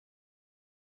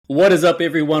What is up,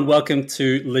 everyone? Welcome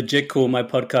to Legit Cool, my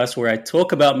podcast where I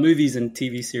talk about movies and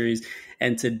TV series.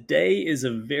 And today is a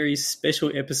very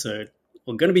special episode.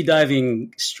 We're going to be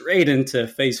diving straight into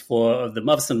Phase 4 of the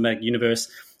Marvel Cinematic Universe.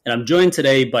 And I'm joined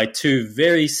today by two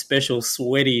very special,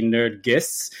 sweaty nerd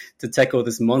guests to tackle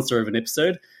this monster of an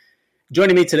episode.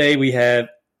 Joining me today, we have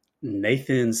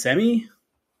Nathan Sami.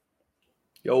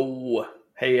 Yo.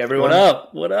 Hey, everyone. What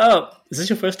up? What up? Is this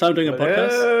your first time doing a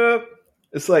podcast?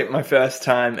 It's like my first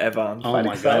time ever. I'm quite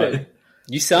excited. God.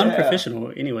 You sound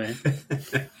professional anyway.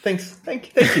 Thanks.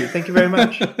 Thank you very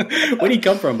much. Where do you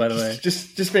come from, by the way?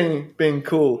 Just being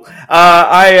cool.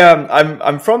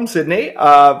 I'm from Sydney,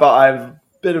 but I've a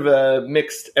bit of a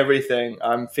mixed everything.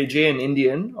 I'm Fijian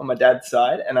Indian on my dad's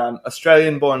side, and I'm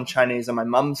Australian born Chinese on my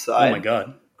mum's side. Oh my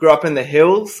God. Grew up in the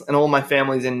hills, and all my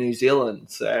family's in New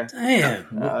Zealand. So damn,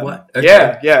 what?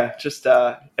 Okay. Yeah, just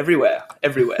everywhere.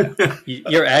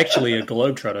 You're actually a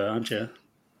globetrotter, aren't you?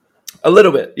 A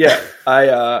little bit, yeah.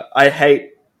 I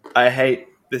hate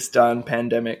this darn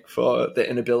pandemic for the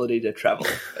inability to travel.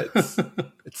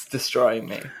 It's destroying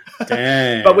me.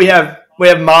 Damn. But we have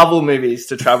Marvel movies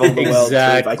to travel the world through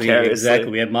vicariously. Exactly.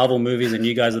 We have Marvel movies, and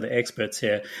you guys are the experts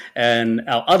here. And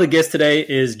our other guest today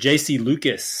is JC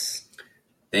Lucas.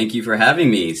 Thank you for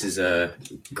having me. This is a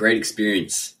great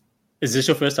experience. Is this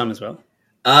your first time as well?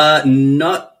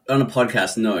 Not on a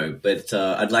podcast, no. But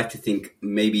I'd like to think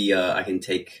maybe I can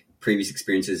take previous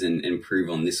experiences and improve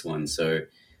on this one. So,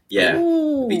 yeah,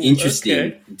 it'll be interesting.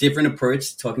 Okay. Different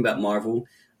approach talking about Marvel.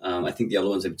 I think the other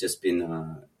ones have just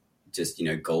been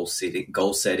goal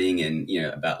setting and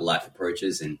about life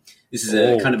approaches. And this is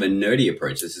a kind of a nerdy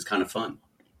approach. This is kind of fun.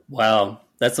 Wow.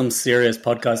 That's some serious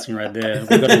podcasting right there.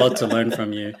 We've got a lot to learn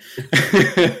from you.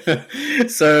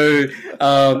 So,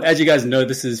 as you guys know,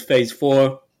 this is Phase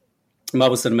 4,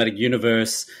 Marvel Cinematic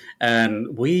Universe,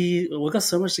 and we've got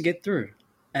so much to get through.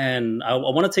 And I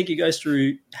want to take you guys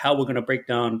through how we're going to break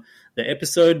down the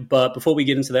episode. But before we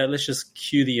get into that, let's just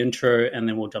cue the intro, and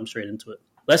then we'll jump straight into it.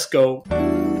 Let's go.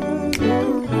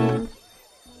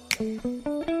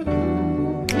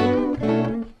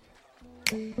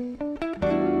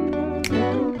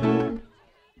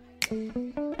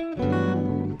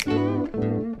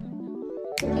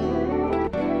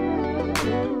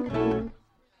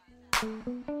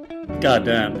 God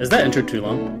damn. Is that intro too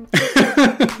long?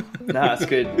 Nah, it's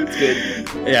good. It's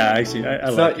good. Yeah, actually, I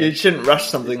like it. You shouldn't rush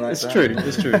something like that.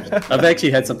 It's true. I've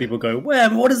actually had some people go,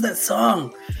 "Well, what is that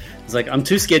song?" It's like, I'm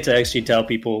too scared to actually tell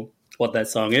people what that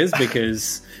song is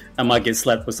because I might get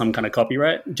slapped with some kind of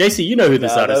copyright. JC, you know who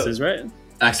this artist is, right?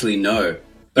 Actually, no.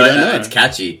 But it's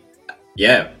catchy.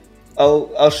 Yeah. I'll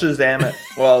Shazam it.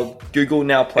 Well, Google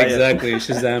Now Play exactly,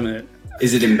 Shazam it.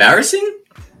 Is it embarrassing?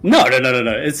 No.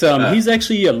 It's he's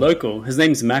actually a local. His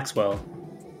name's Maxwell.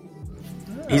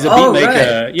 He's a beat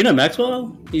maker. Right. You know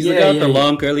Maxwell? He's the guy with the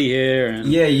long curly hair. And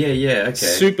yeah. Okay.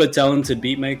 Super talented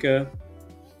beat maker.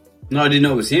 No, I didn't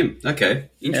know it was him. Okay,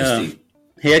 interesting.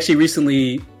 He actually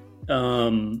recently,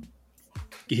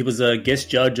 he was a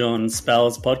guest judge on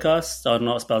Spell's podcast.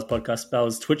 Not Spell's podcast,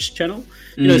 Spell's Twitch channel.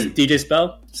 You know DJ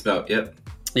Spell? Spell, yep.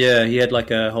 Yeah, he had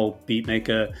like a whole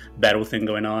beatmaker battle thing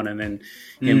going on, and then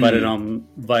he invited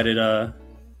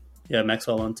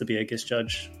Maxwell on to be a guest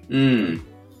judge.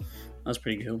 That's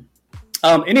pretty cool.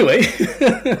 Anyway,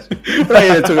 we're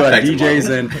here to talk about DJs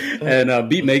and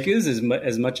beat makers as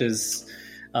much as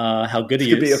how good he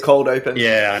is. Could be a cold open.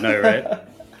 Yeah, I know,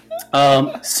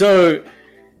 right? So,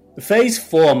 Phase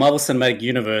 4, Marvel Cinematic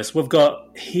Universe, we've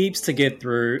got heaps to get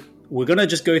through. We're going to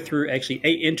just go through actually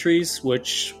 8 entries,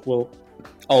 which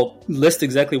I'll list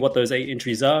exactly what those 8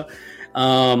 entries are.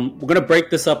 We're going to break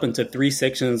this up into 3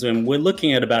 sections, and we're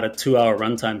looking at about a 2-hour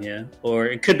runtime here. Or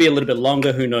it could be a little bit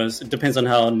longer, who knows? It depends on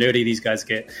how nerdy these guys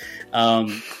get. But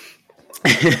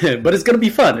it's going to be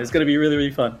fun. It's going to be really,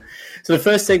 really fun. So the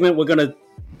first segment, we're going to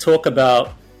talk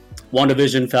about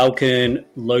Wandavision, Falcon,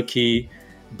 Loki,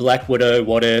 Black Widow,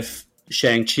 What If,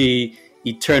 Shang Chi,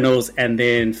 Eternals, and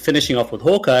then finishing off with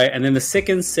Hawkeye. And then the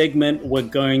second segment, we're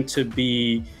going to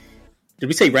be... Did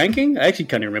we say ranking? I actually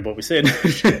can't even remember what we said.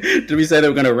 Did we say that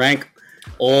we're going to rank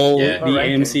all the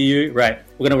MCU? Right.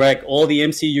 We're going to rank all the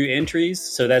MCU entries.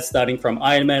 So that's starting from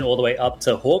Iron Man all the way up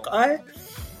to Hawkeye.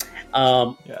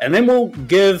 And then we'll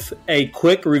give a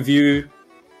quick review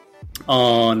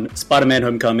on Spider-Man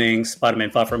Homecoming, Spider-Man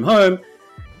Far From Home.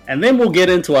 And then we'll get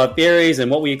into our theories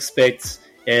and what we expect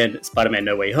in Spider-Man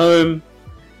No Way Home.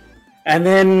 And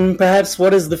then perhaps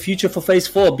what is the future for Phase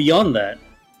 4 beyond that?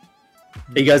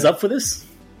 Are you guys up for this?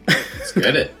 Let's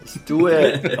get it. Let's do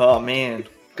it. Oh, man.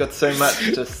 Got so much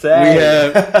to say.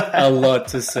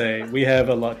 We have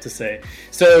a lot to say.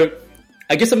 So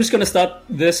I guess I'm just going to start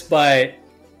this by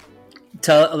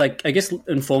I guess,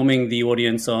 informing the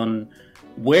audience on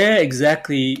where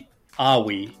exactly are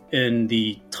we in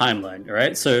the timeline, all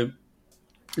right? So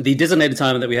the designated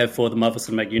timeline that we have for the Marvel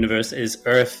Cinematic Universe is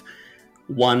Earth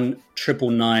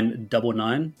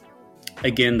 1999999.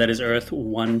 Again, that is Earth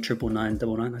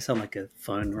 1999999. I sound like a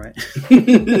phone, right?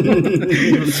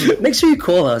 Make sure you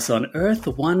call us on Earth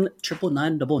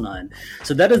 1999999.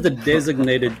 So that is the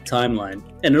designated timeline.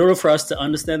 And in order for us to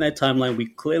understand that timeline, we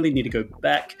clearly need to go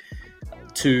back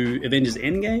to Avengers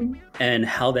Endgame and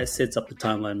how that sets up the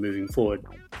timeline moving forward.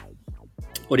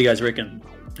 What do you guys reckon?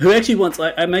 Who actually wants...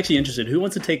 I'm actually interested. Who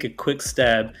wants to take a quick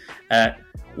stab at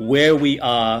where we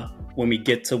are when we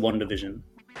get to WandaVision?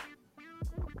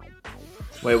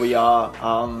 Where we are,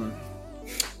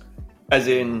 as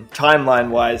in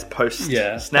timeline-wise,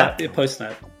 post-snap? Yeah,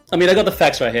 post-snap. I mean, I got the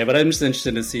facts right here, but I'm just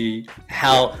interested to see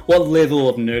what level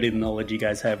of nerdy knowledge you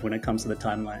guys have when it comes to the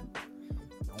timeline.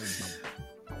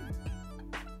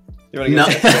 No.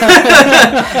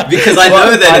 Because I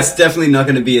know that it's definitely not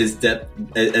going to be as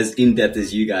in-depth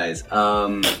as you guys.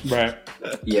 Right.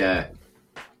 Yeah.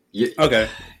 Okay.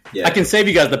 Yeah. I can save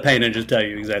you guys the pain and just tell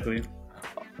you exactly.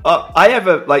 I have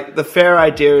the fair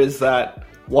idea is that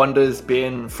Wanda's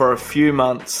been for a few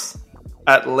months,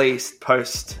 at least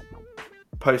post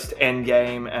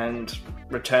Endgame and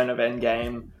Return of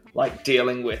Endgame, like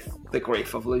dealing with the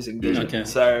grief of losing Vision. Okay.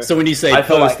 So when you say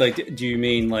post, do you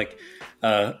mean like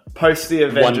post the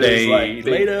Avengers, 1 day like,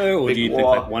 later, or do you think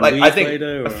like 1 week I think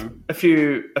later? Or? A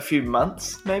few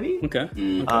months, maybe. Okay.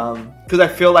 Because I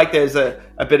feel like there's a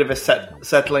bit of a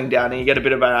settling down, and you get a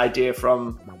bit of an idea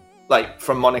from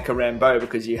Monica Rambeau,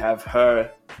 because you have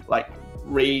her like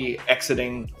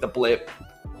re-exiting the blip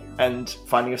and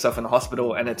finding herself in the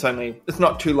hospital, and it's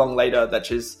not too long later that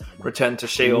she's returned to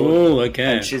S.H.I.E.L.D. Oh,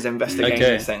 okay. And she's investigating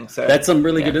this thing. So that's some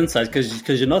really good insights,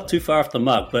 because you're not too far off the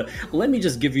mark. But let me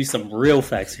just give you some real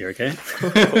facts here, okay?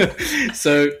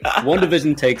 So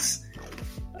WandaVision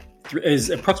is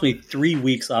approximately 3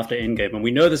 weeks after Endgame, and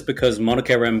we know this because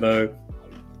Monica Rambeau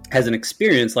has an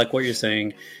experience, like what you're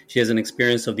saying. She has an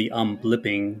experience of the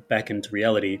blipping back into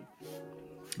reality.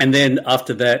 And then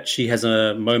after that, she has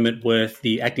a moment with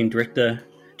the acting director. Do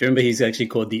you remember he's actually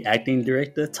called the acting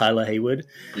director, Tyler Hayward?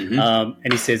 Mm-hmm.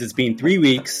 And he says, it's been 3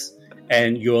 weeks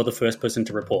and you're the first person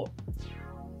to report.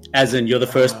 As in, you're the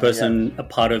first person, a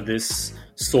part of this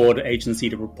sword agency,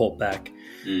 to report back.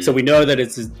 Mm. So we know that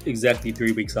it's exactly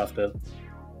 3 weeks after.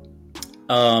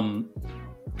 I'm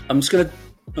just going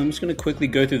to quickly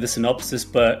go through the synopsis,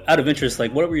 but out of interest,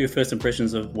 like, what were your first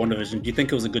impressions of WandaVision? Do you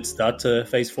think it was a good start to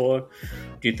Phase 4?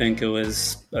 Do you think it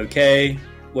was okay?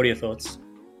 What are your thoughts?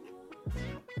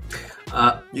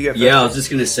 I was just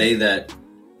going to say that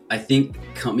I think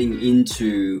coming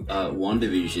into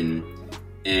WandaVision,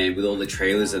 and with all the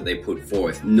trailers that they put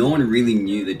forth, no one really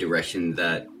knew the direction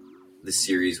that the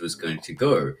series was going to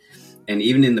go. And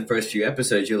even in the first few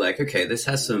episodes, you're like, okay, this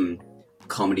has some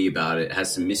comedy about it,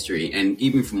 has some mystery. And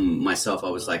even from myself, I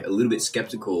was like a little bit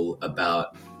skeptical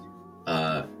about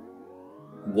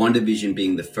WandaVision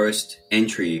being the first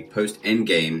entry post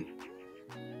Endgame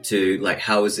to, like,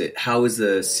 how is the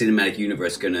cinematic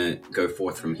universe gonna go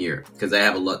forth from here? Because they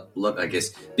have a lot, I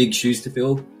guess, big shoes to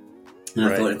fill. And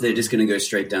I thought if they're just gonna go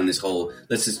straight down this whole,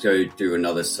 let's just go through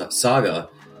another saga,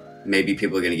 maybe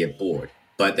people are gonna get bored.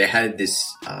 But they had this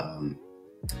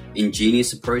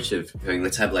ingenious approach of going,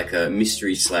 let's have like a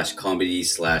mystery / comedy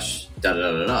 /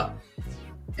 da-da-da-da-da.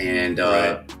 And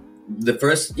the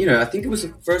first, I think it was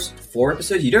the first 4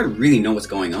 episodes, you don't really know what's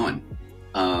going on.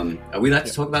 Are we allowed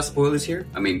to talk about spoilers here?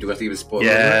 I mean, do I have to give a spoiler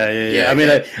alert? Yeah. I mean,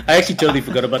 I actually totally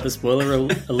forgot about the spoiler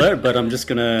alert, but I'm just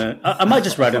gonna... I might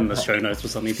just write it in the show notes or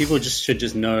something. People should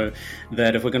just know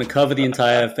that if we're going to cover the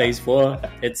entire Phase 4,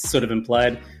 it's sort of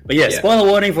implied. But spoiler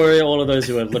warning for all of those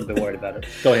who are a little bit worried about it.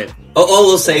 Go ahead.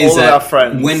 All I'll say is that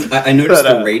when I noticed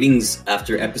the ratings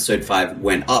after Episode 5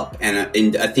 went up,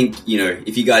 and I think,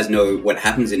 if you guys know what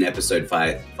happens in Episode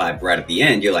 5 right at the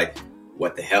end, you're like,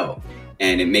 what the hell?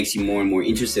 And it makes you more and more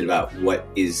interested about what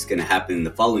is going to happen in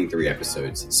the following 3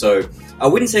 episodes. So I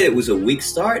wouldn't say it was a weak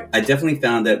start. I definitely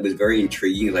found that it was very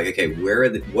intriguing. Like, okay,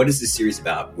 what is this series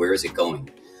about? Where is it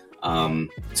going?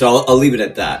 So I'll leave it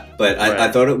at that. But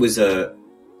I thought it was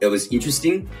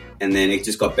interesting, and then it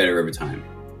just got better over time.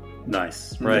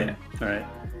 Nice. Right. Yeah. All right.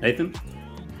 Nathan?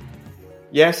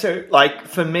 Yeah, so,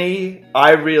 for me,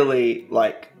 I really,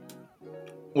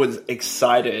 was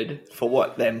excited for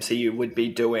what the MCU would be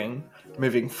doing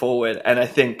moving forward. And I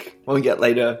think when we get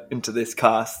later into this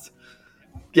cast,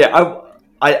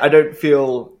 I don't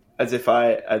feel as if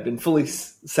I've been fully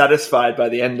satisfied by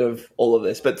the end of all of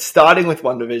this. But starting with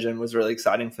WandaVision was really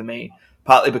exciting for me,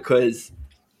 partly because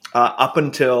up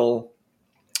until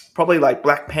probably like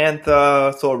Black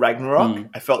Panther, Thor Ragnarok.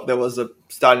 I felt there was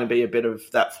starting to be a bit of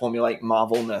that formulaic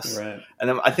Marvelness. Right. And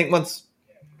then I think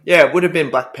it would have been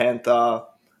Black Panther,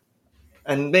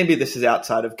 and maybe this is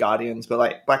outside of Guardians, but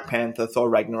like Black Panther, Thor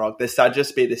Ragnarok, there started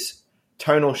just to be this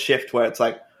tonal shift where it's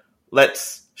like,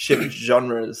 let's shift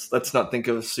genres. Let's not think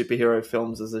of superhero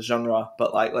films as a genre,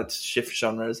 but like, let's shift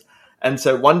genres. And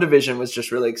so WandaVision was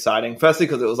just really exciting. Firstly,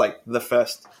 because it was like the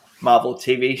first Marvel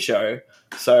TV show.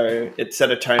 So it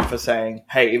set a tone for saying,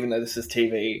 hey, even though this is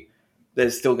TV,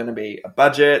 there's still going to be a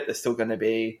budget. There's still going to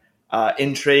be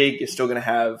intrigue. You're still going to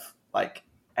have like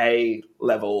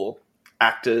A-level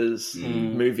actors,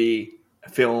 movie,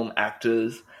 film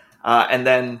actors. And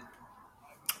then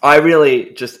I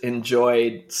really just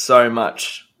enjoyed so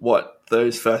much what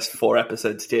those first 4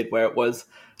 episodes did, where it was,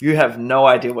 you have no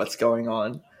idea what's going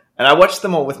on. And I watched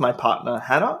them all with my partner,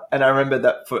 Hannah. And I remember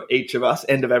that for each of us,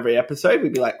 end of every episode,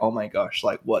 we'd be like, oh my gosh,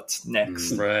 like what's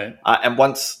next? Right. And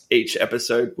once each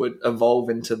episode would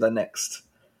evolve into the next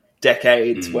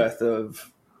decade's worth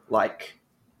of like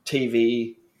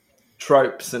TV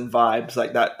tropes and vibes,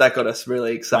 like that got us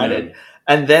really excited.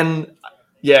 And then,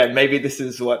 maybe this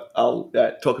is what I'll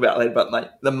talk about later, but like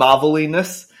the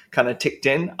Marveliness kind of ticked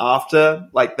in after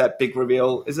like that big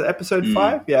reveal. Is it episode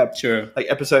 5? Yeah, sure. Like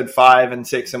episode 5 and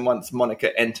 6, and once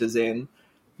Monica enters in,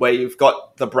 where you've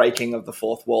got the breaking of the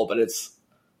fourth wall, but it's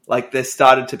like there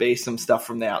started to be some stuff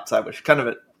from the outside, which kind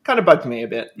of bugged me a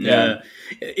bit. Yeah.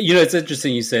 You know, it's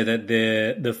interesting you say that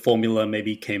the formula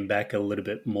maybe came back a little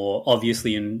bit more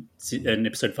obviously in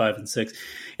episode 5 and 6.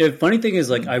 The funny thing is,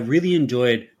 like, I really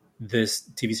enjoyed this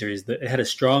TV series. It had a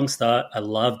strong start. I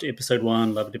loved episode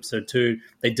 1, loved episode 2.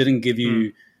 They didn't give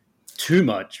you too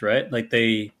much, right? Like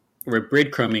they were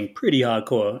breadcrumbing pretty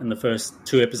hardcore in the first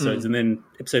 2 episodes. And then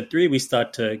episode 3, we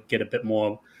start to get a bit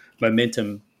more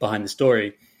momentum behind the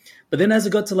story. But then as it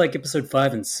got to like episode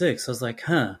 5 and 6, I was like,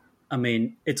 I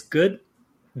mean, it's good.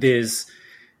 There's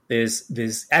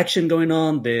action going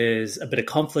on. There's a bit of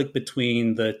conflict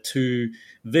between the 2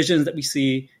 visions that we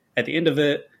see at the end of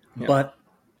it. Yeah. But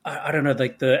I don't know,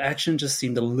 like the action just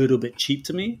seemed a little bit cheap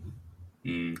to me.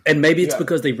 And maybe it's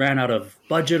because they ran out of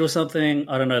budget or something.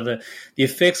 I don't know. The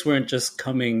effects weren't just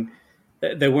coming.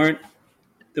 They weren't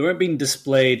being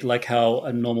displayed like how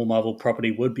a normal Marvel property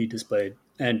would be displayed.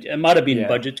 And it might have been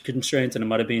budget constraints and it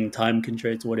might have been time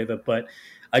constraints or whatever, but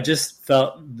I just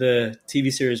felt the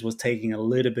TV series was taking a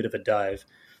little bit of a dive.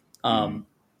 But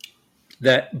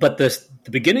the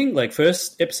beginning, like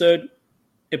first episode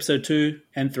 2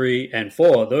 and 3 and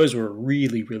 4, those were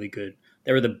really, really good.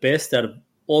 They were the best out of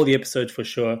all the episodes for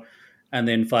sure. And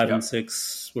then 5 and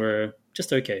 6 were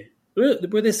just okay.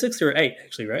 Were there 6 or 8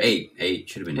 actually, right? 8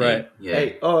 should have been right. 8. Yeah.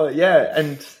 8. Oh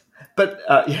yeah,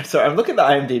 so I'm looking at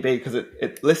the IMDb because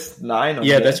it lists 9 on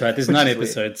there. That's right. There's 9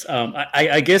 episodes.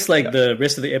 I guess like the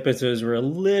rest of the episodes were a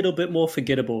little bit more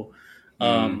forgettable.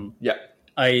 Oh,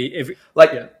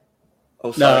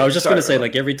 sorry. No, I was just going to say,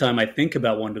 like, every time I think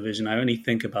about WandaVision, I only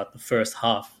think about the first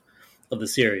half of the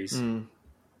series. And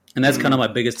that's kind of my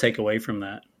biggest takeaway from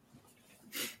that.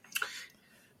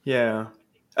 Yeah.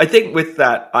 I think with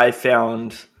that, I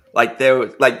found, like, there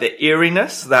was, like, the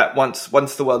eeriness that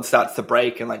once the world starts to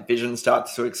break and, like, Vision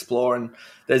starts to explore, and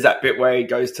there's that bit where he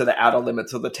goes to the outer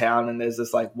limits of the town and there's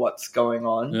this, like, what's going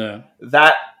on. Yeah.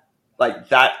 That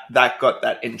got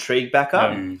that intrigue back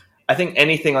up. I think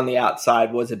anything on the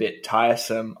outside was a bit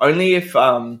tiresome. Only if,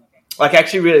 I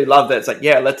actually really love that it's like,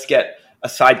 let's get a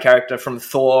side character from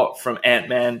Thor, from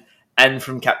Ant-Man, and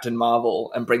from Captain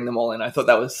Marvel and bring them all in. I thought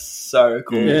that was so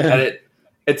cool. Yeah. And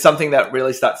it's something that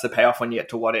really starts to pay off when you get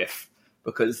to What If,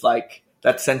 because like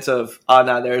that sense of,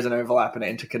 there is an overlap and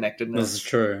interconnectedness. This is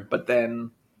true. But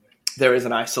then there is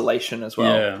an isolation as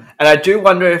well. Yeah. And I do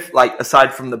wonder if, like,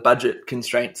 aside from the budget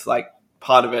constraints, like,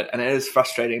 part of it, and it is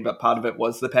frustrating, but part of it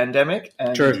was the pandemic,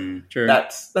 and true.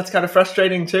 That's kind of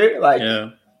frustrating too. Like,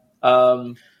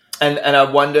 and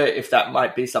I wonder if that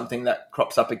might be something that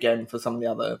crops up again for some of the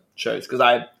other shows, because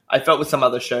I felt with some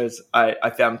other shows I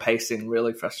found pacing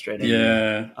really frustrating.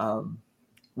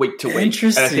 Week to week.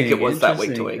 Interesting. And I think it was that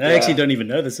week to week. I actually don't even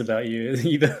know this about you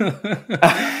either.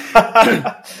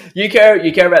 You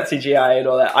care about CGI and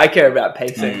all that. I care about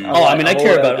pacing. I'm all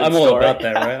about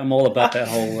that, right? I'm all about that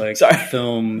whole like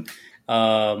film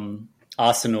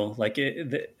arsenal. Like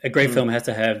a great film has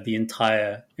to have the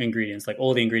entire ingredients, like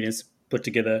all the ingredients put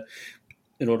together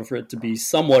in order for it to be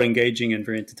somewhat engaging and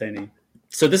very entertaining.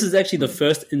 So this is actually the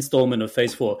first installment of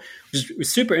Phase 4, which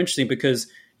is super interesting because,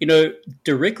 you know,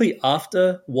 directly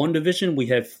after WandaVision, we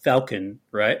have Falcon,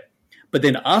 right? But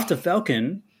then after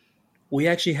Falcon, we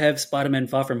actually have Spider-Man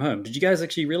Far From Home. Did you guys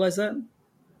actually realize that?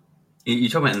 You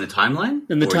talking about in the timeline?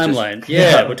 In the Or timeline, just-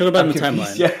 yeah, we're talking about I'm in the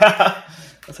confused. timeline. Yeah.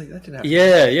 I was like, that didn't happen.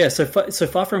 Yeah. So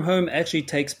Far From Home actually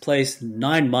takes place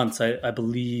 9 months. I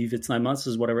believe it's 9 months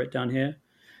is what I wrote down here.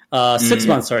 6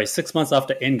 months. Sorry, 6 months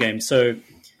after Endgame. So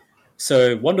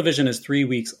WandaVision is 3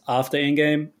 weeks after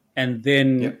Endgame, and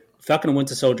then Falcon and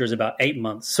Winter Soldier is about 8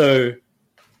 months. So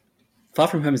Far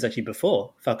From Home is actually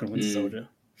before Falcon and Winter Soldier.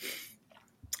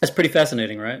 That's pretty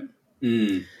fascinating, right?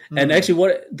 And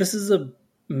actually, this is a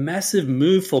massive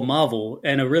move for Marvel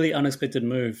and a really unexpected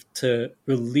move to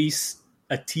release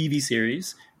a TV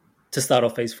series to start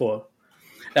off Phase 4.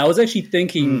 I was actually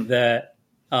thinking that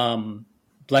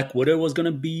Black Widow was going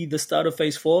to be the start of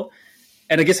Phase 4.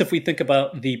 And I guess if we think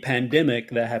about the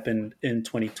pandemic that happened in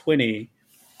 2020,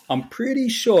 I'm pretty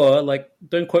sure, like,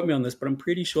 don't quote me on this, but I'm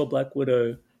pretty sure Black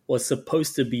Widow was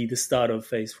supposed to be the start of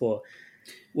Phase 4,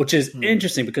 which is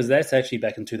interesting because that's actually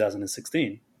back in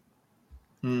 2016.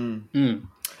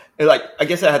 Like, I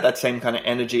guess it had that same kind of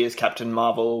energy as Captain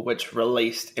Marvel, which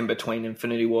released in between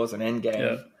Infinity Wars and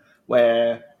Endgame,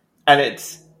 and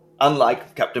it's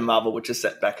unlike Captain Marvel, which is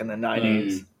set back in the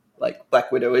 90s. Like,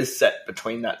 Black Widow is set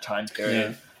between that time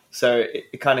period, so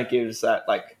it kind of gives that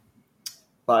like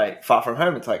Far From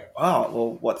Home. It's like, wow,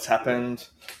 well, what's happened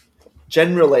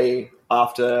generally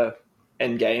after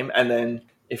Endgame, and then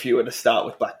if you were to start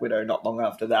with Black Widow not long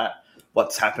after that,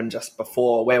 what's happened just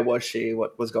before? Where was she?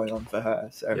 What was going on for her?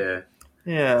 So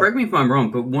yeah. Correct me if I'm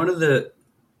wrong, but one of the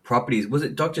properties, was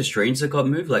it Doctor Strange that got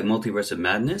moved, like Multiverse of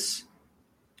Madness?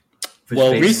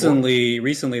 Well, recently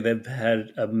they've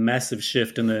had a massive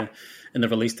shift in the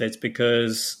release dates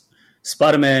because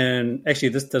Spider-Man. Actually,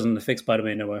 this doesn't affect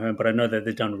Spider-Man No Way Home, but I know that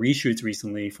they've done reshoots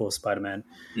recently for Spider-Man.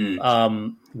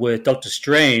 With Doctor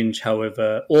Strange,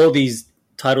 however, all these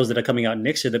titles that are coming out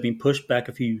next year, they've been pushed back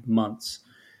a few months.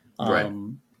 Right.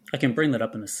 I can bring that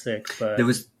up in a sec, but there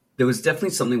was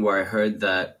definitely something where I heard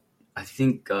that I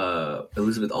think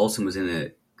Elizabeth Olsen was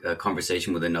in a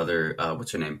conversation with another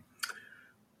what's her name,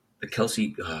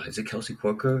 Kelsey is it Kelsey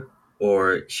Corker,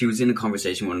 or she was in a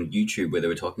conversation on YouTube where they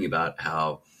were talking about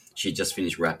how she had just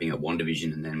finished wrapping up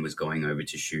WandaVision and then was going over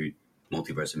to shoot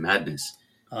Multiverse of Madness,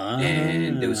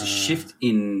 and there was a shift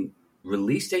in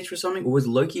release dates for something, or was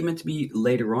Loki meant to be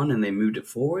later on and they moved it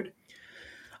forward?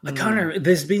 I can't remember.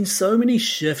 There's been so many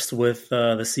shifts with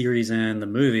the series and the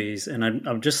movies, and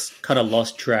I'm just kind of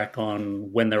lost track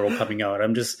on when they're all coming out.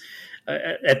 I'm just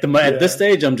at this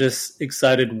stage, I'm just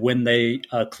excited when they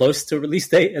are close to release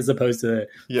date, as opposed to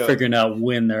figuring out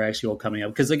when they're actually all coming out.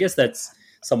 Because I guess that's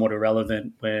somewhat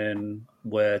irrelevant when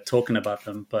we're talking about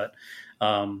them. But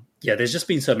there's just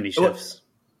been so many shifts.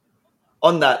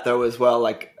 On that though, as well,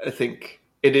 like I think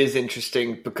it is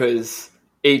interesting because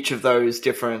each of those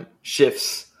different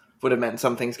shifts would have meant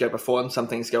some things go before and some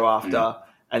things go after.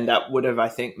 And that would have, I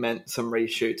think, meant some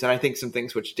reshoots. And I think some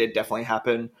things which did definitely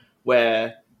happen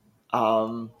where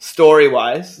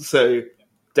story-wise, so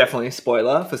definitely a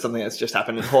spoiler for something that's just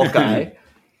happened in Hawkeye,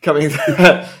 coming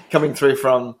through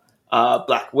from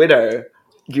Black Widow,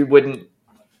 you wouldn't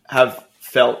have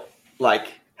felt like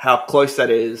how close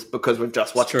that is because we've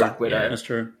just watched Black Widow. Yeah, that's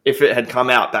true. If it had come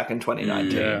out back in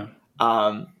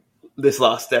 2019. This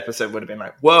last episode would have been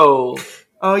like, whoa,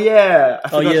 oh yeah.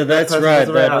 That's right.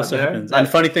 That also happens. And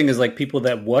the funny thing is, like, people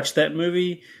that watch that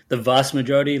movie, the vast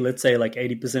majority, let's say like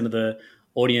 80% of the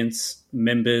audience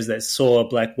members that saw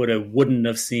Black Widow wouldn't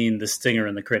have seen the stinger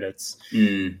in the credits.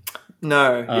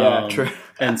 No, true.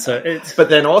 And so it's... But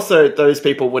then also those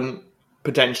people wouldn't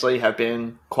potentially have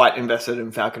been quite invested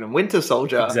in Falcon and Winter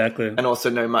Soldier. Exactly. And also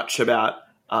know much about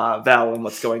Val and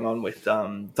what's going on with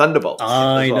Thunderbolts.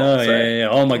 I know, yeah.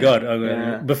 Oh my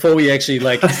god! Before we actually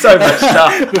so much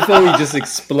stuff, before we just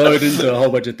explode into a whole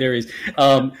bunch of theories.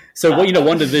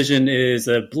 WandaVision is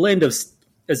a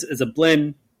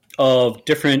blend of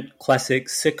different classic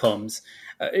sitcoms.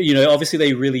 Obviously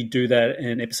they really do that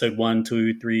in episode 1,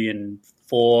 2, 3, and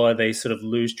 4. They sort of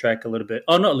lose track a little bit.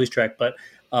 Oh, not lose track, but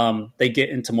they get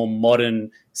into more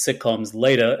modern sitcoms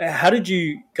later.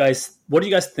 What do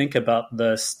you guys think about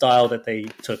the style that they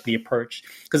took, the approach?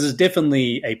 Because there's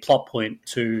definitely a plot point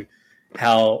to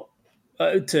how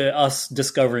to us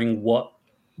discovering what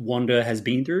Wanda has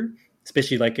been through,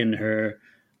 especially like in her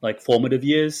like formative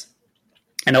years.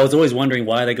 And I was always wondering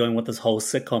why they're going with this whole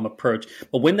sitcom approach.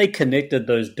 But when they connected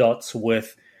those dots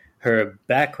with her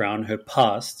background, her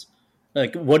past,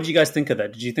 like, what did you guys think of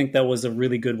that? Did you think that was a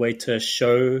really good way to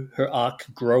show her arc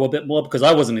grow a bit more? Because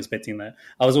I wasn't expecting that.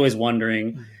 I was always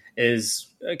wondering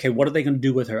what are they going to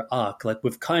do with her arc? Like,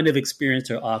 we've kind of experienced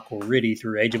her arc already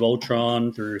through Age of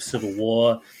Ultron, through Civil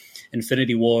War,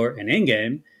 Infinity War, and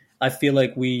Endgame. I feel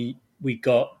like we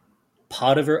got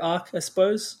part of her arc, I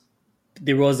suppose.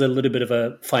 there was a little bit of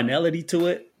a finality to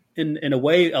it in a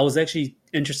way. I was actually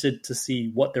interested to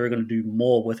see what they were going to do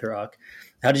more with her arc.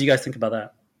 How did you guys think about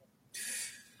that?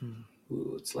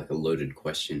 Ooh, it's like a loaded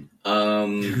question.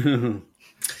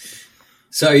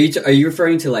 So are you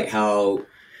referring to like how it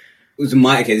was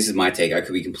this is my take. I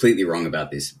could be completely wrong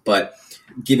about this, but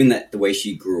given that the way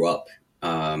she grew up,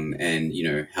 and you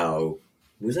know how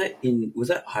was that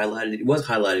highlighted? It was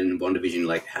highlighted in Wandavision,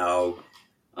 like how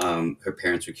her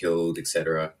parents were killed,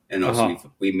 etc. And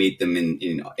also we meet them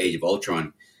in Age of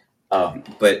Ultron.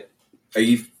 But are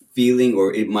you feeling,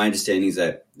 or my understanding is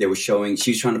that they were showing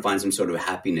she was trying to find some sort of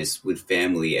happiness with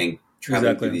family and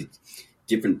traveling through these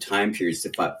different time periods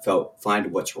to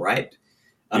find what's right.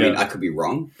 I mean, I could be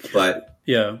wrong, but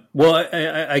yeah. Well,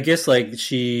 I guess like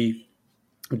she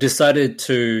decided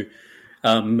to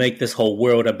make this whole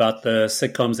world about the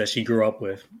sitcoms that she grew up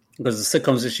with, because the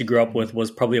sitcoms that she grew up with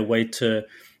was probably a way to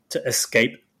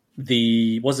escape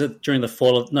was it during the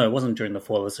fall of, no, it wasn't during the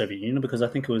fall of the Soviet Union, because I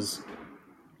think it was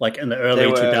like in the early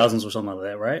 2000s or something like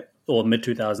that, right? Or mid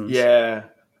 2000s. Yeah.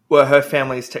 Well, her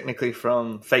family's technically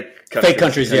from fake countries. Fake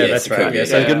countries, yeah, that's right. Yeah.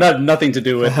 So it had nothing to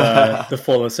do with the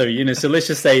fall of the Soviet Union. So let's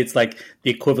just say it's like the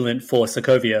equivalent for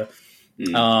Sokovia.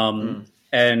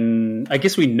 And I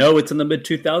guess we know it's in the mid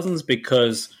 2000s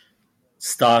because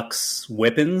Stark's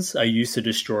weapons are used to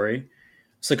destroy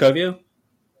Sokovia.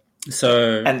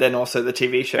 So, and then also the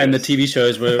TV shows. And the TV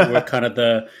shows were kind of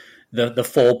the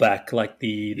fallback, like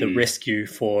the rescue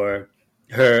for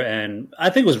her. And I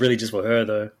think it was really just for her,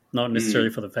 though, not necessarily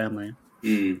for the family.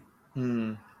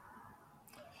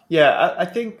 Yeah, I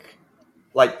think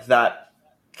like that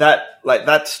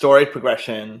story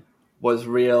progression was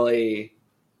really,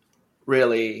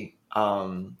 really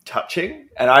touching,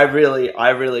 and I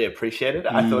really appreciated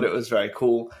it. I thought it was very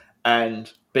cool,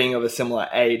 and being of a similar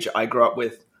age, I grew up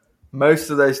with most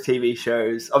of those TV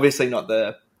shows. Obviously, not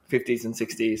the 50s and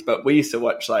 60s, but we used to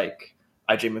watch like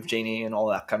I Dream of Jeannie and all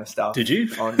that kind of stuff. Did you?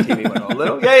 On TV when I was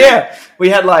little? Yeah. We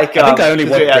had like I think I only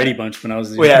watched Brady Bunch when I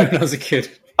was a kid.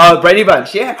 Oh, Brady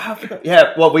Bunch, yeah.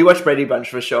 Yeah, well, we watched Brady Bunch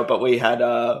for sure, but we had,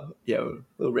 Little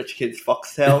Rich Kids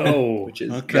Foxtail, which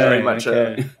is very much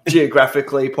a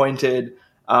geographically pointed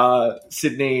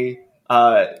Sydney,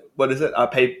 what is it,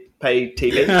 pay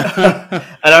TV.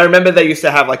 And I remember they used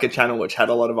to have like a channel which had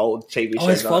a lot of old TV shows. Oh,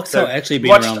 has Foxtail actually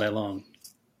been around that long?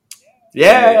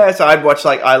 Yeah, so I'd watch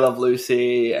like I Love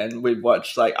Lucy, and we'd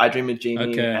watch like I Dream of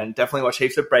Jeannie, and definitely watch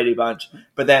heaps of Brady Bunch.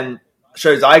 But then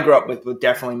shows I grew up with were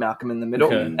definitely Malcolm in the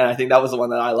Middle, and I think that was the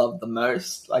one that I loved the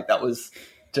most. Like that was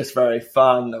just very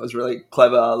fun. That was really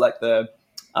clever, like the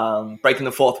breaking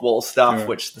the fourth wall stuff,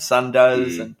 which the son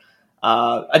does, and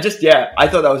I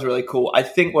thought that was really cool. I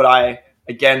think what I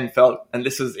again felt, and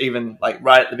this was even like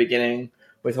right at the beginning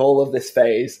with all of this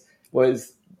phase,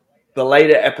 was the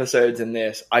later episodes in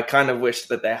this, I kind of wish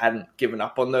that they hadn't given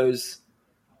up on those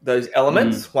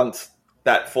elements once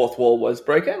that fourth wall was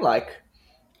broken. Like,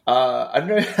 I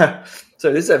don't know.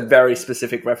 So this is a very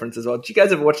specific reference as well. Did you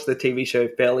guys ever watch the TV show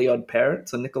Fairly Odd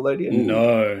Parents on Nickelodeon?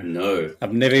 No.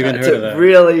 I've never even heard of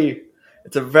that.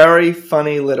 It's a very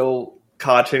funny little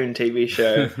cartoon TV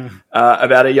show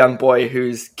about a young boy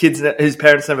whose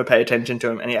parents never pay attention to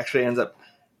him, and he actually ends up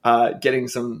getting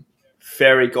some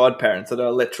fairy godparents that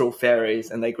are literal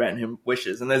fairies, and they grant him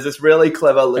wishes. And there's this really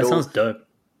clever little... That sounds dope.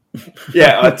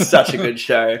 Yeah, it's such a good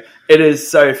show. It is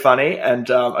so funny, and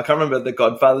I can't remember the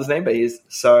godfather's name, but he's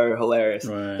so hilarious.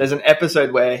 Right. There's an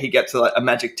episode where he gets a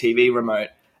magic TV remote,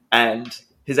 and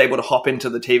he's able to hop into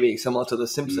the TV, similar to The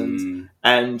Simpsons,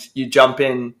 and you jump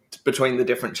in between the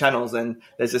different channels, and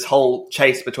there's this whole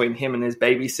chase between him and his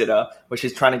babysitter, which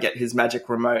is trying to get his magic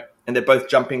remote, and they're both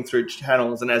jumping through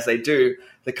channels, and as they do,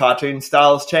 the cartoon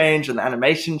styles change, and the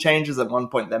animation changes. At one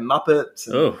point, they're Muppets.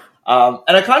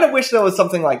 And I kind of wish there was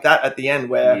something like that at the end,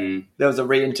 where there was a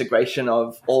reintegration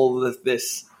of all of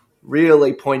this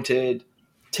really pointed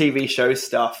TV show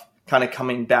stuff kind of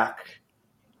coming back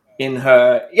in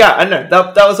her. Yeah, I know.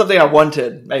 That was something I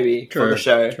wanted, maybe, for the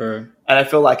show. True. And I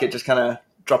feel like it just kind of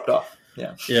dropped off.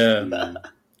 Yeah. Yeah.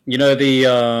 You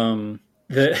know,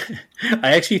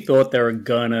 I actually thought they were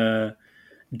gonna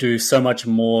do so much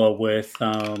more with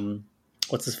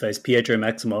what's his face, Pietro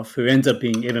Maximoff, who ends up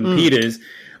being Evan Peters.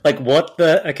 Like, what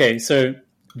the... Okay, so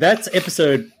that's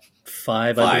episode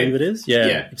 5, I believe it is.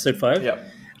 Yeah, episode 5. Yeah.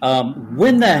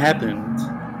 When that happened,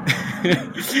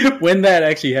 when that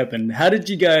actually happened, how did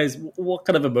you guys... What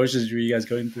kind of emotions were you guys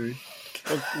going through?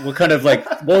 What kind of, like...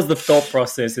 What was the thought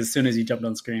process as soon as you jumped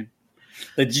on screen?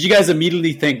 Like, did you guys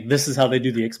immediately think this is how they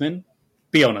do the X-Men?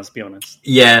 Be honest.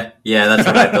 Yeah, that's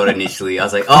what I thought initially. I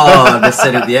was like, oh, they're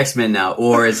setting up the X-Men now.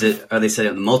 Or are they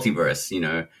setting up the multiverse, you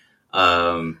know?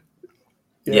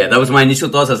 Yeah, that was my initial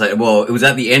thoughts. I was like, well, it was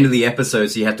at the end of the episode,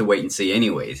 so you have to wait and see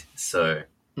anyways. So,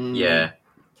 yeah.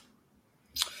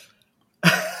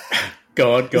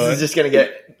 Go on. This is going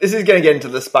to get into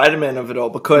the Spider-Man of it all,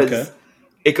 because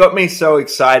it got me so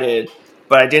excited,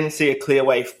 but I didn't see a clear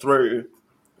way through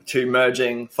to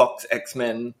merging Fox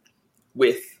X-Men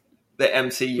with the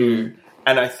MCU.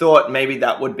 And I thought maybe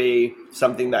that would be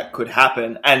something that could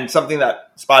happen, and something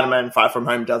that Spider-Man Far From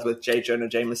Home does with J. Jonah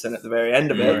Jameson at the very end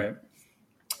of it,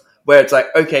 where it's like,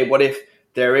 okay, what if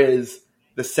there is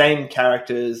the same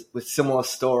characters with similar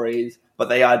stories, but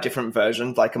they are different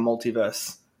versions, like a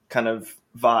multiverse kind of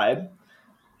vibe.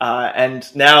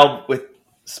 And now with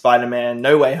Spider-Man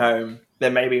No Way Home,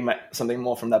 there may be something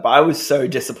more from that. But I was so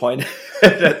disappointed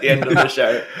at the end of the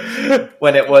show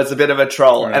when it was a bit of a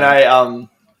troll. Right.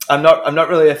 And I'm not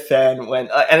really a fan when,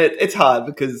 and it's hard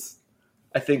because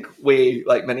I think we,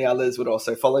 like many others, would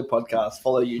also follow podcasts,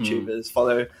 follow YouTubers,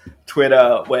 follow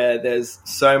Twitter, where there's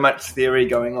so much theory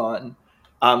going on.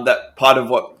 That part of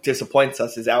what disappoints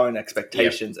us is our own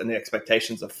expectations and the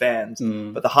expectations of fans.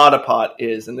 But the harder part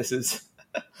is, and this is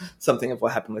something of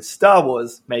what happened with Star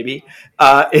Wars, maybe,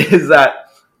 is that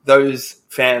those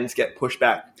fans get pushed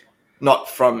back, not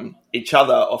from each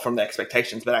other or from the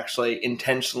expectations, but actually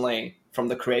intentionally from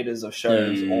the creators of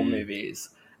shows or movies.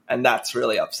 And that's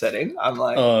really upsetting. I'm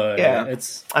like,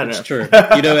 it's true.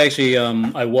 Actually,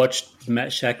 I watched Matt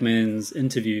Shackman's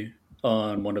interview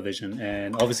on Wandavision,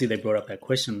 and obviously they brought up that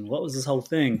question: what was this whole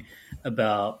thing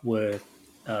about with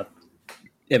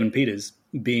Evan Peters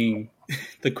being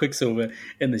the Quicksilver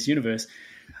in this universe?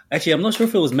 Actually, I'm not sure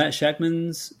if it was Matt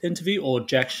Shackman's interview or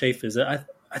Jack Schaefer's. I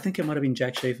think it might have been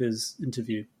Jack Schaefer's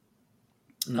interview.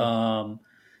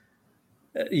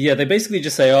 They basically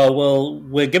just say, oh, well,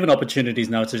 we're given opportunities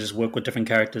now to just work with different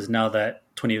characters. Now that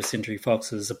 20th Century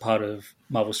Fox is a part of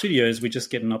Marvel Studios, we just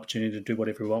get an opportunity to do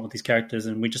whatever we want with these characters.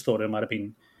 And we just thought it might have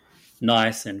been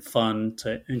nice and fun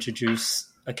to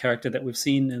introduce a character that we've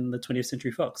seen in the 20th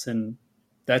Century Fox. And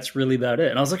that's really about it.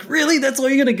 And I was like, really? That's all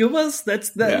you're going to give us? There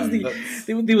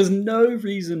was no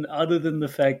reason other than the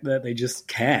fact that they just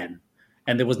can.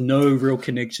 And there was no real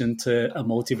connection to a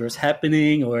multiverse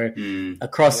happening or a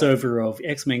crossover of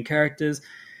X-Men characters.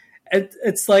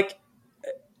 It's like,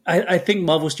 I think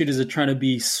Marvel Studios are trying to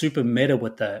be super meta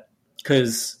with that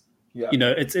because,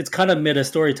 it's kind of meta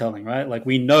storytelling, right? Like,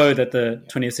 we know that the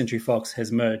 20th Century Fox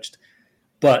has merged,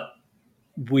 but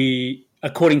we,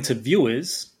 according to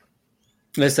viewers,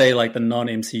 let's say like the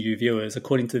non-MCU viewers,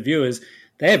 according to viewers,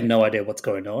 they have no idea what's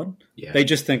going on. Yeah. They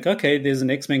just think, okay, there's an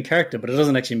X-Men character, but it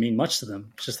doesn't actually mean much to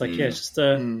them. It's just like, it's just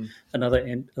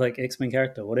another like X-Men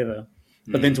character, whatever.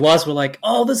 But then to us, we're like,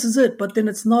 oh, this is it. But then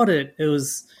it's not it. It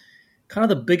was kind of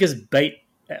the biggest bait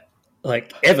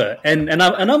like ever. And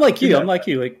I'm like you. I'm like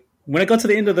you. Like when I got to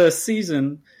the end of the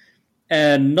season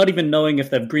and not even knowing if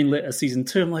they've greenlit a season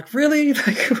 2, I'm like, really?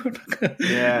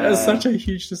 That was such a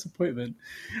huge disappointment.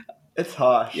 It's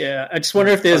harsh. Yeah, I just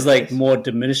wonder if there's like more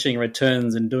diminishing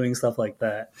returns in doing stuff like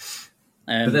that.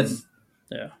 And but that's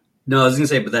No, I was gonna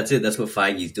say, but that's it. That's what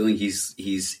Feige's doing.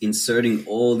 He's inserting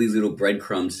all these little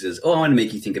breadcrumbs. He says, "Oh, I want to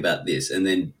make you think about this," and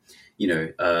then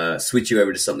switch you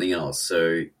over to something else.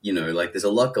 So like there's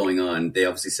a lot going on. They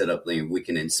obviously set up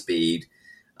Wiccan and Speed.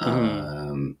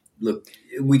 Look,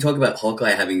 we talk about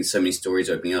Hawkeye having so many stories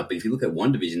opening up, but if you look at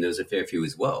WandaVision, there was a fair few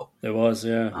as well. There was,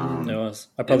 yeah. There was.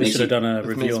 I probably should have done a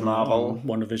review on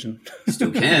WandaVision.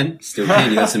 Still can.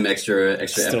 You got some extra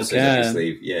episodes up your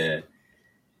sleeve.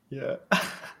 Yeah.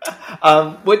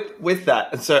 With that,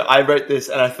 and so I wrote this,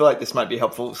 and I feel like this might be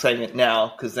helpful saying it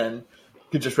now, because then you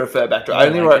could just refer back to it. I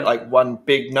only wrote like one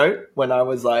big note when I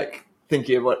was like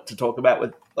thinking of what to talk about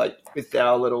with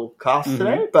our little cast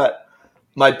today, but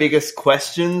my biggest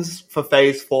questions for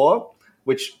Phase 4,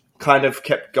 which kind of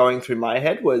kept going through my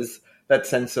head, was that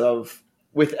sense of,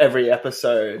 with every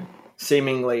episode,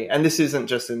 seemingly, and this isn't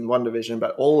just in WandaVision,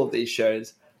 but all of these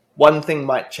shows, one thing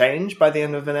might change by the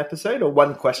end of an episode, or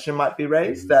one question might be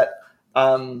raised that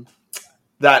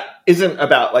isn't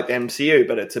about like the MCU,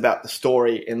 but it's about the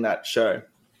story in that show.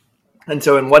 And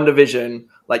so in WandaVision,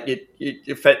 like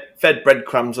you fed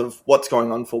breadcrumbs of what's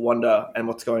going on for Wanda and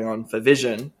what's going on for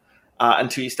Vision,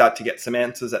 until you start to get some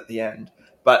answers at the end.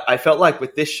 But I felt like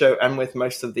with this show and with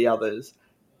most of the others,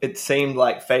 it seemed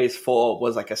like Phase 4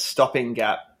 was like a stopping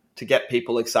gap to get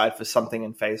people excited for something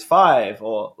in Phase 5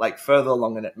 or like further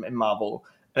along in Marvel.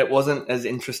 And it wasn't as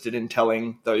interested in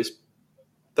telling those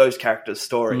characters'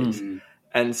 stories.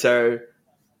 And so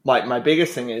my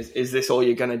biggest thing is this all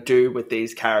you're going to do with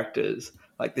these characters?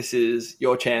 Like, this is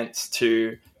your chance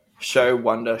to show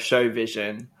Wanda, show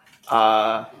Vision,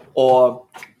 or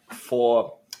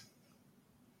for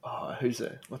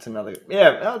what's another?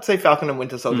 Yeah, I'd say Falcon and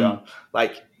Winter Soldier.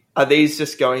 Like, are these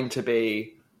just going to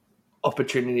be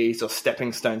opportunities or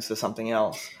stepping stones to something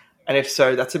else? And if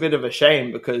so, that's a bit of a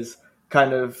shame, because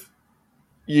kind of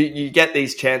you get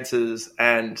these chances,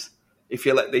 and if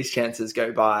you let these chances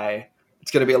go by,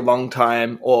 it's going to be a long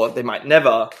time, or they might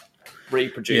never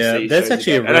reproduce these. That's shows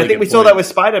actually again. a really And I think we good saw point. that with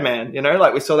Spider-Man,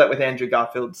 like we saw that with Andrew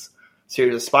Garfield's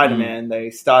series of Spider-Man.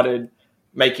 They started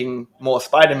making more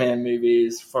Spider-Man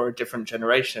movies for a different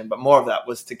generation, but more of that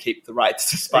was to keep the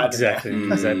rights to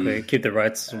Spider-Man. Exactly. Keep the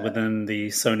rights within the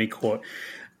Sony court.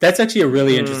 That's actually a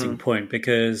really interesting point,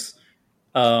 because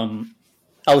I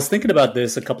was thinking about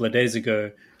this a couple of days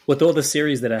ago. With all the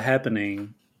series that are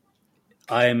happening,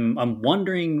 I'm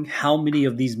wondering how many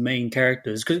of these main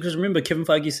characters, because remember, Kevin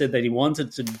Feige said that he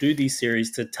wanted to do these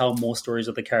series to tell more stories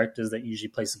of the characters that usually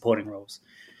play supporting roles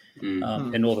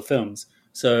in all the films.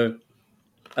 So,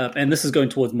 and this is going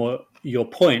towards more your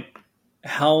point,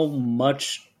 how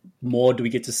much more do we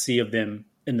get to see of them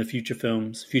in the future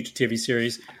films, future TV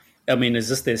series? I mean, is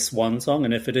this their swan song?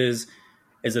 And if it is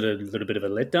it a little bit of a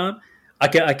letdown?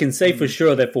 I can say for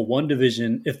sure that for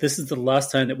WandaVision, if this is the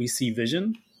last time that we see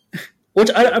Vision, which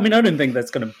I mean, I don't think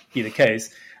that's going to be the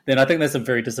case, then I think that's a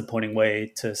very disappointing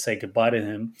way to say goodbye to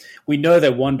him. We know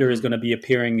that Wanda is going to be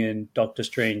appearing in Doctor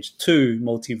Strange 2,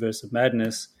 Multiverse of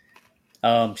Madness.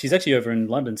 She's actually over in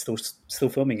London, still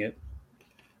filming it.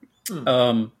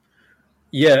 It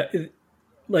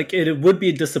would be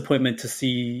a disappointment to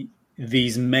see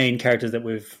these main characters that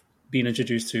we've been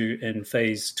introduced to in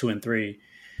Phase 2 and 3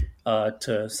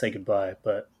 to say goodbye.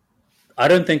 But I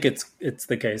don't think it's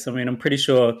the case. I mean, I'm pretty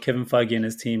sure Kevin Feige and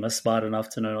his team are smart enough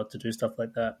to know not to do stuff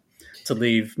like that, to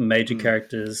leave major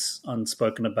characters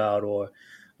unspoken about or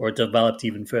developed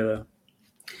even further.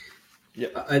 Yeah,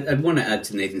 I'd want to add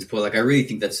to Nathan's point. Like, I really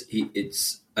think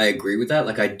I agree with that.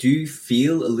 Like, I do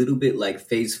feel a little bit like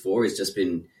Phase 4 has just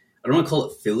been, I don't want to call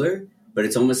it filler, but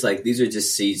it's almost like these are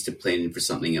just seeds to plan in for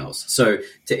something else. So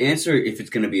to answer if it's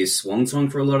going to be a swan song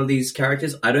for a lot of these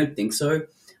characters, I don't think so.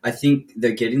 I think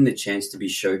they're getting the chance to be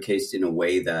showcased in a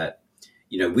way that,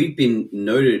 we've been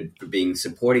noted for being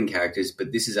supporting characters,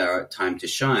 but this is our time to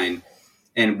shine.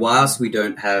 And whilst we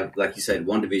don't have, like you said,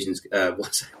 Wanda is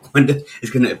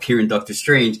going to appear in Doctor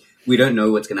Strange, we don't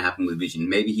know what's going to happen with Vision.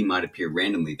 Maybe he might appear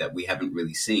randomly that we haven't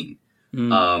really seen. We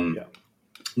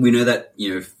know that,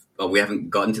 we haven't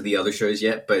gotten to the other shows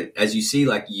yet, but as you see,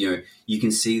 you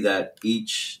can see that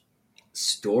each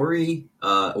story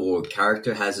or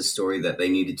character has a story that they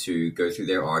needed to go through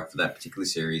their arc for that particular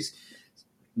series.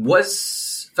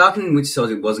 Was Falcon and Winter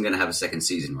Soldier wasn't going to have a second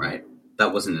season, right?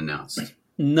 That wasn't announced.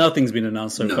 Nothing's been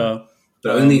announced so far.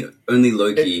 But only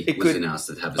Loki was announced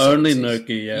to have a second only season.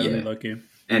 Loki, only Loki.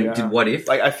 And did What If?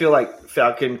 I feel like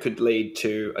Falcon could lead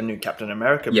to a new Captain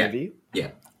America movie.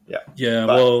 Yeah, but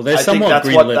well, there's I think somewhat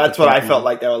that's what I felt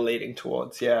like they were leading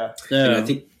towards. Yeah. And I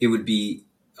think it would be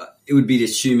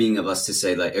assuming of us to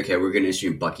say, like, okay, we're going to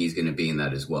assume Bucky's going to be in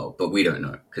that as well, but we don't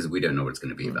know, because we don't know what it's going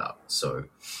to be about. So,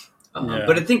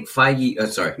 but I think Feige.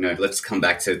 Let's come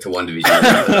back to WandaVision.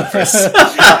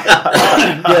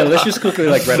 Let's just quickly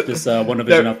wrap this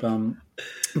WandaVision up.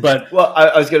 But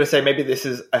I was going to say maybe this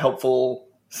is a helpful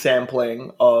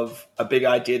sampling of a big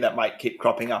idea that might keep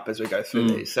cropping up as we go through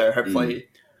these. So hopefully.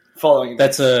 Following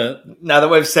now that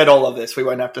we've said all of this, we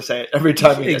won't have to say it every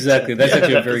time. Exactly. That's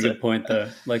actually a very good point, though.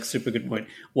 Super good point.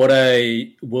 What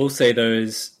I will say, though,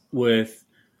 is with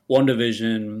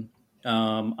WandaVision,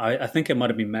 I think it might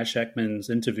have been Matt Shackman's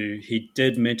interview. He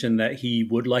did mention that he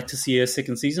would like to see a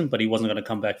second season, but he wasn't going to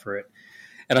come back for it.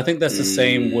 And I think that's the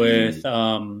same with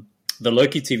the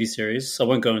Loki TV series. So I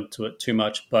won't go into it too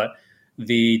much, but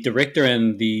the director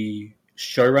and the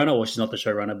showrunner, or she's not the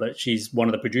showrunner, but she's one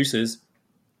of the producers,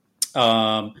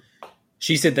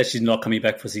 she said that she's not coming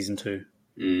back for season 2.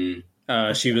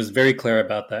 She was very clear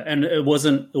about that, and it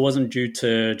wasn't due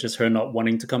to just her not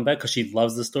wanting to come back, because she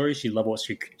loves the story. She loved what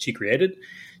she created.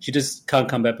 She just can't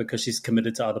come back because she's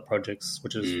committed to other projects,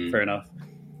 which is fair enough.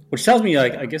 Which tells me,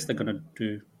 I guess they're going to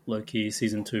do Loki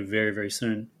season 2 very, very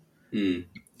soon.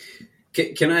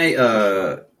 Can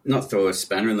I not throw a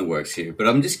spanner in the works here, but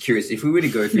I'm just curious, if we were to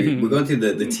go through, we're going through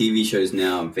the TV shows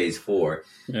now in Phase 4.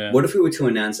 What if we were to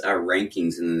announce our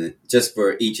rankings just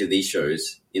for each of these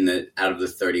shows out of the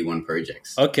 31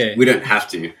 projects? Okay. We don't have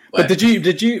to. But did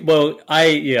you, well,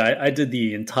 I did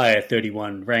the entire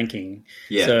 31 ranking.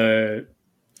 Yeah. So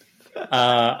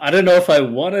I don't know if I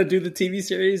want to do the TV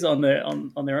series on their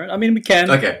own. I mean, we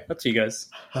can. Okay. Up to you guys.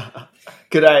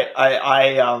 Could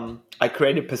I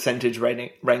created percentage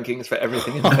rankings for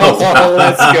everything in the Oh,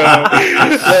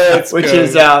 let's go. which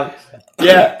is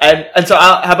and so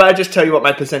how about I just tell you what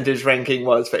my percentage ranking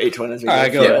was for each one as we go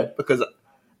through it, because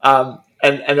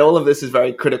and all of this is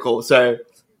very critical, so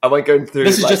I won't go through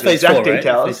this is just phase exact 4, right?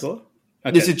 details. Phase 4?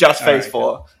 Okay. This is just phase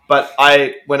 4, but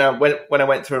when I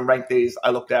went through and ranked these,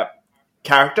 I looked at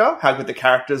character, how good the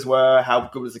characters were, how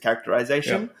good was the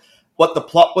characterization, what the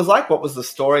plot was like, what was the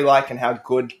story like, and how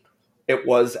good it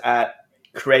was at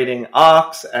creating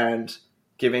arcs and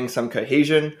giving some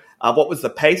cohesion. What was the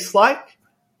pace like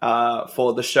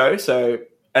for the show? So,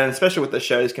 and especially with the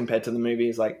shows compared to the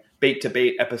movies, like beat to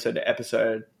beat, episode to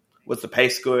episode, was the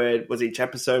pace good? Was each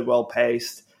episode well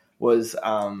paced? Was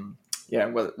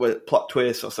were plot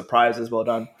twists or surprises well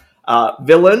done?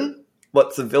 Villain,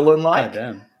 what's the villain like? Oh,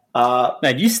 damn.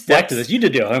 Man, you stacked this. You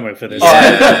did your homework for this.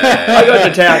 I got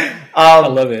to town. I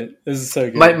love it. This is so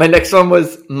good. My next one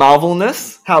was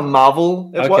Marvelness, how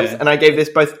Marvel it was, and I gave this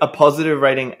both a positive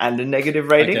rating and a negative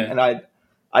rating, and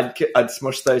I'd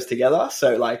smush those together.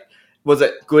 So, like, was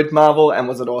it good Marvel, and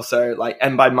was it also like,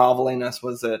 and by Marveliness,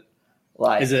 was it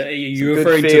like? Are you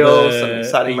referring to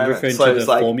the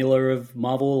like, formula of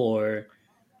Marvel, or?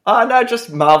 No,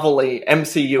 just Marvel-y,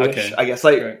 MCU-ish, I guess,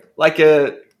 like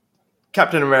a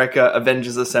Captain America,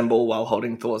 Avengers assemble while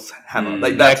holding Thor's hammer.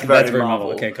 Like that's very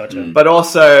Marvel. Okay, gotcha. But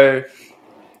also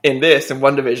in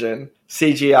Wandavision,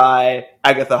 CGI,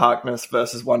 Agatha Harkness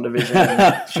versus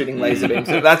Wandavision shooting laser beams.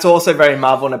 So that's also very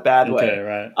Marvel in a bad way. Okay,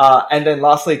 right. And then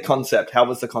lastly, concept. How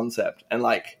was the concept? And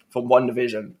like for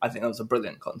Wandavision, I think that was a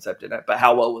brilliant concept in it. But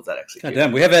how well was that executed? God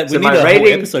damn, we need a whole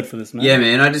episode for this, man. Yeah,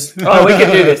 man. we can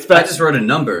do this. But I just wrote a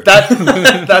number.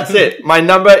 That's it. My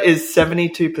number is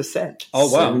 72%.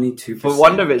 Oh wow, 72% for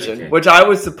Wandavision, which I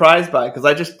was surprised by because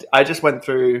I just went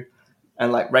through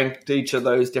and like ranked each of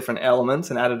those different elements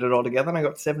and added it all together, and I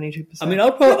got 72%. I mean,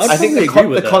 I'd probably agree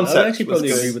with that. I'd actually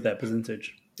probably agree with that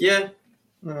percentage. Yeah.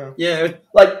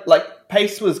 Like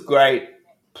pace was great,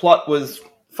 plot was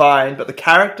fine, but the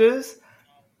characters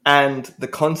and the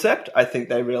concept, I think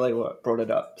they really brought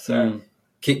it up. So,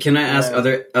 can I ask, are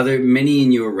there many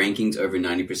in your rankings over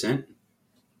 90%?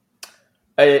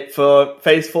 For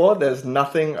phase 4, there's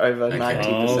nothing over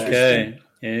 90%. Okay.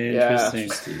 Interesting.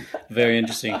 Very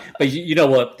interesting. But you know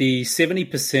what? The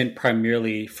 70%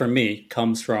 primarily, for me,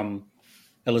 comes from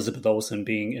Elizabeth Olsen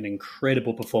being an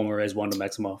incredible performer as Wanda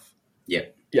Maximoff. Yeah.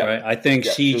 Right? I think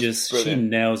she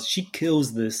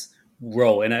kills this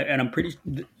role. And I'm pretty,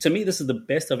 to me, this is the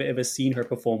best I've ever seen her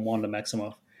perform Wanda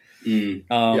Maximoff.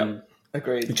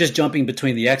 Agreed. Just jumping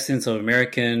between the accents of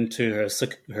American to her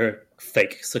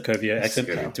fake Sokovia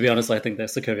accent. To be honest, I think that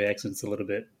Sokovia accent's a little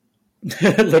bit weak.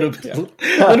 But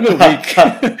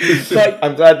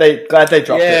I'm glad they dropped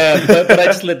it. Yeah, but I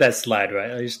just let that slide,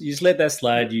 right? You just let that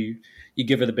slide. You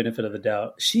give her the benefit of the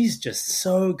doubt. She's just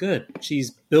so good. She's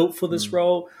built for this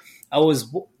role. I've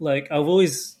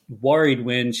always worried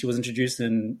when she was introduced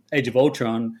in Age of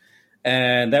Ultron,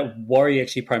 and that worry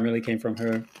actually primarily came from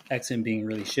her accent being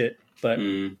really shit. But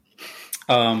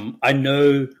I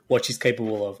know what she's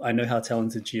capable of. I know how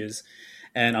talented she is.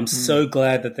 And I'm so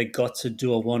glad that they got to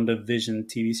do a WandaVision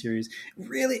TV series.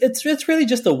 Really, it's really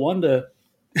just a Wanda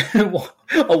show,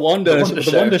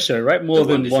 right? More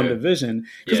than WandaVision,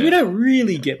 because we don't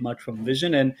really get much from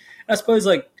Vision. And I suppose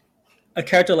like a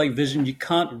character like Vision, you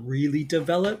can't really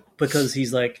develop because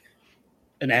he's like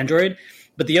an android.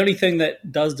 But the only thing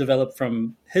that does develop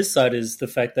from his side is the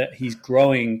fact that he's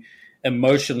growing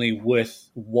emotionally with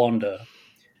Wanda.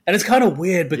 And it's kind of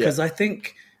weird because I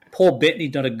think Paul Bettany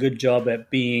done a good job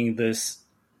at being this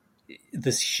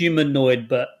humanoid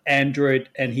but android,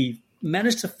 and he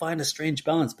managed to find a strange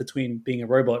balance between being a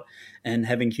robot and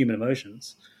having human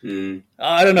emotions.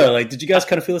 I don't know. Like, did you guys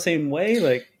kind of feel the same way?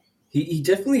 Like, he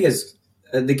definitely has.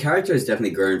 The character has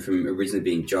definitely grown from originally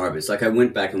being Jarvis. Like, I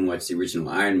went back and watched the original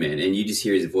Iron Man, and you just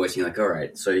hear his voice, and you're like, all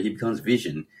right, so he becomes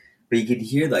Vision, but you could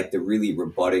hear like the really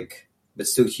robotic but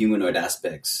still humanoid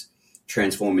aspects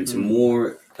transform into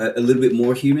a little bit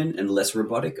more human and less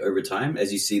robotic over time,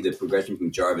 as you see the progression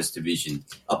from Jarvis to Vision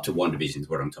up to Wandavision is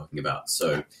what I'm talking about.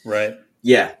 So, right.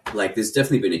 Yeah, like there's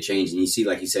definitely been a change, and you see,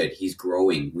 like you said, he's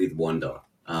growing with Wanda.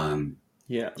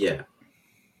 Yeah.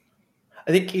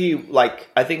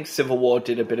 I think Civil War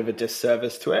did a bit of a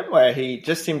disservice to him, where he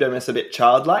just seemed almost a bit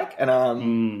childlike,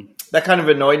 and that kind of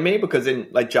annoyed me because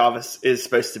Jarvis is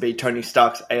supposed to be Tony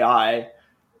Stark's AI,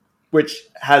 which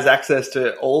has access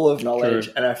to all of knowledge,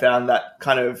 and I found that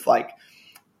kind of like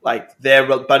like their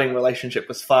budding relationship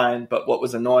was fine, but what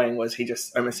was annoying was he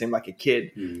just almost seemed like a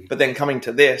kid. But then coming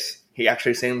to this, he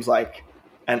actually seems like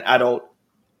an adult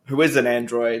who is an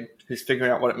android, who's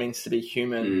figuring out what it means to be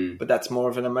human, but that's more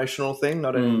of an emotional thing,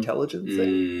 not an intelligence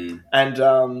thing. And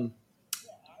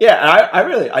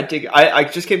I dig. I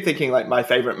just keep thinking like my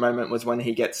favorite moment was when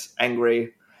he gets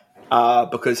angry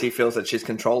because he feels that she's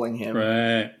controlling him,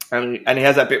 right? And he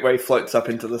has that bit where he floats up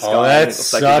into the sky. Oh, that's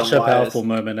such a powerful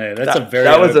moment.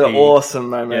 That was an awesome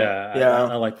moment. Yeah.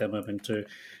 I like that moment too.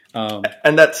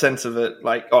 And that sense of it,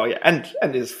 like,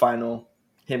 and his final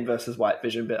him versus White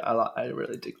Vision bit, I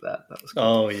really dig that. That was cool.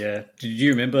 Oh yeah. Did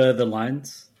you remember the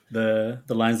lines? The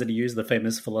lines that he used, the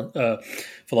famous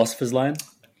philosopher's line?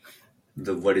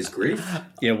 The what is grief?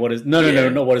 Yeah, no,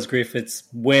 not what is grief. It's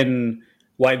when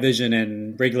White Vision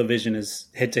and regular Vision is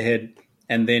head to head,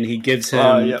 and then he gives him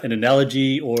an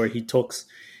analogy, or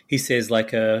he says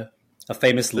like a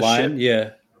famous line. Ship? Yeah.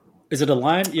 Is it a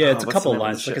line? Yeah, it's a couple of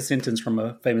lines, like a sentence from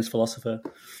a famous philosopher.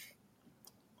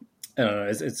 I don't know.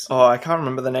 It's I can't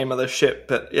remember the name of the ship,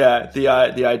 but yeah, the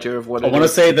idea of what I want to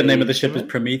say the name of the ship is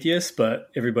Prometheus, but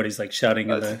everybody's like shouting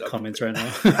in the comments right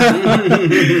now. But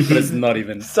it's not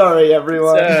even. Sorry,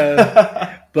 everyone.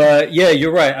 But yeah,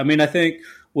 you're right. I mean, I think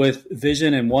with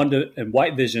Vision and Wanda and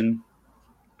White Vision,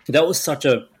 that was such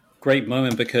a great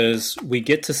moment because we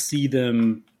get to see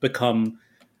them become,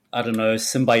 I don't know,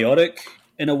 symbiotic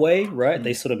in a way, right?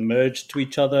 They sort of merge to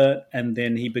each other, and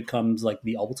then he becomes like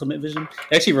the ultimate Vision.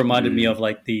 It actually reminded me of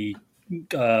like the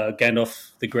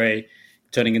Gandalf the Grey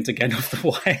turning into Gandalf the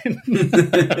White.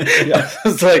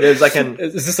 It's like,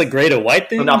 is this a great or white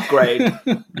thing? An upgrade.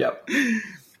 Yep.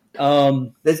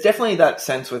 There's definitely that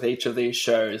sense with each of these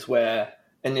shows where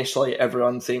initially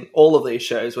everyone's seen all of these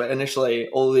shows where initially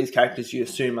all of these characters you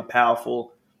assume are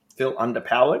powerful feel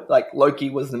underpowered. Like Loki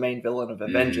was the main villain of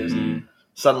Avengers.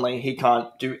 Suddenly he can't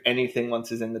do anything once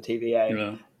he's in the TVA.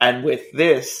 Yeah. And with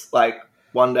this, like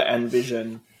Wanda and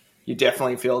Vision, you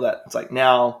definitely feel that it's like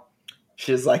now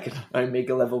she's like an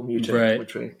Omega level mutant, right.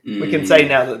 Which we can say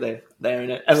now that they're in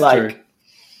it. And like,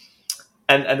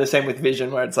 and the same with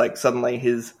Vision, where it's like suddenly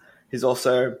he's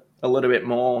also a little bit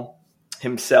more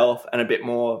himself and a bit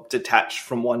more detached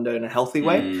from Wanda in a healthy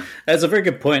way. That's a very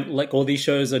good point. Like all these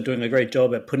shows are doing a great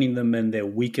job at putting them in their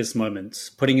weakest moments,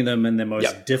 putting them in their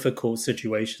most difficult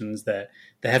situations that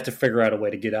they have to figure out a way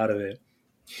to get out of it.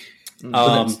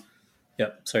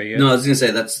 Sorry. Yeah. No, I was going to say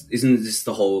isn't this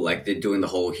the whole, like they're doing the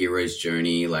whole hero's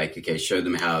journey, like, okay, show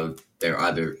them how they're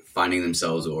either finding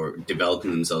themselves or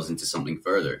developing themselves into something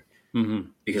further.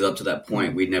 Because up to that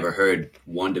point, we'd never heard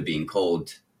Wanda being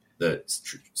called the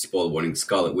spoiler warning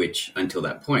Scarlet Witch until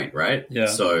that point, right? Yeah.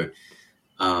 So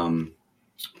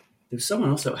there's someone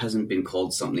else that hasn't been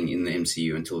called something in the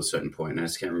MCU until a certain point, and I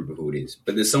just can't remember who it is.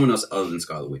 But there's someone else other than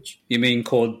Scarlet Witch. You mean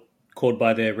called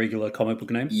by their regular comic book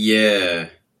name? Yeah.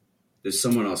 There's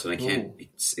someone else, and I can't.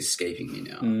 It's escaping me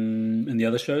now. In the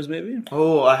other shows, maybe?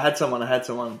 Oh, I had someone.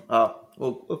 Oh,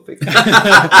 we'll figure it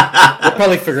out. We'll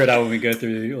probably figure it out when we go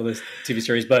through all this TV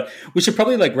series. But we should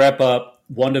probably like wrap up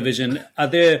WandaVision. Are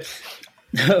there...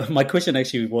 My question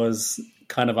actually was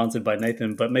kind of answered by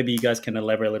Nathan, but maybe you guys can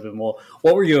elaborate a little bit more.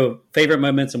 What were your favorite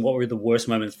moments and what were the worst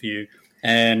moments for you?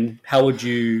 And how would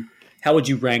you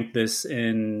rank this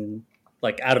in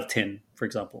like out of 10, for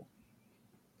example?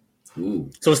 Ooh.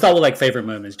 So we'll start with like favorite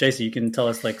moments. Jason, you can tell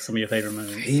us like some of your favorite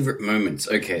moments. Favorite moments,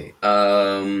 okay.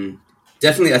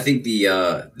 Definitely, I think the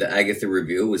Agatha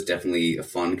reveal was definitely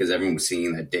fun because everyone was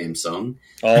singing that damn song.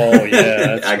 Oh yeah,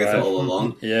 that's Agatha right. all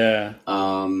along. Yeah.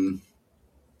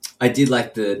 I did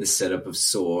like the setup of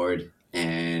Sword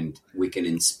and Wiccan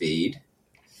and Speed.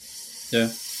 Yeah.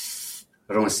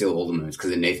 I don't want to steal all the moments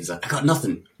because then Nathan's like, I got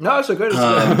nothing. No, it's so good.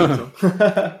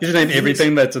 You should name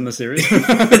everything that's in the series.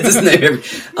 Just name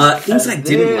things I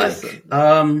didn't like.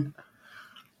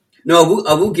 No,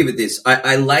 I will give it this.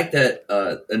 I like that.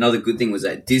 Another good thing was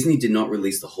that Disney did not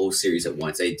release the whole series at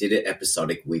once. They did it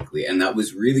episodic weekly, and that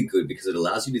was really good because it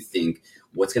allows you to think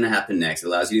what's going to happen next. It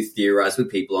allows you to theorize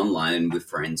with people online and with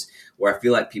friends, where I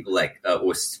feel like people like,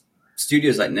 or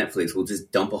studios like Netflix will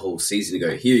just dump a whole season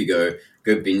and go, here you go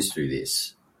binge through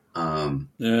this.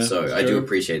 So I do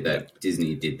appreciate that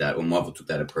Disney did that, or Marvel took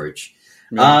that approach.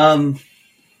 Yeah.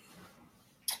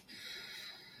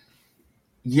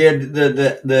 Yeah,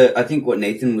 the I think what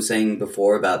Nathan was saying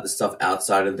before about the stuff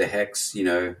outside of the Hex,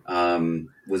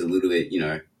 was a little bit,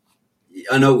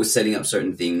 I know it was setting up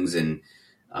certain things and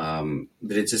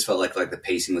but it just felt like the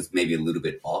pacing was maybe a little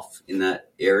bit off in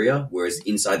that area, whereas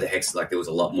inside the Hex, like there was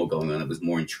a lot more going on. It was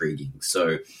more intriguing.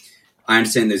 So I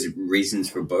understand there's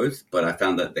reasons for both, but I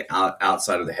found that the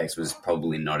outside of the Hex was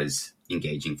probably not as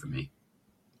engaging for me.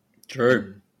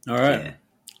 True. All right, Yeah.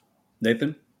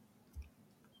 Nathan.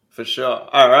 For sure.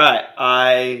 All right.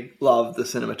 I love the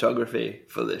cinematography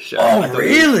for this show. Oh, I thought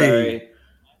it was really?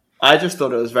 I just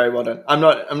thought it was very well done. I'm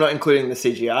not including the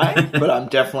CGI, but I'm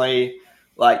definitely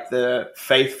like the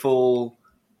faithful,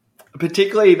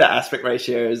 particularly the aspect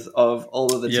ratios of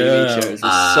all of the TV shows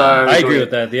are so I agree good.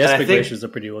 with that. The And I aspect think ratios are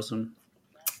pretty awesome.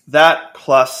 that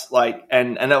plus like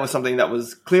and that was something that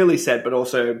was clearly said, but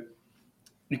also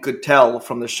you could tell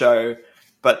from the show,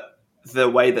 but the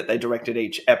way that they directed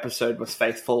each episode was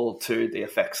faithful to the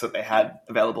effects that they had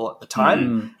available at the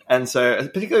time. And so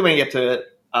particularly when you get to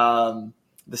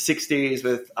the 60s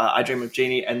with I Dream of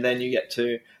Jeannie, and then you get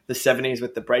to the 70s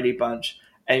with the Brady Bunch,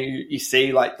 and you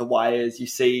see like the wires, you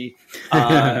see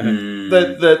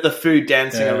the food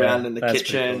dancing around in the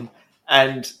kitchen, cool.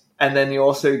 and then you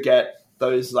also get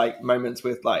those like moments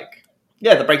with like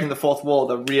the breaking the fourth wall,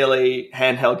 the really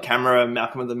handheld camera,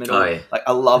 Malcolm in the Middle. Oh, yeah. Like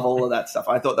I love all of that stuff.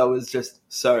 I thought that was just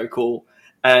so cool,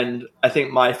 and I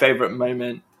think my favorite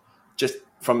moment, just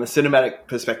from a cinematic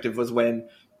perspective, was when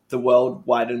the world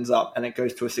widens up and it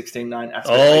goes to a 16:9 aspect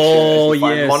ratio. Oh,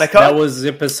 yes. Monica that was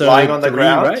episode lying on the 3,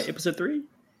 ground. Right? Episode 3?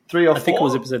 3 or 4? I think it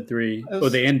was episode 3. Or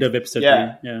the end of episode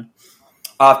 3. Yeah.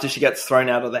 After she gets thrown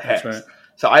out of the hex. That's right.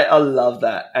 So I love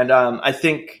that. And I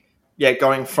think,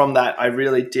 going from that, I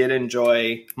really did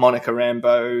enjoy Monica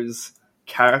Rambeau's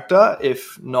character.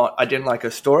 If not, I didn't like her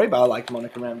story, but I liked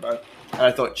Monica Rambeau. And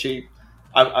I thought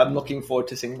I'm looking forward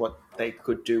to seeing what they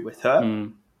could do with her.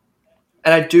 And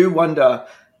I do wonder,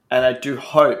 and I do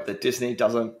hope that Disney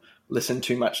doesn't listen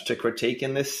too much to critique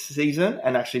in this season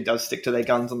and actually does stick to their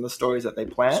guns on the stories that they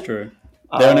plan. It's true.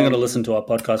 They're only going to listen to our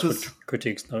podcast for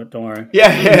critiques. No, don't worry. Yeah,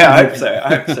 I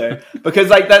hope so. Because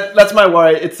like that's my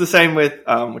worry. It's the same with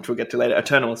which we'll get to later,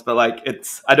 Eternals. But like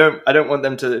I don't want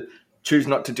them to choose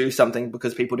not to do something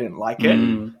because people didn't like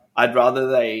it. I'd rather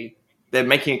they're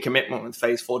making a commitment with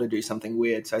Phase 4 to do something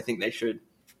weird. So I think they should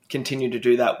continue to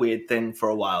do that weird thing for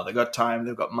a while. They've got time,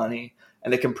 they've got money,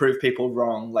 and they can prove people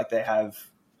wrong like they have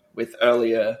with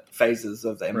earlier phases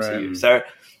of the MCU. Right. So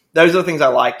those are the things I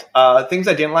liked. Things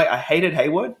I didn't like, I hated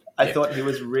Hayward. I thought he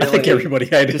was really I think everybody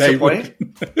hated Hayward.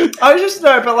 I was just,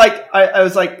 but like, I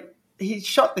was like, she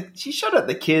shot at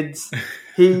the kids.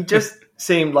 He just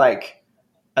seemed like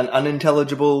an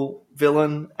unintelligible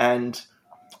villain. And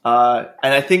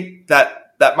I think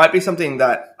that might be something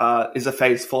that is a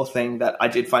Phase 4 thing that I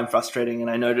did find frustrating. And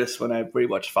I noticed when I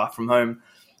rewatched Far From Home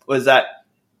was that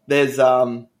there's,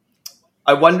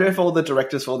 I wonder if all the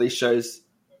directors for all these shows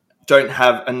don't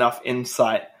have enough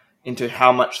insight into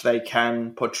how much they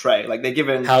can portray. Like they're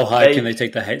given... How high can they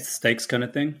take the stakes kind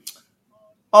of thing?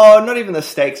 Oh, not even the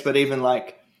stakes, but even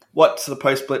like, what's the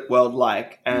post-split world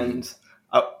like? And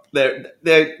there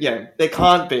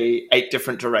can't be 8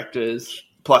 different directors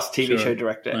plus TV show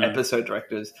director, episode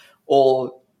directors,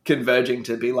 all converging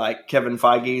to be like Kevin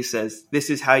Feige says, this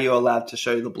is how you're allowed to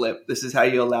show the blip. This is how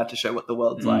you're allowed to show what the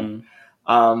world's like.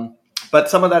 But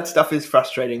some of that stuff is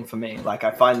frustrating for me. Like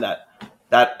I find that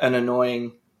an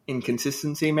annoying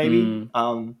inconsistency, maybe.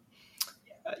 So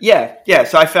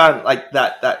I found like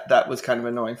that was kind of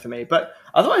annoying for me. But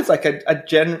otherwise, like I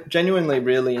genuinely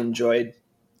really enjoyed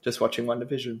just watching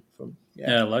Wandavision.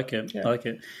 I like it. I like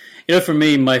it. You know, for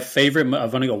me, my favorite.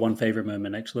 I've only got one favorite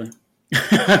moment actually.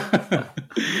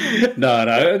 No,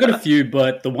 I got a few,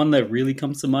 but the one that really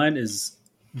comes to mind is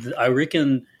I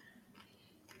reckon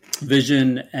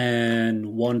Vision and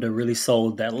Wanda really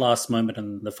sold that last moment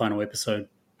in the final episode.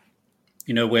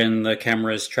 You know, when the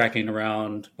camera is tracking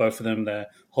around both of them, they're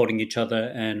holding each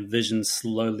other and Vision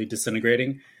slowly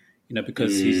disintegrating, you know,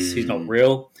 because he's not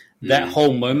real. That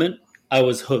whole moment, I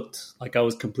was hooked. Like, I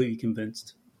was completely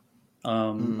convinced.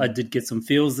 I did get some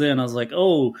feels there, and I was like,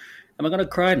 oh, am I going to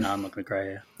cry? No, I'm not going to cry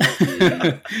here.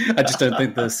 I just don't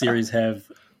think the series have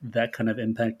that kind of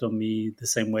impact on me the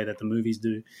same way that the movies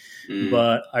do.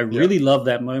 But I really love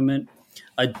that moment.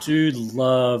 I do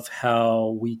love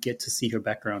how we get to see her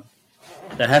background.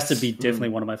 That has to be definitely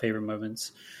one of my favorite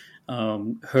moments.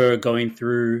 Her going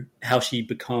through how she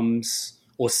becomes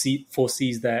or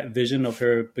foresees that vision of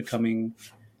her becoming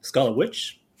Scarlet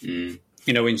Witch. You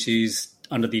know, when she's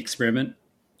under the experiment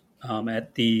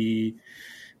at the,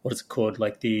 what is it called?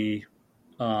 Like the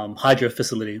Hydra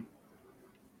facility.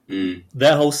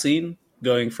 That whole scene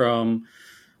going from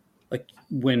like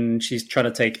when she's trying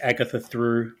to take Agatha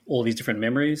through all these different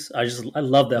memories. I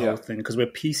love that whole thing because we're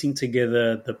piecing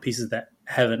together the pieces that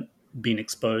haven't been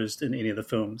exposed in any of the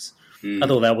films. I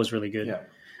thought that was really good.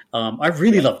 I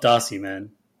really love Darcy,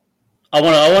 man. I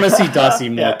want to see Darcy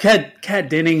more. Kat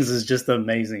Dennings is just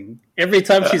amazing. Every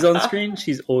time she's on screen,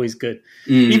 she's always good.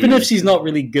 Even if she's not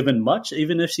really given much,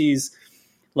 even if she's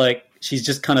like she's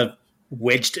just kind of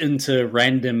wedged into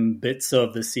random bits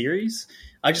of the series.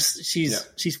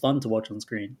 She's fun to watch on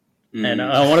screen, and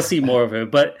I want to see more of her.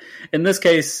 But in this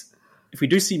case, if we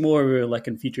do see more of her, like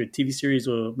in future TV series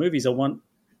or movies, I want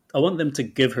them to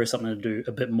give her something to do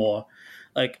a bit more.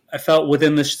 Like I felt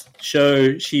within this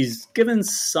show, she's given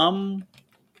some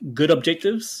good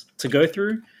objectives to go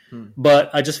through, but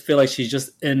I just feel like she's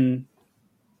just in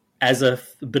as a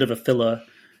bit of a filler.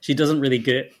 She doesn't really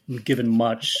get given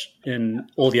much in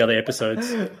all the other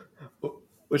episodes.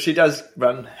 Well, she does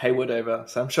run Hayward over,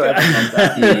 so I'm sure everyone's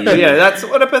that. But yeah, that's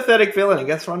what a pathetic villain. He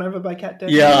gets run over by Cat Death.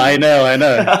 Yeah, I know.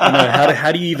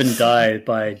 How do you even die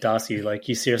by Darcy? Like,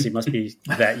 you seriously must be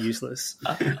that useless.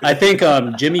 I think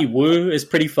Jimmy Woo is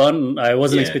pretty fun. I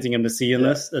wasn't expecting him to see him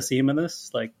in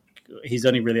this. Like, he's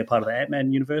only really a part of the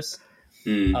Ant-Man universe.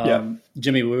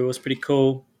 Jimmy Woo was pretty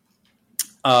cool.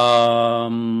 I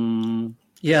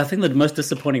think the most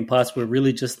disappointing parts were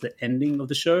really just the ending of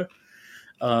the show.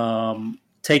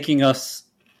 Taking us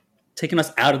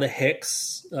out of the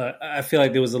hex. I feel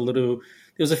like there was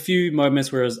a few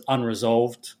moments where it was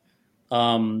unresolved.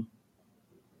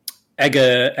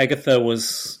 Agatha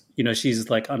was, she's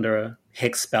like under a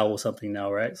hex spell or something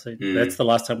now, right? So that's the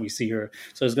last time we see her.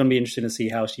 So it's going to be interesting to see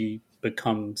how she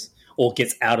becomes or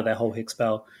gets out of that whole hex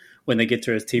spell when they get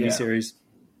to her TV series.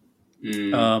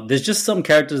 There's just some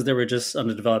characters that were just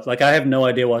underdeveloped. Like, I have no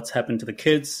idea what's happened to the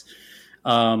kids.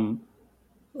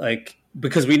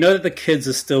 Because we know that the kids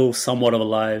are still somewhat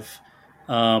alive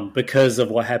because of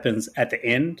what happens at the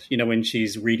end, when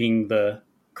she's reading the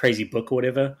crazy book or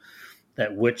whatever,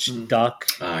 that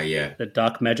the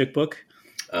dark magic book.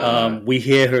 We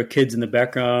hear her kids in the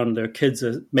background. Their kids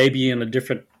are maybe in a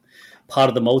different part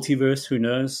of the multiverse. Who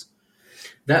knows?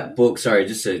 That book, sorry,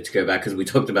 just to go back, because we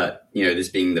talked about, this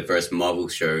being the first Marvel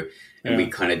show, and we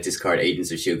kind of discard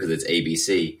Agents of S.H.I.E.L.D. because it's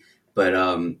ABC. But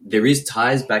there is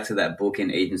ties back to that book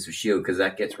in Agents of S.H.I.E.L.D. because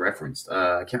that gets referenced.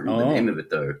 I can't remember the name of it,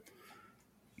 though.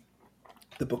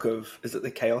 The book of... Is it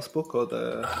the Chaos book or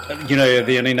the...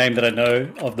 the only name that I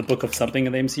know of the book of something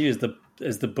in the MCU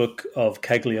is the book of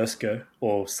Cagliostro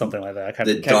or something like that. I can't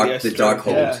the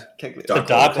Darkhold. Yeah, the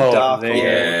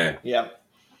Darkhold. Yeah.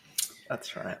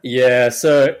 That's right. Yeah,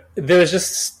 so there was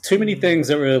just too many things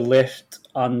that were left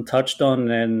untouched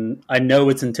on, and I know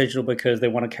it's intentional because they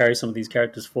want to carry some of these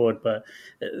characters forward, but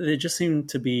there just seemed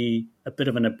to be a bit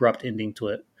of an abrupt ending to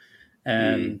it.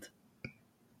 And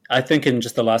I think in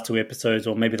just the last 2 episodes,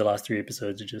 or maybe the last 3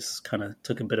 episodes, it just kind of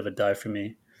took a bit of a dive for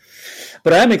me.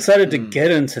 But I am excited to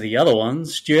get into the other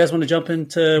ones. Do you guys want to jump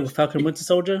into Falcon and Winter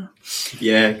Soldier?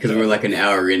 Yeah, because we're like an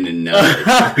hour in and we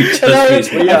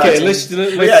are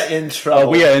in trouble.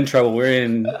 We are in trouble. We're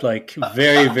in like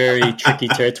very, very tricky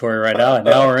territory right now. An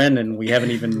hour in, and we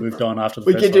haven't even moved on after the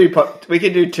first one. We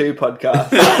could do 2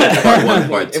 podcasts. Part 1,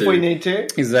 part 2. If we need to.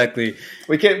 Exactly.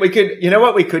 We could. You know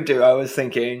what we could do? I was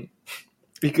thinking,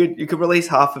 you could release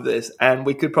half of this, and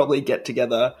we could probably get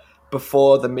together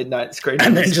before the midnight screening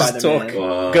and then just talk,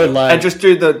 go live, and just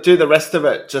do the rest of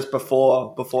it just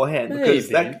beforehand.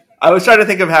 Because I was trying to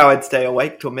think of how I'd stay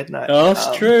awake till midnight. Oh,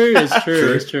 it's true.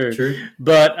 It's true.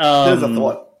 But there's a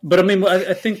thought. But I mean,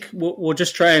 I think we'll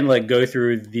just try and like go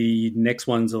through the next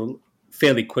ones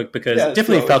fairly quick because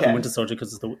definitely Falcon Winter Soldier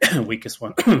because it's the weakest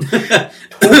one.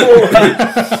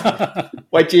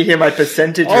 Wait till you hear my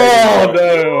percentage. Oh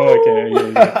no!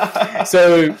 Okay. Yeah.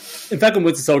 So in Falcon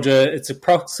Winter Soldier, it's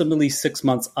approximately 6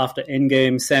 months after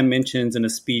Endgame. Sam mentions in a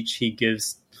speech he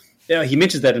gives. He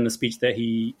mentions that in a speech that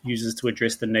he uses to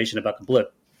address the nation about the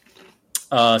blip.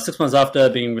 6 months after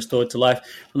being restored to life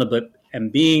from the blip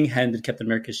and being handed Captain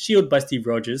America's shield by Steve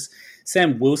Rogers,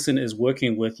 Sam Wilson is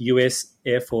working with U.S.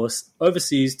 Air Force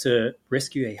overseas to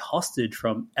rescue a hostage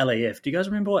from LAF. Do you guys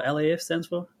remember what LAF stands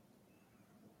for?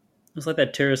 It's like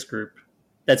that terrorist group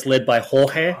that's led by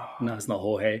Jorge. No, it's not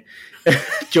Jorge.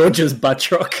 George's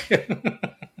Buttrock.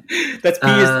 That's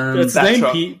that's his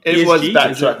name. It was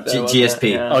Buttrock.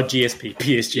 GSP. Yeah. Oh, GSP.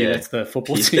 PSG. Yeah. That's the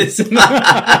football team.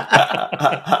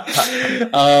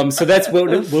 So that's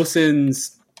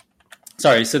Wilson's.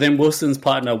 Sorry, so then Wilson's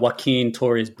partner, Joaquin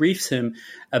Torres, briefs him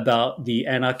about the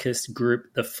anarchist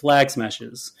group, the Flag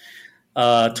Smashers.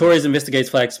 Torres investigates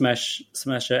Flag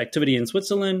Smasher activity in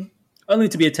Switzerland, only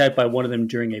to be attacked by one of them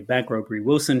during a bank robbery.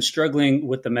 Wilson, struggling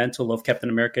with the mantle of Captain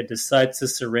America, decides to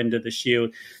surrender the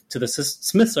shield to the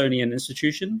Smithsonian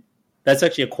Institution. That's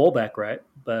actually a callback, right?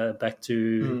 Back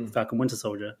to Falcon Winter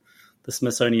Soldier, the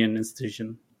Smithsonian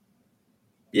Institution.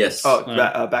 Yes. Oh,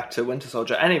 back to Winter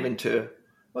Soldier, and even to...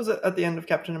 Was it at the end of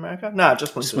Captain America? No,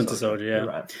 just Winter Soldier. Yeah.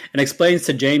 Right. And explains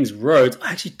to James Rhodes...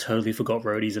 I actually totally forgot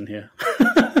Rhodey's in here.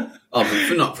 Oh,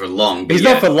 but not for long. He's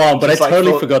not for long, but I Just like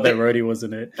totally for forgot that Rhodey was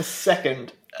in it. A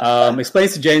second.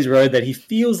 Explains to James Rhodes that he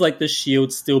feels like the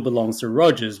shield still belongs to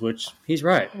Rogers, which he's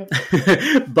right.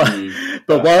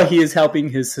 but while he is helping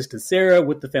his sister Sarah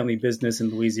with the family business in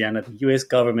Louisiana, the U.S.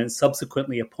 government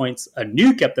subsequently appoints a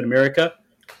new Captain America,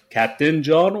 Captain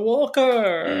John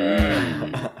Walker.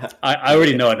 I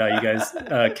already know it now, you guys.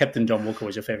 Captain John Walker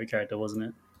was your favorite character, wasn't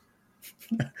it?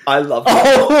 I loved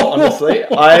it, honestly.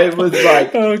 I was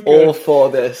like all for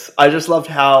this. I just loved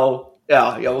how...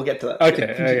 Yeah, we'll get to that.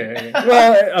 Okay.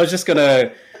 Well, I was just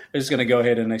gonna go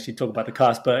ahead and actually talk about the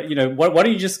cast, but why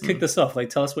don't you just kick this off? Like,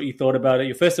 tell us what you thought about it,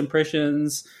 your first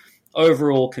impressions,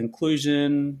 overall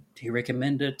conclusion. Do you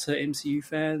recommend it to MCU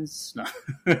fans? No.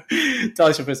 Tell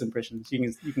us your first impressions.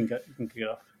 You can kick it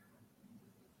off.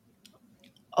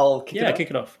 I'll kick it off. Kick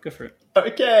it off. Go for it.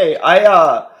 Okay,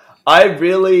 I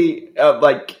really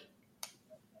I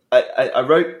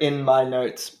wrote in my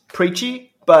notes preachy.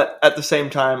 But at the same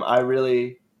time, I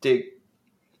really dig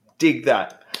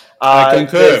that. I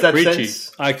concur. That Preachy.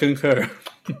 sense, I concur.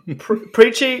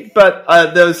 Preachy, but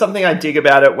there was something I dig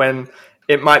about it when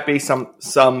it might be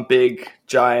some big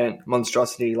giant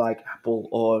monstrosity like Apple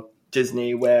or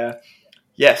Disney, where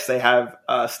yes, they have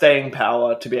staying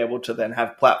power to be able to then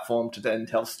have platform to then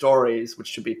tell stories which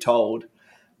should be told.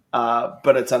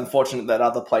 But it's unfortunate that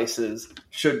other places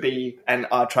should be and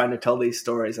are trying to tell these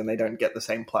stories and they don't get the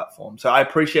same platform. So I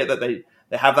appreciate that they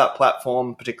have that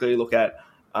platform, particularly look at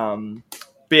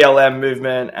BLM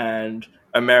movement and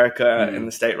America in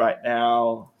the state right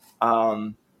now.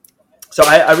 So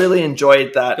I really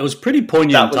enjoyed that. It was pretty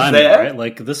poignant timing, right?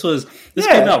 Like this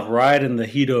came out right in the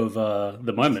heat of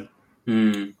the moment.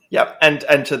 Yep,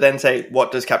 and to then say,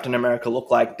 what does Captain America look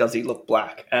like? Does he look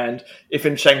black? And if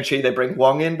in Shang Chi they bring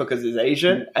Wong in because he's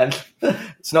Asian, and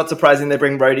it's not surprising they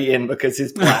bring Rhodey in because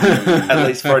he's black, at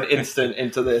least for an instant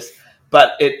into this.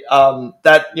 But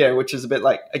which is a bit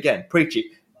like, again,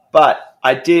 preachy. But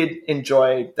I did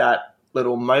enjoy that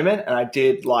little moment, and I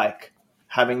did like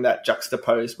having that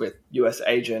juxtaposed with US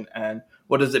agent and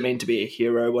what does it mean to be a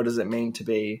hero? What does it mean to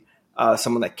be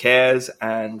someone that cares,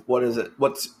 and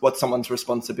what's someone's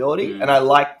responsibility? And I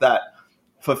like that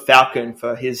for Falcon,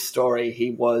 for his story, he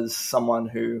was someone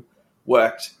who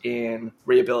worked in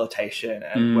rehabilitation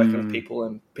and working with people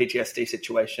in PTSD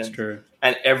situations. That's true.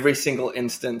 And every single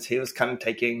instance he was kind of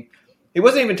he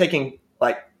wasn't even taking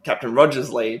like Captain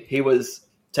Rogers' lead. He was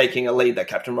taking a lead that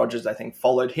Captain Rogers, I think,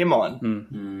 followed him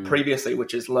on previously,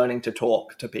 which is learning to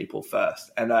talk to people first.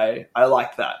 And I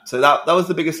like that. So that was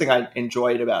the biggest thing I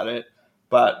enjoyed about it.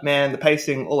 But man, the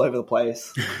pacing all over the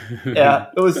place. Yeah,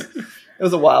 it was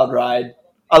a wild ride.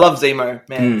 I love Zemo.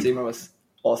 Man, Zemo was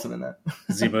awesome in that.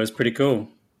 Zemo is pretty cool.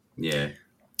 Yeah.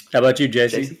 How about you,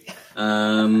 JC?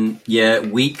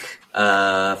 Week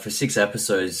for 6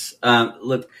 episodes.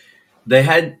 Look, they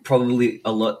had probably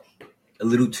a little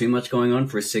too much going on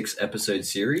for a 6-episode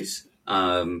series.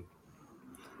 I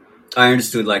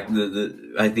understood, like,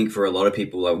 I think for a lot of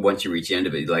people, like, once you reach the end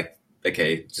of it, like,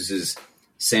 okay, this is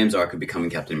Sam's arc of becoming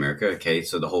Captain America. Okay,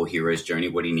 so the whole hero's journey,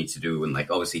 what he needs to do, and,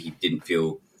 like, obviously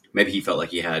maybe he felt like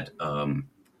he had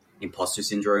imposter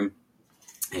syndrome,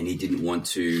 and he didn't want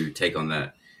to take on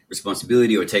that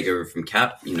responsibility or take over from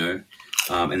Cap, and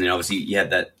then obviously you had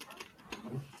that,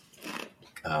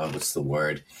 what's the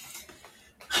word?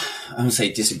 I don't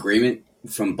say disagreement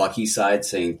from Bucky's side,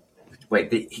 saying,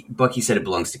 wait, Bucky said it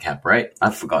belongs to Cap, right?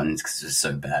 I've forgotten because it's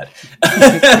so bad.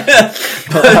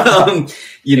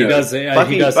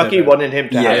 Bucky wanted him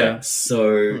to have it.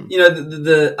 So,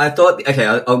 I thought, okay,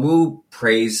 I will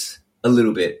praise a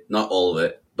little bit, not all of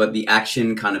it, but the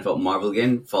action kind of felt Marvel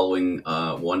again following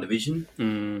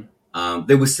WandaVision.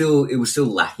 It was still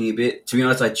lacking a bit. To be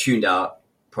honest, I tuned out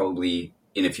probably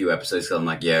in a few episodes because I'm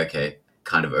like, yeah, okay,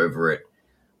 kind of over it.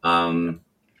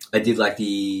 I did like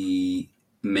the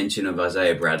mention of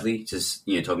Isaiah Bradley, just,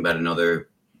 talking about another,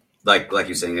 like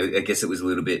you're saying, I guess it was a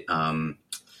little bit,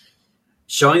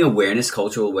 showing awareness,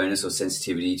 cultural awareness or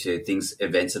sensitivity to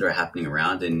events that are happening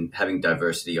around and having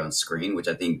diversity on screen, which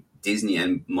I think Disney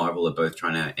and Marvel are both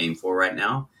trying to aim for right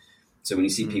now. So when you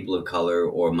see people of color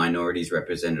or minorities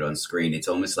represented on screen, it's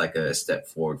almost like a step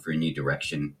forward for a new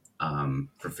direction,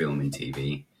 for film and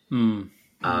TV.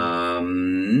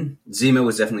 Zemo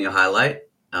was definitely a highlight.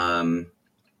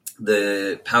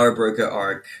 The Power Broker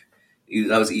arc,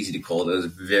 that was easy to call. It was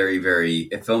very, very...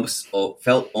 It felt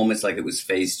almost like it was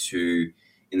phase 2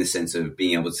 in the sense of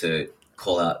being able to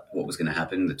call out what was going to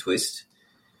happen, the twist.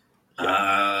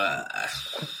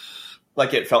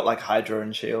 Like it felt like Hydra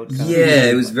and S.H.I.E.L.D. Yeah,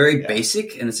 it was very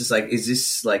basic, and it's just like, is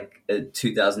this like a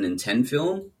 2010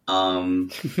 film? I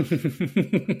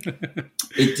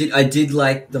did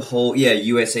like the whole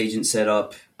U.S. agent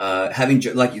setup. Having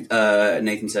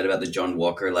Nathan said about the John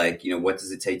Walker, like, you know, what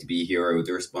does it take to be a hero with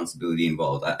the responsibility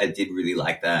involved? I did really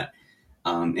like that,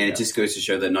 and it just goes to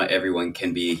show that not everyone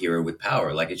can be a hero with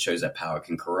power. Like, it shows that power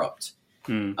can corrupt,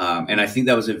 and I think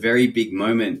that was a very big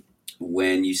moment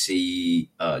when you see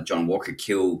John Walker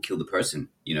kill the person.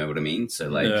 You know what I mean? So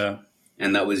like,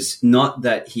 and that was not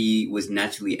that he was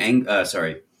naturally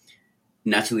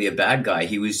naturally a bad guy.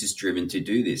 He was just driven to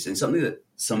do this. And something that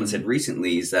someone said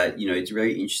recently is that, you know, it's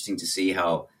very interesting to see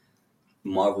how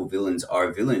Marvel villains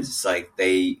are villains. It's like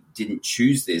they didn't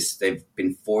choose this. They've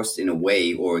been forced in a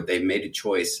way, or they've made a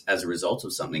choice as a result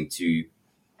of something to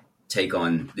take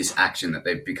on this action that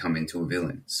they've become into a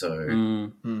villain. So,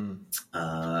 look,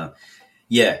 there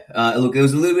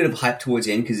was a little bit of hype towards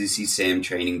the end because you see Sam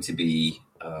training to be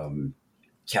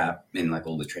Cap and like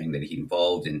all the training that he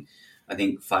involved. And I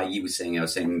think Feige was saying, I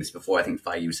was saying this before, I think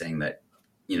Feige was saying that,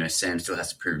 you know, Sam still has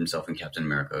to prove himself in Captain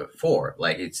America 4.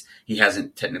 Like, he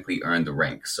hasn't technically earned the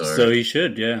rank. So he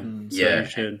should, yeah. Yeah. So he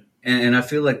should. And I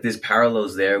feel like there's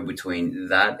parallels there between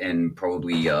that and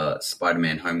probably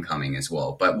Spider-Man Homecoming as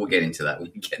well. But we'll get into that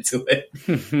when we get to it.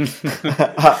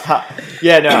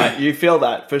 Yeah, no, you feel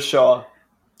that for sure.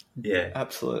 Yeah.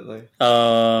 Absolutely.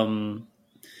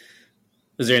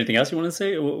 Is there anything else you want to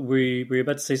say? Were you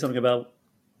about to say something about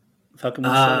Falcon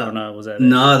Winter Soldier, or no? Was that it?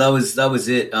 No, that was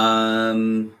it. I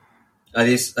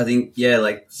think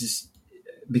just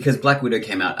because Black Widow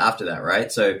came out after that,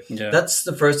 right? So that's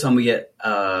the first time we get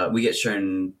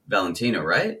shown Valentina,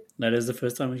 right? That is the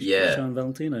first time we get shown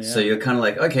Valentina. Yeah. So you're kind of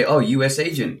like, okay, U.S.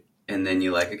 agent, and then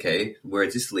you're like, okay, where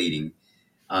is this leading?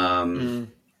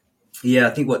 Yeah, I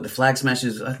think the Flag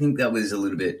Smashers. I think that was a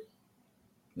little bit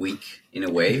weak in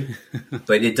a way,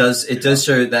 but it does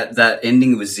show that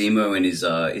ending with Zemo and his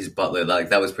butler, like,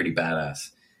 that was pretty badass.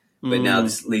 But now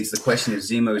this leads to the question of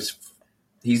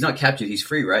he's not captured, he's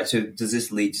free, right? So does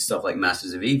this lead to stuff like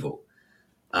Masters of Evil?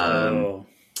 So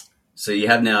you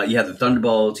have the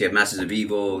Thunderbolts, you have Masters of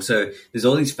Evil. So there's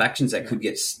all these factions that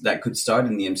could start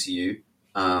in the MCU,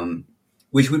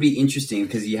 which would be interesting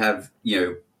because you have, you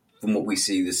know, from what we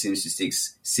see, the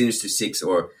Sinister Six,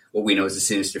 or what we know as the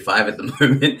Sinister Five at the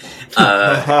moment.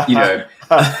 You know,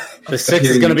 the six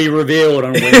is going to be revealed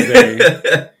on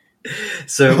Wednesday.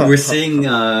 So we're seeing,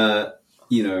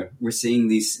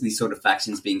 these sort of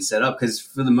factions being set up because,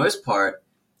 for the most part,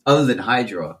 other than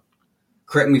Hydra,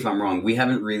 correct me if I'm wrong, we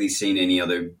haven't really seen any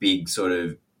other big sort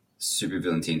of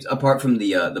supervillain teams apart from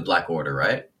the Black Order,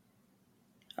 right?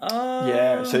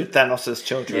 So Thanos'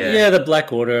 children. Yeah, the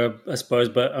Black Order, I suppose.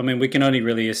 But, I mean, we can only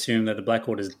really assume that the Black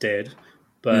Order is dead.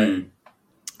 But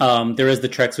there is the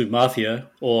Tracksuit Mafia,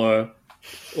 or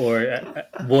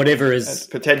whatever is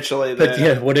potentially,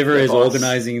 whatever is boss.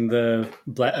 Organizing the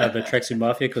Tracksuit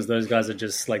Mafia, because those guys are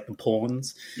just like the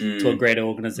pawns to a greater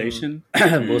organization.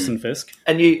 Wilson Fisk,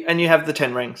 and you have the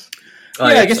 10 Rings.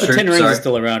 I guess the 10 Rings are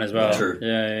still around as well. True.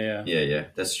 Yeah,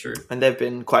 that's true. And they've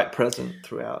been quite present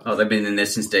throughout. Oh, they've been in there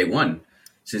since day one.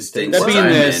 They've been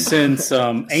there since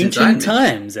ancient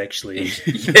times, actually.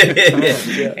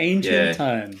 Ancient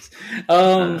times.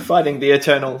 Fighting the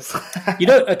Eternals.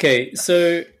 Okay,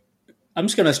 so I'm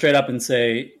just going to straight up and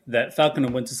say that Falcon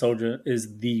and Winter Soldier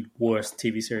is the worst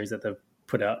TV series that they've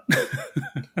put out.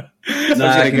 I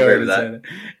can agree with that.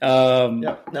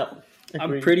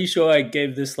 I'm pretty sure I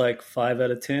gave this like 5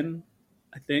 out of 10,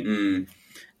 I think.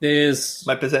 There's...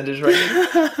 My percentage rating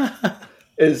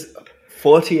is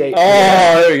 48. Oh,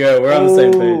 there we go. We're on the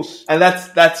same page. And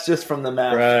that's just from the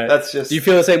math. Right. That's just... Do you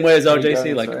feel the same way as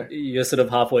LJC? Like, you're sort of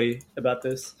halfway about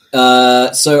this?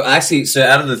 So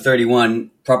out of the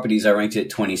 31 properties, I ranked it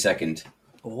 22nd.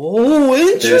 Oh,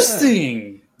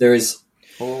 interesting. There is...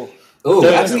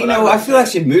 actually, I feel I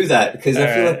should move that because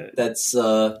I feel like that's.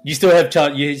 You still have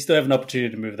an opportunity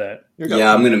to move that.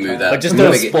 Yeah, I'm going to move that. But just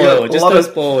don't spoil. Just don't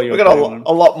spoil. We've got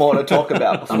a lot more to talk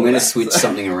about. I'm going to switch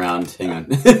something around. Hang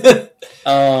on.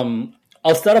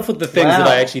 I'll start off with the things that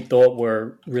I actually thought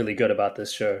were really good about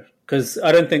this show, because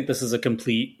I don't think this is a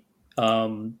complete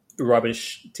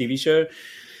rubbish TV show.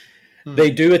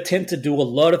 They do attempt to do a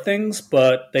lot of things,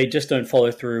 but they just don't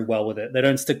follow through well with it. They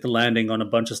don't stick the landing on a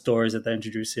bunch of stories that they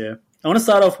introduce here. I want to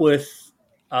start off with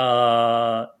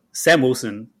Sam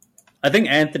Wilson. I think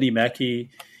Anthony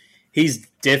Mackie, he's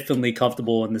definitely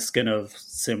comfortable in the skin of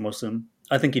Sam Wilson.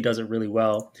 I think he does it really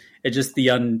well. It's just the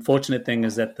unfortunate thing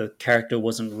is that the character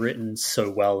wasn't written so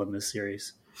well in this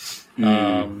series.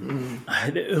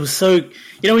 It was so... You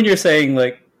know when you're saying,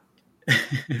 like...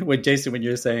 when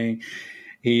you're saying...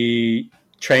 He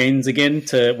trains again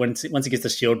to once he gets the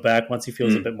shield back, once he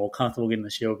feels a bit more comfortable getting the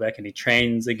shield back, and he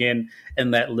trains again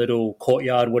in that little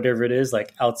courtyard, whatever it is,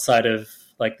 like outside of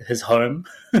like his home.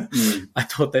 I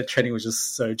thought that training was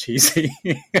just so cheesy.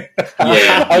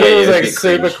 I thought it was like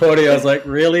super corny. I was like,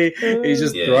 really? He's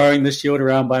just throwing the shield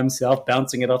around by himself,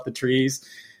 bouncing it off the trees.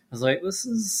 I was like, this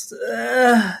is.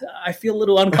 I feel a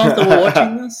little uncomfortable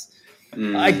watching this.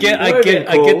 I get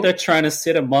they're trying to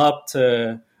set him up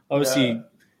to obviously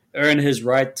earn his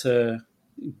right to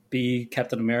be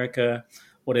Captain America,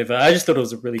 whatever. I just thought it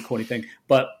was a really corny thing,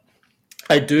 but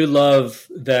I do love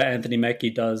that Anthony Mackie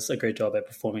does a great job at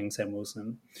performing Sam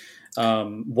Wilson.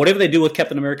 Whatever they do with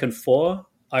Captain America 4,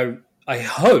 I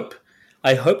hope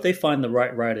they find the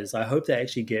right writers. I hope they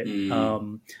actually get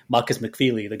Marcus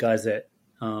McFeely, the guys that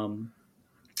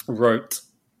wrote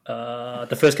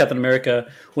the first Captain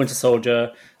America, Winter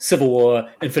Soldier, Civil War,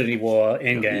 Infinity War,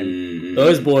 Endgame.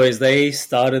 Those boys, they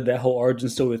started that whole origin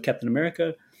story with Captain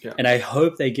America, and I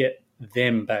hope they get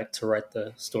them back to write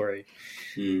the story.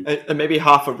 And maybe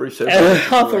half of Russo.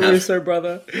 Russo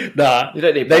brother. Nah, you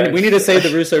don't need we need to save the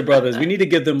Russo brothers. We need to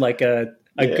give them like a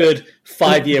good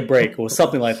 5-year break or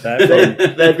something like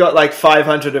that. They've got like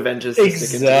 500 Avengers.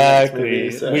 Exactly.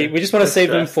 Movie, so we just want to save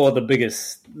them for the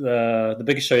biggest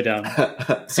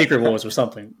showdown, Secret Wars or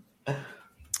something.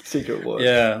 Secret Wars.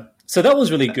 Yeah. So that was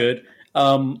really good.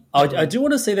 I do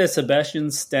want to say that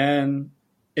Sebastian Stan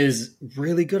is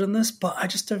really good in this, but I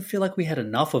just don't feel like we had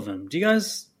enough of him. Did you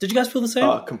guys feel the same?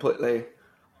 Oh, completely.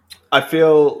 I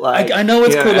feel like I know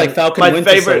it's called like Falcon The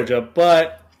Winter Soldier,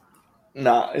 but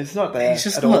no, it's not there. It's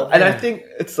just at all. And I think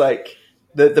it's like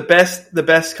the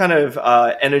best kind of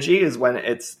energy is when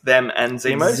it's them and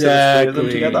Zemo, so the three of them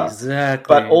together.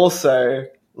 Exactly. But also,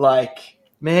 like,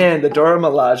 man, the Dora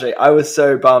Milaje, I was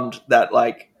so bummed that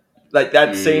like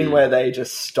that scene where they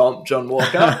just stomp John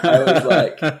Walker. I was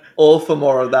like, all for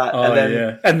more of that. Oh, and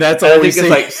then, and that's all I we think see. it's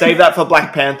like save that for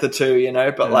Black Panther too, you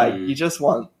know. But like, you just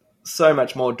want so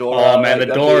much more Dora. Oh man, like,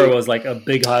 the Dora was like a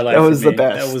big highlight. That was for me. the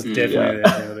best. That was definitely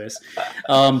the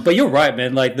best. But you're right,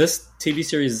 man. Like this TV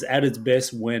series is at its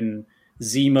best when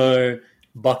Zemo,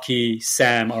 Bucky,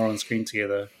 Sam are on screen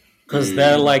together because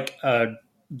they're like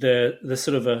the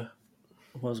sort of a.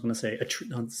 What I was going to say,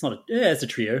 it's not it's a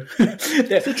trio.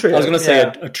 It's a trio. I was going to say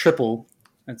a triple.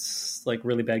 It's like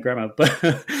really bad grammar, but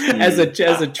as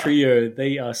a trio,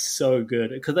 they are so good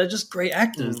because they're just great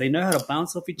actors. They know how to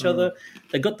bounce off each other.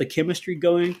 They got the chemistry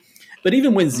going. But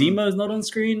even when Zemo's not on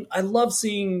screen, I love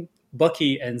seeing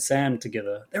Bucky and Sam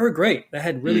together. They were great. They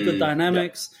had really good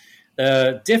dynamics.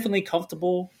 Definitely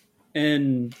comfortable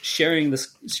in sharing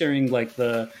like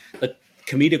the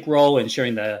comedic role and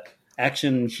sharing the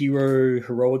action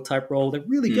heroic type role. They're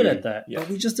really good at that. But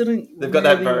we just didn't. They've got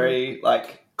that very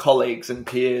like colleagues and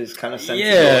peers kind of sense.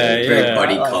 Very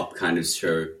buddy cop kind of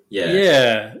show.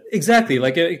 Yeah, exactly.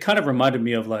 Like it kind of reminded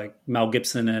me of like Mel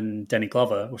Gibson and Danny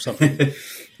Glover or something.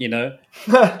 You know,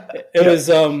 it was.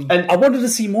 And I wanted to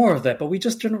see more of that, but we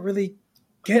just didn't really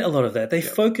get a lot of that. They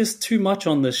focused too much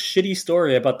on this shitty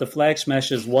story about the Flag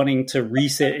Smashers wanting to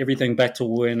reset everything back to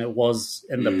when it was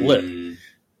in the blip.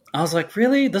 I was like,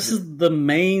 really? This is the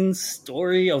main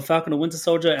story of Falcon the Winter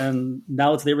Soldier, and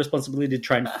now it's their responsibility to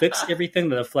try and fix everything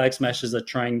that the Flag Smashers are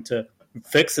trying to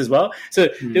fix as well. So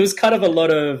there was kind of a lot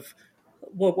of,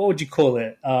 what would you call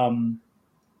it?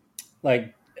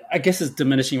 Like, I guess it's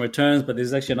diminishing returns, but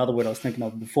there's actually another word I was thinking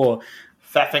of before.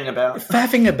 Faffing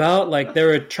about, like they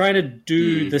were trying to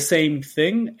do the same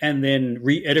thing and then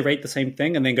reiterate the same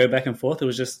thing and then go back and forth. It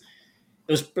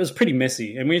was pretty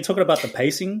messy. And when you're talking about the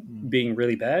pacing being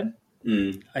really bad,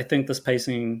 I think this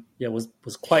pacing was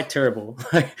quite terrible.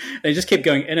 They just kept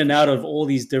going in and out of all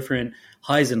these different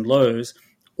highs and lows,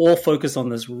 all focused on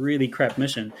this really crap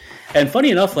mission. And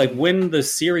funny enough, like when the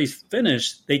series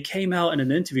finished, they came out in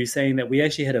an interview saying that we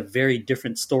actually had a very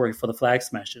different story for the Flag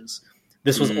Smashers.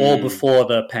 This was all before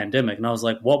the pandemic. And I was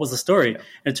like, what was the story? And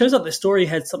it turns out the story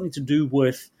had something to do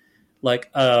with like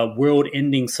a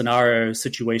world-ending scenario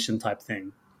situation type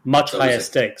thing. Much higher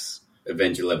stakes.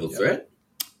 Avenger level threat?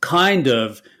 Kind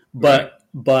of, but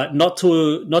not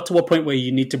to a point where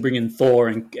you need to bring in Thor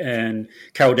and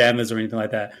Carol Danvers or anything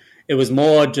like that. It was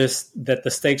more just that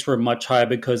the stakes were much higher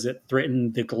because it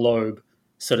threatened the globe,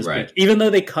 so to speak. Even though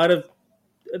they're kind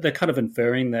of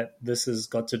inferring that this has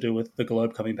got to do with the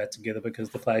globe coming back together because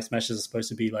the Flag Smashers are supposed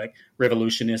to be like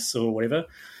revolutionists or whatever.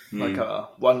 Like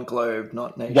one globe,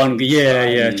 not nation.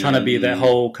 Trying to be that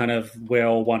whole kind of we're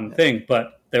all one thing,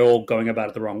 but they're all going about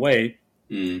it the wrong way.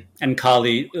 And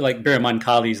Carly, like, bear in mind,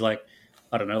 Carly's like,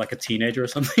 I don't know, like a teenager or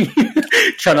something,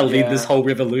 trying to lead this whole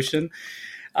revolution.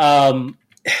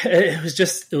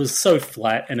 it was so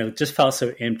flat, and it just felt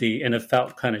so empty, and it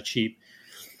felt kind of cheap.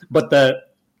 But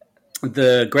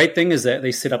the great thing is that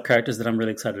they set up characters that I'm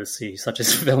really excited to see, such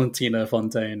as Valentina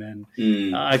Fontaine,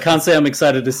 and I can't say I'm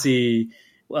excited to see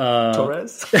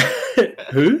Torres.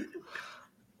 Who?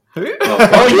 Who?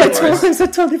 Torres! I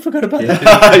totally forgot about that.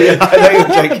 Yeah, I know you're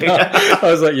joking. I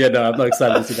was like, no, I'm not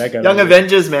excited to see that guy. Young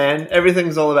Avengers, man.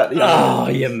 Everything's all about the young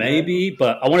Avengers. Yeah, maybe.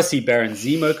 But I want to see Baron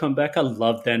Zemo come back. I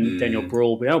love Daniel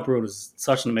Bruhl. Daniel Bruhl is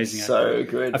such an amazing actor. So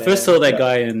good, I first saw that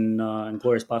guy in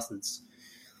Glorious Bastards.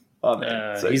 Oh,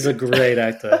 man. He's a great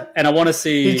actor. And I want to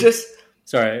see... He's just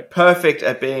perfect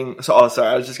at being...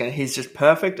 He's just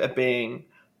perfect at being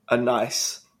a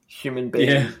nice human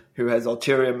being who has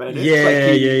ulterior motives.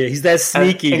 Yeah. He's that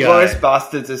sneaky guy. Glorious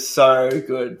Bastards is so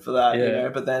good for that, you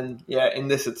know. But then, in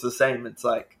this it's the same. It's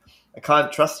like, I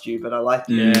can't trust you, but I like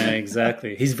you. Yeah,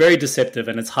 exactly. He's very deceptive,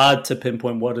 and it's hard to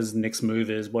pinpoint what his next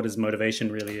move is, what his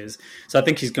motivation really is. So I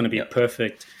think he's going to be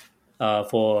perfect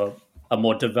for a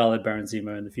more developed Baron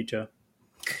Zemo in the future.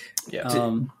 Yeah.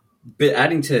 But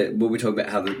adding to what we talked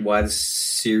about, why the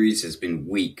series has been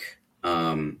weak.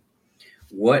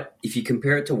 What if you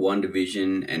compare it to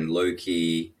WandaVision and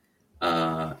Loki,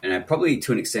 and probably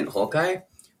to an extent Hawkeye?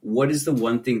 What is the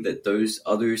one thing that those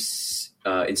other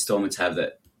installments have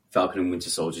that Falcon and Winter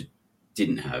Soldier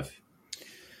didn't have?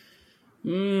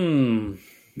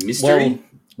 Mystery? Well,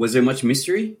 was there much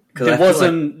mystery? There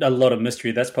wasn't a lot of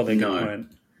mystery. That's probably a good point.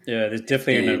 Yeah, there's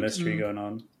definitely no mystery going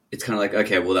on. It's kind of like,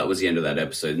 okay, well, that was the end of that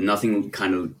episode. Nothing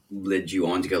kind of led you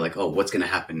on to go like, oh, what's going to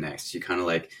happen next? You're kind of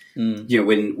like,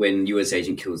 when US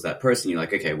agent kills that person, you're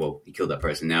like, okay, well, he killed that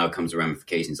person. Now it comes to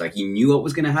ramifications. Like, you knew what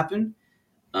was going to happen.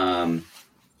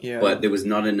 But there was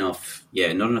not enough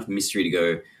mystery to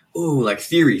go, oh, like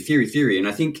theory. And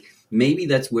I think maybe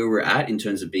that's where we're at in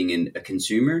terms of being a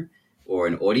consumer or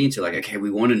an audience. You're like, okay,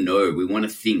 we want to know, we want to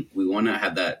think, we want to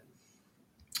have that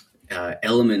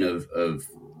element of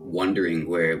wondering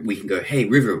where we can go, hey,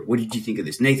 River, what did you think of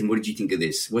this? Nathan, what did you think of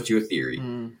this? What's your theory?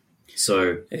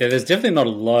 So there's definitely not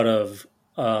a lot of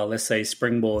let's say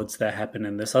springboards that happen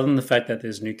in this, other than the fact that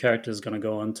there's new characters going to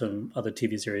go on to other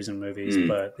TV series and movies.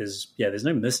 But there's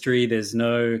no mystery.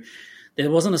 There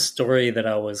wasn't a story that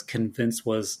I was convinced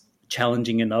was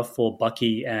challenging enough for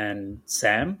Bucky and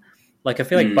Sam. Like, I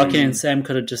feel like Bucky and Sam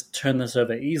could have just turned this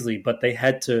over easily, but they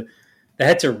had to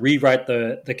rewrite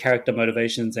the character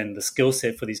motivations and the skill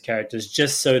set for these characters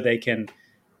just so they can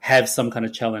have some kind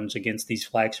of challenge against these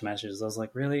flag smashers. I was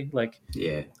like, really? Like,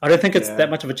 I don't think it's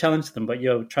that much of a challenge to them, but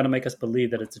you're trying to make us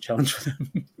believe that it's a challenge for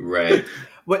them. Right.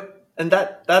 And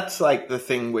that's like the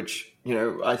thing which,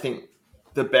 I think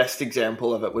the best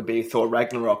example of it would be Thor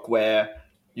Ragnarok, where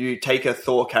you take a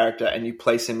Thor character and you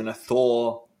place him in a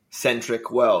Thor-centric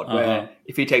world, where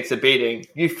if he takes a beating,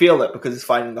 you feel it because he's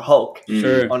fighting the Hulk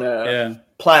on a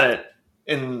planet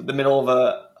in the middle of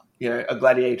a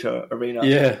gladiator arena.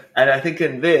 Yeah. And I think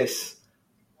in this,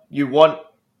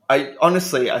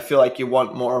 I feel like you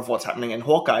want more of what's happening in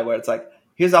Hawkeye, where it's like,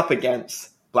 he's up against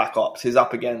Black Ops, he's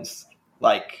up against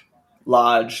like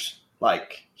large,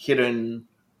 like hidden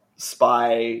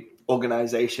spy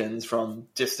organizations from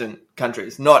distant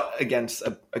countries, not against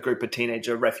a group of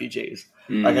teenager refugees.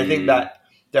 Like, I think that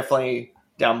definitely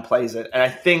downplays it. And I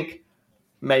think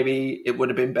maybe it would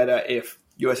have been better if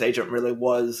US Agent really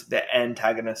was the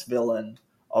antagonist villain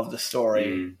of the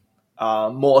story,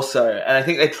 more so. And I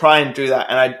think they try and do that.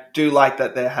 And I do like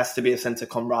that there has to be a sense of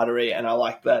camaraderie. And I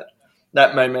like that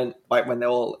moment, like when they're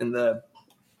all in the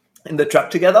truck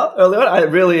together early on. I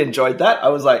really enjoyed that. I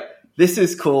was like, this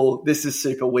is cool. This is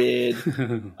super weird.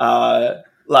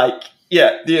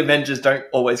 The Avengers don't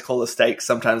always call the stakes.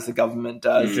 Sometimes the government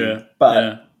does.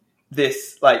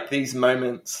 These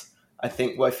moments, I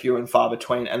think, were few and far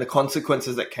between, and the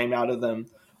consequences that came out of them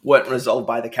weren't resolved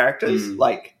by the characters.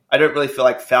 Like, I don't really feel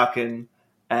like Falcon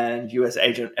and US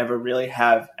Agent ever really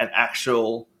have an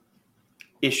actual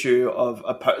issue of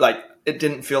it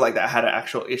didn't feel like that had an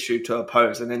actual issue to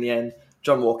oppose. And in the end,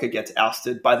 John Walker gets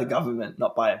ousted by the government,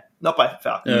 not by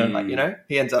Falcon.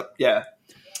 He ends up,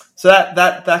 So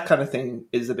that kind of thing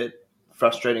is a bit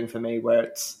frustrating for me, where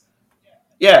it's,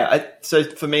 so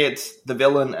for me, it's the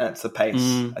villain and it's the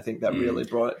pace. I think that really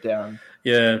brought it down.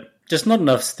 Yeah, just not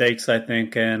enough stakes, I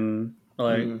think, and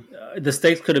the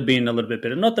stakes could have been a little bit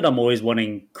better. Not that I'm always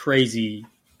wanting crazy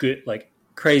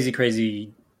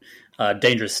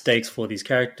dangerous stakes for these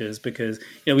characters, because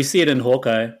we see it in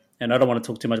Hawkeye, and I don't want to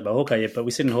talk too much about Hawkeye yet, but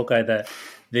we see in Hawkeye that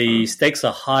the stakes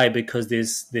are high because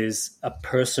there's a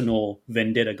personal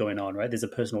vendetta going on, right? There's a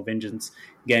personal vengeance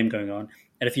game going on,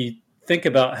 and if you think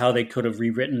about how they could have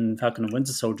rewritten Falcon and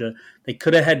Winter Soldier, they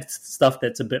could have had stuff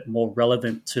that's a bit more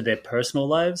relevant to their personal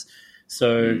lives.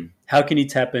 So how can you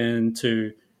tap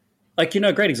into, like,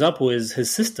 a great example is his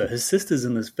sister. His sister's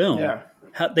in this film. Yeah.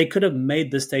 They could have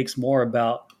made the stakes more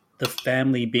about the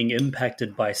family being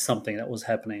impacted by something that was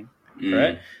happening,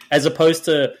 right? As opposed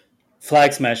to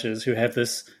flag smashers who have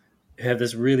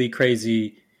this really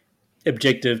crazy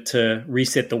objective to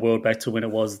reset the world back to when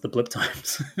it was the blip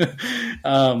times.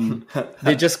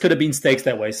 There just could have been stakes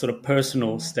that way, sort of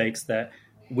personal stakes that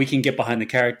we can get behind the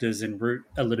characters and root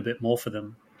a little bit more for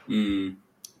them.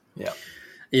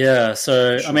 Yeah.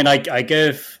 So sure. I mean, I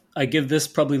give this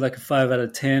probably like a 5 out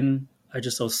of 10. I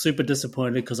was super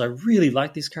disappointed because I really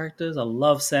like these characters. I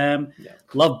love Sam,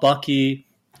 love Bucky,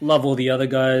 love all the other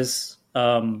guys.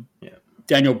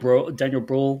 Daniel Bruhl.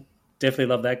 Definitely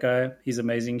love that guy. He's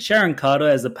amazing. Sharon Carter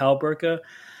as the power broker.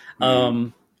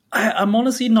 I'm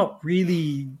honestly not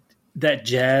really that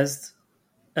jazzed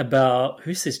about...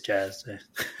 Who says jazzed?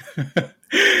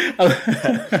 I'm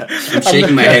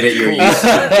shaking my head at your use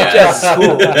of jazz.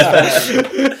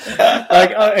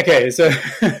 Okay, so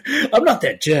I'm not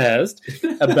that jazzed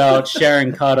about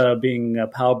Sharon Carter being a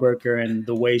power broker and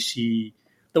the way the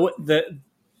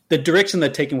direction they're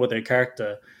taking with her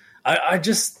character. I'm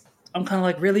kind of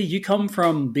like, really? You come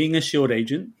from being a S.H.I.E.L.D.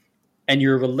 agent and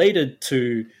you're related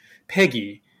to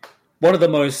Peggy, one of the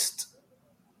most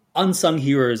unsung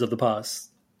heroes of the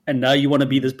past. And now you want to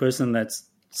be this person that's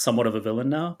somewhat of a villain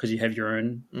now because you have your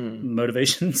own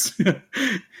motivations,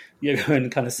 your own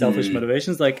kind of selfish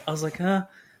motivations. Like, I was like, I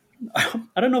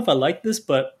don't know if I like this,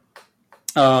 but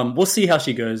we'll see how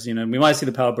she goes. We might see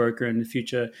the power broker in the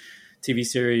future TV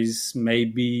series,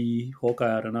 maybe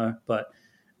Hawkeye, I don't know. But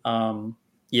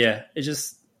yeah, it's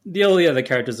just all the other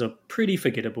characters are pretty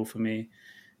forgettable for me.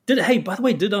 By the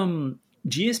way, did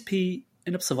GSP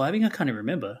end up surviving? I can't even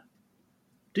remember.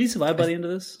 Did he survive by the end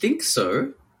of this? I think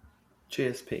so.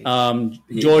 GSP.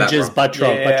 George's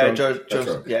Batroc.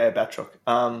 Batroc.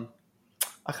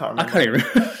 I can't remember.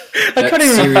 I can't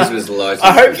even remember. That series was largely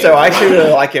I hope so. I actually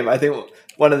really like him. I think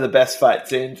one of the best fight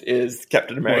scenes is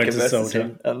Captain America versus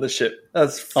him on the ship.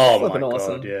 That's flipping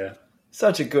awesome. God, yeah.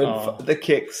 Such a good... The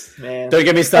kicks, man. Don't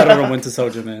get me started on Winter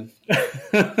Soldier, man.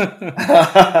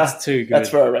 It's too good. That's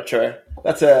for a retro.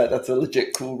 That's a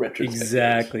legit cool retro.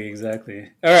 Exactly.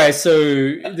 All right, so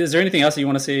is there anything else that you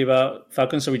want to say about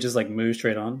Falcon? So we just move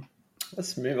straight on?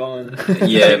 Let's move on.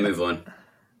 Yeah, move on.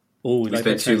 Oh, we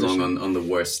spent too long on the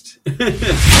worst.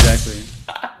 Exactly.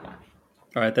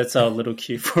 All right, that's our little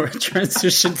cue for a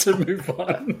transition to move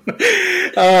on.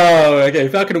 Oh, okay.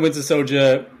 Falcon and Winter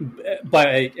Soldier.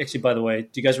 By the way,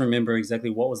 do you guys remember exactly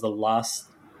what was the last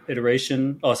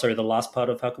iteration? Oh, sorry, the last part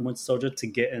of Falcon and Winter Soldier to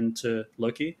get into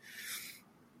Loki?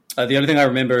 The only thing I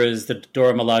remember is the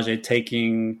Dora Milaje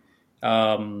taking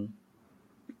Baron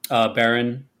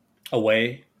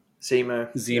away. Zemo.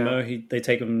 Yeah. They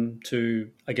take him to,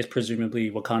 I guess,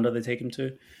 presumably Wakanda. They take him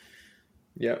to.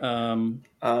 Yeah. Can't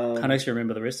actually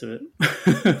remember the rest of it.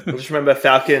 I just remember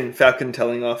Falcon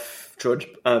telling off Joe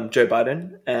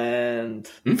Biden and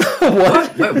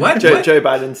what? Wait, what? Joe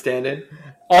Biden stand-in.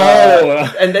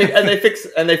 Oh, and they fix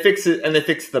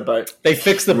the boat. They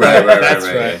fix the boat.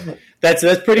 Right. That's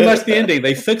pretty much the ending.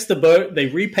 They fix the boat. They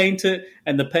repaint it,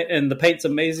 and the paint's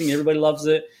amazing. Everybody loves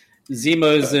it.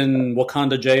 Zemo's in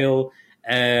Wakanda jail,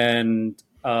 and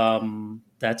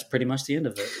that's pretty much the end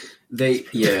of it.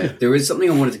 There was something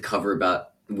I wanted to cover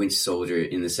about Winter Soldier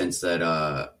in the sense that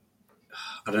I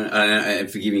don't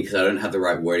forgive me because I don't have the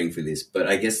right wording for this, but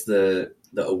I guess the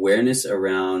awareness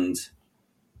around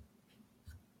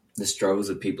the struggles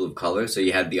of people of color. So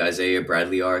you had the Isaiah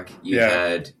Bradley arc. You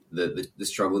had the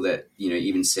struggle that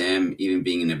even Sam, even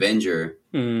being an Avenger,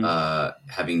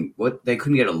 having they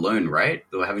couldn't get a loan, right?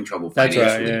 They were having trouble financially.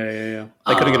 That's right. Yeah.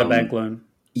 They couldn't get a bank loan.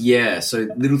 Yeah, so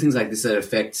little things like this that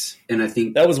affect, and I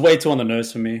think that was way too on the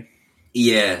nose for me.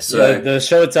 Yeah, so the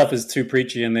show itself is too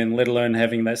preachy, and then let alone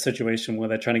having that situation where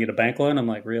they're trying to get a bank loan, I'm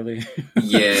like, really?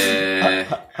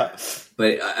 Yeah,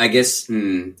 but I guess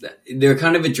they're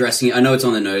kind of addressing it. I know it's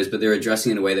on the nose, but they're addressing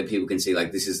it in a way that people can see,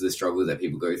 like, this is the struggle that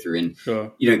people go through, and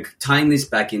sure. Tying this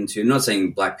back into, I'm not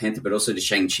saying Black Panther, but also to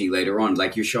Shang Chi later on,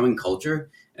 like, you're showing culture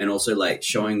and also like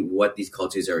showing what these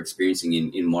cultures are experiencing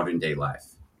in modern day life.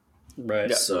 Right.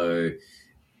 Yeah. So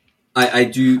I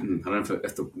don't know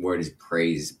if the word is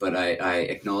praise, but I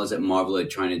acknowledge that Marvel are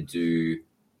trying to do...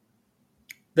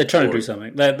 They're trying to do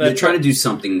something. They're trying to do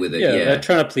something with it, yeah. They're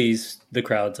trying to please the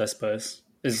crowds, I suppose.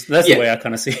 That's the way I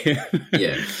kind of see it.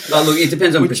 Yeah. Well, look, it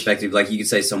depends on perspective. Like, you could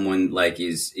say someone like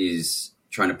is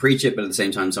trying to preach it, but at the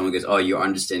same time someone goes, oh, you're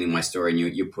understanding my story and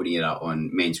you're putting it out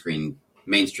on main screen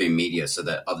mainstream media so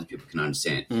that other people can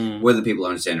understand. Whether people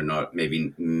understand or not, may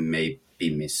be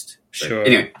missed. So, sure.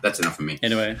 Anyway, that's enough for me.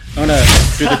 Anyway, I want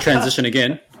to do the transition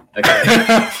again.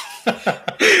 Okay.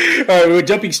 All right, we're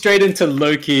jumping straight into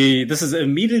Loki. This is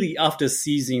immediately after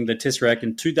seizing the Tesseract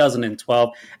in 2012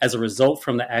 as a result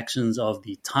from the actions of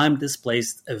the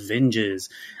time-displaced Avengers.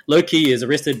 Loki is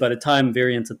arrested by the Time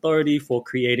Variance Authority for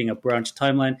creating a branch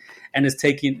timeline and is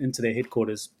taken into their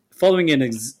headquarters. Following an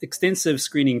extensive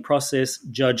screening process,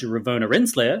 Judge Ravonna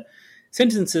Renslayer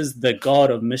sentences the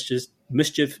God of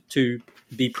Mischief to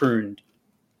be pruned.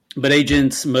 But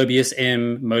Agent Mobius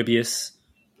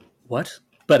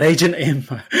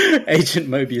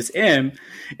M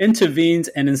intervenes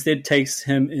and instead takes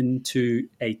him into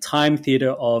a time theater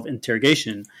of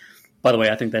interrogation. By the way,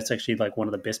 I think that's actually like one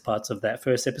of the best parts of that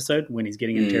first episode when he's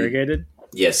getting interrogated.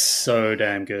 Yes. So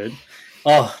damn good.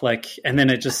 Oh, and then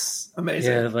it just...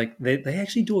 Amazing. Yeah, they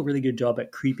actually do a really good job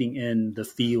at creeping in the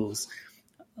feels.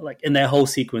 Like in that whole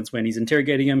sequence when he's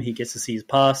interrogating him, he gets to see his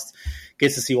past,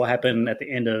 gets to see what happened at the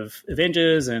end of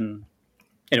Avengers, and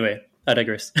anyway... I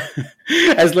digress.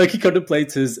 As Loki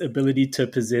contemplates his ability to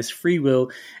possess free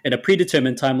will in a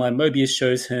predetermined timeline, Mobius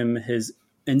shows him his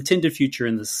intended future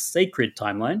in the sacred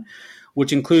timeline,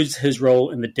 which includes his role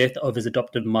in the death of his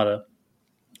adoptive mother.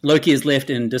 Loki is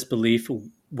left in disbelief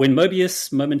when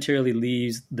Mobius momentarily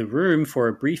leaves the room for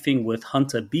a briefing with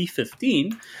Hunter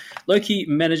B-15. Loki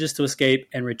manages to escape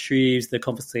and retrieves the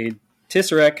confiscated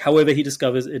Tesseract. However, he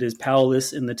discovers it is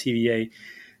powerless in the TVA.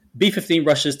 B-15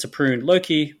 rushes to prune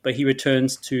Loki, but he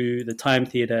returns to the time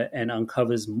theater and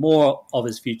uncovers more of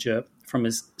his future, from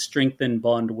his strengthened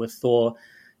bond with Thor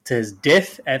to his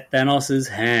death at Thanos'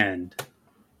 hand.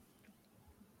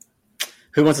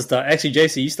 Who wants to start? Actually,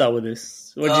 JC, you start with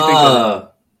this. What do you think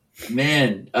of it?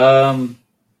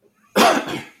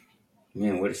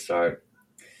 Man, where to start?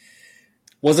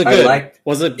 Was it good?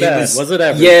 Was it bad? Was it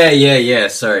average? Yeah.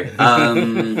 Sorry.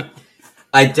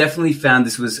 I definitely found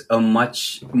this was a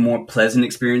much more pleasant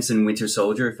experience than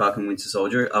Falcon Winter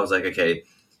Soldier. I was like, okay,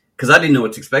 because I didn't know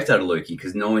what to expect out of Loki,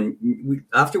 because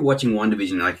after watching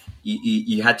WandaVision,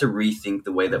 you had to rethink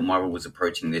the way that Marvel was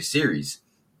approaching their series.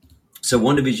 So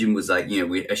WandaVision was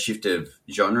a shift of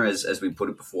genre, as we put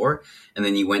it before, and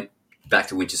then you went back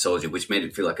to Winter Soldier, which made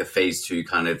it feel like a phase 2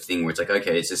 kind of thing where it's like,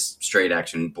 okay, it's just straight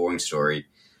action, boring story.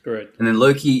 Correct. And then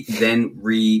Loki then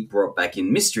brought back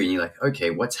in mystery, and you're like, okay,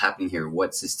 what's happening here?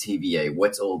 What's this TVA?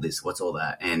 What's all this? What's all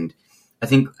that? And I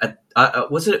think,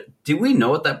 did we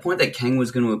know at that point that Kang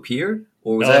was going to appear?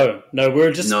 Or was No, we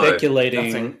were just speculating.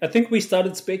 Nothing. I think we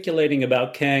started speculating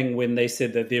about Kang when they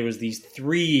said that there was these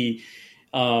 3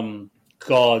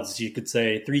 gods, you could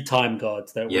say, 3 time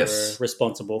gods that were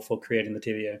responsible for creating the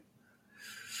TVA.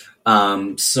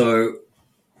 So,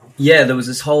 yeah, there was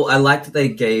this whole... I like that they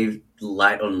gave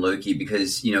light on Loki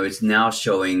because, it's now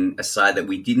showing a side that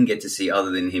we didn't get to see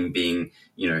other than him being,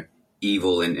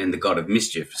 evil and the god of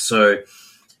mischief. So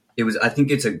I think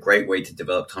it's a great way to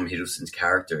develop Tom Hiddleston's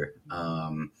character.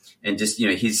 And just,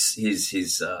 his what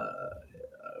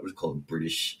do you call it,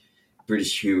 British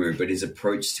humor, but his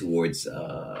approach towards,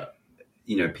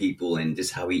 people and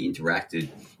just how he interacted.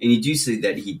 And you do see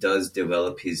that he does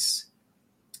develop his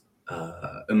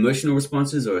emotional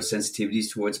responses or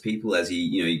sensitivities towards people as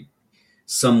he,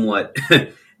 somewhat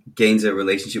gains a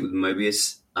relationship with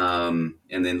Mobius, and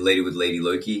then later with Lady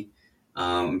Loki.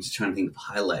 I'm just trying to think of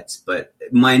highlights, but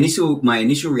my initial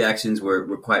reactions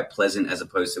were quite pleasant as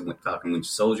opposed to Falcon Winter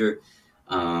Soldier,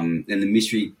 and the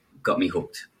mystery got me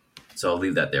hooked. So I'll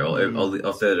leave that there.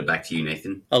 I'll throw it back to you,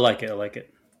 Nathan. I like it.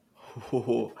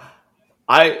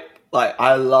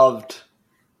 I loved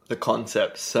the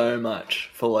concept so much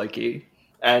for Loki,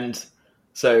 and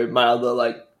so my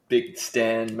other big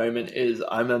stand moment is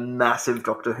I'm a massive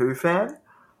Doctor Who fan,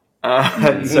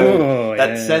 and so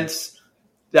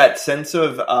that sense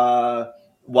of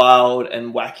wild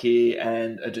and wacky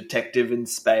and a detective in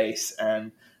space,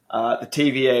 and the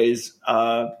TVA's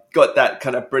got that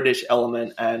kind of British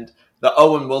element, and the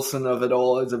Owen Wilson of it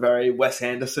all is a very Wes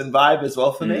Anderson vibe as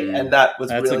well for me, and that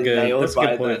was really nailed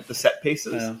by the set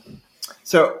pieces. Yeah.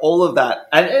 So all of that,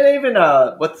 and even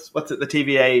what's it, the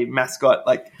TVA mascot,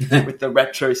 with the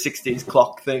retro 60s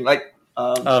clock thing,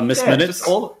 Miss Minutes.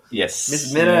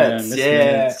 Miss Minutes,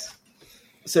 Minutes.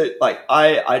 So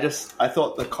I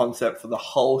thought the concept for the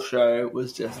whole show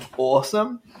was just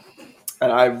awesome,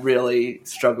 and I really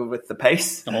struggled with the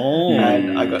pace.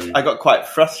 And I got quite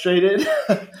frustrated.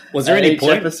 Was there any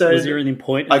point? Episode. Was there any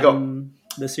point in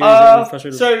the series that you were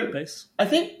frustrated with the pace? I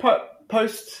think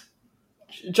post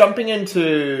jumping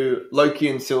into Loki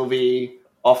and Sylvie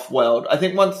off-world, I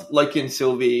think once Loki and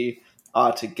Sylvie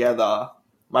are together,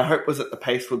 my hope was that the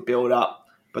pace would build up,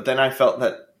 but then I felt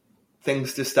that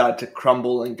things just started to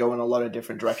crumble and go in a lot of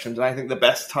different directions. And I think the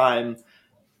best time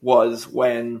was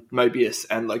when Mobius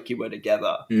and Loki were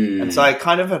together. And so I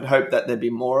kind of had hoped that there'd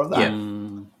be more of that. Yeah.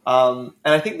 And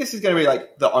I think this is going to be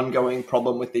like the ongoing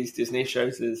problem with these Disney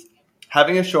shows is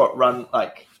having a short run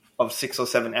like of 6 or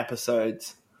 7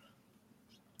 episodes.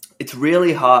 It's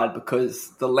really hard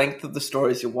because the length of the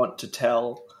stories you want to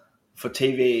tell for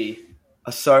TV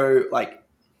are so like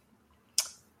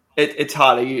it's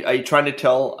hard. Are you trying to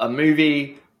tell a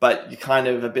movie, but you're kind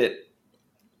of a bit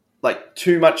like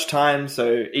too much time,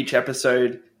 so each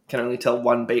episode can only tell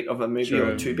one beat of a movie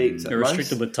or 2 beats at You're once.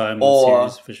 restricted with time in the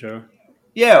series, for sure.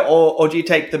 Yeah, or do you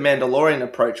take the Mandalorian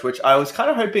approach, which I was kind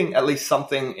of hoping at least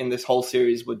something in this whole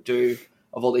series would do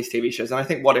of all these TV shows, and I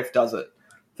think What If does it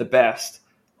the best,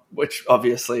 which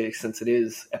obviously, since it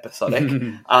is episodic,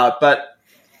 but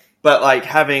like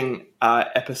having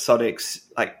episodics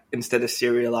like instead of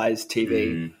serialized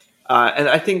TV, and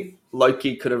I think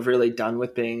Loki could have really done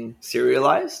with being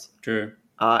serialized. True.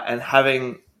 And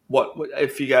having what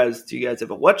if do you guys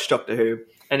ever watch Doctor Who?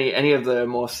 Any of the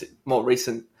more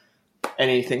recent,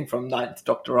 anything from Ninth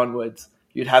Doctor onwards,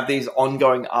 you'd have these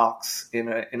ongoing arcs in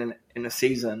a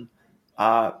season,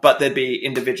 but there'd be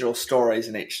individual stories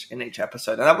in each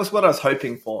episode, and that was what I was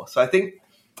hoping for. So I think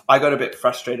I got a bit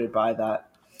frustrated by that,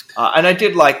 and I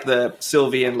did like the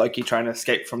Sylvie and Loki trying to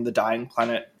escape from the dying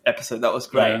planet episode. That was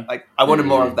great. Yeah. Like I wanted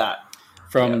more of that.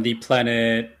 From the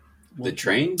planet... The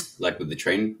train? Like with the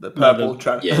train? The purple,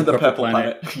 the purple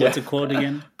planet. What's it called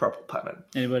again? Purple planet.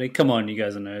 Anybody? Come on, you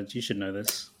guys are nerds. You should know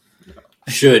this.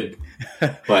 Should,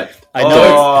 but I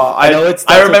know.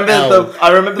 I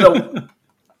remember the.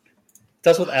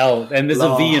 That's with L, and there's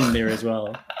a V in there as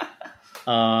well.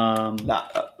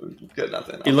 Good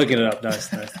nothing. You're looking it up.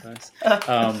 Nice.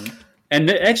 And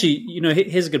actually,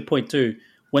 here's a good point too.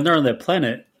 When they're on their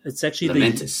planet, it's actually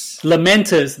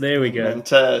Lamentus. There we go.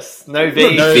 Lamentus. No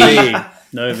V.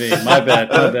 No V. My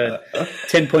bad.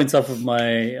 10 points off of my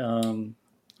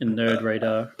nerd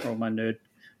radar or my nerd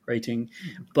rating.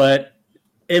 But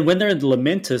when they're in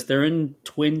Lamentus, they're in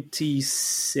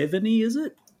 2070, is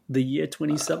it? The year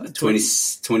 2077.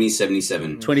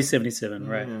 2077,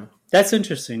 right. Yeah. That's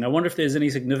interesting. I wonder if there's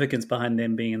any significance behind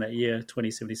them being in that year,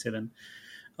 2077.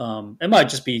 It might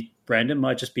just be random,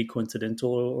 might just be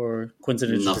coincidental or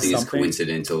coincidental. Nothing is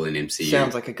coincidental in MCU.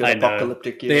 Sounds like a good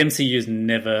apocalyptic year. The MCU is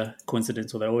never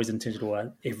coincidental. They're always intentional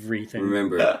about everything.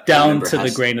 Down to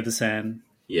the grain of the sand.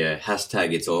 Yeah,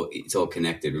 hashtag it's all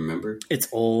connected, remember? It's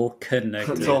all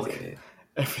connected.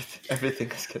 Everything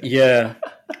is connected. Yeah.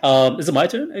 Is it my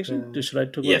turn, actually? Yeah. Should I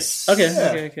talk about Yes.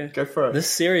 Okay. Go for it. This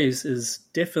series is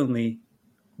definitely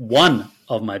one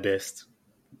of my best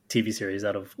TV series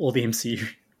out of all the MCU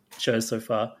shows so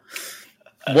far.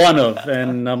 One of.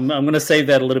 And I'm going to save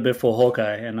that a little bit for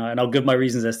Hawkeye. And I'll give my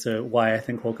reasons as to why I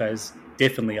think Hawkeye is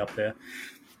definitely up there.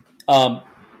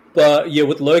 But yeah,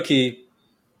 with Loki,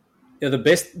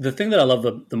 the thing that I love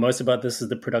the most about this is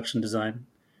the production design.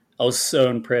 I was so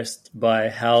impressed by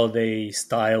how they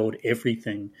styled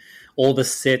everything. All the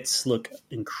sets look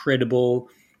incredible.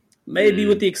 Maybe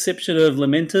with the exception of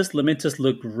Lamentus. Lamentus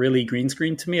looked really green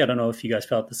screen to me. I don't know if you guys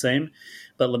felt the same,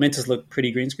 but Lamentus looked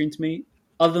pretty green screen to me.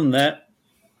 Other than that,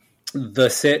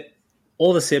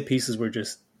 all the set pieces were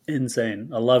just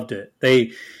insane. I loved it.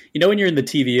 They, when you're in the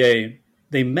TVA,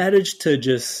 they managed to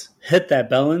just hit that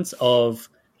balance of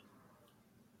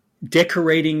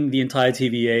decorating the entire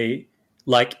TVA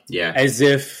as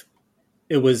if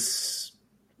it was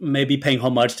maybe paying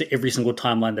homage to every single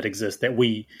timeline that exists that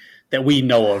we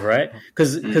know of, right?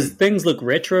 Because things look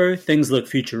retro, things look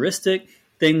futuristic,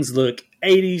 things look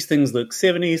 80s, things look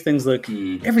 70s, things look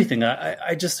everything.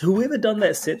 I just, whoever done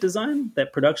that set design,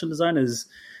 that production design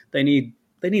they need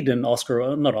an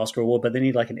Oscar, not Oscar award, but they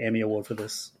need like an Emmy award for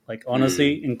this. Like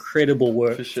honestly, incredible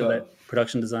work for that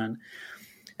production design.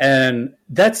 And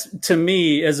that's, to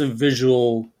me, as a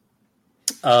visual,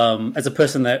 as a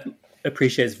person that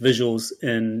appreciates visuals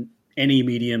in any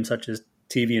medium such as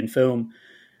TV and film,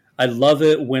 I love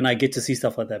it when I get to see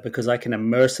stuff like that because I can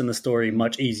immerse in the story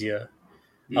much easier.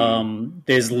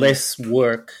 There's less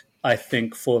work, I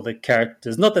think, for the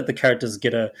characters. Not that the characters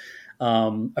get a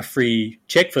free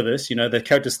check for this. The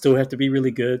characters still have to be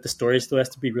really good. The story still has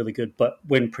to be really good. But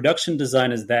when production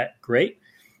design is that great,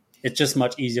 it's just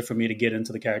much easier for me to get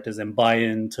into the characters and buy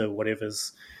into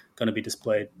whatever's going to be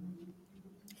displayed.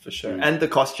 For sure. And the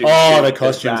costumes. Oh, the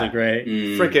costumes are great.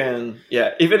 Freaking,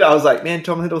 yeah. Even I was like, man,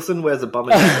 Tom Hiddleston wears a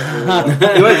bummer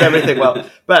jacket. He wears everything well.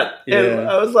 But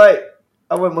I was like,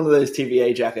 I want one of those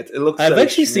TVA jackets. It looks. I've so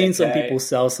actually seen some schmick, people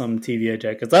sell some TVA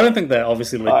jackets. I don't think they're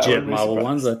obviously legit Marvel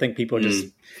ones. I think people are just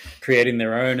creating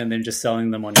their own and then just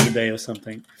selling them on eBay or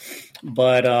something.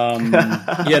 But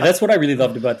yeah, that's what I really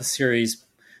loved about the series.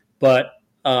 But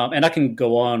and I can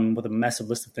go on with a massive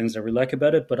list of things I really like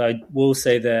about it. But I will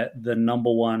say that the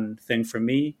number one thing for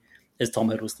me is Tom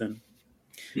Hiddleston.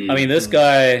 I mean, this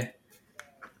guy,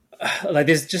 like,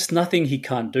 there's just nothing he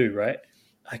can't do, right?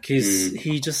 Like,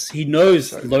 he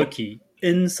knows Loki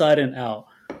inside and out,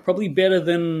 probably better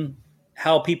than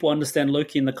how people understand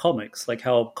Loki in the comics, like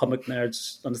how comic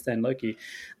nerds understand Loki.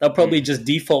 They'll probably just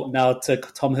default now to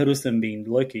Tom Hiddleston being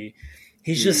Loki.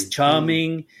 He's just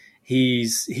charming. He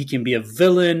can be a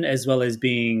villain as well as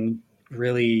being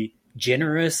really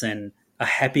generous and a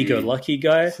happy-go-lucky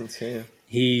guy. Sincere.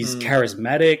 He's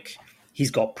charismatic.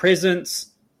 He's got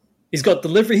presence. He's got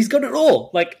delivery. He's got it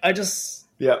all. Like, I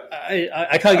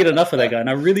can't get enough of that guy. And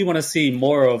I really want to see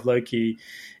more of Loki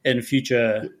in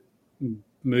future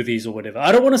movies or whatever.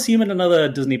 I don't want to see him in another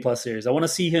Disney Plus series. I want to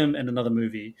see him in another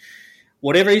movie.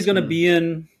 Whatever he's going to be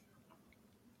in,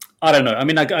 I don't know. I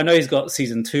mean, I know he's got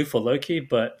season 2 for Loki,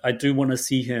 but I do want to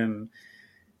see him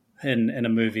in a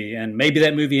movie. And maybe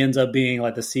that movie ends up being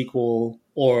like the sequel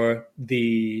or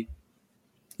the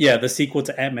sequel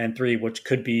to Ant-Man 3, which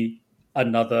could be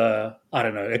another, I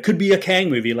don't know, it could be a Kang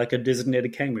movie, like a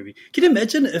designated Kang movie. Can you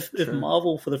imagine if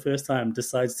Marvel for the first time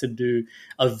decides to do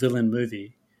a villain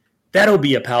movie? That'll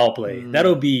be a power play.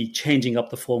 That'll be changing up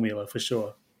the formula for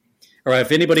sure. All right,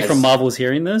 if anybody from Marvel is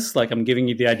hearing this, like, I'm giving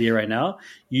you the idea right now,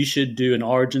 you should do an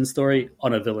origin story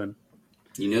on a villain.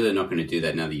 You know they're not going to do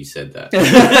that now that you said that.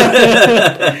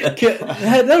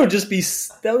 That would just be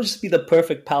the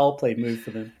perfect power play move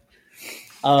for them.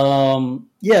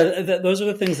 Those are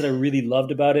the things that I really loved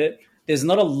about it. There's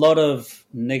not a lot of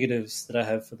negatives that I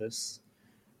have for this.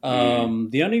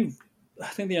 The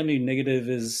only negative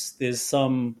is there's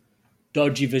some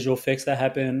dodgy visual effects that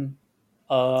happen.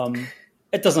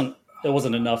 It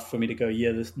wasn't enough for me to go,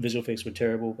 yeah, the visual effects were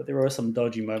terrible, but there were some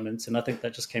dodgy moments, and I think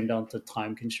that just came down to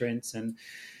time constraints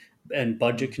and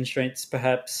budget constraints,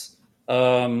 perhaps.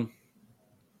 I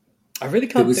really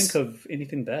can't think of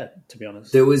anything bad, to be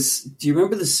honest. Do you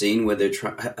remember the scene where they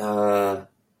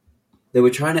were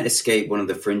trying to escape one of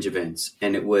the Fringe events,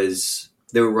 and they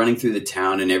were running through the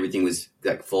town, and everything was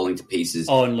like falling to pieces.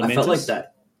 Oh, and Lamentus? I felt like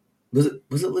that. Was it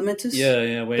Lamentus?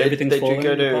 Yeah, where everything's falling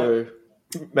apart. Did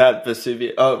you go to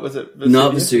Vesuvius? Oh, was it Vesuvius?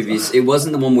 Not Vesuvius. It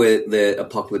wasn't the one where the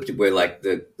apocalyptic, where like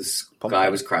the sky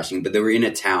was crashing, but they were in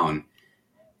a town.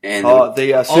 And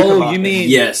the supermarket. Oh, you mean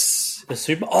yes, the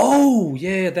super? Oh,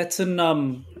 yeah, that's in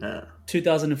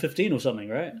 2015 or something,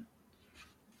 right?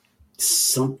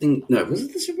 Something. No, was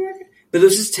it the supermarket? But there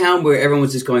was this town where everyone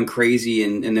was just going crazy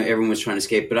and everyone was trying to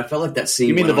escape. But I felt like that scene.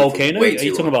 You mean the volcano? Are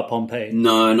you talking about Pompeii?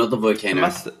 No, not the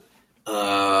volcano.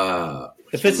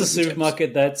 If it's a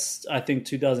supermarket, that's, I think,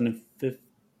 2005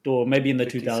 or maybe in the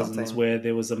 2000s something. Where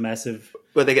there was a massive...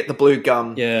 Where they get the blue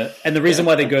gum. Yeah, and the reason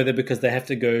why they go there because they have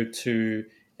to go to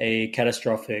a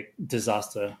catastrophic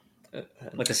disaster.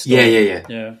 Like a storm.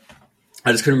 Yeah.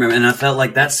 I just couldn't remember. And I felt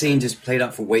like that scene just played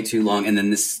out for way too long, and then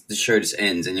the show just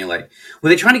ends, and you're like, were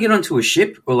they trying to get onto a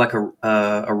ship or like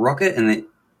a rocket? And they...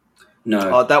 No.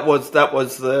 Oh, that was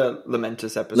the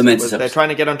Lamentus episode. They're trying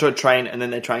to get onto a train, and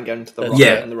then they try and get into the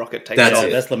rocket, and the rocket takes off.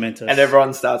 That's Lamentus. And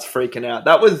everyone starts freaking out.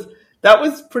 That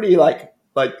was pretty like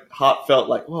heartfelt.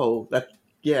 Like, whoa,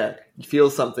 you feel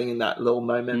something in that little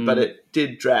moment, but it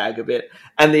did drag a bit.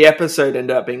 And the episode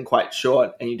ended up being quite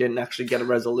short, and you didn't actually get a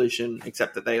resolution,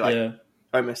 except that they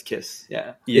almost kiss.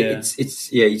 Yeah.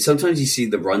 Sometimes you see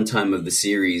the runtime of the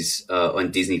series on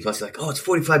Disney Plus. You're like, oh, it's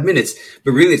 45 minutes,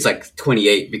 but really it's like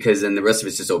 28 because then the rest of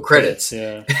it's just all credits.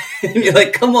 Yeah. And you're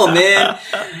like, come on, man.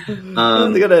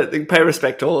 They gotta pay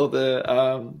respect to all of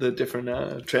the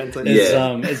different translators.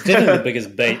 It's definitely the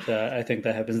biggest bait that I think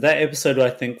that happens. That episode, I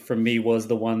think, for me, was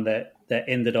the one that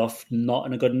ended off not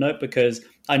on a good note because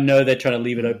I know they're trying to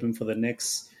leave it open for the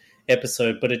next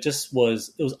episode, but it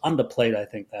was underplayed. I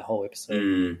think that whole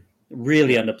episode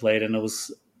really underplayed, and I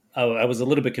was a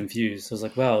little bit confused. I was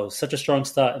like, wow, such a strong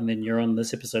start, and then you're on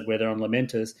this episode where they're on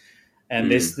Lamentus, and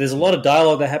there's a lot of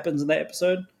dialogue that happens in that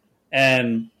episode,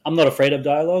 and I'm not afraid of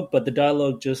dialogue, but the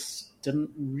dialogue just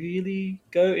didn't really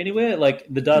go anywhere. Like,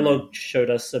 the dialogue showed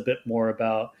us a bit more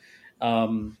about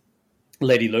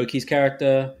Lady Loki's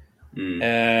character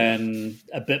and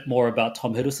a bit more about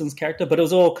Tom Hiddleston's character, but it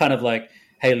was all kind of like,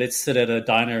 hey, let's sit at a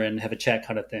diner and have a chat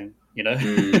kind of thing, you know?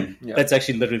 That's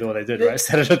actually literally what they did, right?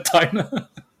 Sat at a diner.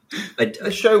 The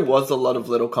show was a lot of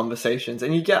little conversations,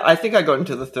 and I think I got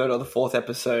into the third or the fourth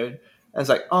episode, and it's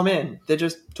like, oh man, they're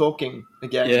just talking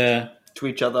again. Yeah. to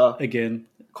each other again,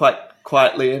 quite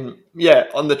quietly, and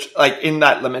on the in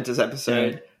that Lamentus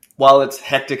episode. Yeah. While it's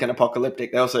hectic and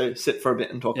apocalyptic, they also sit for a bit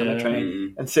and talk on the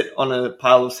train and sit on a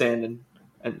pile of sand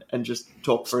and just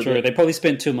talk for a bit. They probably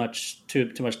spend too much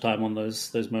time on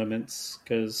those moments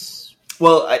because.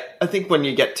 Well, I think when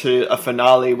you get to a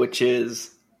finale, which is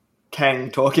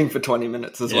Kang talking for 20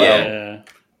 minutes as well,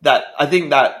 I think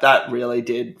that really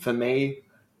did for me.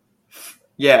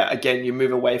 Yeah, again, you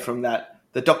move away from that.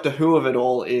 The Doctor Who of it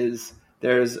all is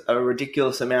there's a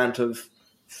ridiculous amount of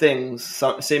things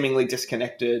seemingly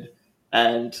disconnected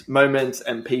and moments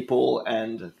and people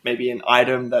and maybe an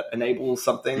item that enables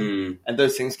something and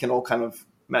those things can all kind of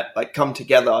come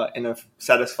together in a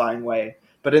satisfying way.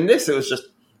 But in this it was just,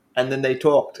 and then they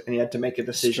talked and you had to make a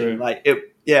decision.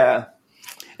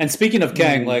 And speaking of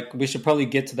Kang, we should probably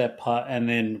get to that part and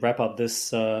then wrap up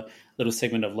this little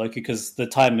segment of Loki because the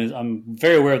time is. I'm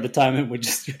very aware of the time, and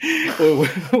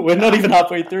we're not even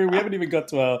halfway through. We haven't even got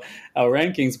to our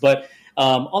rankings. But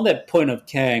on that point of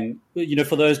Kang,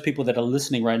 for those people that are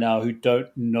listening right now who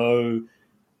don't know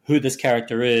who this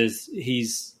character is,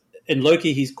 he's in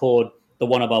Loki. He's called the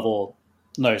One Above All.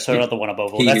 No, sorry, not the One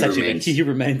Above All. That's actually He Who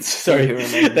Remains. Sorry,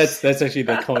 that's actually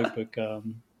the comic book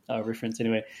reference.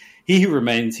 Anyway, He Who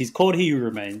Remains. He's called He Who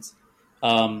Remains.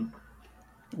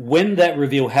 When that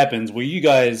reveal happens, were you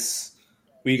guys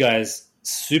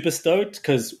super stoked?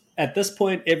 Because at this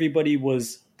point, everybody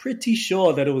was pretty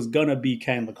sure that it was gonna be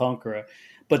Kang the Conqueror,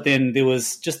 but then there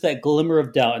was just that glimmer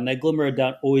of doubt, and that glimmer of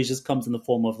doubt always just comes in the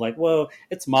form of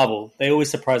it's Marvel. They always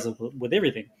surprise us with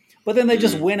everything. But then they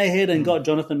just went ahead and got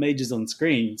Jonathan Majors on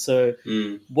screen. So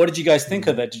what did you guys think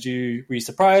of that? Were you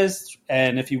surprised?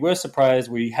 And if you were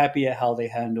surprised, were you happy at how they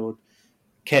handled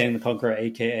Kang the Conqueror,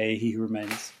 a.k.a. He Who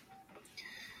Remains?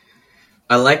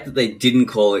 I like that they didn't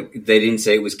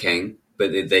say it was Kang,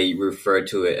 but they referred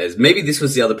to it as, maybe this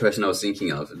was the other person I was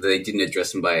thinking of. They didn't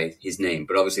address him by his name,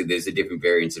 but obviously there's a different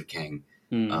variants of Kang.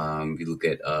 If you look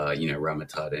at,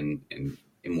 Ramatut and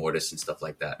Immortus and stuff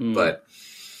like that. But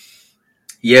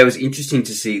yeah, it was interesting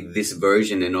to see this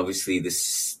version, and obviously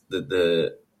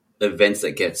the events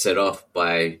that get set off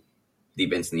by the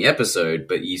events in the episode,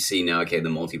 but you see now, the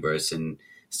multiverse and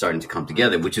starting to come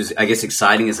together, which is, I guess,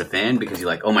 exciting as a fan because you're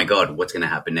like, oh my God, what's going to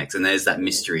happen next? And there's that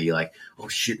mystery. You're like, oh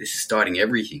shit, this is starting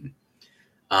everything.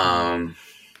 Yeah.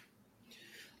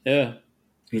 I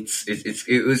think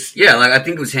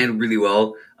it was handled really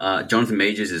well. Jonathan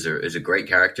Majors is a great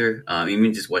character.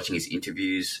 Even just watching his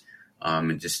interviews,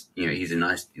 and just, he's seems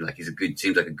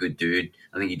like a good dude.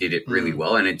 I think he did it really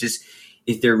well. And it just,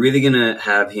 if they're really going to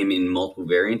have him in multiple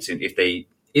variants, and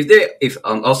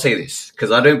I'll say this,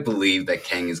 because I don't believe that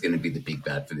Kang is going to be the big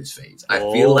bad for this phase. I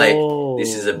feel like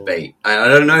this is a bait. I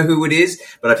don't know who it is,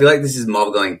 but I feel like this is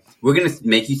Marvel going, we're going to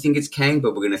make you think it's Kang,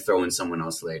 but we're going to throw in someone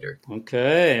else later.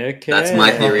 Okay. That's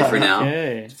my theory for now.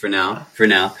 Okay. For now.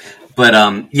 But,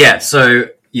 so,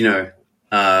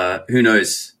 who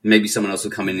knows? Maybe someone else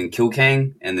will come in and kill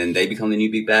Kang, and then they become the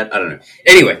new big bad. I don't know.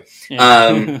 Anyway,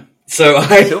 so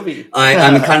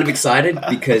I'm kind of excited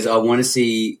because I want to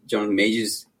see Jonathan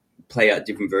Majors play out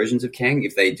different versions of Kang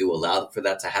if they do allow for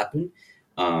that to happen.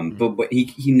 But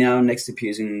he now next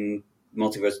appears in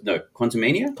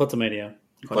Quantumania?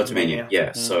 Quantumania,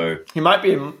 yeah. So he might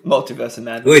be in Multiverse of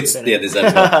Madness. Oh, there's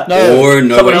that. Or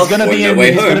No Way Home. He's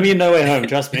going to be in No Way Home.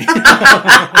 Trust me.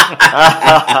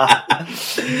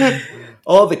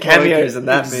 All the cameos in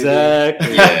that movie.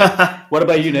 Exactly. Yeah. What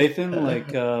about you, Nathan?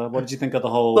 What did you think of the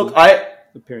whole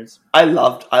appearance? I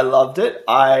loved it.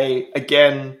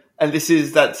 And this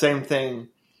is that same thing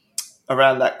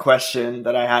around that question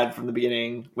that I had from the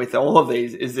beginning with all of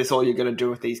these. Is this all you're going to do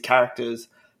with these characters?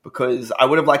 Because I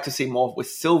would have liked to see more with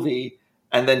Sylvie,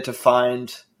 and then to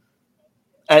find,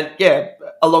 and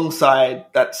alongside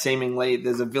that, seemingly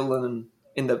there's a villain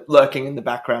lurking in the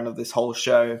background of this whole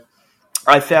show.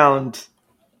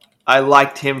 I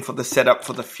liked him for the setup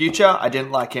for the future. I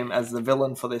didn't like him as the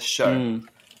villain for this show,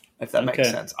 if that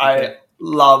makes sense. I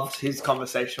loved his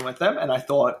conversation with them, and I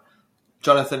thought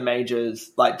Jonathan Majors,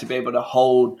 to be able to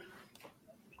hold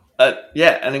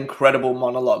an incredible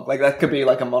monologue. That could be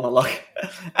a monologue.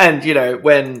 And,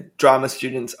 when drama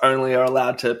students only are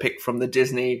allowed to pick from the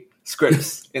Disney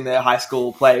scripts in their high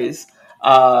school plays,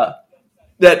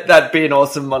 that'd be an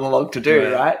awesome monologue to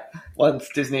do, right? Once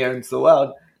Disney owns the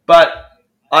world. But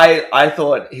I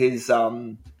thought his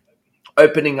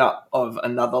opening up of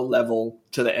another level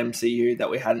to the MCU that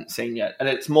we hadn't seen yet, and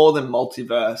it's more than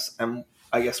multiverse, and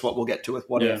I guess what we'll get to with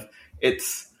What If,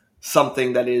 it's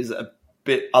something that is a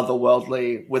bit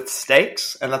otherworldly with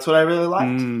stakes, and that's what I really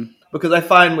liked. Because I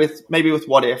find with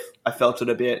What If, I felt it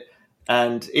a bit,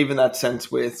 And even that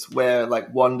sense with where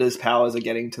like Wanda's powers are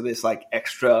getting to this like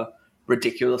extra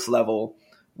ridiculous level,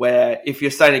 where if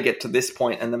you're starting to get to this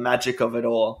point and the magic of it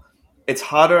all, it's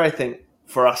harder, I think,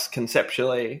 for us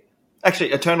conceptually.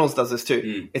 Actually, Eternals does this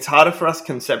too. It's harder for us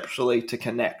conceptually to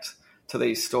connect to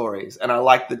these stories. And I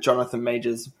like that Jonathan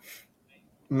Majors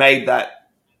made that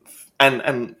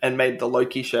and made the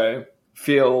Loki show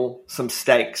feel some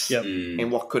stakes in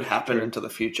what could happen into the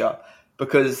future,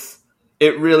 because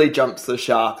it really jumps the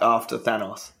shark after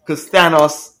Thanos. Because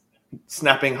Thanos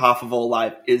snapping half of all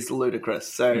life is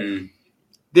ludicrous. So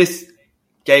this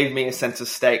gave me a sense of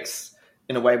stakes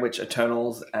in a way which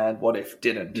Eternals and What If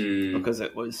didn't, because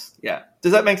it was,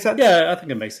 Does that make sense? Yeah, I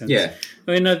think it makes sense. Yeah.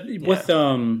 I mean, with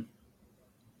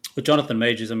Jonathan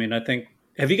Majors, I mean, I think,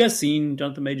 have you guys seen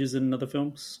Jonathan Majors in other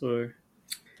films or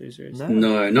TV series?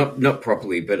 No, not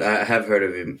properly, but I have heard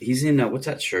of him. He's in, what's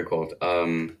that show called?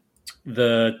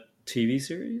 The TV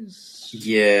series?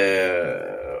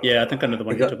 Yeah. Yeah, I think I know the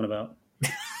one you're talking about.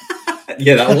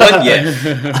 Yeah, that one, yeah.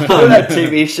 That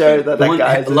TV show that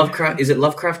guy's in. Lovecraft, is it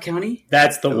Lovecraft County?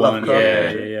 That's the one.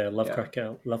 Lovecraft. Yeah.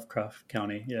 Lovecraft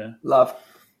County, yeah.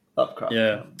 Lovecraft.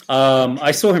 Yeah.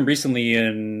 I saw him recently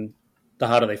in The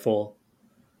Harder They Fall.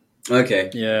 Okay.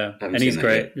 Yeah, and he's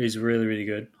great. Yet. He's really, really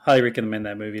good. Highly recommend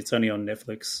that movie. It's only on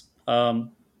Netflix.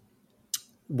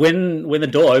 When the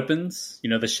door opens, you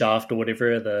know, the shaft or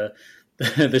whatever,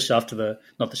 the shaft to the,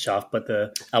 not the shaft, but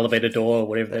the elevator door or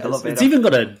whatever that is. It's even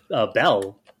got a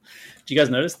bell. Did you guys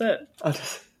notice that?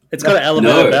 It's got an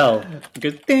elevator bell. It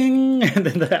goes ding, and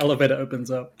then the elevator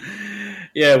opens up.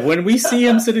 Yeah, when we see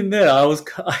him sitting there,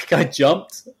 I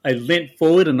jumped, I leant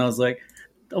forward, and I was like,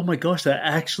 oh my gosh, they're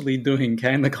actually doing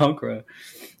Kang the Conqueror.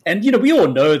 And, you know, we all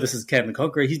know this is Kang the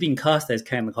Conqueror. He's being cast as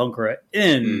Kang the Conqueror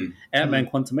in Ant-Man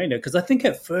Quantumania, because I think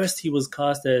at first he was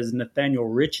cast as Nathaniel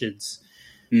Richards,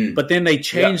 but then they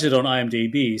changed it on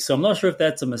IMDb. So I'm not sure if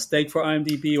that's a mistake for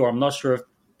IMDb, or I'm not sure if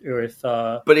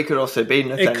but it could also be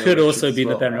Nathaniel Richards. It could also be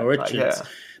Nathaniel Richards.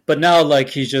 But now, like,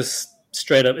 he's just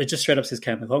straight up says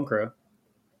Kang the Conqueror.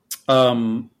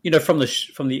 You know, from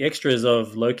the extras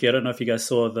of Loki, I don't know if you guys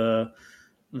saw the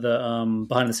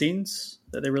behind the scenes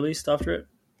that they released after it.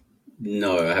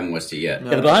 No, I haven't watched it yet.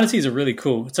 Yeah, the behind the scenes are really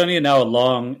cool. It's only an hour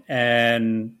long,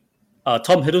 and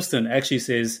Tom Hiddleston actually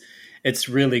says it's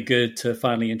really good to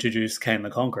finally introduce Kang the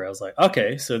Conqueror. I was like,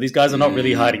 okay, so these guys are not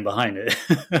really hiding behind it,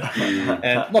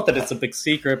 and not that it's a big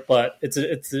secret, but it's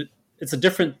a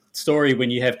different story when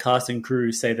you have cast and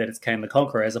crew say that it's Kang the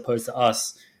Conqueror as opposed to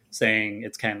us saying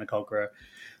it's Kang the Conqueror.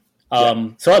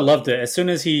 So I loved it. As soon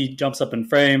as he jumps up in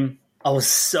frame, I was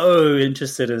so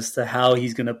interested as to how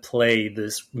he's going to play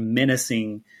this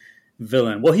menacing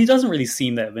villain. Well, he doesn't really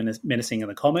seem that menacing in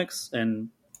the comics, and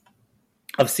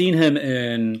I've seen him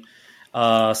in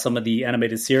some of the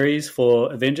animated series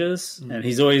for Avengers, and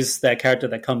he's always that character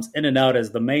that comes in and out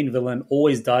as the main villain,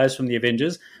 always dies from the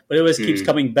Avengers, but always keeps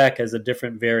coming back as a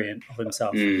different variant of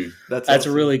himself. That's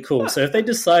awesome. Really cool. So if they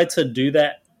decide to do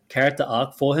that character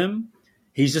arc for him,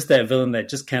 he's just that villain that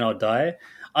just cannot die.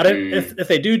 I don't. If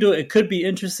they do it, it could be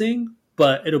interesting,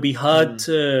 but it'll be hard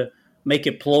to make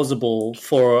it plausible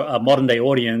for a modern day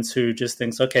audience who just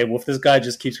thinks, okay, well, if this guy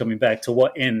just keeps coming back, to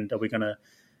what end are we going to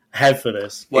have for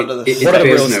this? What are the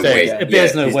real stakes? It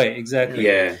bears no weight, exactly.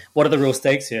 Yeah. What are the real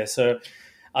stakes here? So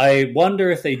I wonder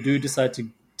if they do decide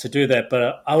to do that.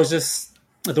 But I was just,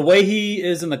 the way he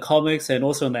is in the comics and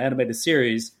also in the animated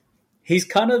series, he's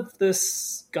kind of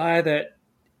this guy that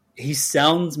he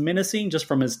sounds menacing just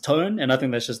from his tone, and I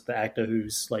think that's just the actor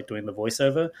who's like doing the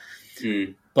voiceover.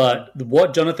 But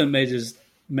what Jonathan Majors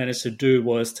managed to do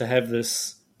was to have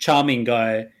this charming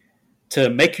guy to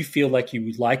make you feel like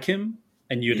you like him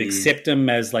and you'd accept him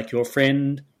as like your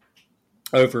friend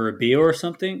over a beer or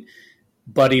something.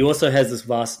 But he also has this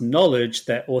vast knowledge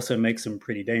that also makes him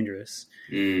pretty dangerous.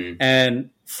 And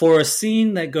for a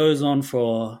scene that goes on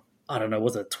for, I don't know,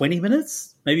 was it 20 minutes?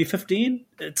 Maybe 15?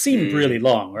 It seemed really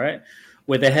long, right?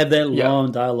 Where they have that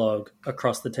long dialogue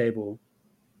across the table.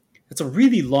 It's a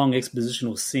really long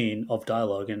expositional scene of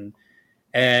dialogue. And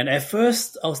at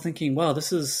first I was thinking, wow,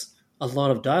 this is a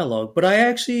lot of dialogue. But I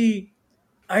actually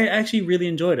really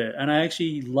enjoyed it. And I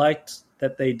actually liked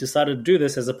that they decided to do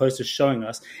this as opposed to showing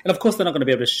us. And of course they're not going to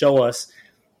be able to show us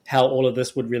how all of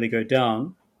this would really go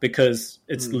down, because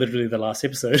it's literally the last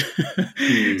episode.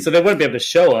 So they won't be able to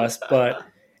show us, but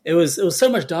it was so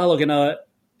much dialogue, and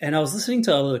I was listening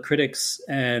to other critics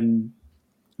and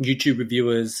YouTube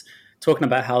reviewers talking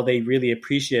about how they really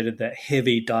appreciated that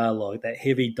heavy dialogue, that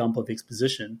heavy dump of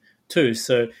exposition too.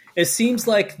 So it seems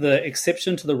like the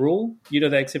exception to the rule, you know,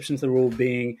 the exception to the rule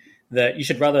being that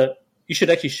you you should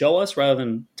actually show us rather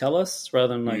than tell us,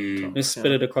 rather than like just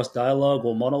spit it across dialogue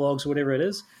or monologues or whatever it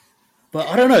is. But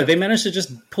I don't know, they managed to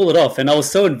just pull it off, and I was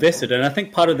so invested. And I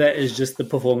think part of that is just the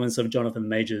performance of Jonathan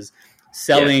Majors,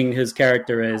 selling his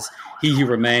character as he who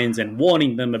remains and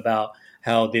warning them about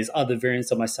how there's other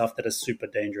variants of myself that are super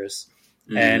dangerous.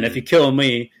 And if you kill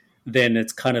me, then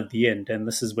it's kind of the end. And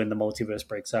this is when the multiverse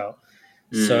breaks out.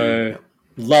 So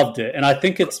loved it. And I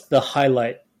think it's the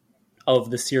highlight of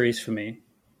the series for me,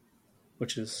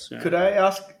 which is... Could I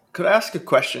ask a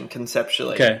question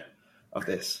conceptually? Okay. Of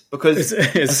this, because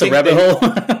is this a rabbit hole?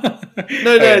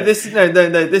 No. This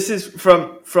is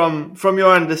from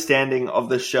your understanding of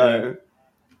the show.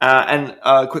 And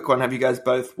a quick one: have you guys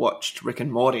both watched Rick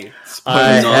and Morty? I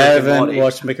haven't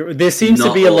watched Rick. There seems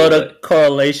to be a lot of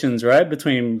correlations, right,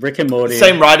 between Rick and Morty.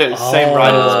 Same writers between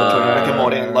Rick and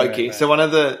Morty and Loki. Right. So one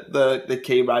of the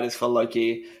key writers for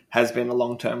Loki has been a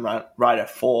long-term writer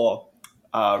for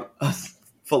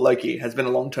Loki. Has been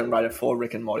a long-term writer for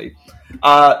Rick and Morty.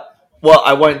 Well,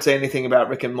 I won't say anything about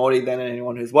Rick and Morty, then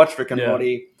anyone who's watched Rick and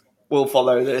Morty will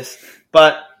follow this.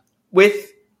 But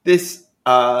with this,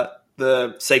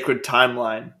 the sacred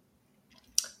timeline,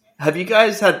 have you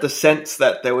guys had the sense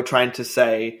that they were trying to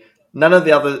say none of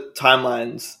the other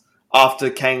timelines,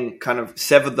 after Kang kind of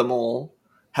severed them all,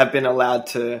 have been allowed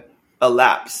to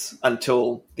elapse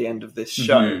until the end of this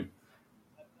show?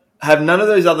 Have none of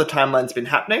those other timelines been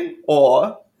happening,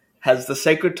 or has the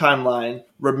sacred timeline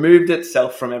removed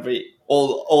itself from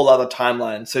all other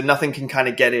timelines, so nothing can kind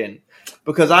of get in?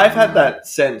 Because I've had that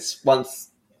sense once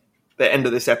the end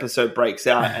of this episode breaks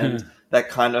out and that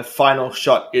kind of final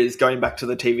shot is going back to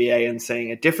the TVA and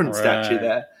seeing a different statue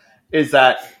there, is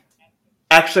that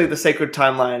actually the sacred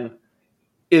timeline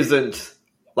isn't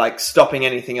like stopping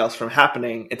anything else from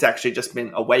happening. It's actually just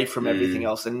been away from everything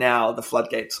else, and now the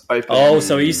floodgates open. Oh,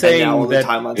 so are you saying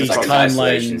that these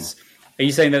timelines... Are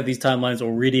you saying that these timelines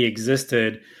already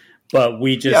existed, but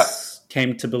we just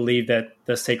came to believe that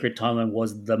the sacred timeline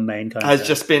was the main kind has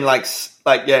just been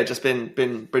just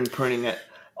been pruning it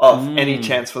off any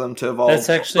chance for them to evolve? That's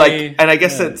actually and I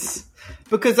guess it's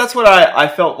because that's what I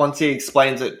felt once he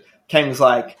explains it. Kang's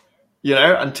like,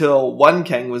 until one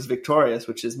Kang was victorious,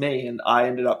 which is me, and I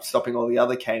ended up stopping all the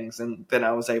other Kangs, and then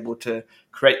I was able to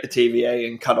create the TVA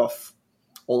and cut off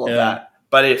all of that.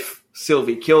 But if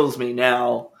Sylvie kills me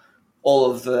now,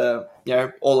 all of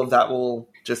that will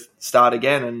just start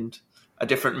again, and a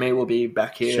different me will be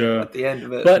back here at the end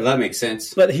of it. But that makes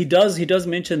sense. But he does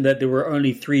mention that there were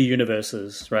only 3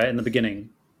 universes, right, in the beginning.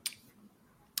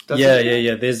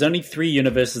 Yeah. There's only 3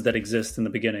 universes that exist in the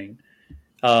beginning.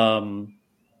 Does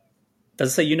it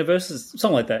say universes?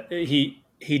 Something like that.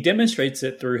 He demonstrates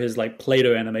it through his like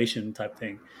Play-Doh animation type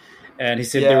thing, and he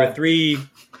said there were 3.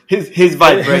 His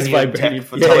vibranium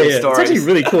for telling stories. It's actually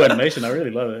really cool animation. I really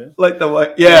love it. Like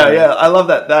I love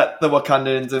that the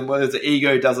Wakandans, and what is it?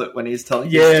 Ego does it when he's telling.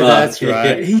 Yeah, that's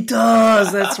right. He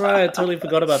does. That's right. I totally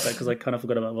forgot about that because I kind of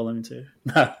forgot about Volume 2.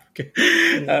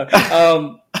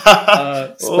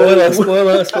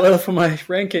 Spoiler for my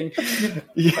ranking.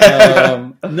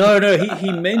 No.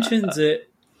 He mentions it.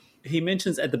 He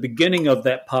mentions at the beginning of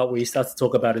that part where he starts to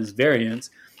talk about his variants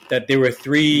that there were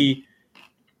 3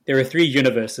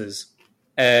 universes,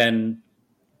 and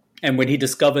when he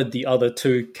discovered the other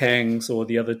 2 Kangs, or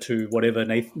the other 2 whatever,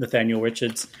 Nathaniel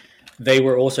Richards, they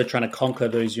were also trying to conquer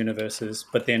those universes,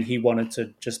 but then he wanted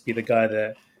to just be the guy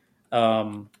that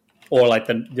or like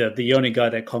the only guy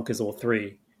that conquers all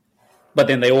 3, but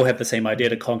then they all have the same idea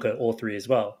to conquer all 3 as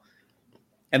well.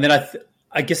 And then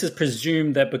I guess it's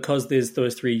presumed that because there's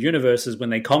those 3 universes,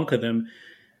 when they conquer them,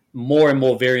 more and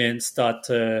more variants start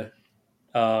to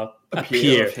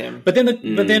appear. But then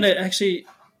it actually,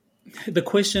 the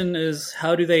question is,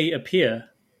 how do they appear?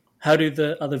 How do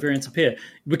the other variants appear?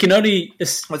 We can only...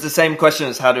 It's the same question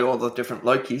as how do all the different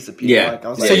Lokis appear?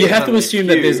 Yeah. So you have to assume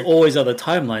that there's always other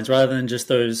timelines rather than just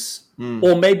those...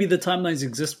 Or maybe the timelines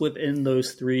exist within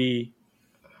those 3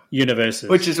 universes.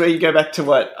 Which is where you go back to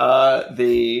what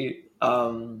the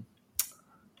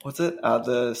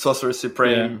Sorcerer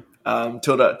Supreme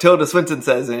Tilda Swinton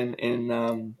says in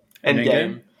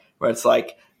Endgame, where it's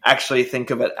like, actually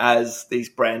think of it as these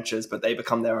branches, but they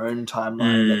become their own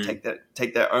timeline. They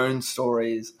take their own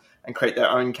stories and create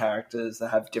their own characters that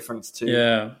have difference to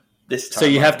this timeline. So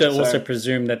you have to also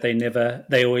presume that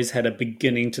they always had a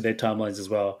beginning to their timelines as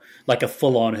well, like a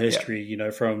full-on history,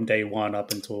 from day one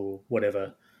up until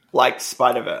whatever. Like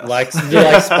Spider-Verse. Like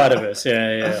Spider-Verse,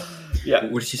 yeah.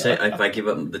 What did she say? If I give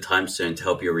up the time stone to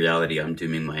help your reality, I'm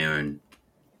dooming my own.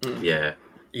 Yeah.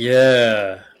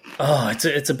 Oh,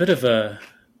 it's a bit of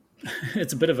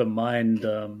a mind.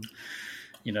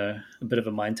 a bit of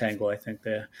a mind tangle, I think,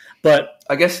 there. But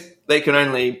I guess they can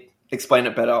only explain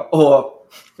it better or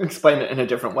explain it in a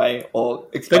different way, or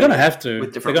they're going to have to. With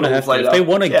they're different going to have to. later. If they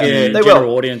want to get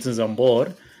general audiences on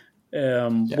board,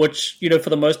 which, for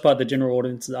the most part, the general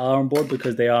audiences are on board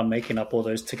because they are making up all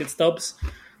those ticket stubs.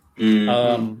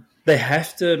 Mm-hmm. They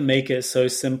have to make it so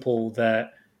simple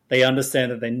that they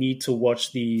understand that they need to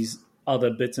watch these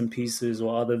other bits and pieces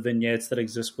or other vignettes that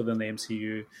exist within the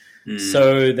MCU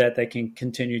so that they can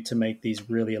continue to make these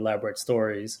really elaborate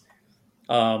stories.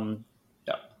 And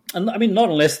I mean, not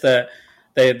unless they're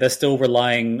still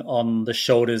relying on the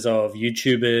shoulders of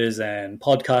YouTubers and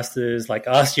podcasters like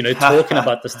us, talking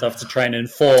about the stuff to try and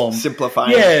inform.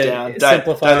 Simplifying it down.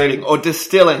 Diluting or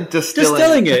distilling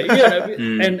it. Yeah.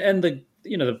 And the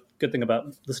good thing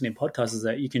about listening to podcasts is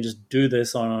that you can just do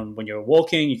this on when you're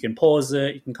walking, you can pause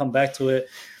it, you can come back to it,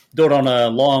 do it on a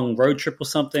long road trip or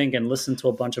something and listen to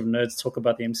a bunch of nerds talk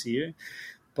about the MCU.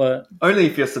 But only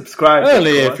if you're subscribed.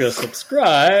 Only if you're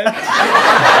subscribed.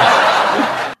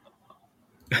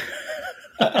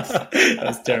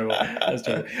 That's terrible.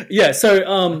 Yeah,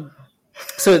 so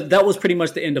that was pretty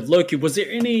much the end of Loki. Are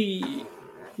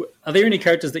there any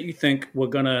characters that you think are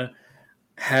gonna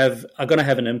have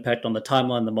an impact on the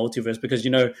timeline, the multiverse? Because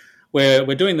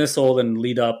we're doing this all in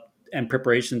lead up and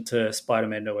preparation to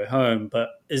Spider-Man No Way Home, but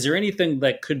is there anything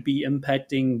that could be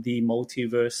impacting the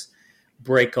multiverse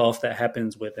break off that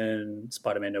happens within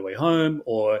Spider-Man No Way Home,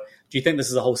 or do you think this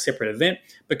is a whole separate event?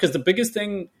 Because the biggest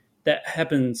thing that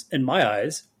happens in my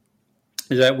eyes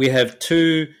is that we have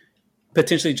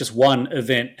potentially just one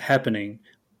event happening,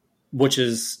 which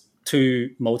is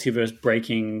two multiverse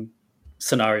breaking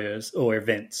scenarios or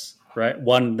events, right?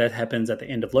 One that happens at the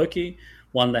end of Loki,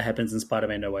 one that happens in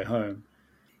Spider-Man No Way Home.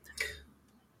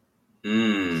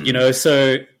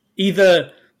 So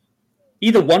either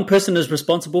one person is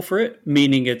responsible for it,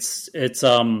 meaning it's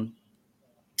Lady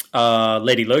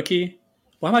Loki.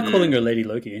 Why am I calling her Lady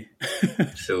Loki?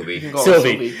 Sylvie.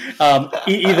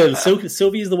 Either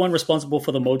Sylvie is the one responsible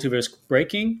for the multiverse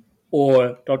breaking,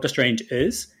 or Doctor Strange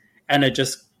is, and it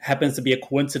just happens to be a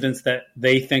coincidence that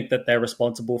they think that they're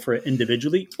responsible for it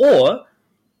individually, or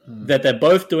that they're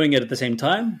both doing it at the same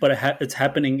time, but it's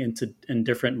happening in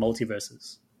different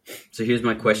multiverses. So here's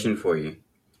my question for you.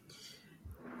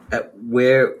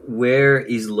 Where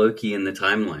is Loki in the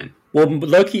timeline? Well,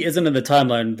 Loki isn't in the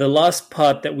timeline. The last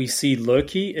part that we see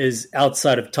Loki is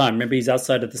outside of time. Remember, he's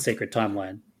outside of the sacred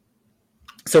timeline.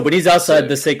 So when he's outside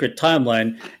the sacred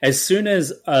timeline, as soon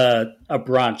as a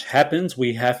branch happens,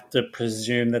 we have to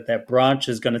presume that branch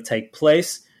is going to take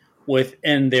place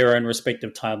within their own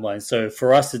respective timelines. So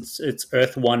for us, it's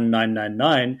Earth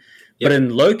 1999. Yep. But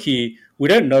in Loki, we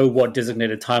don't know what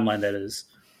designated timeline that is.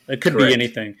 It could be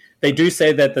anything. They do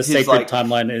say that the sacred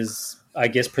timeline is, I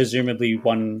guess, presumably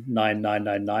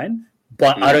 19999.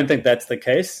 But I don't think that's the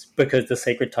case because the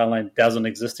sacred timeline doesn't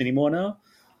exist anymore now.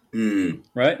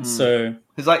 Right? So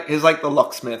he's like the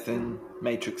locksmith in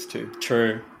Matrix 2.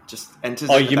 True. Just enters.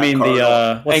 Oh, you mean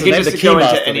corridor. What's his name? The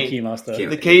Keymaster.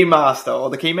 The Keymaster or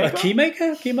the Keymaker? A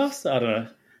Keymaker? Keymaster? I don't know.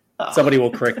 Somebody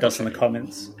will correct us in the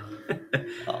comments.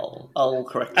 I'll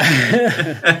correct you.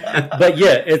 But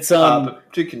yeah, it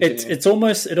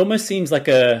almost seems like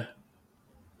I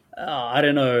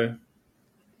don't know.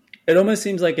 It almost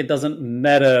seems like it doesn't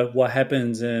matter what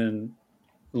happens in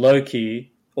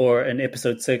Loki or in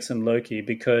episode 6 in Loki,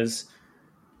 because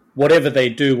whatever they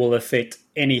do will affect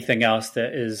anything else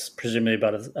that is presumably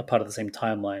about a part of the same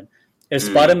timeline. If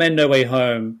Spider-Man No Way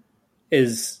Home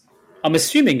is, I'm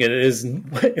assuming it is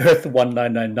Earth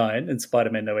 1999 in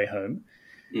Spider-Man No Way Home,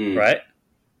 right?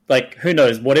 Like, who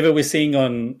knows? Whatever we're seeing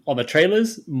on the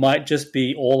trailers might just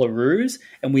be all a ruse,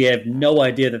 and we have no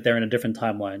idea that they're in a different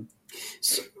timeline.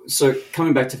 So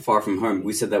coming back to Far From Home,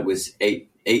 we said that was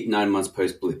 9 months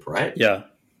post-blip, right? Yeah.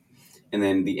 And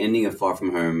then the ending of Far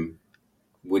From Home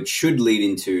should lead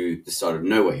into the start of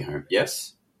No Way Home,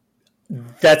 yes?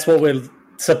 That's what we're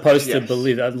supposed to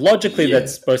believe. Logically,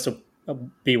 that's supposed to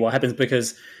be what happens,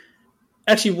 because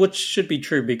actually, which should be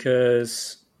true,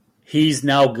 because he's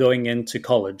now going into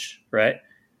college, right?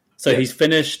 So he's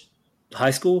finished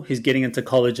high school, he's getting into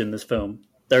college in this film.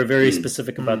 They're very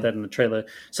specific about that in the trailer.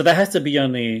 So that has to be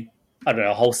only, I don't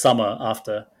know, a whole summer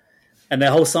after. And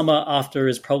that whole summer after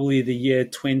is probably the year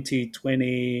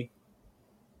 2020.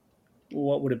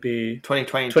 What would it be?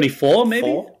 2020. 24,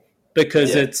 maybe?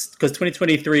 Because it's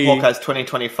 2023. Hawkeye's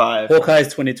 2025. Hawkeye's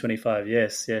 2025,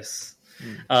 yes.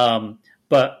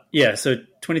 But yeah, so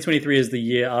 2023 is the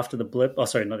year after the blip. Oh,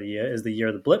 sorry, not a year, is the year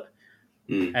of the blip.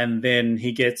 And then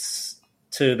he gets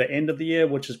to the end of the year,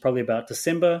 which is probably about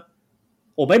December.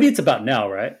 Or maybe it's about now,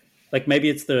 right? Like maybe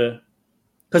it's the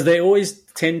because they always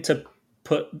tend to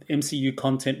put MCU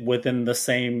content within the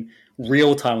same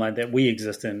real timeline that we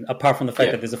exist in, apart from the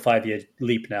fact that there's a 5-year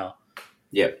leap now.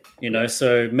 Yeah.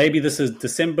 So maybe this is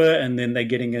December, and then they're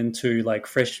getting into like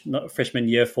freshman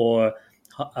year for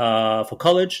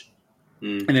college,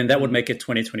 and then that would make it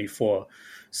 2024.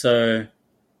 So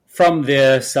from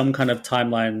there, some kind of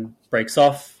timeline breaks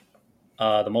off.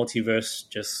 The multiverse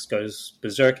just goes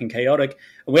berserk and chaotic,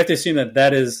 and we have to assume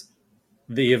that is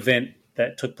the event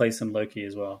that took place in Loki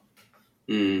as well.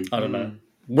 I don't know.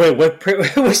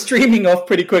 We're streaming off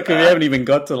pretty quickly. We haven't even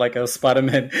got to like a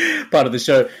Spider-Man part of the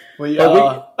show. I think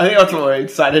that's what we're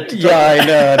excited to talk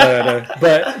about. I know.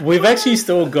 But we've actually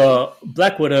still got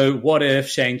Black Widow, What If,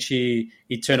 Shang Chi,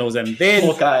 Eternals, and then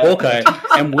Hawkeye.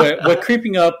 And we're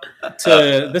creeping up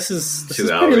to this is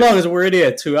pretty long. As we're already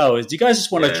at 2 hours. Do you guys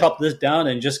just want to chop this down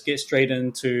and just get straight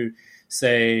into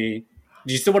say?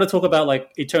 Do you still want to talk about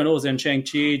like Eternals and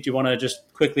Shang-Chi? Do you want to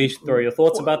just quickly throw your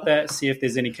thoughts about that? See if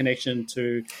there's any connection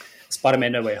to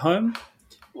Spider-Man No Way Home?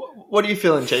 What are you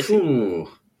feeling, Jason?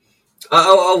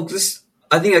 I'll just...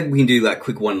 I think we can do like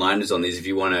quick one-liners on these if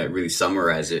you want to really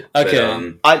summarize it.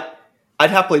 Okay. But,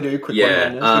 I'd happily do quick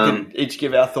one-liners. We can each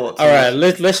give our thoughts. All right,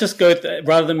 let's just go...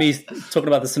 rather than me talking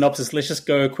about the synopsis, let's just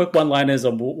go quick one-liners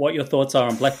on what your thoughts are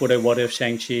on Black Widow, What If,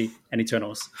 Shang-Chi, and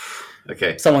Eternals.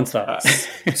 Okay. Someone starts.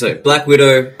 So, Black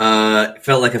Widow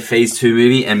felt like a Phase 2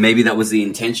 movie, and maybe that was the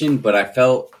intention, but I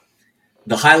felt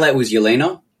the highlight was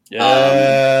Yelena.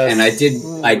 Yes. And I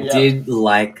did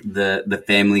like the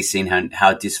family scene,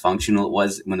 how dysfunctional it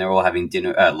was when they were all having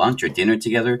lunch or dinner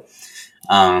together.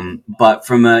 But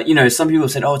from some people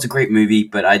said, oh, it's a great movie,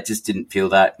 but I just didn't feel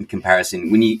that in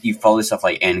comparison. When you follow stuff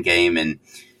like Endgame and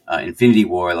Infinity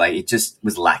War, like it just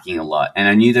was lacking a lot. And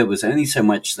I knew there was only so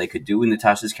much they could do with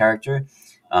Natasha's character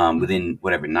within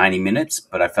 90 minutes.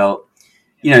 But I felt,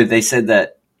 they said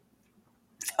that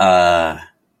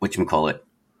whatchamacallit,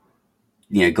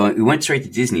 it went straight to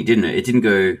Disney, didn't it? It didn't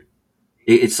go.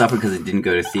 It suffered because it didn't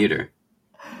go to theater.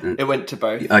 It went to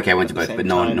both. Okay, it went to both, but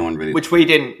no one really. Which we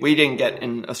didn't get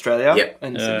in Australia. Yeah,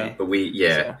 and Sydney. But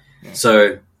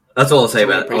So that's all I'll say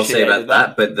about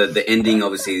that. But the ending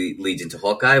obviously leads into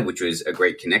Hawkeye, which was a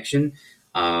great connection.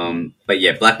 But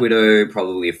yeah, Black Widow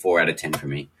probably a 4 out of 10 for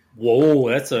me. Whoa,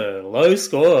 that's a low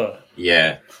score.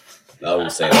 Yeah, I will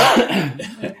say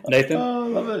that. Nathan, I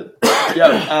love it.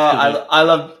 Yeah, I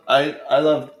love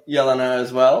Yelena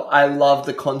as well. I love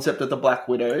the concept of the Black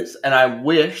Widows, and I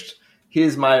wished.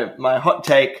 Here's my hot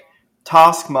take: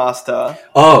 Taskmaster.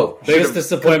 Oh, biggest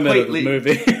disappointment of the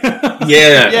movie.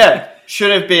 Yeah.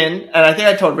 Should have been, and I think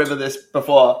I told River this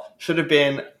before, should have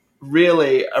been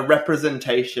really a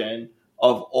representation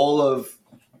of all of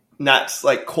Nat's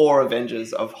like core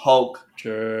Avengers of Hulk,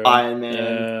 Iron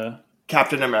Man,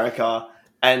 Captain America,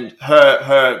 and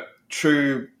her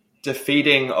true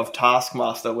defeating of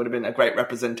Taskmaster would have been a great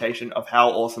representation of how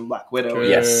awesome Black Widow is.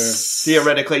 Yes.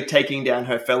 Theoretically taking down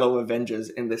her fellow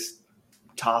Avengers in this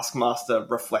Taskmaster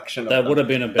reflection of that them. would have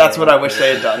been a better That's what I wish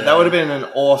they had done. That would have been an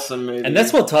awesome movie. And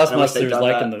that's what Taskmaster is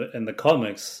like in the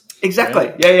comics. Exactly.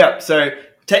 Right? Yeah. So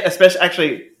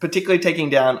particularly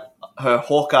taking down her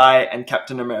Hawkeye and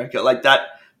Captain America, like that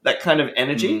kind of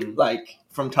energy, like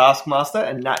from Taskmaster,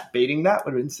 and Nat beating that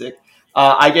would have been sick.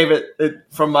 I gave it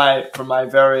from my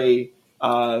very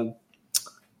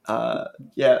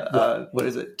what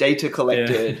is it? Data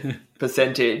collected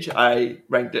percentage. I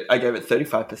ranked it. I gave it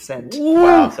 35%.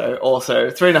 Wow! So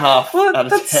also 3.5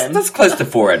 out of 10. That's close to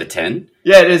 4 out of 10.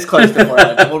 Yeah, it is close to 4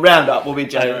 out of 10. We'll round up. We'll be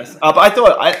generous. But I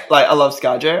thought I love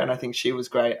ScarJo, and I think she was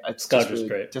great. ScarJo was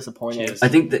great. Disappointing. I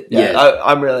think that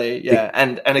I'm really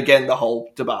and again the whole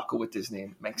debacle with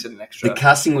Disney makes it an extra. The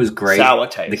casting was great. Sour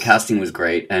taste. The casting was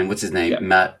great, and what's his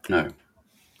name? Yeah.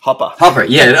 Hopper,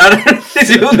 yeah.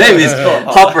 His real name is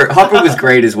Hopper. Hopper was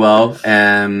great as well.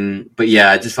 But yeah,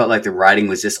 I just felt like the writing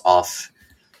was just off.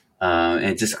 And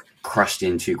it just crushed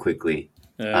in too quickly.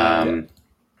 River,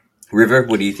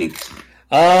 what do you think?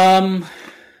 Black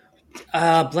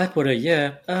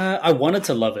Widow, I wanted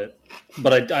to love it,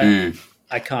 but I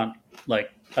can't.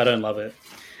 Like, I don't love it.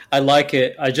 I like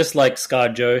it. I just like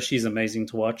ScarJo. She's amazing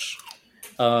to watch.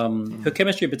 Her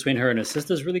chemistry between her and her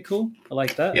sister is really cool. I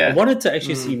like that. Yeah. I wanted to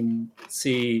actually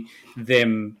see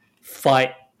them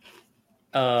fight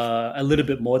a little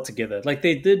bit more together. Like,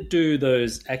 they did do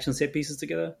those action set pieces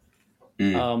together,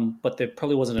 but there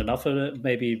probably wasn't enough of it.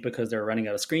 Maybe because they were running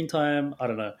out of screen time. I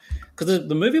don't know. Because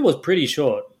the movie was pretty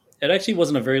short. It actually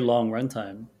wasn't a very long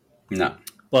runtime. No.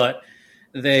 But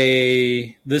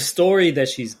the story that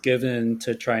she's given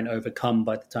to try and overcome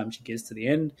by the time she gets to the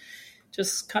end,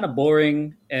 just kind of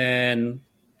boring and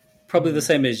probably the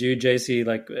same as you, JC.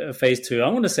 Like Phase 2, I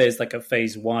want to say it's like a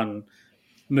Phase 1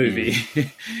 movie.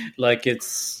 Like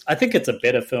I think it's a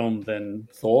better film than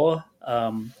Thor.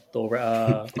 Thor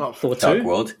 2, Dark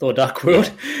World. Thor Dark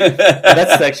World.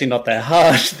 That's actually not that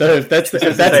harsh, though. If that's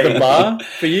the bar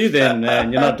for you, then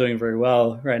you're not doing very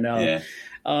well right now. Yeah.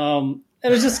 I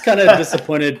was just kind of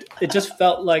disappointed. It just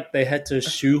felt like they had to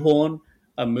shoehorn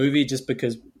a movie just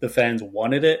because the fans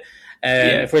wanted it.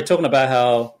 And if we're talking about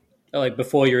how, like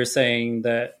before, you were saying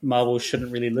that Marvel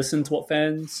shouldn't really listen to what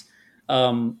fans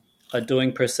are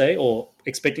doing per se or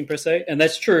expecting per se, and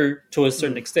that's true to a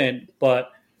certain extent.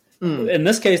 But in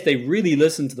this case, they really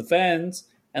listened to the fans,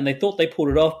 and they thought they pulled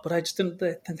it off. But I just didn't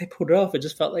think they pulled it off. It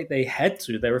just felt like they had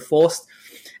to. They were forced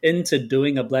into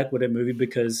doing a Black Widow movie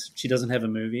because she doesn't have a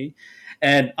movie.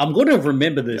 And I'm going to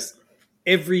remember this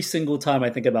every single time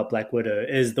I think about Black Widow,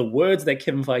 is the words that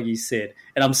Kevin Feige said.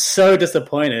 And I'm so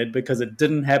disappointed because it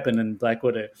didn't happen in Black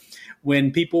Widow.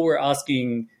 When people were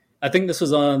asking, I think this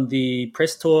was on the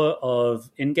press tour of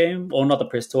Endgame, or not the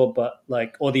press tour, but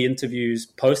like all the interviews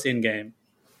post Endgame,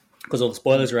 because all the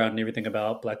spoilers around and everything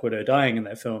about Black Widow dying in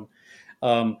that film.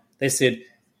 They said,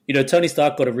 Tony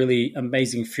Stark got a really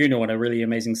amazing funeral and a really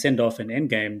amazing send-off in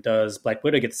Endgame. Does Black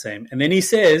Widow get the same? And then he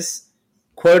says,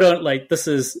 quote on, like, this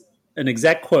is an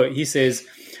exact quote. He says,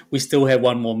 we still have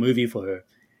one more movie for her.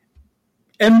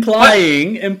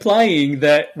 Implying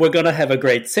that we're going to have a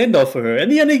great send-off for her.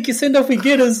 And the only send-off we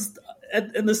get is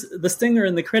in the stinger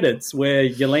in the credits where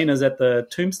Yelena's at the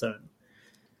tombstone.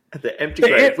 At the empty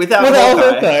grave. Without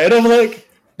Hawkeye. And I'm like,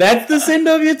 that's the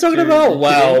send-off you're talking about?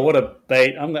 Wow, what a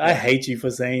bait. I hate you for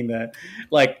saying that.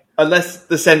 Like, unless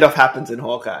the send-off happens in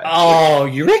Hawkeye. Oh,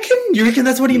 you reckon? You reckon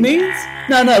that's what he means?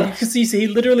 No, because he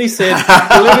literally said...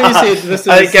 this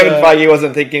I think Kevin Feige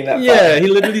wasn't thinking that far. Yeah, he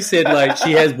literally said, like,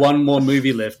 she has one more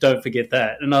movie left. Don't forget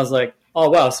that. And I was like, oh,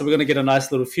 wow, so we're going to get a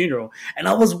nice little funeral. And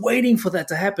I was waiting for that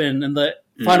to happen. And the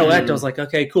final act, I was like,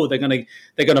 okay, cool. They're going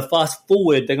to fast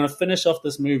forward. They're going to finish off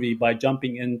this movie by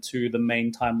jumping into the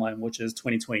main timeline, which is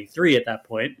 2023 at that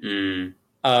point.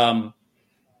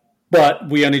 But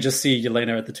we only just see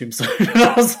Yelena at the tombstone. And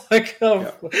I was like,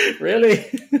 really?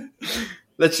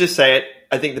 Let's just say it.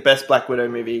 I think the best Black Widow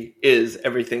movie is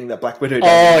everything that Black Widow does.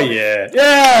 Oh, yeah.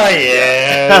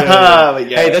 Yeah.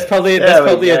 Hey, that's probably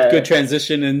a good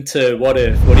transition into What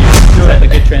If. What do you think? Is that a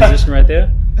good transition right there?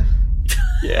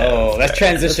 Yeah. Oh, that's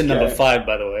transition number 5,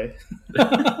 by the way.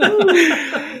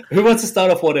 Who wants to start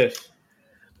off What If?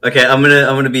 Okay, I'm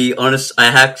gonna be honest. I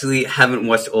actually haven't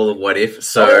watched all of What If,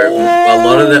 so a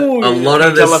lot of the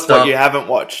tell us stuff what you haven't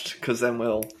watched, because then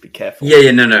we'll be careful.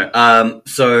 No.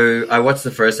 So I watched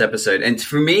the first episode, and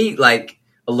for me, like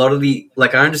a lot of I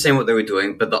understand what they were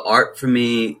doing, but the art for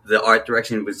me, the art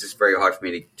direction was just very hard for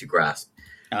me to grasp.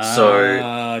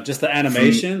 So just the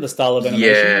animation, the style of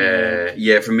animation.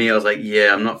 Yeah. For me, I was like,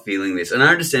 I'm not feeling this, and I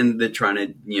understand they're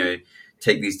trying to,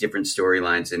 take these different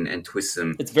storylines and twist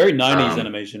them. It's very 90s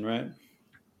animation, right?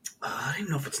 I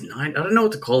don't know if it's 90s. I don't know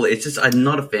what to call it. It's just I'm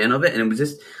not a fan of it, and it was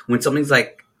just when something's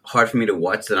like hard for me to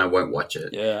watch, then I won't watch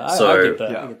it. Yeah, I get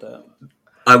that. I get that.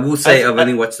 I will say I've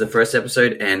only watched the first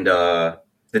episode and the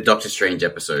Doctor Strange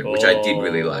episode, which I did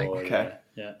really like. Okay.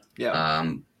 Yeah.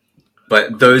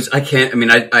 But those, I can't,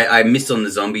 I missed on the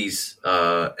zombies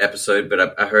episode,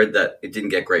 but I heard that it didn't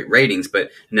get great ratings,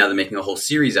 but now they're making a whole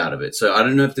series out of it. So I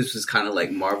don't know if this was kind of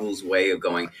like Marvel's way of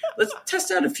going, let's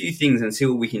test out a few things and see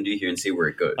what we can do here and see where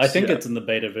it goes. I think it's in the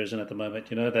beta version at the moment,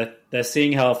 they're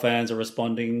seeing how fans are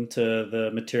responding to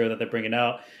the material that they're bringing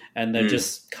out, and they're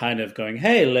just kind of going,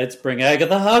 hey, let's bring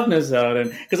Agatha Harkness out.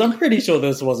 And because I'm pretty sure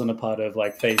this wasn't a part of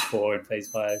like Phase 4 and Phase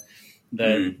 5.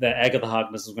 That Agatha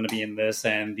Harkness is going to be in this,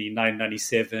 and the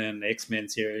 997 X-Men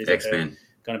series that they're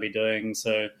going to be doing.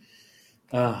 So,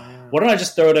 why don't I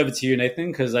just throw it over to you,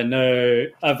 Nathan? Because I know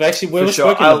we've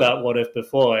spoken about What If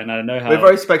before, and I know how we've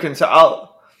already spoken. So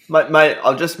I'll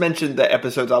just mention the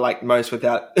episodes I like most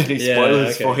without any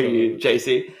spoilers for you,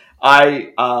 JC.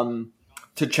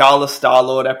 T'Challa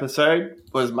Star-Lord episode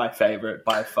was my favorite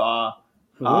by far.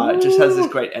 It just has this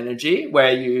great energy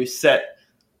where you set.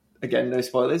 Again, no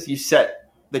spoilers. You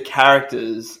set the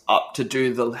characters up to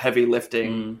do the heavy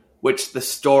lifting, which the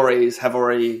stories have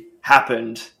already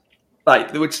happened.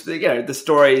 The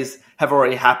stories have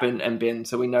already happened and been.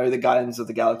 So we know the Guardians of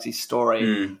the Galaxy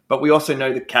story, but we also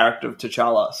know the character of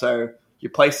T'Challa. So you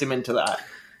place him into that,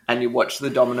 and you watch the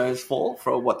dominoes fall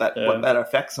for what that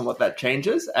affects and what that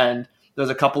changes. And there's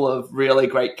a couple of really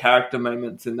great character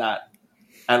moments in that.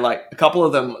 And like a couple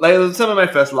of them, some of my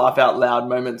first laugh out loud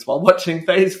moments while watching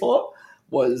Phase 4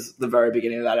 was the very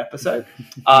beginning of that episode.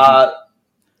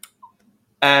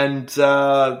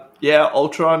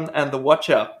 Ultron and the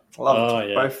Watcher.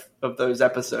 Loved of those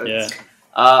episodes. Yeah.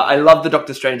 I love the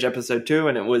Doctor Strange episode too,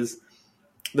 and it was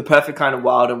the perfect kind of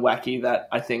wild and wacky that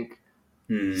I think,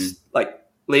 like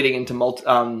leading into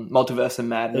multiverse and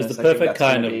madness. It was the perfect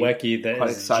kind of wacky that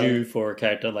is due for a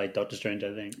character like Doctor Strange,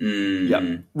 I think.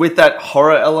 Yeah, with that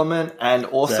horror element and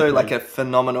also like a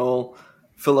phenomenal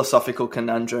philosophical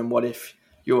conundrum. What if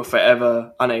you were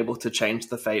forever unable to change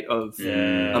the fate of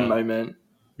a moment?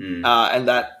 And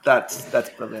that's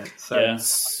brilliant. So.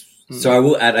 So I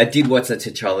will add, I did watch that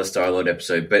T'Challa Star-Lord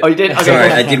episode, but you did? Okay. Sorry,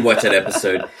 I did watch that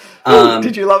episode.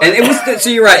 Did you love it? And it was so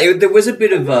you're right. There was a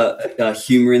bit of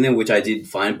humor in there, which I did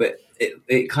find, but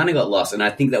it kind of got lost, and I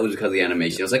think that was because of the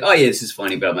animation. I was like, oh yeah, this is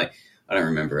funny, but I'm like, I don't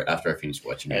remember it after I finished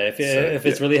watching it. If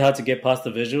it's really hard to get past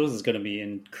the visuals, it's going to be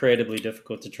incredibly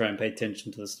difficult to try and pay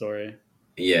attention to the story.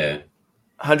 Yeah,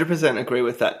 100% agree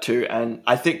with that too. And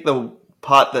I think the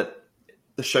part that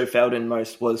the show failed in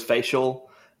most was facial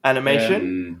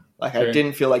animation. Like, I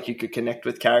didn't feel like you could connect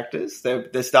with characters.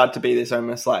 There started to be this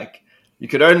almost like you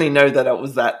could only know that it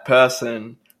was that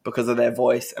person because of their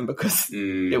voice and because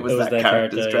it was that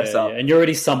character's dress up. And you're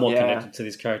already somewhat connected to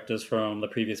these characters from the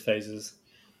previous phases.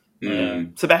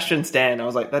 Sebastian Stan, I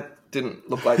was like, that didn't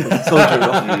look like Winter Soldier at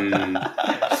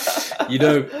all. You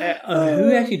know,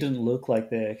 who actually didn't look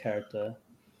like their character?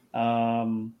 I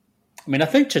mean, I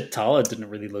think T'Challa didn't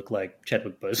really look like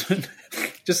Chadwick Boseman.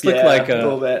 Just looked like a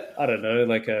little bit. I don't know,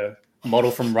 like a model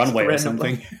from Runway or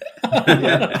something.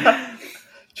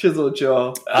 Chiseled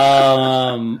jaw.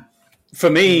 For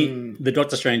me, the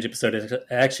Doctor Strange episode is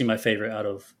actually my favorite out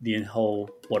of the whole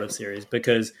What If series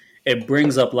because it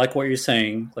brings up, like what you're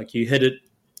saying, like you hit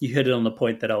it on the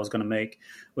point that I was going to make,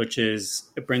 which is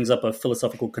it brings up a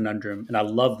philosophical conundrum, and I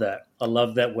love that. I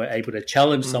love that we're able to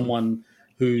challenge someone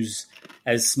who's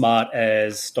as smart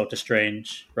as Doctor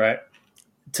Strange, right?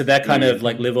 To that kind of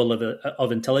like level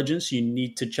of intelligence, you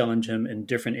need to challenge him in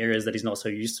different areas that he's not so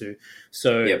used to.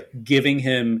 So giving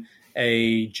him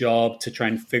a job to try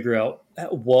and figure out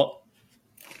what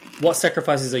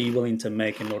sacrifices are you willing to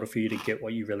make in order for you to get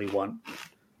what you really want.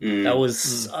 That was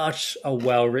such a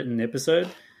well-written episode.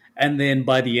 And then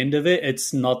by the end of it,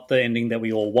 it's not the ending that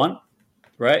we all want,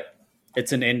 right?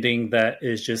 It's an ending that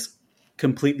is just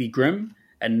completely grim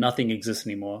and nothing exists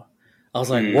anymore. I was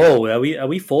like, whoa, are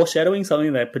we foreshadowing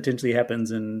something that potentially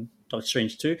happens in Doctor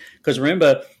Strange 2? Because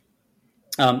remember,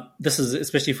 this is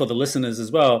especially for the listeners as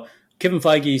well, Kevin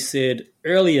Feige said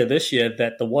earlier this year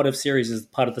that the What If series is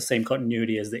part of the same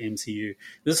continuity as the MCU.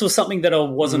 This was something that I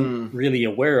wasn't really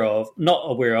not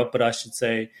aware of, but I should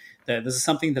say that this is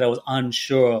something that I was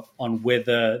unsure on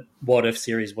whether What If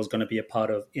series was going to be a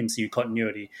part of MCU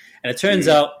continuity. And it turns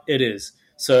out it is.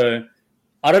 So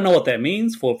I don't know what that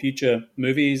means for future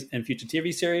movies and future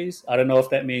TV series. I don't know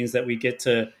if that means that we get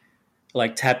to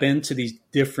like tap into these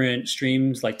different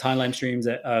streams, like timeline streams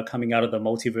that are coming out of the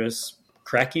multiverse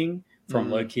cracking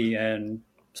from Loki and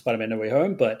Spider-Man No Way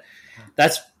Home. But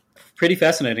that's pretty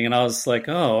fascinating. And I was like,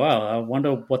 oh, wow, I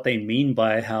wonder what they mean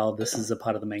by how this is a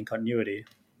part of the main continuity.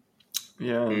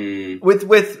 Yeah.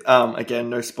 With again,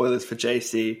 no spoilers for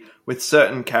JC, with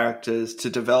certain characters to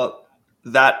develop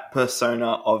that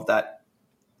persona of that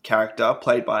character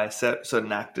played by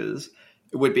certain actors,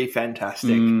 it would be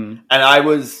fantastic. And I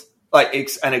was like,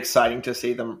 exciting to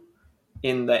see them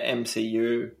in the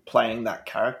MCU playing that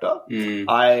character.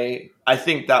 I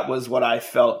think that was what I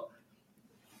felt.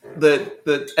 And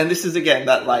this is again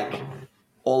that like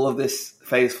all of this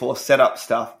Phase 4 setup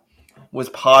stuff was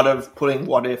part of putting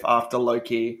What If after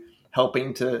Loki,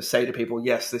 helping to say to people,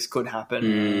 yes, this could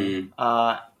happen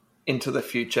into the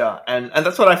future. And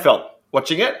that's what I felt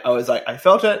watching it. I was like, I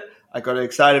felt it. I got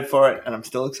excited for it, and I'm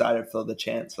still excited for the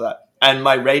chance for that. And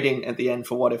my rating at the end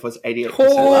for What If was 88%.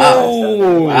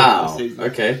 Wow.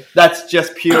 Okay. That's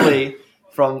just purely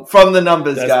from the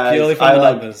numbers, guys. Purely from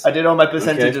the numbers. I did all my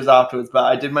percentages afterwards, but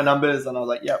I did my numbers, and I was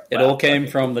like, yep. It all came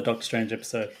from the Doctor Strange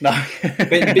episode. No.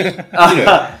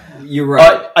 but you're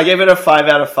right. I gave it a 5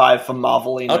 out of 5 for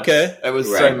Marveliness. Okay. It was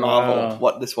so Marvel.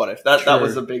 What If. That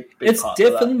was a big it's part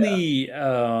definitely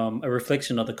a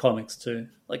reflection of the comics too.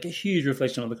 Like a huge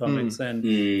reflection of the comics. And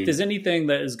if there's anything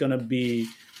that is going to be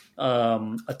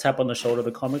a tap on the shoulder of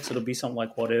the comics, it'll be something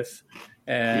like What If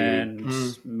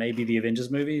and maybe the Avengers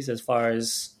movies, as far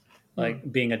as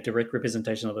like being a direct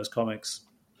representation of those comics.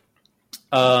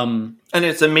 And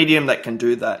it's a medium that can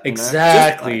do that.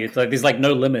 Exactly. It's like there's like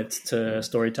no limits to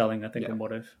storytelling, I think, in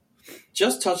What If.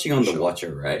 Just touching on the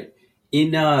Watcher, right?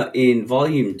 In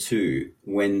Volume 2,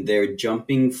 when they're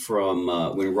jumping from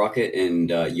when Rocket and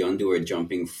Yondu are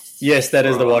jumping. Yes, that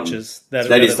is the Watchers. That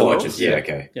is the Watchers. Yeah.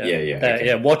 Okay. Yeah. Okay.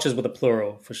 Yeah. Watchers with a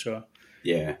plural for sure.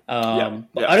 Yeah.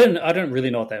 But I don't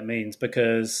really know what that means,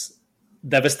 because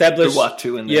they've established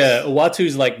Uatu in this. Yeah,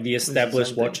 Uatu's like the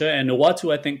established watcher, and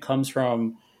Uatu I think comes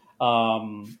from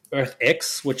Earth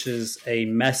X, which is a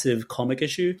massive comic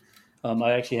issue.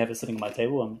 I actually have it sitting on my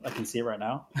table. I can see it right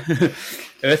now.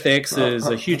 Earth X is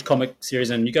a huge comic series,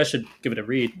 and you guys should give it a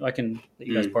read. I can let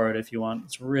you guys borrow it if you want.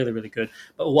 It's really, really good.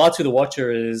 But Uatu the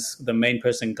Watcher is the main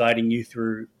person guiding you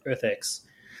through Earth X.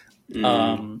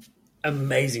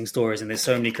 Amazing stories, and there's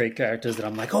so many great characters that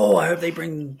I'm like, oh, I hope they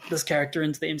bring this character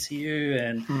into the MCU.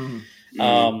 And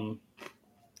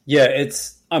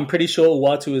I'm pretty sure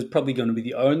Uatu is probably going to be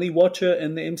the only Watcher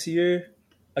in the MCU.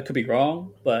 I could be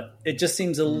wrong, but it just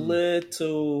seems a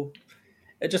little...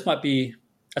 It just might be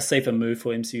a safer move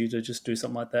for MCU to just do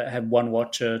something like that. Have one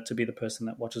Watcher to be the person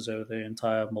that watches over the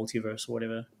entire multiverse or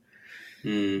whatever.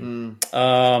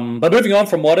 But moving on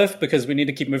from What If, because we need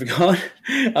to keep moving on.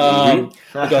 We've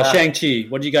got Shang-Chi.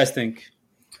 What do you guys think?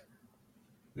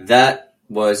 That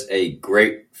was a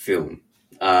great film.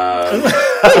 Why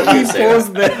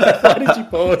did you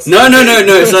pause? No.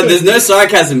 So there's no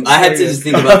sarcasm. I had to just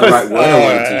think about the right word I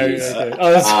wanted to use. Okay.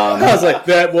 I was like,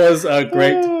 that was a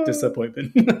great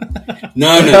disappointment.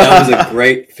 No, that was a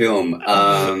great film.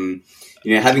 Having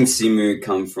Simu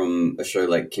come from a show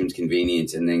like Kim's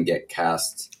Convenience and then get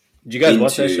cast. Did you guys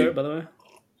watch that show, by the way?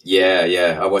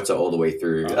 Yeah. I watched it all the way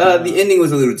through. The ending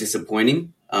was a little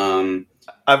disappointing.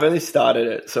 I've only started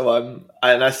it,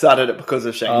 I started it because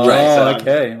of Shang Chi.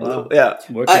 Okay. Wow. Yeah.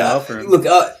 Working out for him. Look,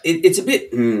 it's a bit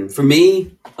for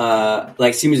me.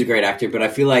 Like Simu's a great actor, but I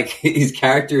feel like his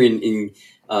character in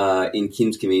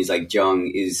Kim's Convenience, like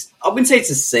Jung, is, I wouldn't say it's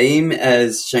the same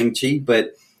as Shang-Chi,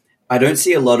 but I don't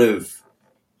see a lot of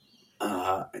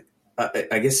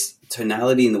I guess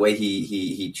tonality in the way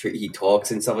he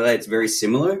talks and stuff like that. It's very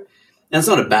similar. That's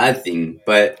not a bad thing,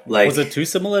 but like... Was it too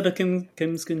similar to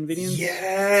Kim's Convenience?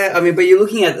 Yeah, I mean, but you're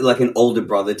looking at like an older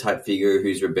brother type figure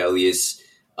who's rebellious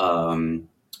and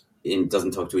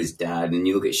doesn't talk to his dad, and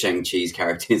you look at Shang-Chi's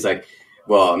character, it's like,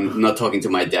 well, I'm not talking to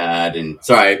my dad, and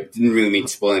sorry, I didn't really mean to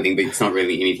spoil anything, but it's not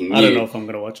really anything new. I don't know if I'm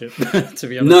going to watch it, to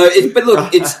be honest. No, but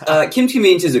look, it's Kim's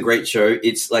Convenience is a great show.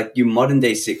 It's like your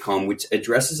modern-day sitcom, which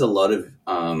addresses a lot of...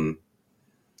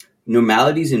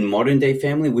 normalities in modern day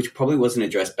family, which probably wasn't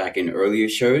addressed back in earlier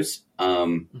shows.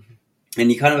 And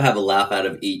you kind of have a laugh out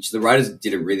of each. The writers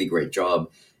did a really great job.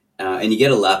 And you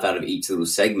get a laugh out of each little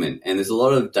segment. And there's a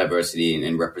lot of diversity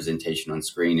and representation on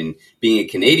screen. And being a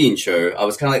Canadian show, I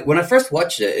was kind of like, when I first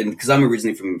watched it, and because I'm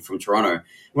originally from Toronto,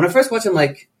 when I first watched it, I'm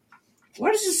like,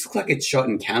 why does this look like it's shot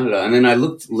in Canada? And then I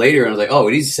looked later and I was like, oh,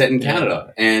 it is set in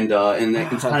Canada. And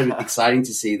it was kind of exciting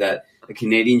to see that a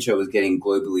Canadian show was getting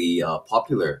globally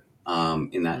popular.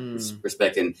 In that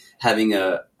respect, and having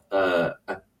a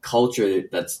culture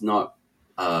that's not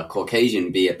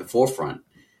Caucasian be at the forefront,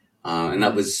 and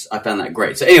I found that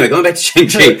great. So anyway, going back to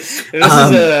Shang-Chi,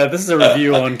 this is a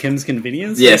review on Kim's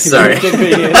Convenience. Yes, sorry.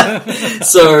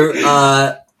 So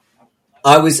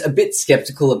I was a bit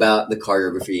skeptical about the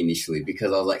choreography initially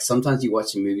because I was like, sometimes you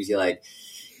watch the movies, you're like,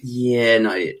 yeah,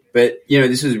 not it. But,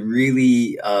 this was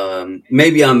really,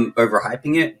 maybe I'm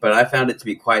overhyping it, but I found it to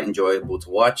be quite enjoyable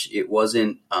to watch. It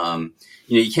wasn't,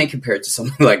 you can't compare it to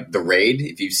something like The Raid.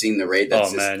 If you've seen The Raid,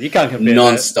 that's you can't compare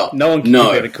non-stop. That. No one can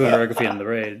compare the choreography in The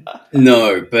Raid.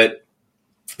 No, but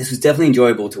this was definitely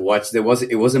enjoyable to watch. It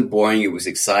wasn't boring. It was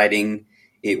exciting.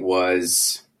 It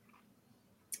was,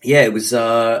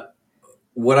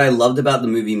 what I loved about the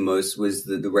movie most was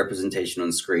the representation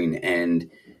on screen.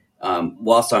 And,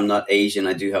 whilst I'm not Asian,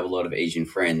 I do have a lot of Asian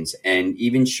friends, and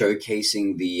even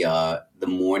showcasing the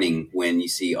morning when you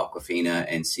see Awkwafina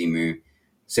and Simu,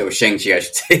 so Shang-Chi, I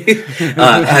should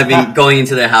say, going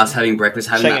into their house, having breakfast,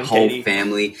 having that whole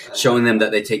family, showing them that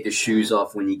they take their shoes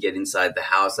off when you get inside the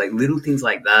house, like little things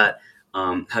like that,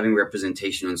 having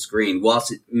representation on screen.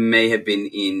 Whilst it may have been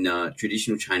in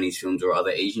traditional Chinese films or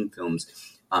other Asian films,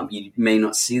 you may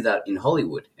not see that in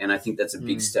Hollywood, and I think that's a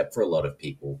big step for a lot of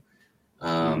people.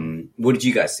 What did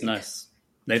you guys think? Nice.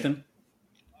 Nathan?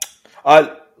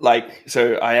 I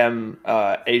am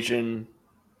Asian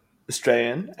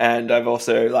Australian, and I'm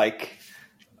also like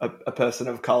a person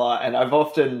of color, and I've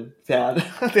often found,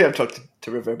 I think I've talked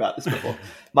to River about this before,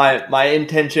 my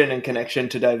intention and connection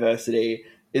to diversity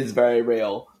is very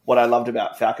real. What I loved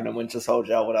about Falcon and Winter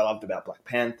Soldier, what I loved about Black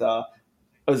Panther,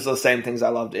 was the same things I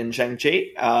loved in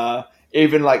Shang-Chi.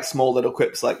 Even like small little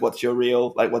quips, like what's your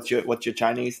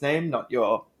Chinese name, not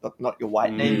your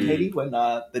white name, Katie, when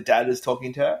the dad is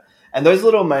talking to her. And those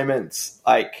little moments,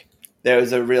 like there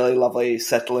was a really lovely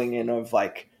settling in of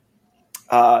like,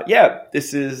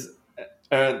 this is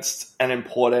earnest and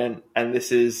important, and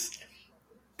this is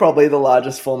probably the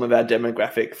largest form of our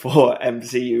demographic for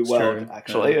MCU world,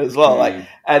 actually, as well. Like,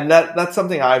 and that's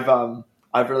something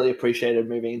I've really appreciated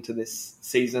moving into this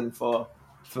season for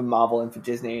Marvel and for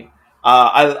Disney.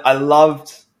 I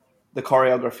loved the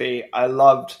choreography. I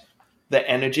loved the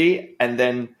energy, and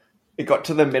then it got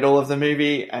to the middle of the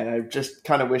movie, and I just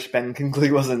kind of wish Ben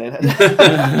Kingsley wasn't in it.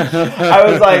 I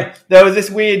was like, there was this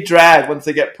weird drag once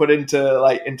they get put into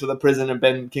the prison, and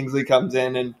Ben Kingsley comes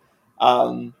in, and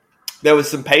there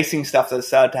was some pacing stuff that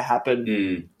started to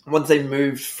happen once they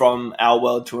moved from our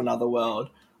world to another world.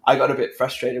 I got a bit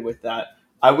frustrated with that.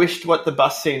 I wished what the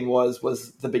bus scene was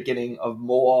the beginning of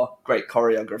more great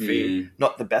choreography,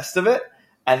 not the best of it,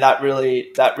 and that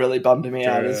really bummed me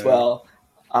out as well.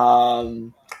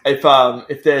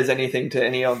 If there's anything to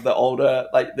any of the older,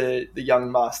 like the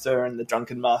Young Master and the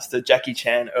Drunken Master, Jackie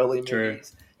Chan early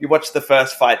movies, you watch the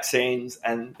first fight scenes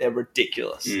and they're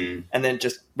ridiculous, and then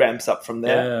just ramps up from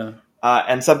there.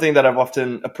 And something that I've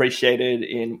often appreciated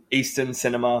in Eastern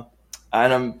cinema,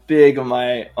 and I'm big on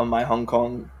my Hong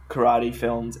Kong karate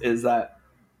films, is that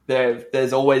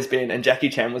there's always been, and Jackie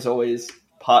Chan was always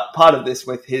part of this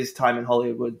with his time in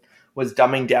Hollywood, was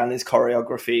dumbing down his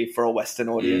choreography for a Western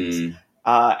audience.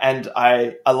 And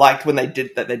I liked when they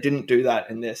did that. They didn't do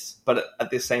that in this, but at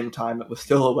the same time, it was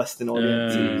still a Western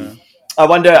audience. I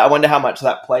wonder how much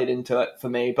that played into it for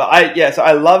me. But so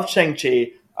I love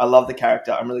Shang-Chi. I love the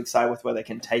character. I'm really excited with where they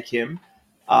can take him.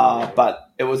 But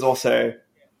it was also,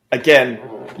 again,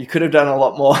 you could have done a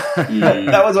lot more.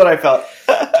 That was what I felt.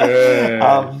 But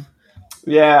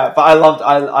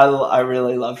I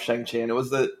really love Shang-Chi, and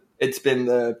it's been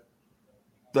the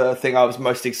thing I was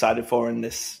most excited for in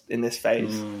this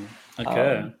phase. And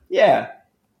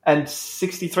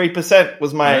 63%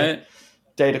 was my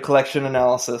data collection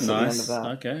analysis at the end of that.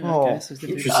 Okay.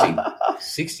 63. Interesting.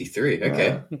 63.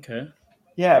 Okay.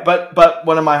 Yeah, but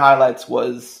one of my highlights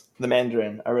was the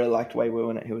Mandarin. I really liked Wei Wu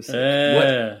in it. He was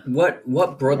sick.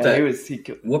 What brought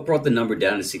that? What brought the number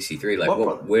down to 63? Like,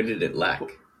 where did it lack?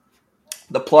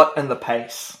 The plot and the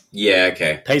pace. Yeah,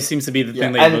 okay. Pace seems to be the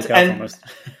thing they look out for most.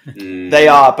 They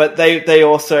are, but they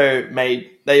also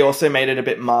made it a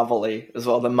bit Marvel-y as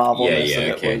well. The Marvelness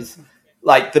of it was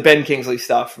like the Ben Kingsley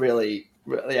stuff. Really,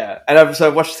 And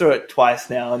I've watched through it twice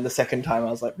now, and the second time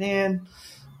I was like, man,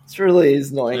 this really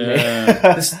is annoying me.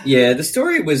 The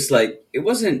story was like, it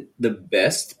wasn't the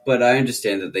best, but I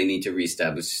understand that they need to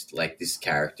reestablish like this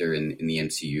character in the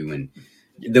MCU, and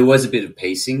there was a bit of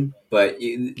pacing, but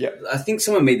I think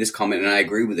someone made this comment, and I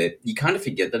agree with it. You kind of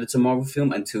forget that it's a Marvel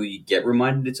film until you get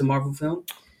reminded it's a Marvel film.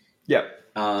 Yeah.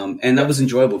 And that was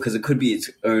enjoyable because it could be its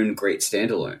own great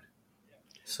standalone.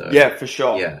 So yeah, for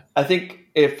sure. Yeah. I think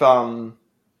if I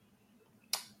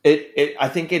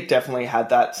think it definitely had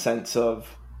that sense of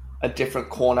a different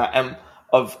corner and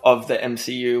of the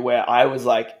MCU where I was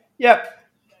like, yep,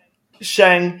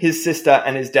 Shang, his sister,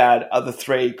 and his dad are the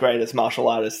three greatest martial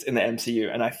artists in the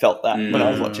MCU, and I felt that when I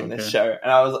was watching this show,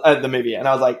 and I was the movie, and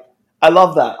I was like, I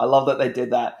love that. I love that they did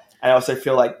that, and I also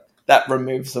feel like that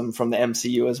removes them from the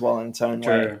MCU as well in its own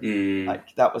way.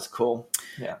 Like that was cool.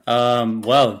 Yeah.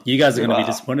 Well, you guys are going to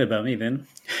be disappointed about me then.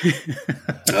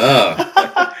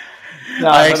 No,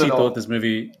 I actually thought this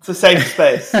movie... It's a safe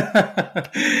space.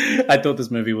 I thought this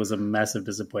movie was a massive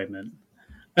disappointment.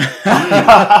 You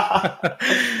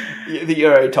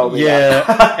already told me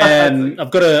that. And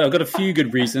I've got a few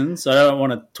good reasons. I don't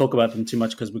want to talk about them too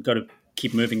much because we've got to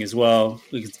keep moving as well.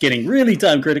 It's getting really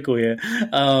time critical here.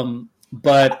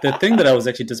 But the thing that I was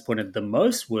actually disappointed the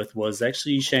most with was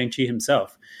actually Shang-Chi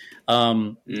himself.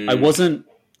 I wasn't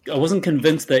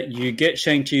convinced that you get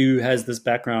Shang-Chi, who has this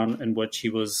background in which he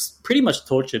was pretty much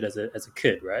tortured as a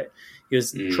kid, right? He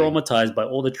was traumatized by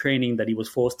all the training that he was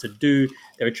forced to do.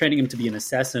 They were training him to be an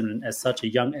assassin at such a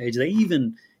young age. He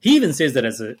even says that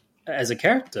as a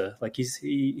character. Like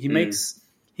he makes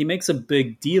a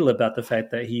big deal about the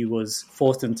fact that he was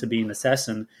forced into being an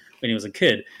assassin when he was a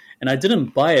kid. And I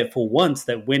didn't buy it for once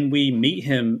that when we meet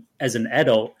him as an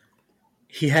adult,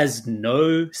 he has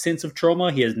no sense of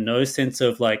trauma. He has no sense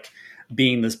of like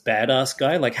being this badass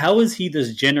guy. Like, how is he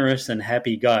this generous and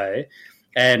happy guy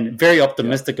and very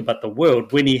optimistic about the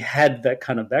world when he had that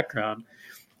kind of background?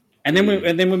 And then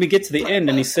when we get to the end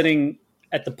and he's sitting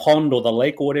at the pond or the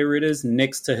lake or whatever it is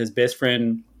next to his best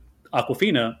friend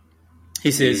Aquafina, he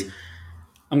says,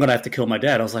 I'm going to have to kill my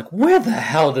dad. I was like, where the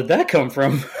hell did that come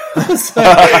from? So,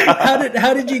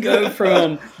 how did you go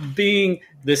from being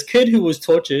this kid who was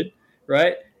tortured,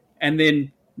 right? And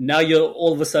then now you're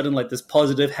all of a sudden like this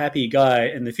positive, happy guy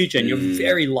in the future, and you're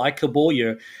very likable.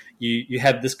 You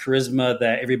have this charisma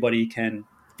that everybody can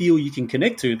feel you can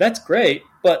connect to, that's great.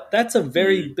 But that's a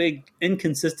very big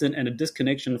inconsistent and a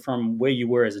disconnection from where you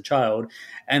were as a child.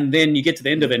 And then you get to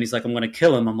the end of it and he's like, I'm going to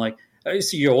kill him. I'm like, oh,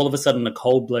 so you're all of a sudden a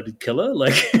cold-blooded killer?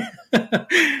 Like,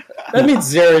 that made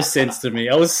zero sense to me.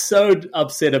 I was so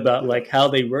upset about like how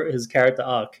they wrote his character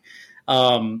arc.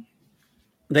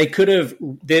 They could have.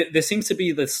 There seems to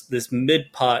be this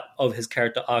mid part of his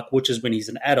character arc, which is when he's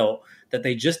an adult, that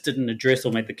they just didn't address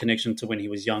or make the connection to when he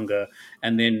was younger,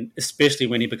 and then especially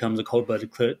when he becomes a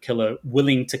cold-blooded killer,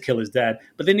 willing to kill his dad.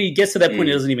 But then he gets to that point,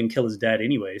 he doesn't even kill his dad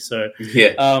anyway. So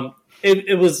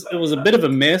it was a bit of a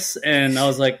mess, and I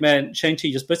was like, man, Shang-Chi,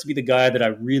 you're supposed to be the guy that I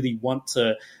really want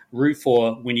to root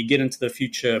for when you get into the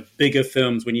future, bigger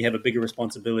films, when you have a bigger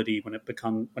responsibility, when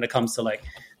it comes to like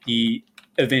the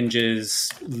Avengers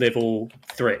level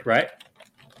threat, right?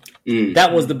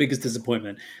 That was the biggest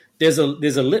disappointment. There's a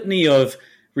litany of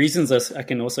reasons I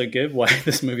can also give why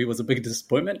this movie was a big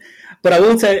disappointment, but I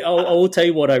will tell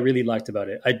you what I really liked about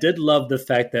it. I did love the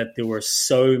fact that there were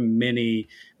so many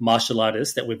martial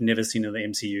artists that we've never seen in the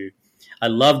MCU. I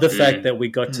love the fact that we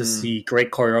got to see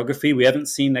great choreography. We haven't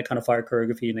seen that kind of fire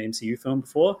choreography in an MCU film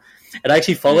before. And I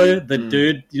actually follow the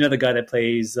dude, you know, the guy that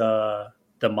plays the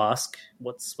Mask.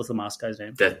 What's the Mask guy's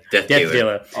name? Death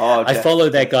Dealer. I follow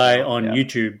that guy on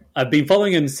YouTube. I've been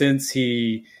following him since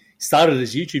he started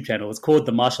his YouTube channel. It's called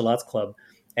the Martial Arts Club.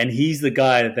 And he's the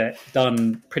guy that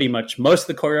done pretty much most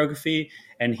of the choreography,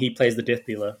 and he plays the Death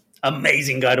Dealer.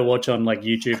 Amazing guy to watch on like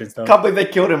YouTube and stuff. Can't believe they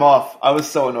killed him off. I was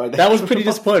so annoyed. That was pretty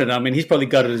disappointing. I mean, he's probably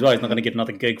gutted as well. He's not going to get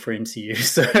another gig for MCU.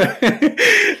 So,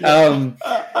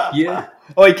 yeah.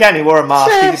 Oh, he can. He wore a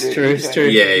mask. Yeah, it's true.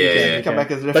 Yeah. Come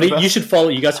back as a but different you should follow.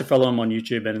 You guys should follow him on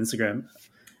YouTube and Instagram.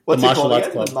 What's the it Martial called Arts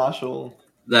again? Club. The Martial.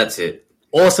 That's it.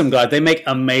 Awesome guy. They make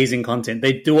amazing content.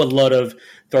 They do a lot of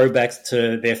throwbacks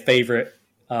to their favorite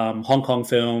Hong Kong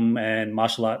film and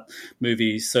martial art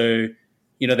movies. So,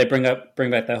 you know, they bring back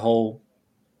that whole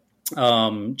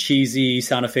cheesy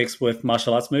sound effects with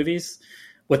martial arts movies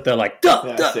with the like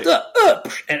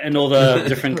and all the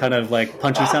different kind of like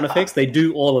punching sound effects. They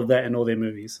do all of that in all their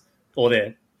movies or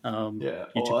their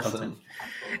YouTube content.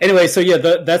 Anyway, so yeah,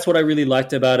 that's what I really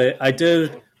liked about it. I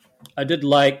did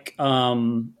like.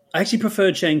 I actually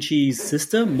preferred Shang-Chi's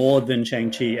sister more than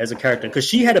Shang-Chi as a character because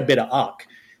she had a better arc.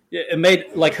 It made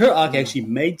like her arc actually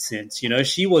made sense. You know,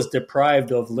 she was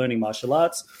deprived of learning martial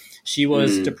arts. She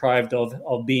was deprived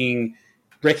of being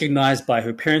recognized by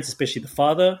her parents, especially the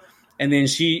father. And then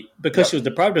because she was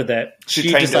deprived of that,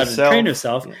 she decided to train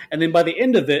herself. Yeah. And then by the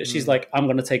end of it, she's like, I'm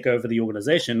going to take over the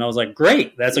organization. And I was like,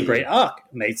 great. That's a great arc.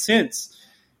 It made sense.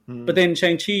 But then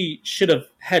Shang-Chi should have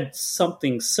had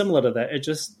something similar to that.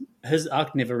 His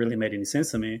arc never really made any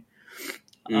sense to me.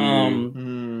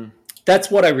 That's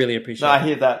what I really appreciate. No, I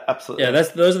hear that, absolutely. Yeah,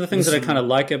 those are the things that I kind of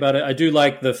like about it. I do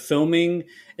like the filming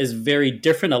is very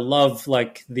different. I love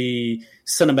like the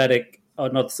cinematic, or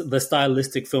not the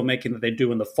stylistic filmmaking that they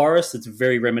do in the forest. It's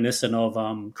very reminiscent of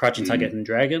Crouching Tiger, Hidden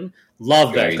Dragon.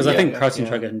 Love that, because I think Crouching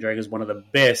Tiger, Hidden Dragon is one of the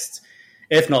best,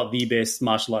 if not the best,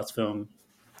 martial arts film.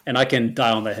 And I can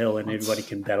die on the hill, and everybody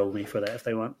can battle me for that if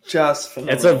they want. Just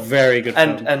phenomenal. It's a very good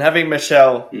film. And having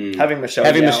Michelle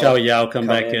Michelle come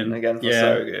back in again was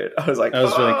so good. I was like, that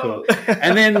was really cool.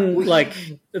 And then, like,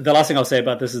 the last thing I'll say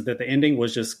about this is that the ending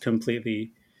was just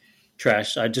completely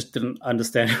trash. I just didn't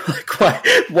understand like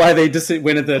why they just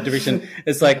went in that direction.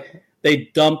 It's like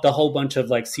they dumped a whole bunch of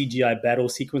like CGI battle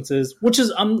sequences, which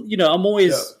is I'm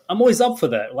always up for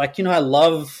that. Like, you know, I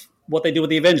love what they do with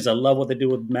the Avengers. I love what they do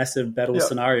with massive battle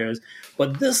scenarios.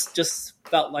 But this just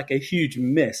felt like a huge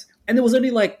mess. And there was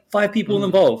only like 5 people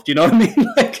involved. You know what I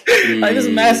mean? Like this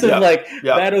massive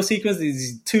battle sequence,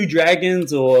 these 2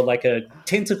 dragons or like a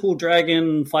tentacle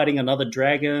dragon fighting another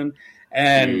dragon.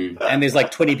 And there's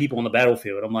like 20 people on the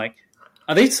battlefield. I'm like,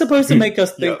 are they supposed to make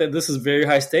us think that this is very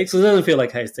high stakes? It doesn't feel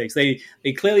like high stakes. They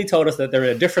clearly told us that they're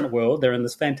in a different world. They're in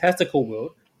this fantastical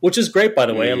world, which is great, by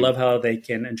the way. I love how they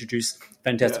can introduce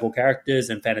fantastical characters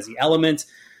and fantasy elements.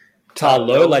 Ta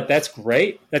Lo, like, that's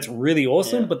great. That's really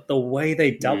awesome. But the way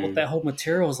they dealt with that whole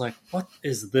material is like, what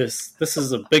is this? This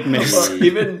is a big mess. I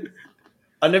don't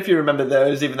know if you remember, there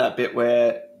was even that bit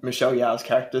where Michelle Yeoh's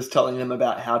character is telling them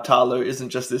about how Ta Lo isn't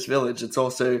just this village. It's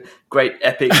also great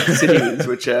epic cities,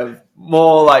 which are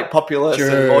more like populous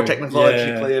and more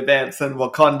technologically advanced than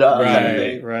Wakanda. Kind of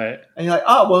thing. Right. And you're like,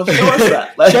 oh, well, show us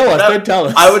that. Like, show us, don't tell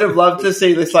us. I would have loved to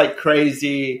see this like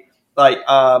crazy, like,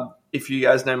 if you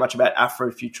guys know much about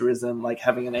Afrofuturism, like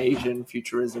having an Asian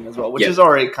futurism as well, which is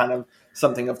already kind of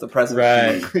something of the present.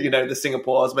 Right. You know, the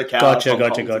Singapores, Macau, Gotcha.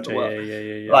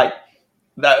 Yeah. Like,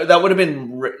 that would have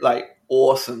been like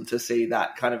awesome to see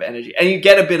that kind of energy. And you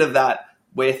get a bit of that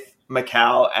with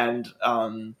Macau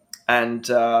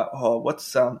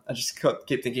I just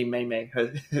keep thinking Mei Mei,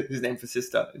 his name for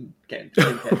sister. Is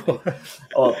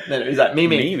that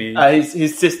Mimi?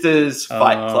 His sister's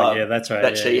fight club. Yeah, that's right.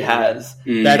 That she has.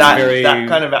 That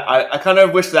kind of. I kind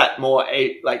of wish that more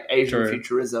Asian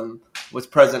futurism was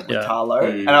present with Carlo,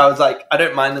 and I was like, I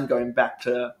don't mind them going back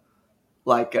to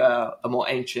like a more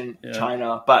ancient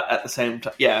China, but at the same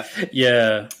time,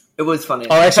 it was funny.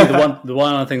 Oh, actually, the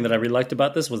one other thing that I really liked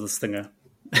about this was the stinger.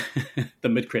 The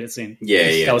mid-credit scene.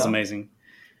 That was amazing.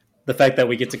 The fact that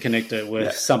we get to connect it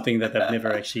with something that they've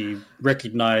never actually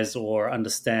recognized or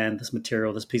understand, this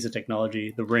material, this piece of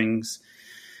technology, the rings,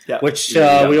 which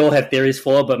we all have theories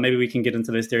for, but maybe we can get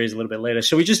into those theories a little bit later.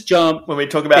 Should we just jump... When we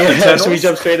talk about Eternals? Should we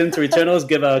jump straight into Eternals?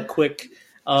 Give a quick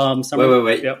summary?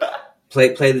 Wait. Yep. Play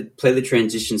the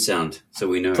transition sound so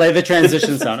we know. Play the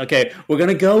transition sound. Okay, we're going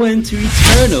to go into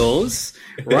Eternals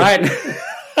right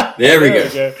There we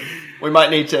go. You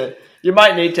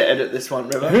might need to edit this one,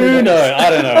 River. Who knows? I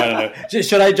don't know.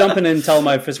 Should I jump in and tell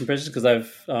my first impressions? Because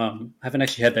haven't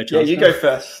actually had that chance. Yeah, you go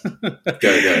first.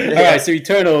 Go. All right, so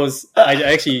Eternals,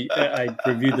 I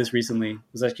reviewed this recently. It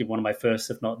was actually one of my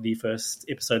first, if not the first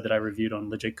episode that I reviewed on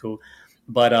Legit Cool.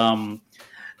 But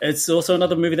it's also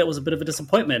another movie that was a bit of a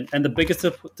disappointment. And the biggest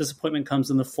disappointment comes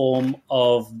in the form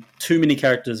of too many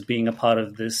characters being a part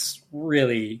of this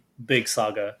really big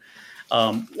saga.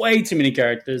 Way too many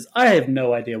characters. I have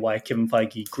no idea why Kevin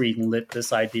Feige greenlit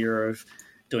this idea of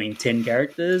doing 10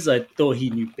 characters. I thought he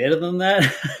knew better than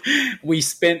that. We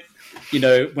spent,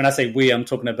 when I say we, I'm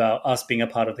talking about us being a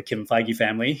part of the Kevin Feige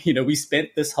family. We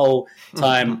spent this whole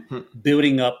time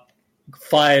building up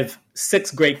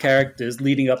 5-6 great characters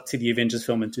leading up to the Avengers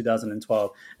film in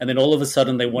 2012. And then all of a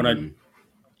sudden they want to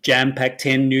jam-pack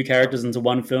 10 new characters into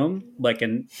one film, like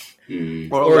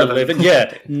or 11.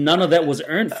 Yeah, none of that was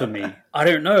earned for me. I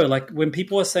don't know. Like when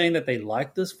people are saying that they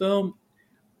like this film,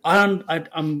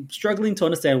 I'm struggling to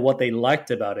understand what they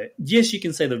liked about it. Yes, you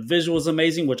can say the visual is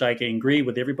amazing, which I can agree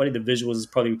with everybody. The visuals is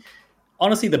probably,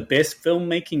 honestly, the best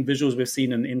filmmaking visuals we've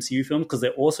seen in an MCU film because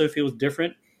it also feels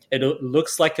different. It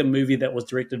looks like a movie that was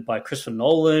directed by Christopher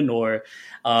Nolan, or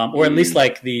at least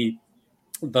like the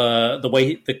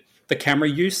way the camera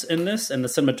use in this and the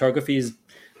cinematography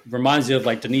reminds you of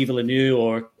like Denis Villeneuve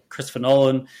or Christopher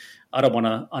Nolan. I don't want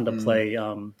to underplay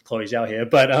Chloe Zhao here,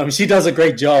 but she does a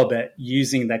great job at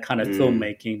using that kind of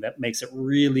filmmaking that makes it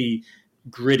really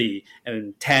gritty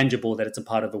and tangible, that it's a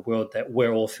part of the world that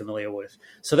we're all familiar with.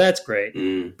 So that's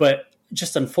great. But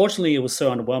just unfortunately, it was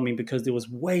so underwhelming because there was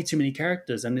way too many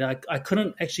characters and I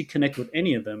couldn't actually connect with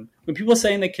any of them. When people are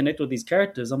saying they connect with these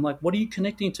characters, I'm like, what are you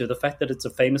connecting to? The fact that it's a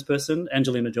famous person,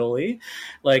 Angelina Jolie?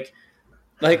 Like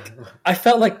I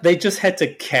felt like they just had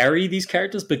to carry these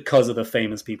characters because of the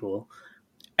famous people.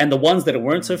 And the ones that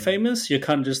weren't so famous, you're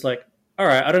kind of just like, all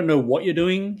right, I don't know what you're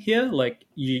doing here. Like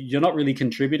you're not really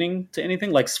contributing to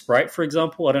anything. Like Sprite, for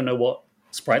example, I don't know what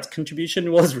Sprite's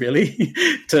contribution was really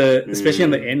to, especially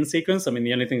in the end sequence. I mean,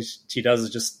 the only thing she does is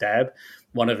just stab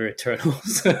one of her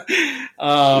Eternals. So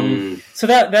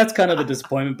that's kind of the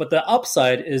disappointment. But the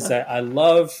upside is that I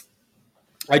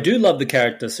do love the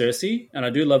character Cersei, and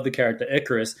I do love the character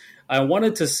Icarus. I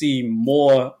wanted to see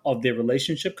more of their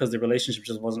relationship because their relationship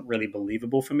just wasn't really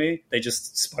believable for me. They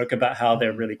just spoke about how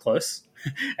they're really close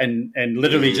and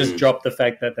literally just dropped the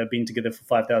fact that they've been together for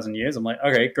 5,000 years. I'm like,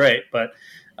 okay, great. But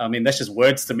I mean, that's just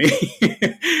words to me.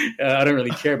 I don't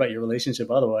really care about your relationship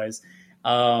otherwise.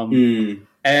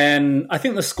 And I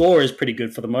think the score is pretty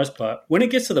good for the most part. When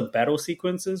it gets to the battle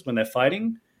sequences, when they're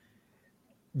fighting,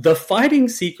 the fighting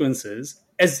sequences,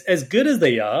 as good as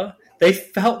they are, they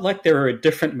felt like they were a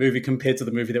different movie compared to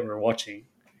the movie that we were watching.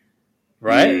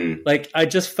 Right? Like, I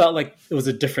just felt like it was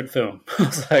a different film. I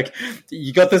was like,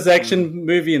 you got this action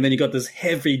movie and then you got this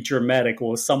heavy dramatic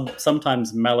or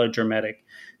sometimes melodramatic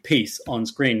piece on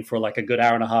screen for like a good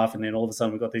hour and a half, and then all of a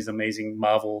sudden we've got these amazing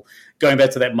Marvel, going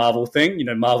back to that Marvel thing,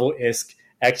 Marvel-esque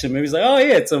action movies, like, oh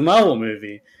yeah, it's a Marvel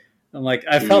movie. I'm like,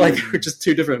 I felt like they were just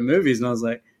two different movies, and I was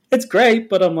like, it's great,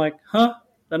 but I'm like,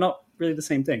 they're not really the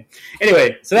same thing.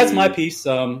 Anyway, so that's my piece.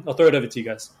 I'll throw it over to you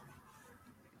guys.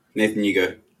 Nathan, you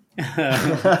go.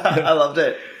 I loved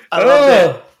it.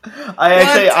 I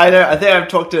think I've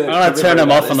talked to... I'll turn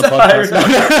him off on the podcast.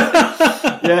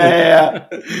 Yeah.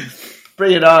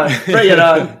 Bring it on.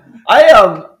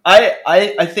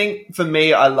 I think for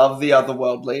me, I love the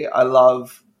otherworldly. I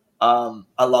love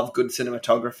good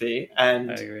cinematography,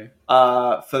 and I agree.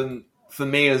 For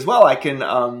me as well, I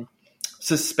can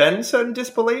suspend certain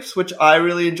disbeliefs, which I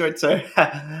really enjoyed. So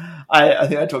I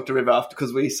think I talked to River after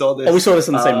because we saw this. Oh, we saw this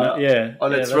in the same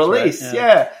on its release. Right.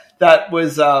 Yeah, that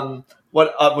was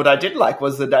what I did like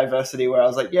was the diversity, where I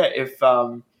was like, yeah,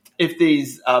 if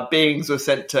these beings were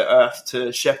sent to Earth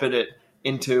to shepherd it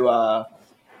into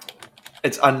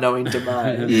its unknowing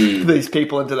demise, these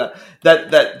people into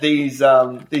that these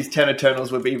 10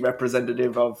 Eternals would be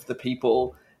representative of the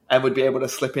people and would be able to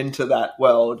slip into that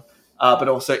world, but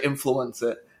also influence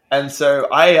it. And so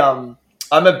I'm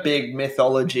a big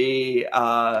mythology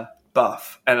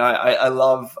buff, and I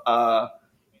love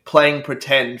playing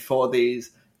pretend for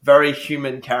these very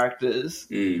human characters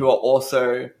who are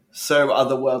also so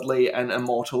otherworldly and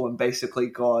immortal and basically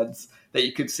gods, that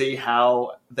you could see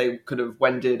how they could have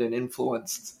wended and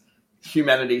influenced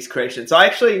humanity's creation. So I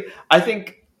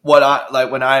think what I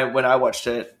like when I watched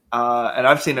it, and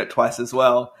I've seen it twice as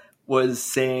well, was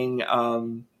seeing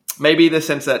maybe the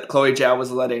sense that Chloe Zhao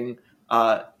was letting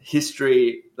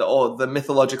history or the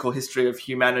mythological history of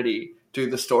humanity do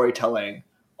the storytelling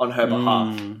on her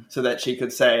behalf, so that she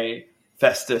could say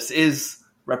Festus is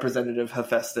representative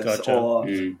Hephaestus, Gotcha. or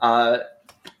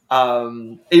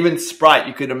even Sprite.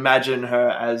 You could imagine her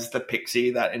as the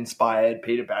pixie that inspired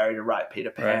Peter Barry to write Peter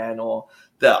Pan, or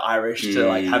the Irish to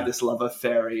like have this love of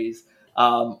fairies,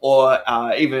 or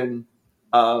even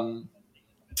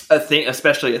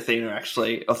especially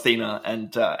Athena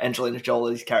and Angelina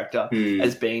Jolie's character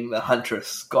as being the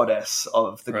huntress goddess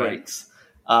of the Greeks,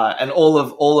 and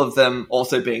all of them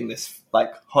also being this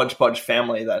like hodgepodge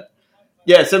family that.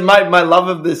 Yeah, so my love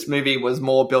of this movie was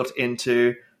more built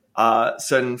into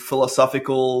certain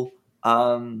philosophical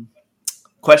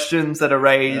questions that are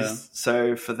raised. Yeah.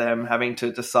 So for them having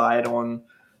to decide on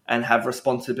and have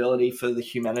responsibility for the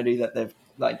humanity that they've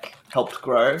like helped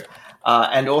grow,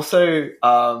 and also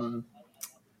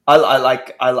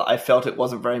I felt it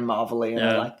wasn't very Marvel-y, and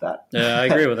I like that. Yeah, I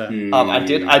agree with that.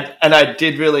 I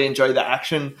did really enjoy the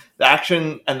action. The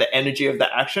action and the energy of the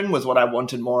action was what I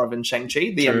wanted more of in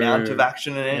Shang-Chi, the amount of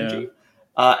action and energy.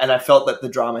 And I felt that the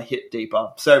drama hit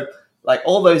deeper. So, like,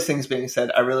 all those things being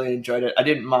said, I really enjoyed it. I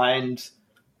didn't mind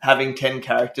having 10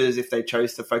 characters if they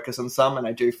chose to focus on some, and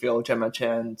I do feel Gemma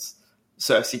Chan's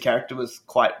Cersei character was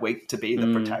quite weak to be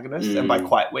the protagonist. And by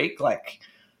quite weak, like...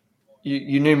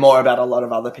 You knew more about a lot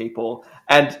of other people.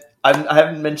 And I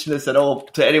haven't mentioned this at all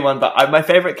to anyone, but my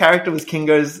favorite character was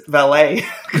Kingo's valet.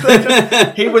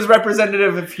 He was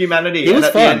representative of humanity. He was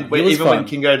fun. When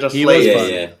Kingo just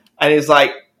leaves. And he's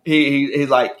like, he's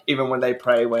like, even when they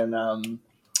pray when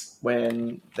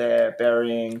they're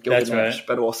burying Gilgamesh,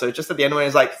 but also just at the end when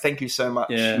he's like, thank you so much.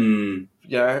 Yeah.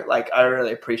 You know, like, I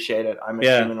really appreciate it. I'm a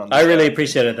human on this I really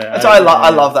appreciated that. And so I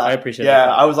love that. I appreciate that.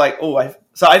 Yeah, I was like,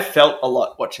 so I felt a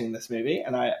lot watching this movie,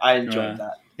 and I enjoyed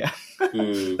that. Yeah.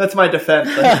 That's my defense.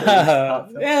 Yeah,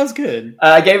 it was good.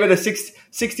 I gave it a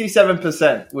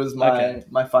 67% was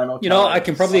my final. You know, I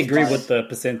can probably agree with the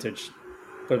percentage.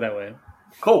 Put it that way.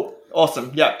 Cool.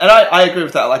 Awesome. Yeah. And I agree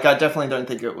with that. Like, I definitely don't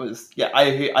think it was... Yeah,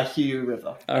 I hear you,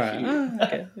 River. All right.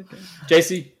 Okay.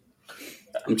 JC?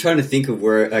 I'm trying to think of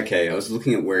where... Okay, I was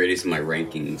looking at where it is in my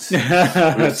rankings.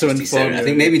 67. I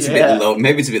think maybe it's a bit low.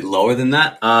 Maybe it's a bit lower than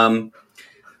that.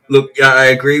 Look, I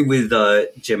agree with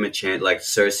Gemma Chan, like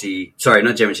Cersei... Sorry,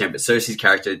 not Gemma Chan, but Cersei's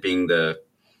character being the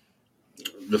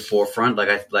forefront.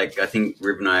 I think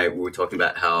Rib and I were talking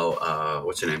about how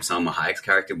what's her name, Salma Hayek's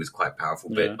character was quite powerful,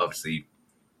 but obviously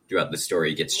throughout the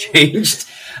story it gets changed.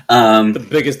 The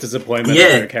biggest disappointment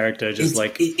of her character, just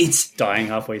it's dying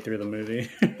halfway through the movie.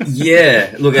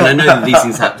 Yeah, look, and I know that these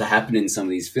things have to happen in some of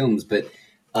these films, but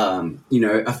you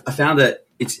know, I found that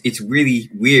it's really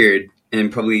weird and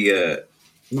probably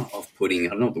not off-putting. I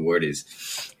don't know what the word is.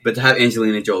 But to have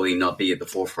Angelina Jolie not be at the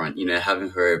forefront, you know, having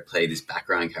her play this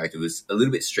background character was a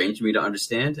little bit strange to me to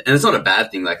understand. And it's not a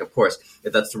bad thing. Like, of course,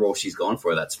 if that's the role she's gone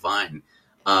for, that's fine.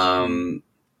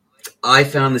 I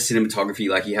found the cinematography,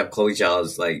 like, you have Chloe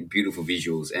Zhao's, like, beautiful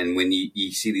visuals. And when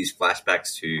you see these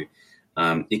flashbacks to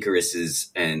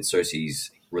Icarus's and Cersei's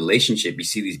relationship, you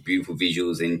see these beautiful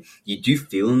visuals and you do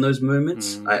feel in those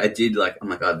moments. I did, like, oh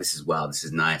my God, this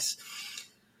is nice.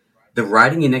 The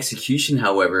writing and execution,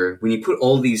 however, when you put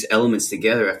all these elements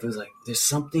together, I feel like there's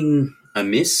something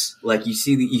amiss. Like, you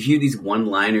hear these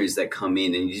one-liners that come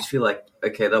in, and you just feel like,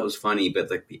 okay, that was funny,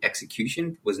 but like the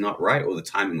execution was not right, or the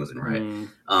timing wasn't right.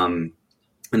 And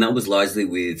that was largely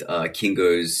with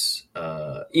Kingo's. You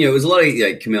know, it was a lot of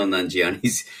like Kumail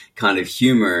Nanjiani's kind of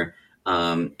humor.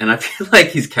 And I feel like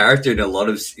his character in a lot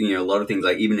of things,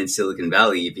 like even in Silicon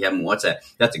Valley, if you haven't watched that,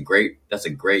 that's a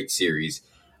great series.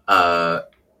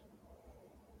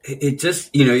 It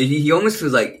just, you know, he almost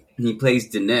feels like he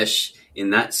plays Dinesh in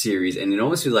that series, and it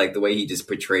almost feels like the way he just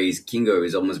portrays Kingo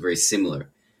is almost very similar,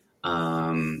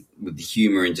 with the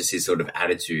humor and just his sort of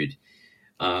attitude.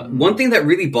 One thing that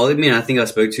really bothered me, and I think I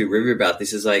spoke to River about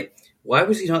this, is like, why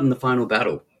was he not in the final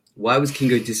battle? Why was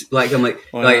Kingo I'm like,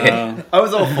 I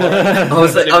was all for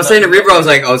it. I was saying to River,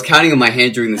 I was counting on my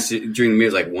hand during the movie. I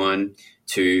was like 1,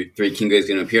 2, 3, Kingo's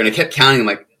going to appear, and I kept counting. I'm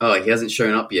like, oh, he hasn't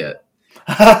shown up yet.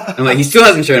 I'm like, he still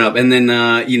hasn't shown up, and then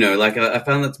I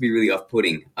found that to be really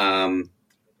off-putting.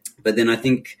 But then I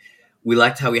think we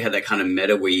liked how we had that kind of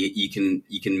meta where you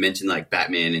can mention like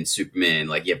Batman and Superman,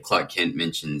 like you have Clark Kent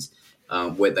mentions,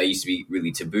 where they used to be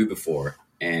really taboo before.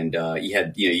 And you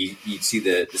had, you'd see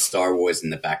the Star Wars in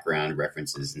the background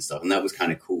references and stuff, and that was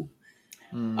kind of cool.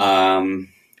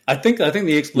 I think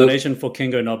the explanation for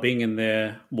Kingo not being in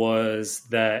there was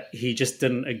that he just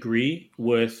didn't agree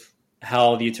with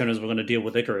how the Eternals were going to deal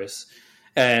with Icarus,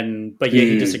 but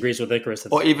he disagrees with Icarus,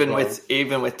 or even with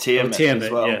Tiamat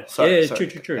as well. Yeah,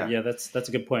 true. Yeah, that's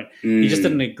a good point. He just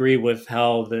didn't agree with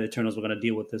how the Eternals were going to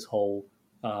deal with this whole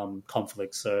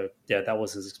conflict. So yeah, that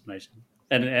was his explanation.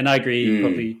 And I agree,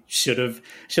 probably should have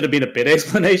been a better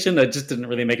explanation. It just didn't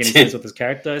really make any sense with his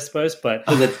character, I suppose. But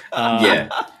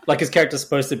like his character's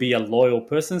supposed to be a loyal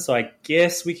person, so I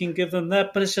guess we can give them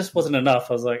that. But it just wasn't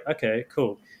enough. I was like, okay,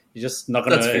 cool. You're just not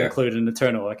going to include an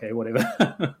Eternal. Okay,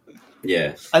 whatever.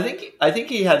 Yeah, I think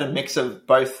he had a mix of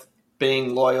both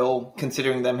being loyal,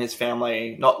 considering them his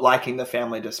family, not liking the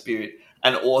family dispute,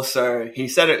 and also he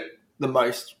said it the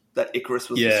most, that Icarus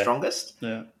was the strongest.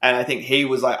 Yeah. And I think he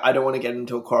was like, I don't want to get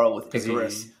into a quarrel with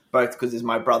Icarus, both because he's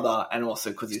my brother and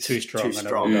also because he's too strong. Kind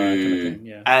of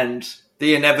yeah. And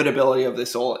the inevitability of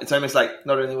this all, it's almost like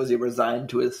not only was he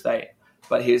resigned to his fate,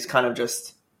 but he's kind of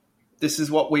just, this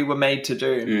is what we were made to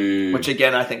do, which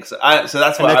again, I think so. So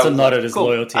that's why that's a nod at his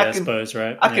loyalty, I suppose,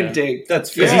 right? I can dig.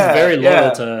 That's because he's very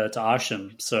loyal to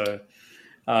Asham. So,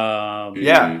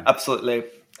 yeah, absolutely.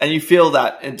 And you feel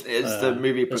that as the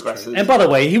movie progresses. And by the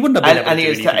way, he wouldn't have been able to do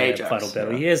anything in the final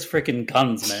battle. He has freaking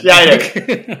guns, man.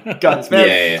 Yeah, guns,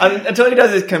 man. Until he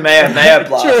does his Kamehameha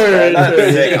blast. True.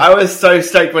 I was so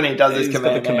stoked when he does his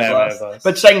Kamehameha blast.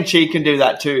 But Shang Chi can do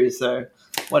that too, so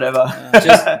whatever.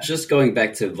 Just going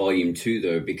back to Volume 2,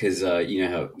 though, because you know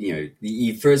how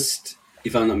the first,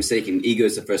 if I'm not mistaken, Ego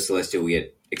is the first Celestial we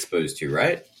get exposed to,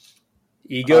 right?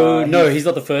 Ego? No, he's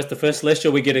not the first. The first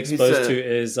Celestial we get exposed to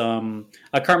is I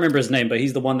can't remember his name, but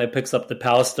he's the one that picks up the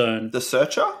Power Stone. The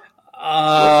Searcher?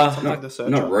 Not the Searcher?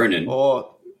 Not Ronan.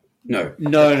 Or no.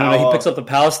 He picks up the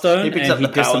Power Stone and he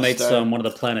decimates one of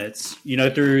the planets.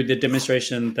 Through the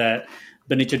demonstration that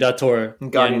Benicio del Toro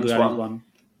Guardians 1.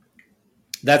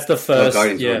 That's the first.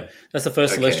 That's the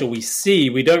first Celestial we see.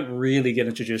 We don't really get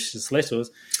introduced to Celestials.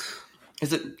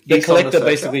 Is it the Collector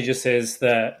basically just says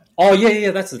that? Oh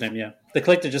yeah, that's his name. Yeah, the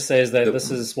Collector just says that this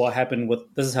is what happened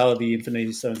this is how the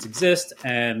Infinity Stones exist,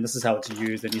 and this is how it's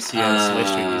used. And you see how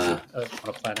Celestial use it on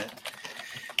a planet.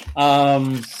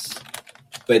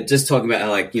 But just talking about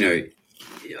how, I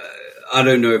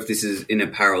don't know if this is in a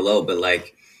parallel, but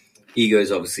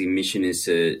Ego's obviously mission is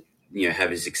to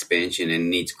have his expansion and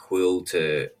needs Quill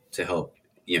to help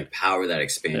power that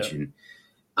expansion.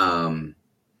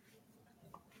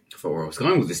 Where I was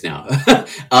going with this now.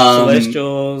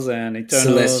 Celestials and Eternals.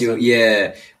 Celestial,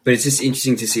 yeah. But it's just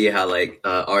interesting to see how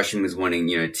Arshan was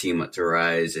wanting, Team Up to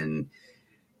Rise, and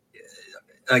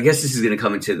I guess this is going to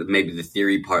come into maybe the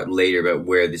theory part later about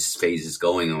where this phase is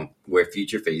going, or where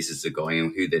future phases are going,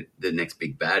 and who the next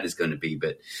big bad is going to be.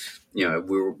 But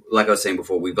we're, like I was saying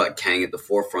before, we've got Kang at the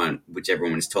forefront, which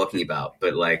everyone is talking about.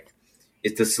 But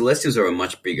if the Celestials are a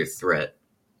much bigger threat,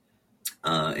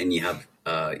 and you have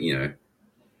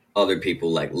other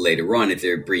people later on, if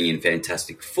they're bringing in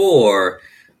Fantastic Four,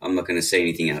 I'm not going to say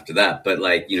anything after that, but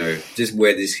just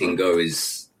where this can go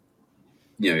is,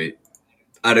 I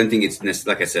don't think it's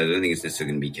necessarily, like I said, I don't think it's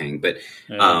necessarily going to be Kang, but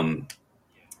I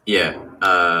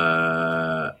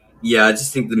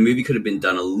just think the movie could have been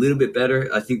done a little bit better.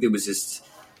 I think there was just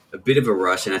a bit of a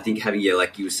rush, and I think having,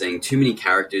 like you were saying, too many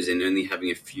characters and only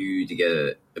having a few to get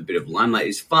a bit of limelight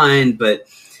is fine, but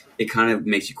it kind of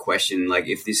makes you question,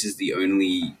 if this is the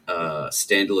only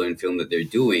standalone film that they're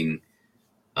doing,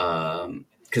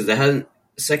 because the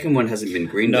second one hasn't been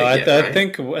greenlit yet, right? I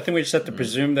think we just have to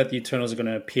presume that the Eternals are going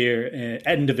to appear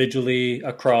individually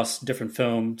across different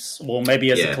films, or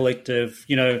maybe as a collective.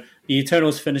 The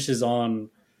Eternals finishes on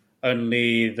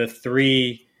only the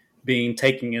 3 being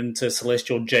taken into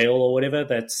Celestial Jail or whatever.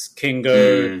 That's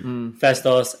Kingo,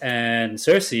 Phastos, and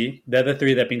Cersei. They're the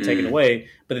 3 that have been taken away.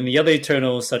 But then the other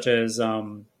Eternals, such as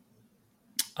Sprite's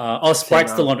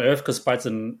still on Earth because Sprite's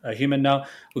a human now.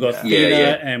 We've got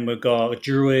Thena and we've got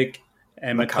Druig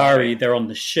and Makari. They're on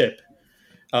the ship.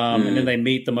 And then they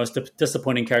meet the most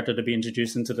disappointing character to be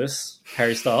introduced into this,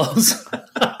 Harry Styles.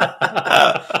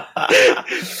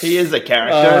 He is a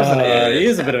character, isn't he? He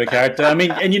is a bit of a character. I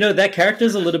mean, and that character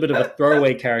is a little bit of a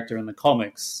throwaway character in the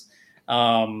comics.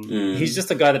 He's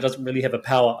just a guy that doesn't really have a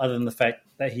power other than the fact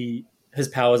that his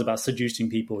power is about seducing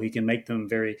people. He can make them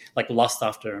very lust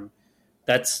after him.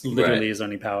 That's literally his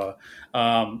only power.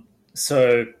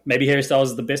 So maybe Harry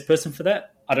Styles is the best person for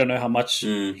that. I don't know how much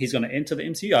he's going to enter the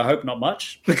MCU. I hope not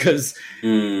much because, I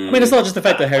mean, it's not just the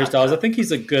fact that Harry Styles. I think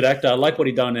he's a good actor. I like what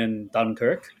he done in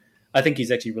Dunkirk. I think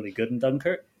he's actually really good in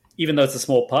Dunkirk, even though it's a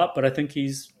small part, but I think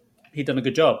he done a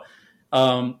good job.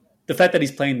 The fact that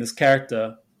he's playing this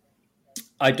character,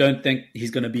 I don't think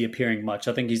he's going to be appearing much.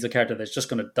 I think he's a character that's just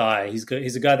going to die. He's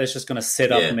a guy that's just going to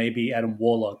set up maybe Adam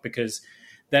Warlock because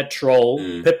that troll,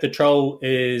 Pip the Troll,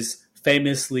 is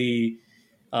famously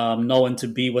known to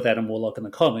be with Adam Warlock in the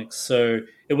comics. So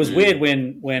it was weird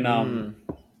when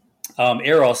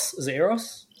Eros, is it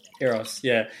Eros? Eros,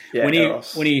 yeah.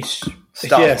 Eros.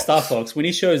 Star Fox. When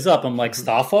he shows up, I'm like,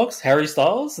 Star Fox? Harry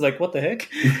Styles? Like, what the heck?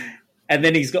 And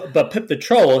then but Pip the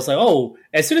Troll, I was like, oh,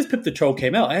 as soon as Pip the Troll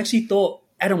came out, I actually thought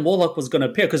Adam Warlock was going to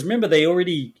appear. Because remember, they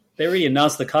already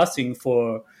announced the casting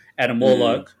for Adam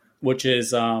Warlock, which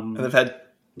is... and they've had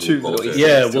two... Will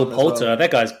Poulter. Well.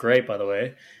 That guy's great, by the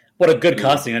way. What a good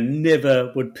casting. I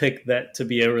never would pick that to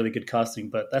be a really good casting,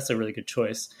 but that's a really good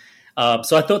choice.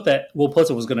 So I thought that Will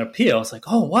Poulter was going to appear. I was like,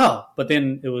 oh, wow. But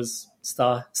then it was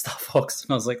Star Fox. And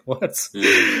I was like, what?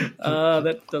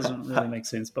 That doesn't really make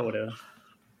sense, but whatever.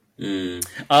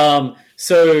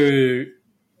 So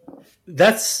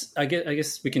that's, I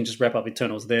guess we can just wrap up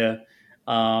Eternals there.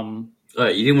 You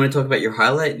didn't want to talk about your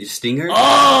highlight, your stinger?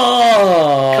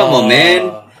 Oh! Come on,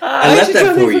 man. I left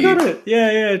that for you. It.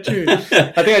 Yeah, true.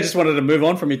 I think I just wanted to move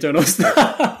on from Eternals.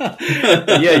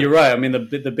 Yeah, you're right. I mean,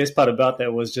 the best part about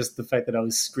that was just the fact that I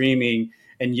was screaming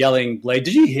and yelling Blade.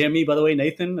 Did you hear me, by the way,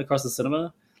 Nathan, across the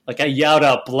cinema? Like, I yelled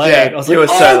out Blade. Yeah, I was you like,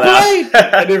 were so loud. Blade!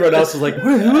 And everyone else was like,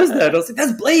 who is that? I was like,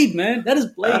 that's Blade, man. That is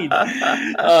Blade.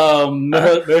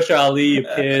 Mahershala Ali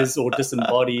appears all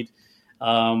disembodied.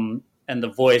 And the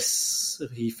voice,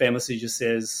 he famously just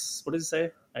says, what does he say?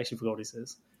 I actually forgot what he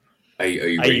says. Are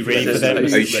you ready for that? Are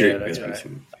you sure? Yeah, that's right.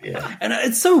 Yeah. And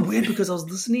it's so weird because I was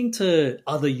listening to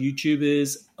other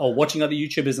YouTubers or watching other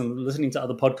YouTubers and listening to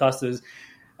other podcasters,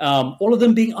 all of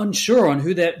them being unsure on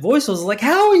who that voice was. Like,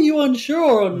 how are you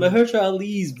unsure on Mahershala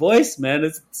Ali's voice, man?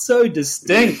 It's so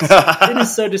distinct. It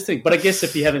is so distinct. But I guess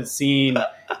if you haven't seen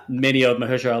many of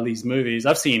Mahershala Ali's movies,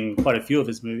 I've seen quite a few of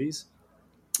his movies.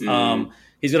 He's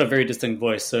got a very distinct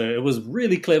voice. So it was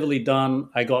really cleverly done.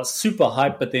 I got super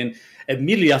hyped, but then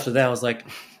immediately after that, I was like,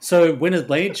 so when is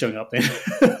Blade showing up then?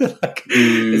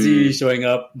 Is he showing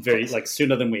up very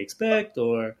sooner than we expect?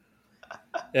 Or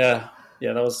yeah,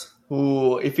 that was...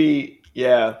 Ooh, it's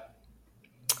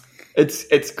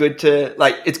good to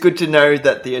know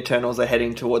that the Eternals are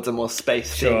heading towards a more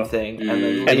space themed thing, and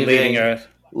then leaving Earth,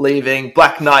 leaving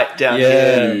Black Knight down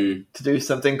here to do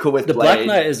something cool with the Blade. Black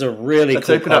Knight is a really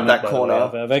cool open up that corner.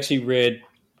 I've actually read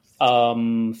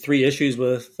 3 issues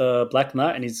with Black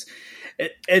Knight, and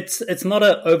it's not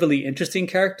an overly interesting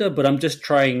character, but I'm just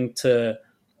trying to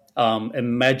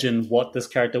imagine what this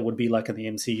character would be like in the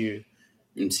MCU.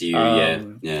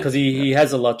 Because he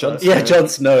has a lot. Jon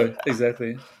Snow,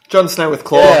 exactly. Jon Snow with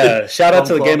claw. Yeah, shout out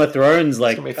to the Game of Thrones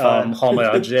homage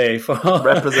for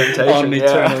representation on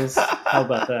Eternals. How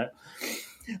about that?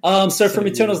 So from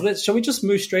Eternals, shall we just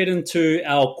move straight into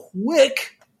our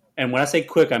quick? And when I say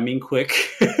quick, I mean quick.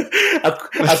 a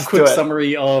quick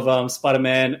summary of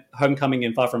Spider-Man: Homecoming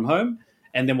and Far From Home,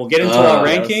 and then we'll get into our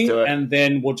ranking, and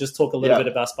then we'll just talk a little bit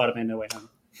about Spider-Man: No Way Home.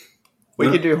 We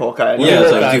could do Hawkeye.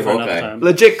 Do Hawkeye.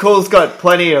 Legit Cool's got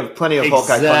plenty of Hawkeye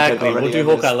content already. We'll do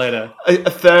Hawkeye later. A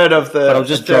third of the but I'll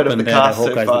just drop in there that cast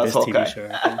Hawkeye's so the far best is TV show.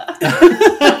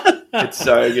 It's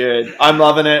so good. I'm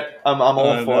loving it. I'm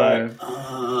all for it.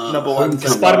 Number one.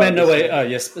 Spider-Man No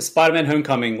Way. Spider-Man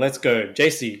Homecoming. Let's go.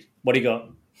 JC, what do you got?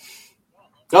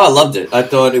 Oh, I loved it. I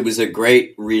thought it was a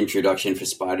great reintroduction for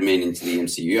Spider-Man into the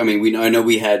MCU. I mean, I know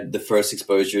we had the first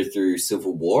exposure through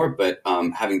Civil War, but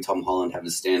having Tom Holland have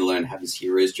his standalone, have his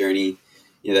hero's journey,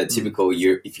 that typical,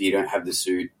 if you don't have the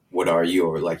suit, what are you?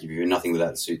 Or if you're nothing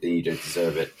without the suit, then you don't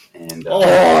deserve it. And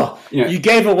you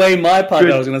gave away my part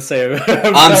that I was going to say.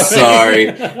 I'm sorry.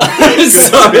 I'm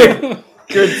sorry.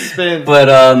 Good spin. But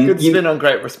good spin on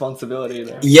great responsibility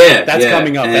there. Yeah. That's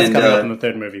coming up. That's coming up in the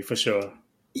third movie, for sure.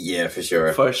 Yeah, for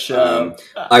sure. For sure.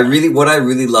 What I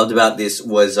really loved about this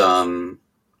was,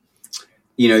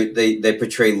 they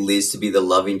portray Liz to be the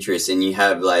love interest, and you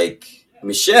have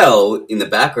Michelle in the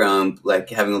background,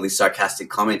 having all these sarcastic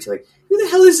comments. You're like, who the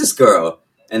hell is this girl?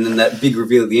 And then that big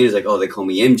reveal at the end is like, oh, they call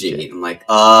me MJ. I'm like,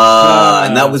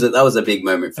 and that was a big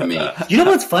moment for me. You know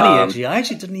what's funny, actually? I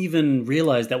actually didn't even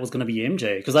realize that was going to be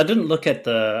MJ, because I didn't look at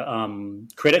the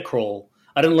credit crawl.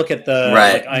 I didn't look at the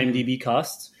IMDb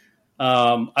cast.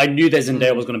 I knew that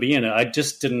Zendaya was going to be in it. I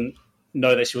just didn't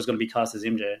know that she was going to be cast as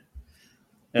MJ.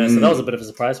 So that was a bit of a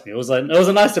surprise for me. It was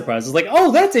a nice surprise. It was like,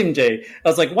 oh, that's MJ. I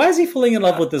was like, why is he falling in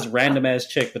love with this random ass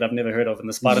chick that I've never heard of in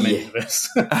the Spider-Man universe?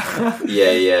 I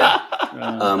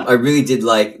really did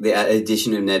like the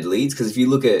addition of Ned Leeds, because if you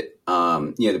look at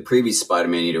the previous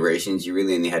Spider-Man iterations, you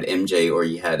really only had MJ or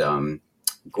you had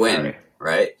Gwen,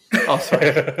 right? Oh,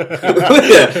 sorry.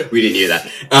 We didn't hear that.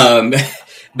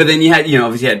 But then you had,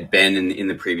 obviously had Ben in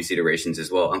the previous iterations as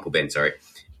well. Uncle Ben, sorry.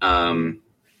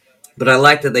 But I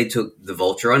like that they took the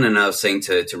Vulture on, and I was saying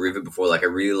to River before, like, I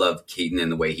really love Keaton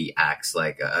and the way he acts.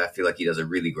 Like, I feel like he does a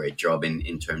really great job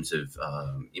in terms of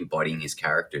embodying his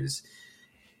characters.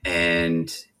 And,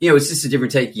 it's just a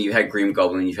different take. You had Green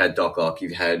Goblin, you've had Doc Ock,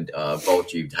 you've had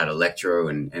Vulture, you've had Electro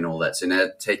and all that. So now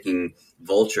taking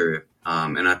Vulture,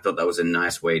 and I thought that was a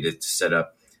nice way to set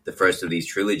up the first of these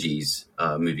trilogies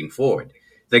moving forward.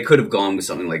 They could have gone with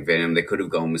something like Venom. They could have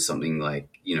gone with something like,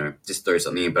 just throw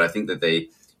something in. But I think that they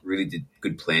really did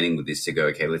good planning with this to go,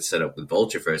 okay, let's set up with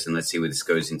Vulture first and let's see where this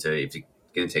goes into, if you're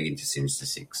going to take it into Sinister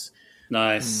Six.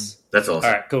 Nice. That's awesome.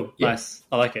 All right, cool. Yeah. Nice.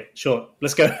 I like it. Sure.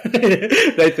 Let's go.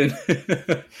 Nathan.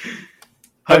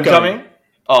 Homecoming?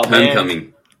 Oh, man.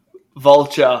 Homecoming.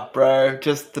 Vulture, bro.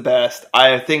 Just the best.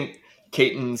 I think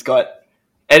Keaton's got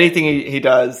anything he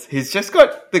does, he's just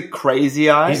got the crazy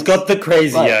eyes. He's got the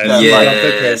crazy eyes.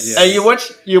 And you watch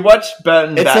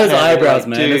Burton. It's Batman, those eyebrows,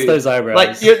 man. Dude, it's those eyebrows.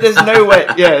 Like, there's no way.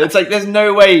 Yeah, it's like there's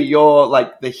no way you're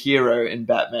like the hero in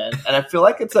Batman. And I feel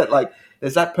like it's that like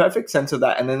there's that perfect sense of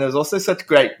that. And then there's also such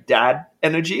great dad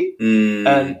energy.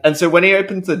 And so when he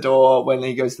opens the door, when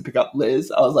he goes to pick up Liz,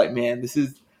 I was like, man, this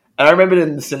is. And I remember it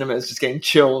in the cinemas just getting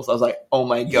chills. I was like, oh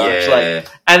my gosh. Yeah.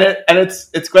 Like, and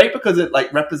it's great because it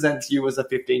like represents you as a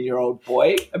 15-year-old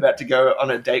boy about to go on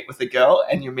a date with a girl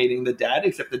and you're meeting the dad,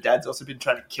 except the dad's also been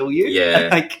trying to kill you.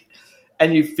 Yeah.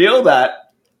 And you feel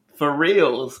that for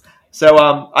reals.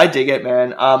 So I dig it, man.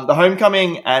 The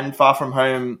Homecoming and Far From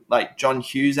Home, like John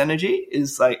Hughes energy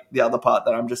is like the other part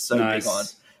that I'm just so big on.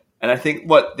 And I think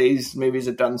what these movies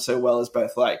have done so well is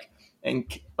both like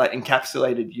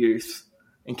encapsulated youth,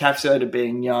 encapsulated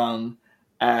being young,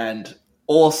 and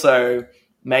also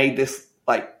made this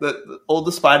like all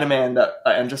the Spider-Man that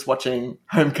I'm just watching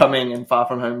Homecoming and Far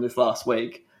From Home this last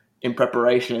week in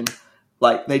preparation.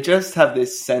 Like they just have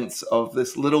this sense of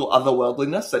this little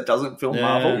otherworldliness that doesn't feel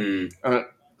Marvel. And it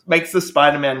makes the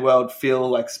Spider-Man world feel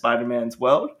like Spider-Man's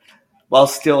world while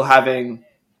still having,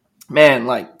 man,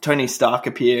 like Tony Stark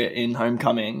appear in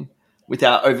Homecoming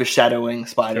without overshadowing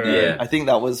Spider-Man. Yeah. I think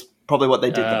that was probably what they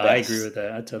did the best. I agree with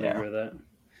that. I totally agree with that.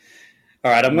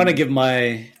 All right, I'm going to give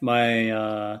my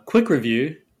quick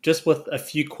review just with a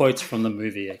few quotes from the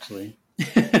movie, actually.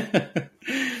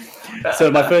 So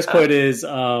my first quote is,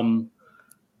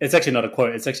 it's actually not a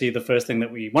quote. It's actually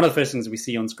one of the first things we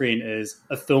see on screen is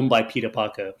a film by Peter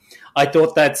Parker. I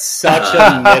thought that's such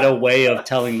a meta way of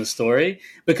telling the story,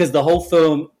 because the whole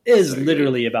film is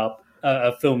literally about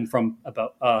a film from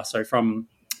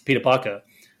Peter Parker.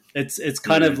 It's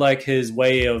kind of like his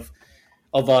way of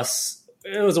us.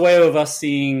 It was a way of us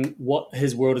seeing what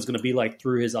his world is going to be like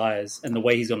through his eyes and the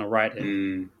way he's going to write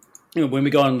it. When we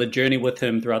go on the journey with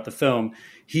him throughout the film,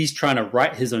 he's trying to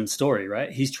write his own story,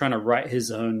 right? He's trying to write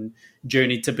his own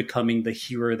journey to becoming the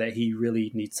hero that he really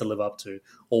needs to live up to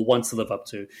or wants to live up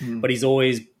to. But he's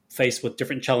always faced with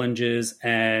different challenges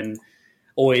and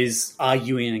always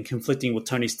arguing and conflicting with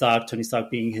Tony Stark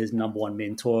being his number one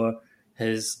mentor,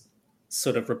 his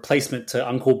sort of replacement to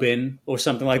Uncle Ben or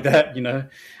something like that, you know?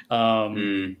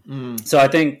 So I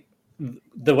think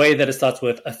the way that it starts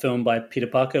with a film by Peter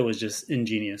Parker was just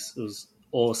ingenious. It was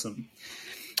awesome.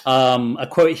 A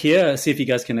quote here, see if you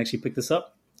guys can actually pick this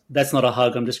up. That's not a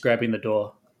hug, I'm just grabbing the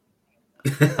door.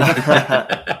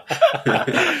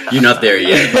 You're not there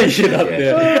yet. You're not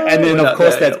there. And then, of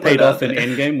course, that's paid off in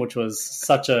Endgame, which was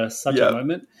such a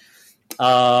moment.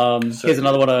 Here's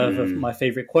another one of my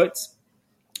favorite quotes.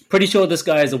 Pretty sure this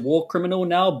guy is a war criminal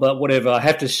now, but whatever. I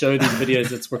have to show these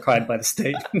videos. It's required by the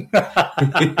state.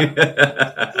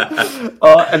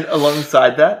 And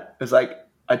alongside that, it's like,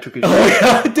 I took his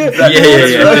shot.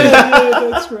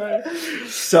 That's right.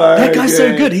 So that guy's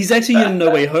so good. He's actually in No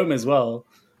Way Home as well.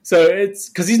 So it's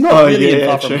because he's not really in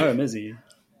Far From Home, is he?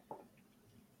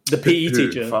 The PE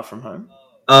teacher. Far From Home.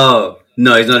 Oh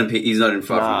no, he's not in. He's not in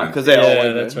Far From Home. Because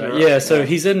they're that's right. Yeah, so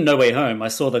he's in No Way Home. I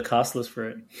saw the cast list for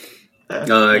it.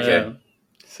 Oh, okay.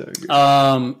 So good.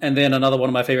 And then another one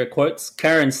of my favorite quotes: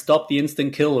 "Karen, stop the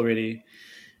instant kill already."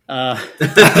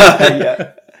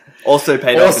 Yeah. Also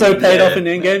paid off in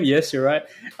Endgame. Yes, you're right.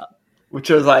 Which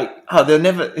was like,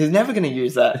 he's never going to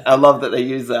use that. I love that they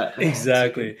use that.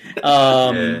 Exactly.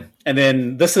 And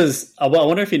then this is, I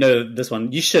wonder if you know this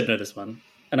one. You should know this one.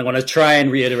 And I'm going to try and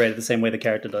reiterate it the same way the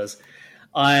character does.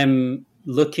 I'm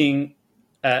looking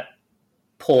at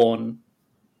porn.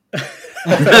 That's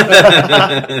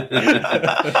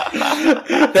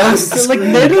like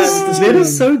Ned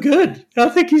is so good. I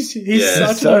think he's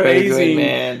such so an amazing good,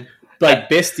 man. Like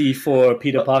bestie for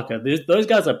Peter Parker. Those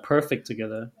guys are perfect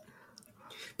together.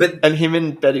 And him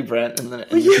and Betty Brant and then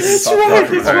yes, that's right.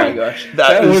 Oh my gosh,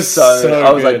 that was so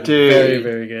I was good. like, dude, very,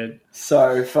 very good.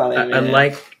 So funny.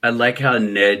 I like how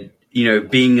Ned,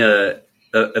 being a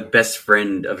best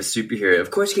friend of a superhero,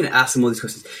 of course you're gonna ask him all these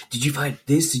questions. Did you find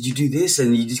this? Did you do this?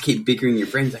 And you just keep bickering your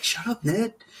friends. Like, shut up,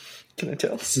 Ned. Can I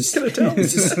tell?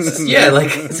 Yeah,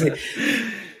 like it's like,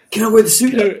 can I wear the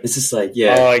suit? It's just like,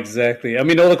 yeah. Oh, exactly. I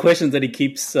mean, all the questions that he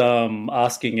keeps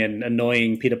asking and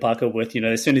annoying Peter Parker with,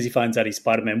 as soon as he finds out he's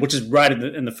Spider-Man, which is right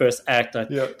in the first act. I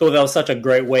thought that was such a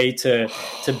great way to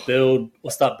build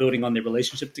or start building on their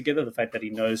relationship together. The fact that he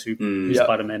knows who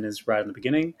Spider-Man is right in the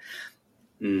beginning.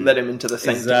 Let him into the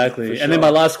sanctum. Exactly. Sure. And then my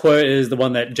last quote is the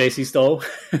one that JC stole.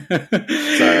 Sorry.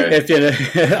 I'm just going to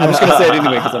say it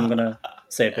anyway because I'm going to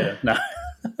say it better. No.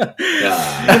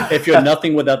 If you're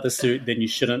nothing without the suit, then you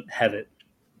shouldn't have it.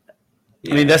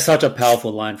 I mean, that's such a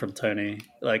powerful line from Tony.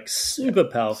 Like, super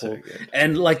powerful. So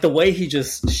and like the way he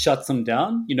just shuts them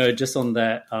down, just on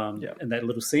that in that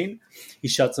little scene, he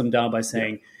shuts them down by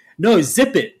saying, "No,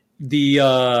 zip it. The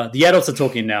adults are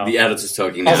talking now." The adults are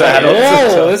talking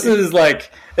now. This is like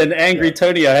an angry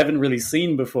Tony I haven't really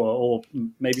seen before, or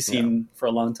maybe seen for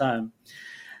a long time.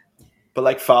 But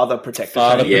like father protector.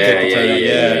 Tony.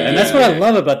 And that's what I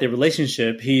love about their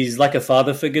relationship. He's like a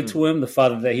father figure to him, the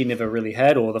father that he never really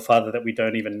had, or the father that we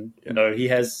don't even know he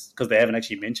has, because they haven't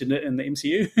actually mentioned it in the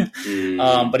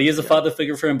MCU. But he is a father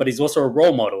figure for him, but he's also a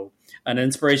role model, an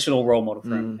inspirational role model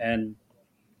for him. And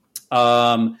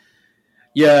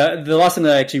the last thing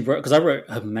that I actually wrote, because I wrote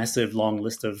a massive long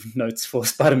list of notes for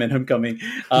Spider-Man Homecoming.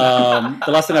 The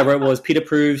last thing I wrote was Peter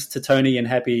proves to Tony and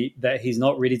Happy that he's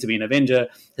not ready to be an Avenger.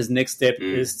 His next step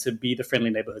is to be the friendly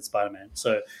neighborhood Spider-Man.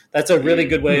 So that's a really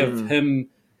good way of him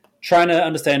trying to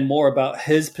understand more about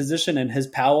his position and his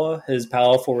power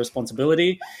for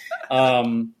responsibility,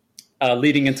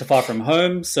 leading into Far From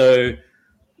Home. So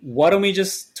why don't we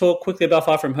just talk quickly about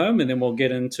Far From Home and then we'll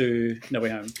get into No Way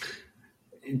Home.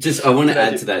 I want to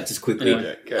add to that just quickly.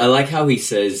 I like how he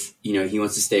says, he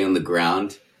wants to stay on the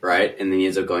ground, right? And then he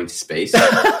ends up going to space.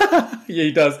 Yeah,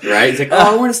 he does. Right? He's like,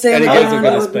 I want to stay on the ground. I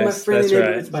want to be my friend.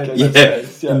 That's right. Yeah.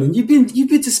 And then you've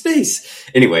been to space.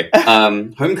 Anyway,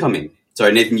 Homecoming.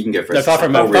 Sorry, Nathan, you can go first. No, Far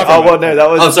From Home. That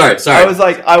was... Oh, sorry. I was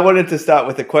like, I wanted to start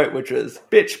with a quote, which was,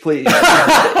 "Bitch, please." That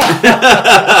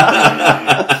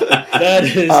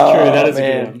is true. That is a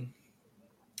good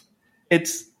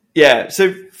one.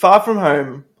 So Far From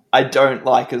Home, I don't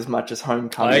like as much as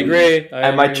Homecoming. I agree.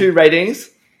 And my two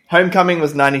ratings, Homecoming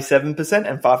was 97%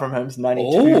 and Far From Home's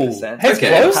 92%. That's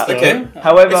close. Okay.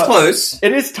 However, it's close.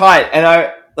 It is tight.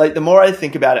 And the more I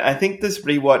think about it, I think this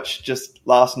rewatch just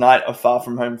last night of Far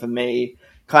From Home for me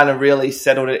kind of really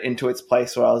settled it into its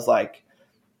place where I was like,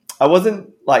 I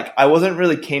wasn't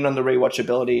really keen on the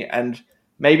rewatchability. And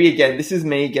maybe again, this is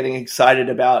me getting excited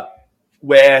about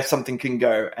where something can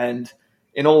go. And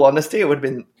in all honesty, it would have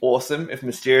been awesome if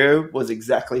Mysterio was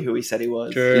exactly who he said he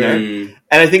was. Sure. And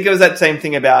I think it was that same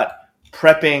thing about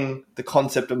prepping the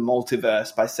concept of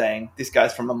multiverse by saying, this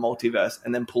guy's from a multiverse,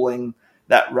 and then pulling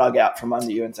that rug out from under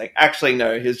you and saying, actually,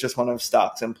 no, he's just one of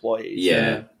Stark's employees.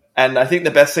 Yeah. And I think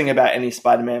the best thing about any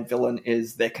Spider-Man villain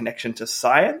is their connection to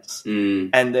science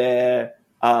and their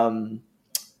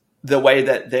the way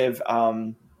that they've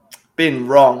been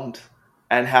wronged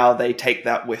and how they take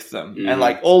that with them. And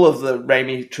like all of the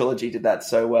Raimi trilogy did that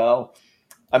so well.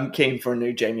 I'm keen for a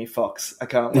new Jamie Foxx. I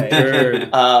can't wait.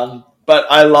 But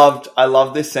I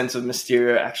loved this sense of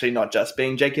Mysterio actually not just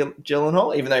being Jake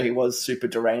Gyllenhaal, even though he was super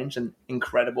deranged and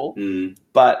incredible.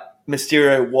 But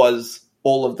Mysterio was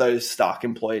all of those Stark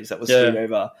employees that was screwed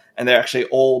over, and they're actually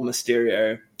all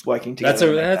Mysterio working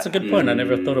together. That's a good point. I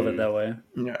never thought of it that way.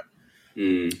 Yeah.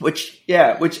 Which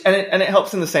it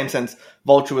helps in the same sense.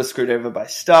 Vulture was screwed over by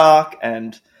Stark,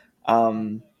 and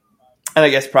I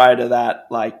guess prior to that,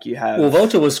 like you have... Well,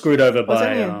 Vulture was screwed over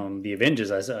by the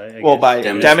Avengers, I guess. Well, by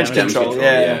damage control.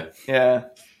 Yeah.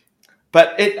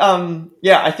 But it,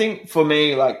 I think for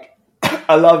me, like,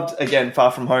 I loved, again,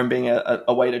 Far From Home being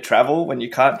a way to travel when you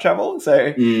can't travel. So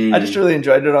I just really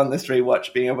enjoyed it on this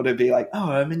rewatch, being able to be like,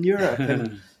 oh, I'm in Europe.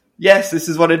 And yes, this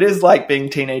is what it is like being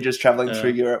teenagers traveling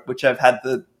through Europe, which I've had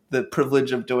the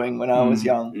privilege of doing when I was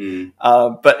young.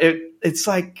 But it's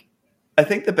like, I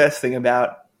think the best thing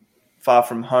about Far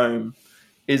From Home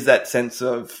is that sense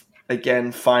of,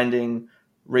 again, finding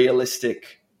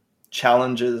realistic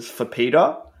challenges for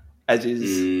Peter as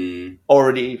he's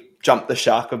already jumped the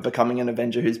shark of becoming an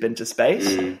Avenger who's been to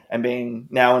space and being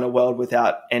now in a world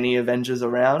without any Avengers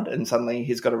around, and suddenly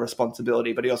he's got a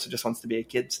responsibility, but he also just wants to be a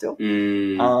kid still.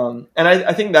 And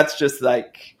I think that's just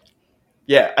like,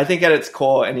 I think at its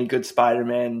core, any good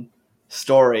Spider-Man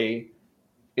story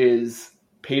is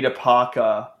Peter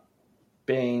Parker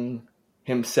being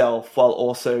himself while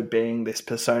also being this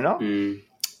persona.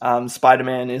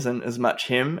 Spider-Man isn't as much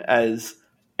him as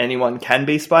anyone can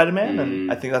be Spider-Man,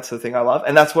 and I think that's the thing I love.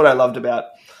 And that's what I loved about,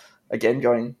 again,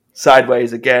 going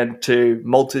sideways again to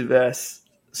multiverse,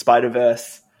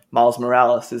 Spider-Verse, Miles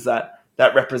Morales, is that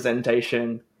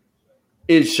representation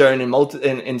is shown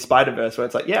in Spider-Verse, where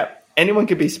it's like, anyone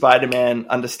could be Spider-Man,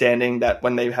 understanding that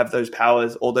when they have those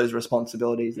powers, all those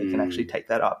responsibilities, they can actually take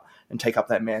that up and take up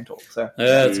that mantle. So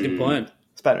that's a good point.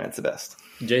 Spider-Man's the best.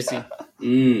 JC.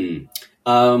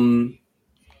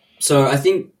 So I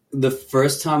think the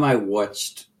first time I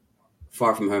watched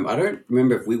Far From Home, I don't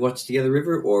remember if we watched together,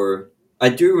 River, or I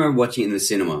do remember watching it in the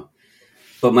cinema.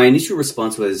 But my initial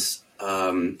response was,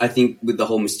 I think with the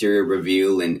whole Mysterio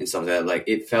reveal and stuff like that, like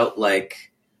it felt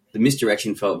like the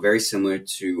misdirection felt very similar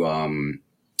to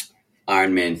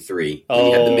Iron Man 3 when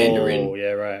you had the Mandarin. Oh,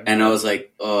 yeah, right. And I was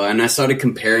like, and I started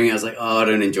comparing. I was like, I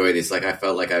don't enjoy this. Like I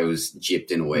felt like I was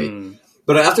gypped in a way.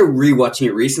 But after rewatching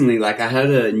it recently, like I had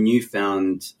a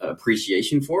newfound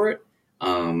appreciation for it.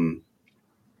 I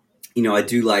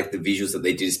do like the visuals that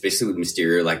they did, especially with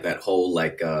Mysterio, like that whole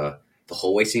the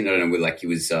hallway scene. I don't know, where like he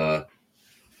was the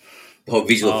whole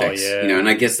visual effects, and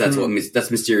I guess that's that's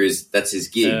Mysterio's, that's his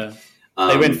gig. Yeah.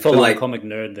 They went full on comic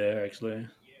nerd there, actually.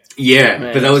 Yeah,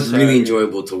 man, but that was really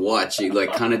enjoyable to watch. It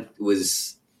like kind of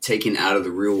was taken out of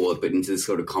the real world, but into this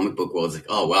sort of comic book world. It's like,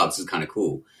 oh wow, this is kind of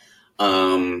cool.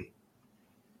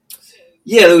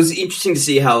 It was interesting to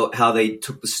see how they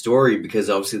took the story, because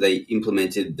obviously they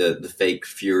implemented the fake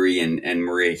Fury and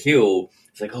Maria Hill.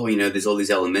 It's like, there's all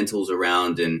these elementals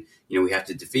around, and we have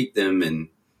to defeat them, and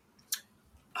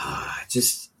I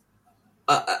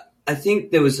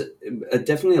think there was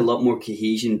definitely a lot more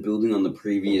cohesion building on the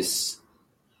previous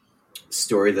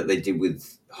story that they did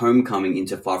with Homecoming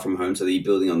into Far From Home. So they're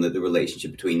building on the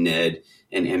relationship between Ned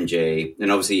and MJ,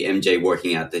 and obviously MJ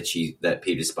working out that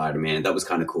Peter's Spider-Man. That was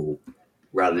kind of cool,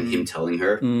 rather than him telling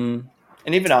her. And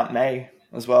even Aunt May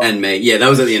as well. And May, that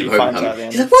was at the end of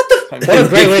Homecoming. He's like, what a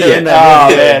great way to end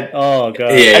that. Oh, man. Oh,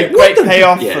 God. Yeah. A great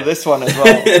payoff for this one as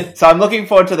well. So I'm looking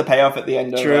forward to the payoff at the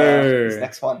end of this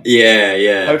next one.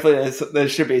 Yeah. Hopefully there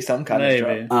should be some kind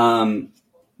of drop.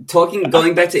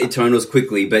 Going back to Eternals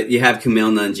quickly, but you have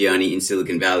Kumail Nanjiani in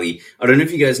Silicon Valley. I don't know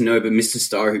if you guys know, but Mr.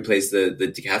 Starr, who plays the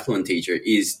decathlon teacher,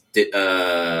 is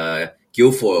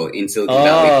Guilfoyle in Silicon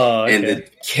Valley, and the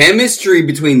chemistry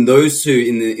between those two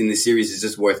in the series is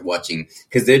just worth watching,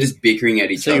 because they're just bickering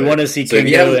at each other. So you want to see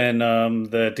Kingo and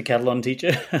the decathlon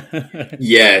teacher?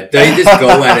 Yeah, they just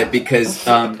go at it, because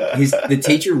the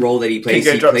teacher role that he plays,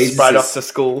 Kingo drops right off to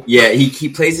school. Yeah, he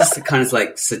plays this kind of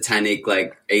like satanic,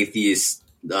 like atheist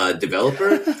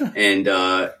developer, and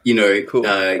Cool.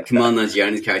 Kumail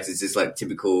Nanjiani's character is just like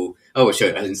typical. Oh,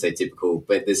 sure, I didn't say typical,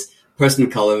 but this person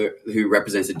of color who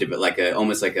represents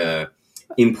almost like a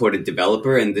imported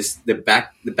developer, and the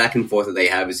back and forth that they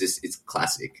have is just, it's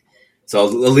classic. So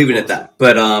I'll leave it at that.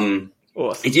 But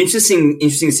it's interesting to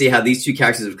see how these two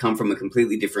characters have come from a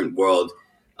completely different world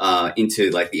into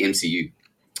like the MCU,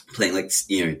 playing like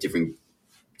different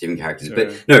characters. Sure.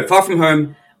 But no, Far From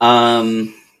Home.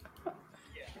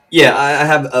 I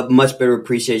have a much better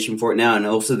appreciation for it now, and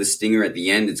also the stinger at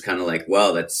the end. It's kind of like,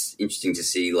 wow, that's interesting to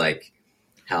see, like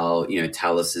how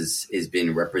Talos has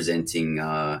been representing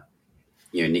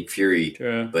Nick Fury,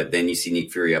 but then you see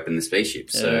Nick Fury up in the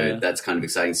spaceship, so that's kind of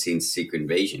exciting, seeing Secret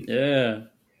Invasion. Yeah,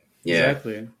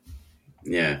 exactly.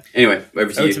 Yeah. Anyway,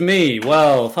 over to you. To me.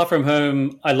 Well, Far From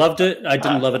Home, I loved it. I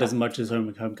didn't love it as much as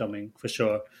Homecoming, for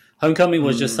sure. Homecoming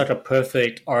was just such a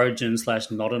perfect origin /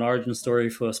 not an origin story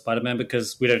for Spider-Man,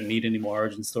 because we don't need any more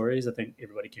origin stories. I think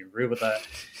everybody can agree with that.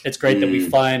 It's great that we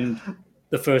find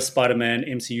the first Spider-Man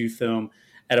MCU film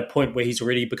at a point where he's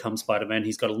already become Spider-Man.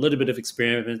 He's got a little bit of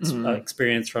experience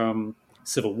from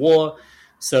Civil War.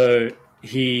 So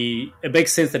it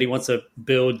makes sense that he wants to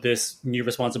build this new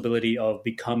responsibility of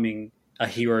becoming a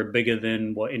hero bigger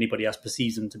than what anybody else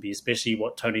perceives him to be, especially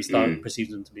what Tony Stark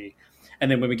perceives him to be. And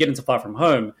then when we get into Far From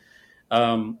Home,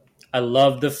 I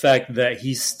love the fact that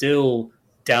he's still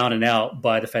down and out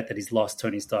by the fact that he's lost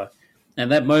Tony Stark.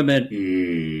 And that moment,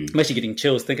 I'm actually getting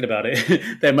chills thinking about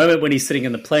it. That moment when he's sitting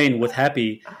in the plane with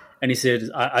Happy and he said,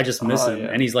 I just miss him. Yeah.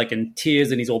 And he's like in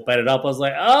tears and he's all battered up. I was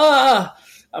like,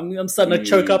 I'm starting to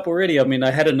choke up already. I mean,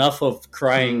 I had enough of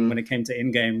crying when it came to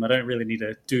Endgame. I don't really need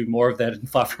to do more of that in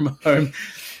Far From Home.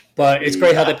 But it's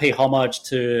great how they pay homage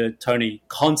to Tony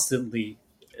constantly,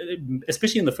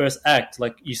 especially in the first act.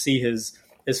 Like, you see his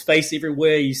face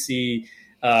everywhere. You see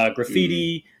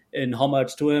graffiti in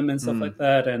homage to him and stuff like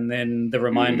that. And then the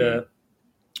reminder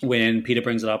when Peter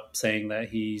brings it up saying that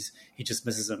he just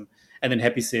misses him. And then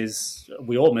Happy says,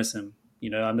 we all miss him.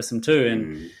 I miss him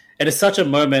too. And it's such a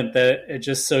moment that it's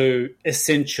just so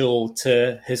essential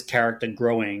to his character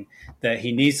growing that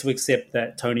he needs to accept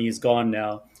that Tony is gone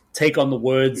now, take on the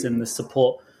words and the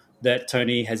support that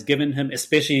Tony has given him,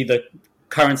 especially the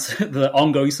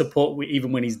ongoing support,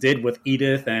 even when he's dead, with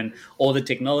Edith and all the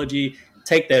technology.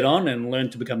 Take that on and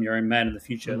learn to become your own man in the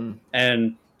future.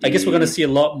 And I guess we're going to see a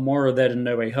lot more of that in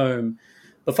No Way Home.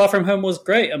 But Far From Home was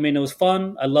great. I mean, it was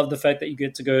fun. I love the fact that you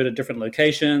get to go to different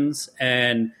locations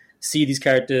and see these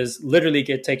characters literally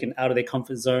get taken out of their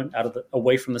comfort zone,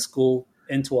 away from the school,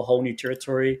 into a whole new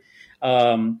territory.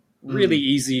 Really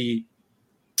easy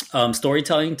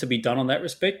storytelling to be done on that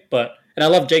respect. And I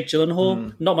love Jake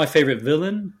Gyllenhaal. Not my favorite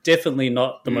villain. Definitely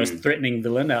not the most threatening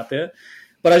villain out there.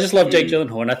 But I just love Jake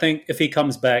Gyllenhaal. And I think if he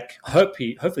comes back,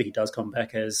 hopefully he does come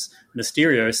back as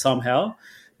Mysterio somehow.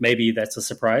 Maybe that's a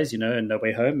surprise, in No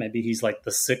Way Home. Maybe he's like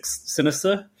the sixth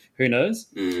Sinister. Who knows?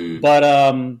 But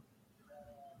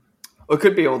or it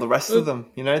could be all the rest of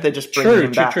them. They just bring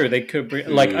him back. True. They could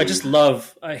bring. I just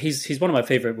love. He's one of my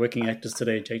favorite working actors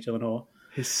today, Jake Gyllenhaal.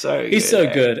 He's so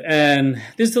good. And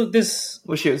this.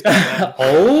 Wish he was Batman.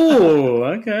 Oh,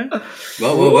 okay.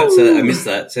 Well, what? So I missed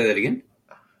that. Say that again.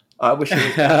 I wish he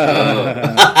was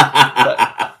Batman.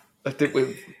 I think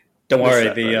we've. Don't worry,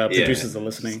 the producers are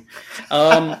listening.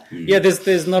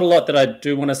 There's not a lot that I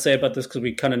do want to say about this because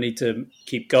we kind of need to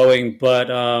keep going. But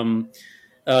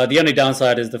the only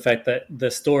downside is the fact that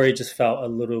the story just felt a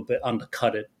little bit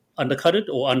undercut, I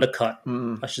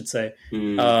should say.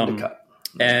 Undercut.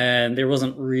 And there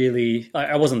wasn't really...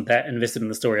 I wasn't that invested in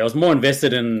the story. I was more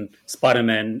invested in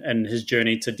Spider-Man and his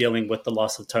journey to dealing with the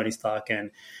loss of Tony Stark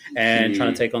and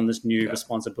trying to take on this new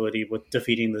responsibility with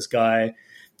defeating this guy.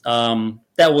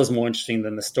 That was more interesting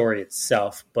than the story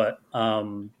itself. But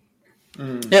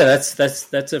that's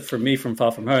it for me from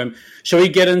Far From Home. Shall we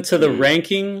get into the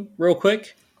ranking real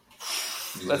quick?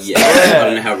 I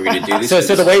don't know how we're going to do this.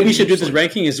 So the way we should do this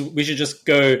ranking is we should just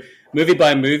go movie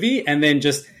by movie, and then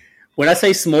just when I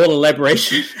say small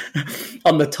elaboration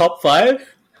on the top 5,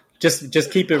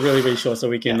 just keep it really, really short so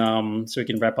we can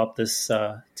wrap up this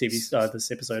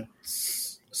this episode.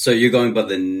 So you're going by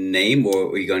the name,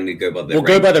 or are you going to go by the rank?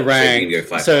 We'll go by the rank.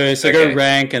 So go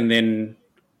rank, and then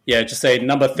just say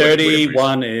number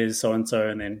 31 is so-and-so,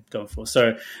 and then go for.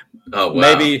 So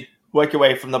maybe work your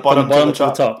way from the bottom to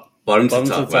the top. Bottom to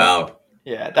top. Wow.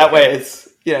 Yeah, that way it's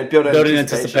building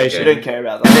anticipation. Okay. You don't care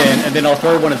about that. And then I'll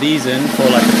throw one of these in for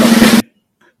like the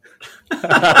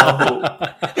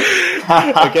top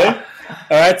 10. Okay.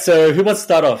 All right. So who wants to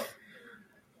start off?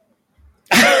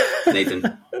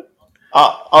 Nathan.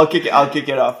 I'll kick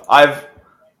it off. I've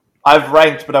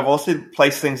ranked, but I've also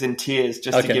placed things in tiers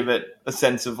just to give it a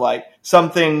sense of like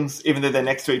some things, even though they're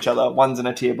next to each other, one's in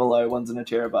a tier below, one's in a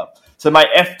tier above. So my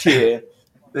F tier,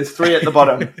 there's 3 at the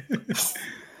bottom.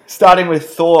 Starting with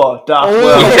Thor, Dark World.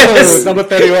 Yes! Number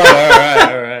 31. All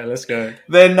right, let's go.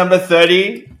 Then number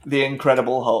 30, The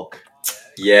Incredible Hulk.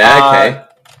 Yeah, okay.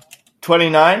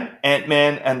 29,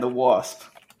 Ant-Man and the Wasp.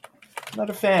 Not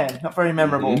a fan. Not very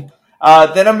memorable.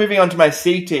 Then I'm moving on to my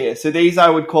C tier. So these I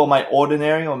would call my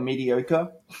ordinary or mediocre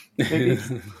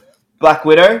movies. Black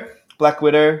Widow,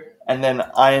 and then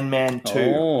Iron Man 2.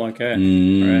 Oh, okay.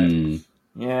 Right.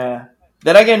 Yeah.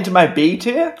 Then I get into my B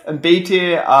tier, and B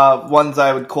tier are ones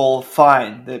I would call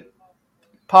fine. They're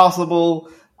passable.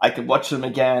 I could watch them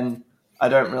again. I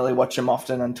don't really watch them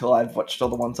often until I've watched all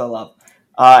the ones I love.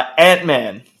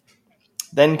 Ant-Man,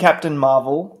 then Captain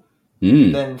Marvel,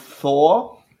 then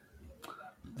Thor,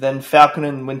 then Falcon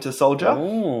and Winter Soldier.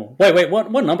 Oh, wait, what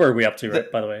number are we up to,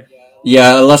 right, by the way?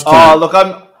 Yeah, last time. Oh, look,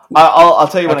 I'll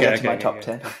tell you when I get to my top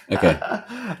 10. Okay.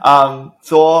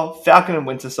 Thor, Falcon and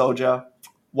Winter Soldier,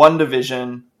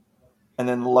 Wandavision, and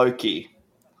then Loki.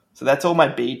 So that's all my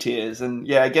B tiers. And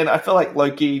yeah, again, I feel like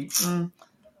Loki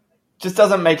just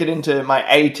doesn't make it into my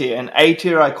A tier. And A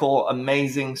tier I call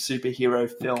amazing superhero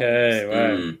films. Okay,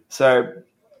 right. So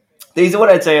these are what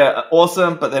I'd say are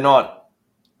awesome, but they're not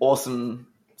awesome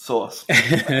sauce.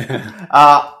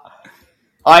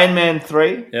 Iron Man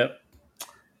 3. Yep.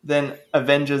 Then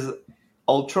Avengers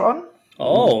Ultron.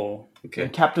 Oh, Okay.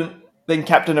 Then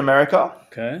Captain America.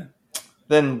 okay.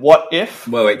 Then What If.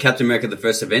 Wait, Captain America: The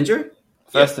First Avenger.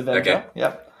 First Yep, Avenger. okay.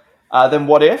 Yep. Then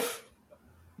What If.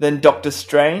 Then Doctor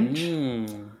Strange.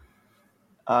 Then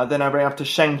I bring up to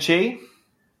Shang Chi.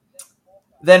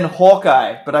 Then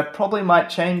Hawkeye, but I probably might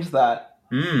change that.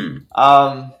 Then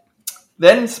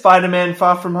Spider-Man: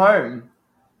 Far From Home.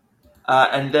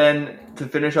 And then to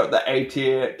finish up the A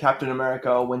tier, Captain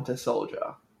America: Winter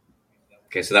Soldier.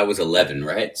 Okay, so that was 11,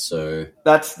 right? So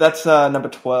That's number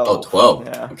 12. Oh, 12.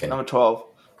 Yeah, Okay. number 12.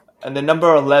 And then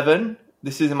number 11,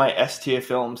 this is my S tier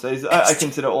films. These I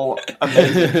consider all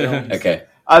amazing films. okay.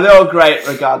 They're all great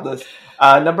regardless.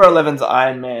 Number 11's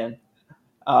Iron Man.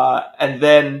 And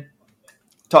then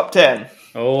top 10.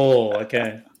 Oh,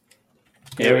 okay.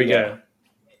 Here we go.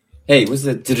 Hey, what's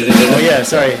the? Oh yeah,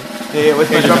 sorry. Here,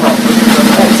 with my drum roll.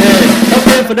 Top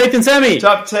 10 for Nathan Sami.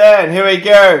 Top 10, here we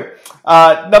go.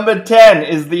 Number 10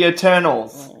 is The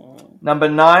Eternals. Number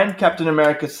 9, Captain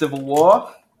America Civil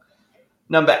War.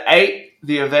 Number 8,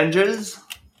 The Avengers.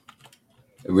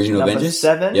 Original Number Avengers?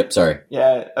 7. Yep, sorry.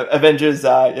 Yeah, Avengers.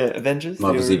 Avengers.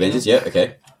 Marvel's The Avengers, yeah,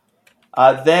 okay.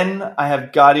 Then I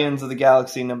have Guardians of the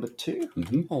Galaxy number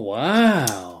 2. Oh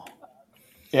wow.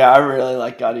 Yeah, I really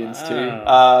like Guardians too.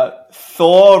 Wow.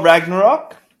 Thor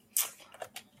Ragnarok.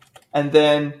 And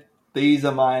then these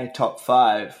are my top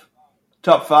 5.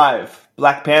 Top 5,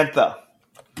 Black Panther.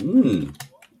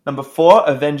 Number 4,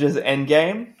 Avengers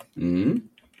Endgame.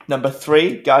 Number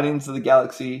 3, Guardians of the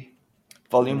Galaxy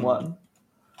Volume 1.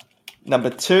 Number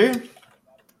 2,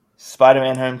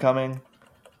 Spider-Man Homecoming.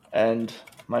 And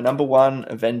my number 1,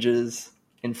 Avengers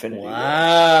Infinity War.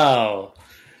 Wow.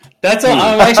 That's all.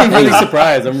 I'm actually really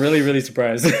surprised. I'm really, really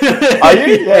surprised. Are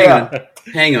you? Yeah.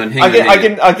 Hang on.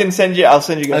 I can send you. I'll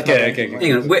send you guys. Okay.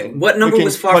 Hang on. Wait, what number We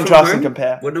was can Far From contrast Home? and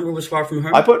compare. What number was Far From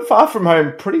Home? I put Far From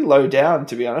Home pretty low down,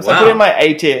 to be honest. I Wow. put it in my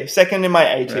A tier, second in my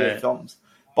A tier Right. films.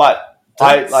 But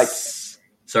I like.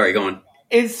 Sorry, go on.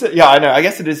 I know. I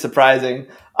guess it is surprising.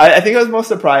 I think I was more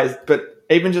surprised, but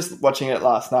even just watching it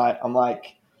last night, I'm like,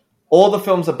 all the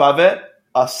films above it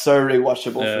are so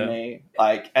rewatchable for me.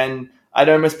 Like, and I'd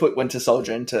almost put Winter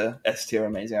Soldier into S tier.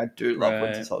 Amazing. I do love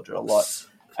Winter Soldier a lot.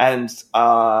 And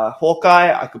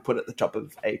Hawkeye, I could put at the top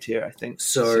of A tier, I think.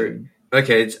 So,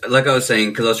 okay, like I was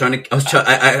saying, because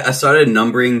I started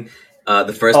numbering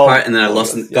the first part, and then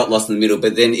got lost in the middle.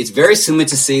 But then it's very similar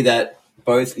to see that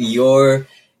both your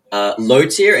low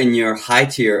tier and your high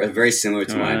tier are very similar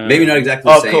to mine. Maybe not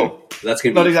exactly the same. Cool. That's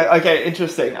gonna be not exactly. Okay,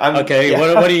 interesting. Okay,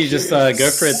 what do you just go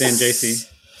for it then, JC?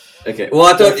 Okay. Well,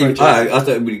 I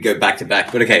thought we'd go back to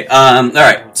back, but okay. All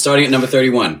right. Starting at number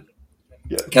 31,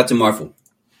 Captain Marvel.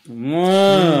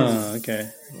 Okay.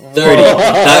 30.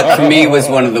 That for me was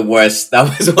one of the worst. That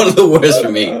was one of the worst for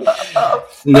me.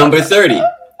 Number 30,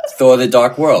 Thor: The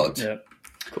Dark World. Yep.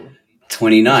 Cool.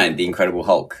 29, The Incredible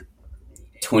Hulk.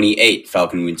 28,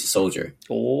 Falcon Winter Soldier.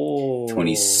 Oh.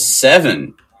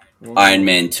 27, Iron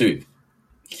Man 2.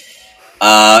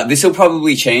 This will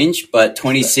probably change, but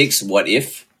 26, What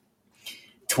If.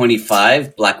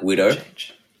 25, Black Widow.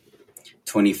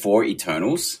 24,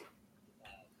 Eternals.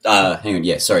 Hang on,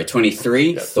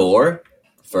 23, Thor,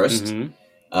 first.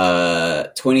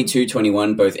 22,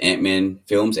 21, both Ant-Man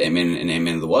films, Ant-Man and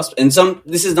Ant-Man and the Wasp. And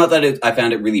this is not that I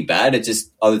found it really bad, it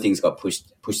just other things got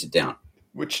pushed it down.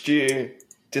 Which do you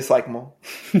dislike more?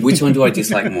 Which one do I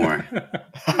dislike more?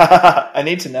 I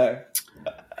need to know.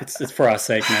 It's for our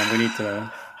sake, man. We need to know.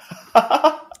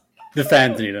 The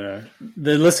fans need to know.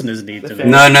 The listeners need to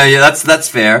know. No, yeah, that's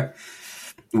fair.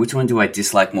 Which one do I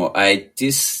dislike more?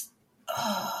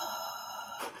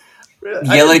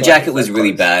 Yellow Jacket was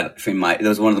really bad for my. It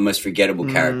was one of the most forgettable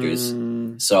characters.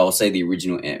 So I'll say the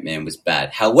original Ant-Man was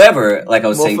bad. However, like I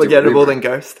was saying, more forgettable than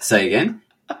Ghost. Say again.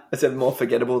 I said more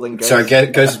forgettable than Ghost. Sorry,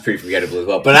 Ghost is pretty forgettable as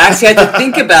well. But I actually had to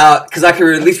think about because I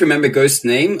could at least remember Ghost's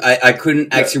name. I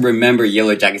couldn't actually remember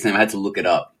Yellow Jacket's name. I had to look it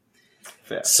up.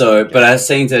 Fair. So, but I was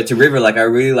saying to River, like I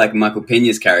really like Michael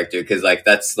Pena's character because like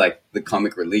that's like the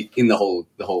comic relief in the whole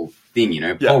thing. You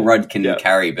know, Paul Rudd can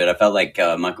carry, but I felt like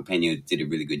Michael Pena did a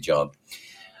really good job.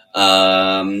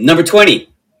 Number 20,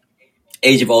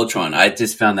 Age of Ultron. I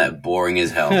just found that boring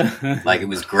as hell. Like it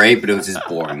was great, but it was just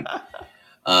boring.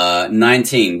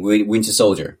 19, Winter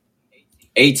Soldier.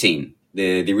 18,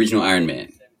 the original Iron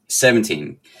Man.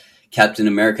 17, Captain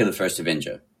America: The First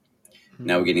Avenger.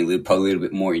 Now we're getting probably a little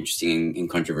bit more interesting and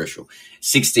controversial.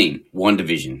 16,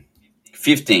 Wandavision.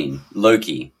 15,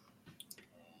 Loki.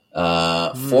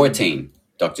 14,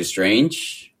 Doctor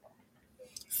Strange.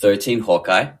 13,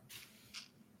 Hawkeye.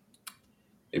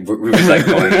 River's like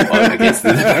going on against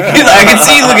the... I can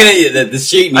see you looking at you, the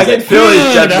sheet. And I can feel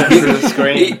his judgment through the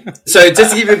screen. So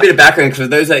just to give you a bit of background, for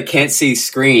those that can't see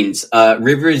screens,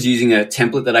 River is using a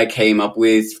template that I came up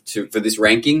with for this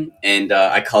ranking, and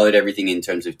I colored everything in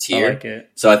terms of tier. I like it.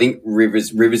 So I think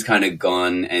River's kind of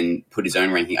gone and put his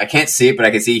own ranking. I can't see it, but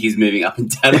I can see he's moving up and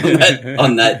down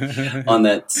on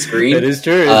that screen. That is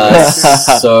true.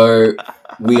 So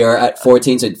we are at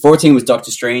 14. So 14 was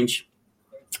Doctor Strange.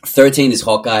 13 is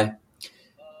Hawkeye.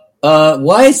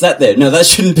 Why is that there? No, that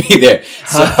shouldn't be there.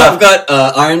 So I've got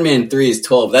Iron Man 3 is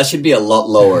 12. That should be a lot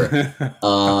lower.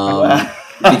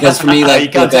 Because for me,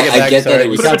 like, look, I get that it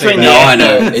was... No, I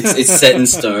know. It's set in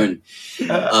stone.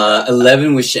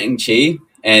 11 was Shang Chi.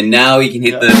 And now he can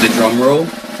hit the drum roll.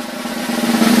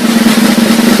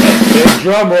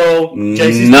 Drum roll.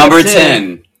 Number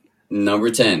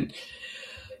 10.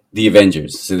 The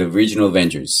Avengers. So the regional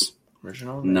Avengers.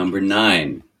 Number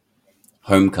 9,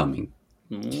 Homecoming.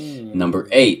 Number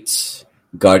 8,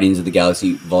 Guardians of the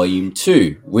Galaxy Volume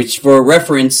 2, which for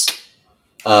reference,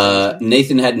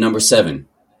 Nathan had number 7,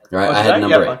 right? I had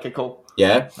number 8. Okay, cool.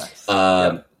 Yeah. Nice.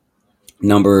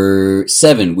 Number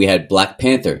 7, we had Black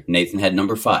Panther. Nathan had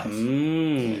number 5.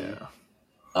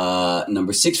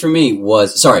 Number 6 for me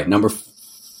was... Sorry,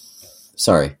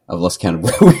 I've lost count of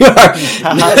where we are.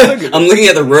 I'm looking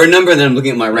at the row number and then I'm looking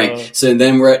at my rank. So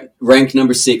then we're at rank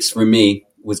number 6 for me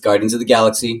was Guardians of the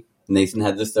Galaxy. Nathan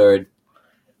had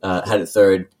had it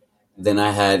third. Then I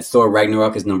had Thor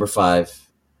Ragnarok as number 5.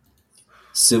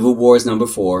 Civil War is number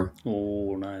 4.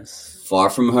 Oh, nice. Far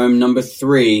From Home number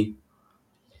 3.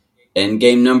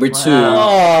 Endgame number 2.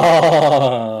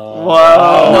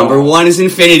 Wow. Number 1 is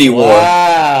Infinity War.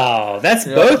 Wow. That's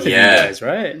both of you guys,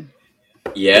 right?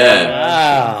 Yeah.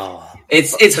 Wow.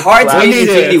 It's hard to beat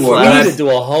Infinity War. We need to do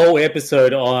a whole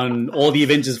episode on all the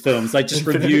Avengers films. Like, just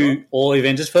review all the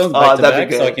Avengers films back to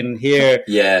back so I can hear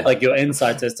like your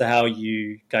insights as to how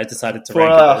you guys decided to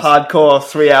rank a hardcore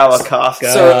 3-hour cast.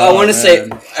 So I want to say,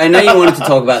 I know you wanted to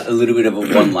talk about a little bit of a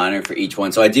one-liner for each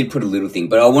one, so I did put a little thing.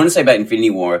 But I want to say about Infinity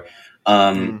War,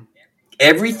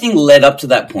 everything led up to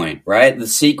that point, right? The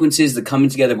sequences, the coming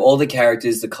together of all the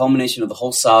characters, the culmination of the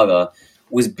whole saga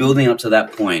was building up to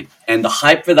that point, and the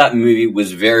hype for that movie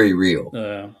was very real.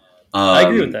 I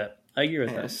agree with that.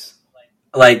 That.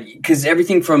 Like, because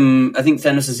everything from, I think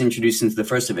Thanos is introduced into the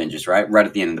first Avengers, right? Right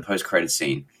at the end of the post-credit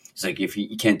scene. It's like, if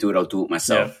you can't do it, I'll do it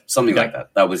myself. Yeah. Something like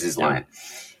that. That was his line.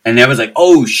 And there was like,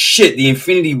 oh shit, the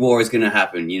Infinity War is going to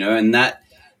happen, you know? And that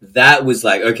was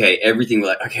like, okay, everything,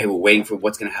 like, okay, we're waiting for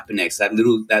what's going to happen next. That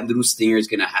little stinger is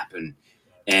going to happen.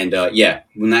 And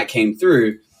when that came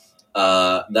through,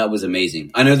 that was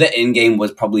amazing. I know that Endgame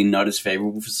was probably not as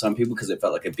favorable for some people because it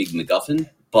felt like a big MacGuffin,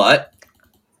 but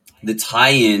the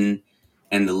tie-in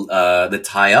and the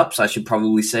tie-ups, I should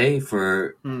probably say,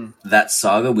 for that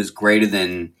saga was greater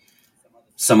than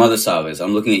some other sagas.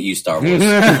 I'm looking at you, Star Wars.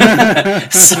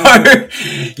 So,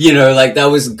 like, that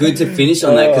was good to finish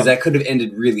on that because that could have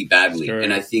ended really badly. Sure.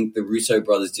 And I think the Russo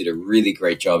brothers did a really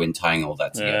great job in tying all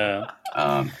that together.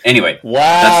 Anyway.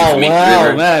 Wow,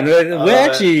 man. We're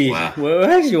actually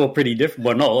all pretty different.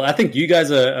 Well, no, I think you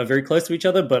guys are very close to each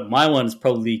other, but my one's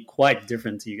probably quite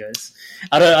different to you guys.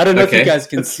 I don't know if you guys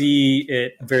can see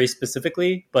it very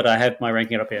specifically, but I have my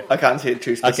ranking up here. I can't see it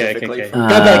too specifically. Okay. Go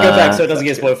back so it doesn't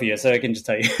get spoiled for you, so I can just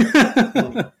tell you.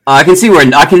 I can see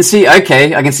one.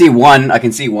 I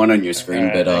can see one on your screen,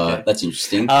 but that's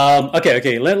interesting.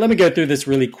 Okay. Let me go through this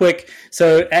really quick.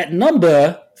 So at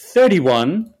number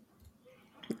 31,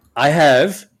 I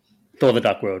have Thor: The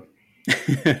Dark World.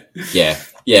 That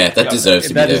deserves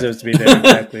to be there. That deserves to be there,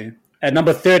 exactly. At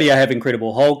number 30, I have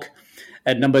Incredible Hulk.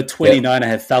 At number 29, I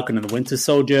have Falcon and the Winter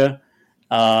Soldier.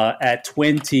 At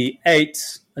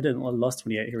 28, I lost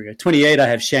 28. Here we go. 28, I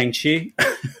have Shang Chi.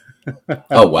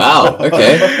 Oh wow!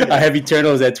 Okay. I have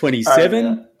Eternals at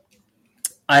 27.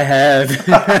 I have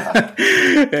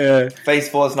Phase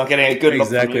 4 is not getting a good look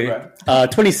from you, bro.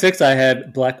 26, I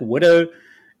have Black Widow.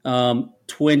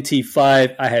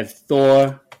 25, I have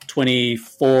Thor.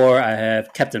 24, I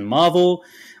have Captain Marvel,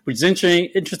 which is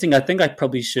interesting. I think I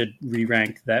probably should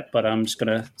re-rank that, but I'm just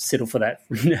gonna settle for that.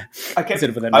 Okay.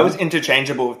 I was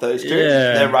interchangeable with those two.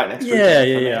 Yeah. They're right next to each other.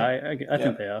 I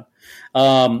think they are.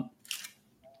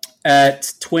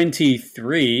 At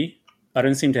 23, I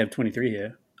don't seem to have 23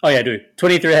 here. Oh yeah, I do.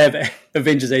 23, I have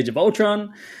Avengers: Age of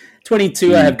Ultron.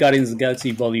 22, I have Guardians of the Galaxy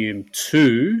Volume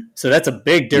 2. So that's a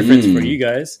big difference for you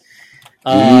guys.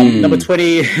 Number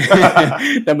 20,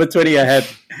 number 20, I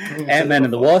have Ant-Man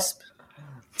and the Wasp.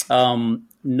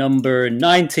 Number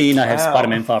 19, I have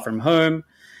Spider-Man Far From Home.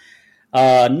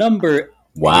 Number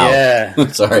Sorry,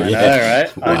 I know,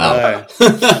 right? Wow. I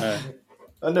know.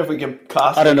 I don't know if we can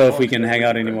cast. I don't know if we can hang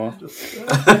out anymore.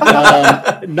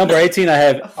 Number 18, I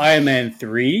have Iron Man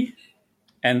 3.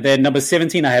 And then number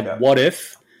 17, I have What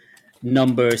If.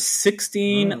 Number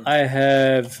 16, I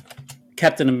have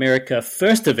Captain America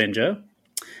First Avenger.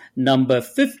 Number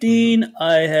 15,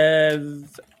 I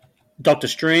have Doctor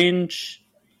Strange.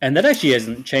 And that actually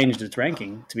hasn't changed its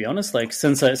ranking, to be honest. Like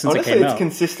since it came it's out,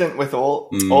 consistent with all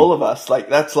of us. Like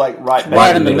that's like right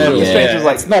in the middle. Yeah.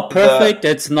 Like, it's not perfect.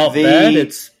 It's not bad.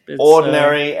 It's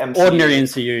ordinary MCU. Ordinary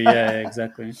MCU. Yeah,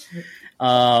 exactly.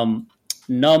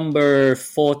 Number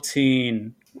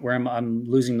 14. Where am I? I'm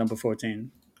losing number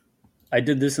 14. I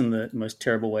did this in the most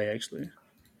terrible way, actually.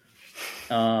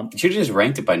 You should have just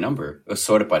ranked it by number or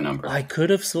sorted by number. I could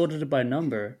have sorted it by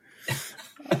number.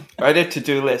 I did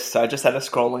to-do lists. So I just had a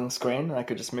scrolling screen and I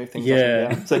could just move things up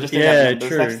and down. So just true.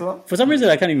 Next to them. For some reason,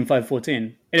 I can't even find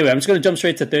 14. Anyway, I'm just going to jump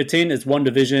straight to 13. It's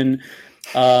Wandavision.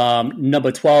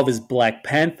 Number 12 is Black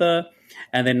Panther.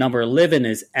 And then number 11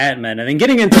 is Ant-Man. And then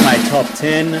getting into my top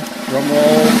 10, drum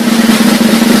roll.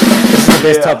 This is the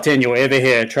best top 10 you'll ever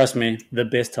hear. Trust me, the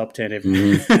best top 10 ever.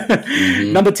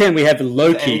 Number 10, we have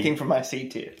Loki. Anything from my C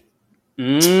tier.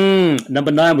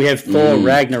 Number 9, we have Thor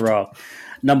Ragnarok.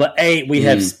 Number 8, we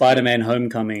have Spider-Man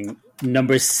Homecoming.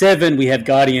 Number 7, we have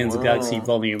Guardians of the Galaxy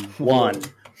Volume 1.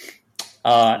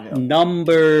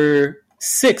 Number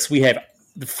 6, we have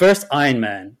the first Iron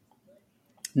Man.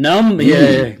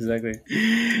 Exactly.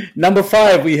 Number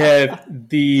 5, we have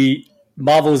the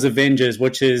Marvel's Avengers,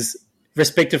 which is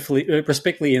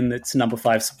respectively in its number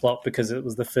 5 slot because it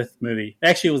was the 5th movie.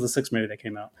 Actually, it was the 6th movie that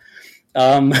came out.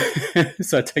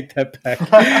 So I take that back.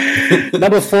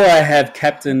 Number 4, I have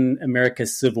Captain America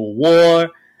Civil War.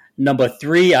 Number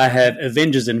 3, I have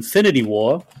Avengers Infinity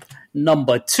War.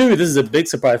 Number 2, this is a big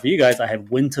surprise for you guys, I have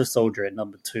Winter Soldier at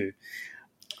number 2.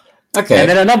 Okay. And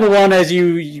then at number 1, as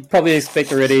you probably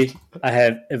expect already, I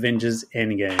have Avengers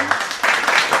Endgame.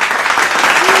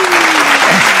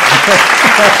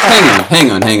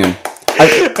 Hang on.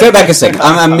 Go back a second.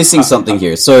 I'm missing something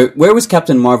here. So, where was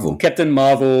Captain Marvel? Captain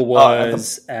Marvel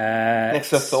was at next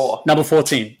to Thor. Number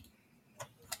 14.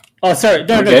 Oh, sorry.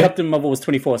 No, Captain Marvel was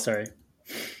 24, sorry.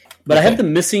 But I have the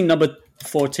missing number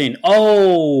 14.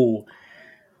 Oh,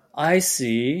 I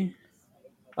see.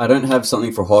 I don't have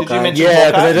something for Hawkeye.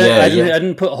 Yeah, because I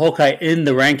didn't put Hawkeye in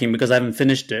the ranking because I haven't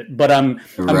finished it. But I'm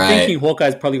thinking Hawkeye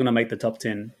is probably going to make the top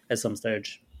 10 at some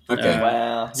stage. Okay.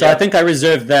 Wow. So I think I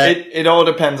reserved that. It all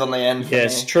depends on the end.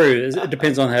 Yes, true. It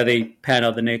depends on how they pan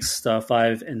out the next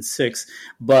 5 and 6.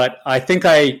 But I think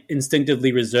I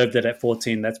instinctively reserved it at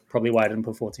 14. That's probably why I didn't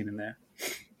put 14 in there.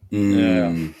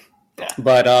 Yeah.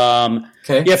 But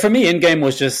yeah, for me, Endgame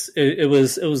was just it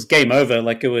was game over.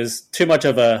 Like it was too much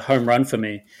of a home run for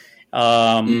me.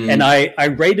 And I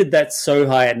rated that so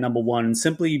high at number 1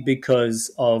 simply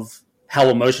because of how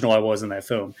emotional I was in that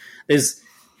film.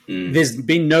 There's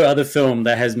been no other film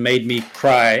that has made me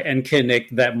cry and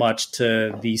connect that much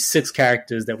to the 6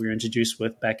 characters that we were introduced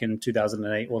with back in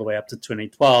 2008 all the way up to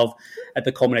 2012 at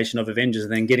the culmination of Avengers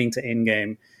and then getting to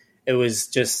Endgame. It was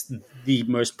just the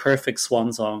most perfect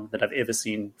swan song that I've ever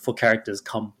seen for characters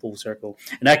come full circle.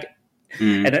 And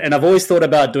and I've always thought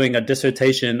about doing a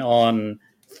dissertation on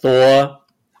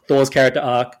Thor's character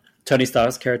arc, Tony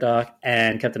Stark's character arc,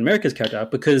 and Captain America's character arc,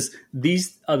 because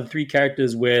these are the 3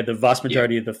 characters where the vast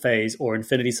majority of the phase or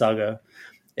Infinity Saga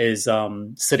is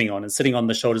sitting on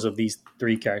the shoulders of these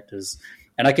 3 characters.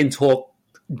 And I can talk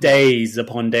days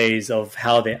upon days of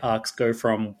how their arcs go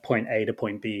from point A to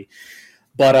point B.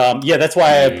 But that's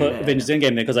why I put Avengers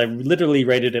Endgame there, because I literally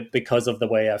rated it because of the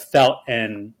way I felt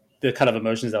and the kind of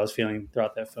emotions I was feeling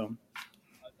throughout that film.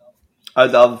 I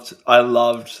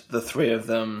loved the 3 of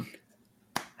them.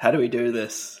 How do we do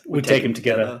this? We take them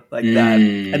together. Like that.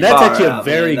 And that's actually a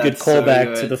very good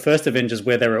callback to the first Avengers,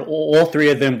 where there were all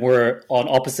 3 of them were on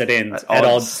opposite ends, at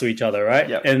odds to each other, right?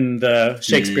 Yep. In the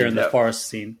Shakespeare in the forest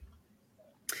scene.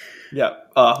 Yeah,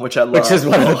 which I love. Which is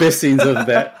one of the best scenes of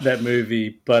that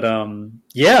movie. But I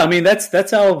mean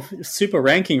that's our super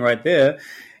ranking right there.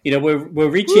 You know, we're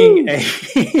reaching a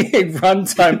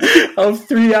runtime of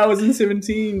 3 hours and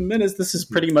 17 minutes. This is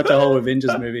pretty much a whole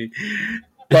Avengers movie.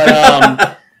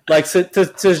 But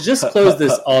to just close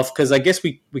this off, because I guess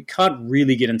we can't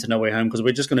really get into No Way Home because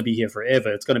we're just going to be here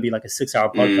forever. It's going to be like a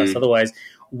 6-hour podcast otherwise.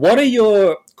 What are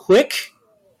your quick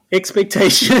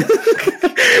expectations?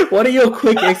 What are your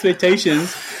quick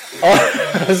expectations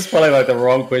Oh, this is probably like the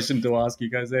wrong question to ask you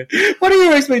guys there. What are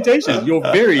your expectations? Your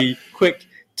very quick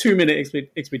 2-minute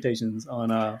expectations on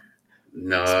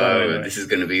No, Spider-Man. this is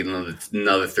going to be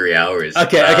another 3 hours.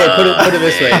 Okay. Put it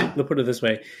this way. We'll put it this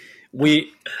way.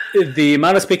 The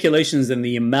amount of speculations and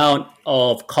the amount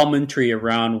of commentary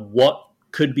around what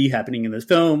could be happening in this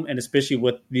film, and especially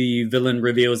with the villain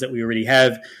reveals that we already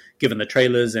have, given the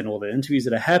trailers and all the interviews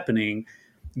that are happening,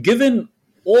 given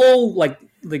all like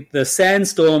the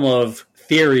sandstorm of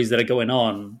theories that are going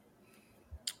on.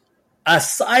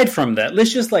 Aside from that,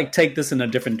 let's just like take this in a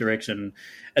different direction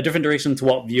to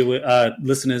what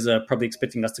listeners are probably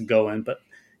expecting us to go in. But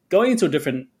going into a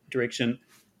different direction,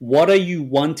 what are you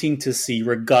wanting to see,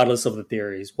 regardless of the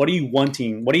theories? What are you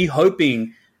wanting? What are you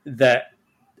hoping that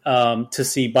to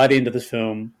see by the end of this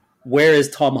film? Where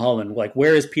is Tom Holland? Like,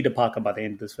 where is Peter Parker by the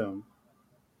end of this film?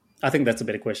 I think that's a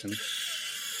better question.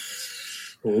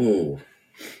 Ooh.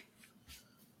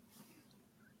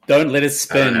 Don't let it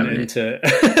spin into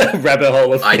a rabbit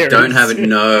hole of theories. I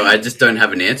just don't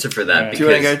have an answer for that. Right. Do you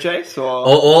want to go, Jace? Or?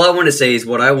 All I want to say is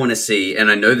what I want to see,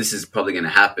 and I know this is probably going to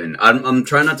happen. I'm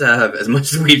trying not to have as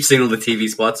much as we've seen all the TV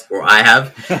spots, or I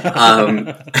have.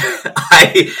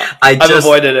 I've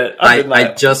avoided it.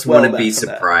 I just want to be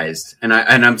surprised, and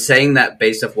I'm saying that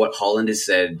based off what Holland has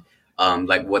said.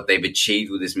 Like what they've achieved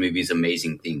with this movie is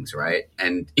amazing things, right?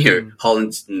 And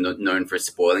Holland's known for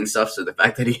spoiling stuff, so the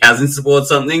fact that he hasn't spoiled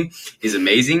something is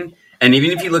amazing. And even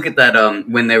if you look at that,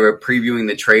 when they were previewing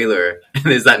the trailer, and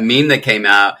there's that meme that came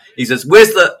out. He says, "Where's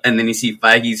the?" And then you see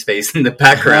Feige's face in the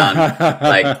background,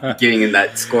 like giving him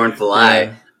that scornful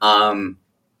eye. I'm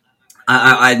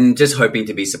just hoping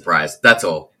to be surprised. That's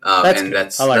all,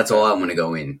 that's all I want to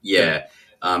go in. Yeah.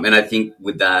 And I think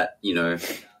with that,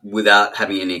 without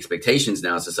having any expectations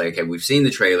now, it's just like, okay, we've seen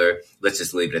the trailer. Let's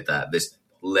just leave it at that. Let's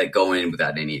let go in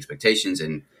without any expectations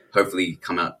and hopefully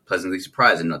come out pleasantly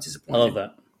surprised and not disappointed. I love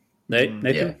that. Nathan?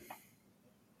 Yeah.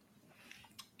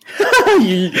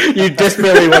 you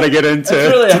desperately want to get into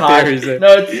it's really hard. Theories.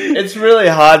 No, it's really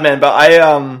hard, man. But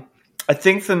I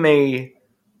think for me,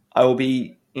 I will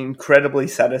be incredibly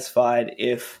satisfied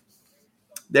if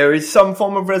there is some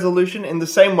form of resolution in the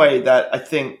same way that I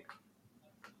think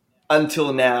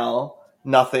until now,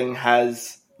 nothing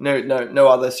has no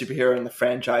other superhero in the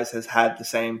franchise has had the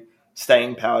same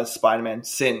staying power as Spider-Man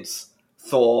since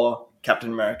Thor,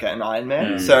 Captain America, and Iron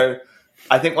Man. So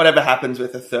I think whatever happens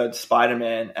with a third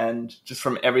Spider-Man, and just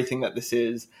from everything that this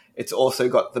is, it's also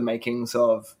got the makings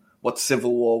of what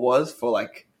Civil War was for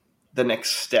like the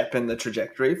next step in the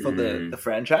trajectory for the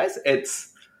franchise.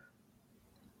 It's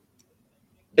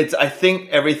I think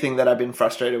everything that I've been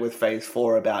frustrated with Phase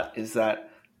 4 about is that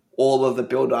all of the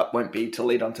build-up won't be to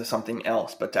lead on to something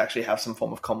else, but to actually have some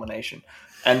form of culmination.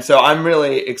 And so I'm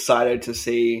really excited to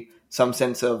see some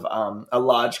sense of a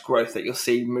large growth that you'll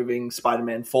see moving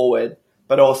Spider-Man forward,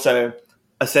 but also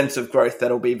a sense of growth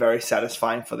that'll be very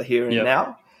satisfying for the here and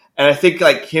now. And I think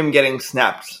like him getting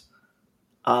snapped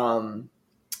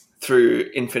through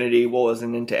Infinity Wars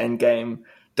and into Endgame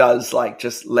does like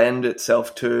just lend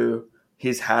itself to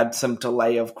he's had some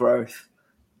delay of growth.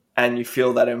 And you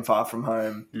feel that in Far From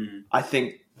Home. I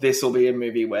think this will be a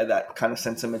movie where that kind of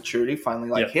sense of maturity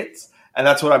finally hits. And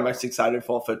that's what I'm most excited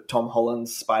for Tom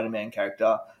Holland's Spider-Man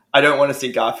character. I don't want to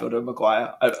see Garfield or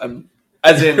Maguire.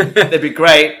 As in, they'd be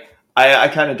great. I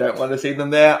kind of don't want to see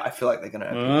them there. I feel like they're going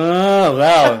to. Oh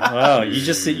wow! You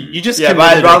just yeah.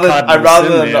 But I'd rather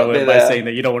them not be by there. saying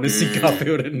that you don't want to see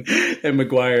Garfield and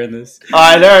Maguire in this.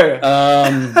 I know.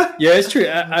 Yeah, it's true.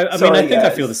 I Sorry, mean, I think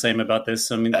guys. I feel the same about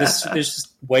this. I mean, there's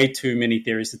just way too many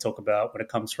theories to talk about when it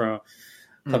comes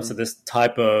to this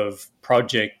type of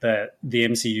project that the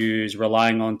MCU is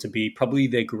relying on to be probably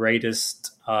their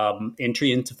greatest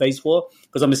entry into Phase 4.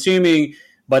 Because I'm assuming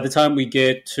by the time we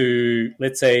get to,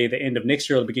 let's say, the end of next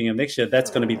year or the beginning of next year, that's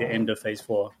going to be the end of Phase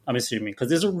 4, I'm assuming. Because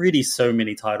there's already so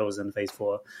many titles in Phase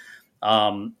 4.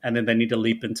 And then they need to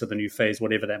leap into the new phase,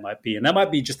 whatever that might be. And that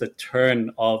might be just a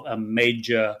turn of a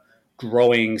major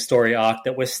growing story arc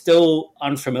that we're still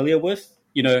unfamiliar with.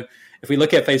 If we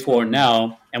look at Phase 4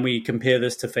 now and we compare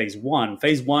this to Phase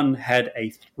 1 had a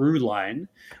through line,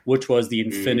 which was the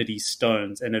Infinity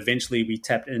Stones. And eventually we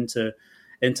tapped into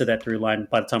that through line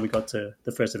by the time we got to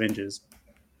the first Avengers.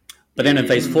 But then in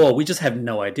Phase 4, we just have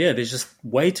no idea. There's just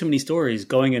way too many stories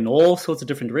going in all sorts of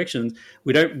different directions.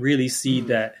 We don't really see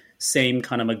that same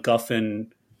kind of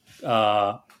MacGuffin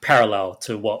parallel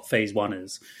to what Phase 1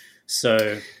 is.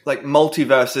 So, like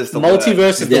multiverse is the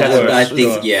multiverse is the word. I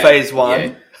think, Phase 1.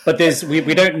 Yeah. But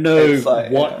we don't know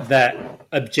what that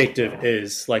objective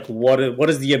is. Like, what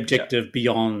is the objective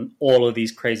beyond all of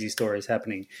these crazy stories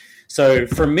happening? So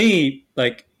for me,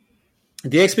 like,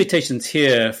 the expectations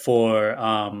here for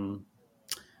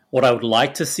what I would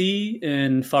like to see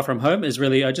in Far From Home is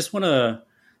really, I just want to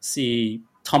see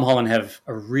Tom Holland have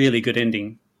a really good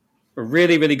ending, a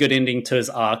really, really good ending to his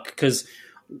arc, because,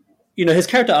 you know, his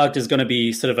character arc is going to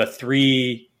be sort of a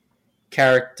three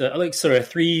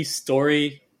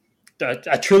story,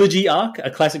 a trilogy arc,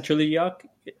 a classic trilogy arc.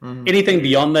 Mm-hmm. Anything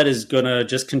beyond that is going to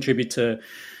just contribute to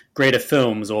greater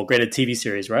films or greater TV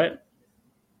series, right?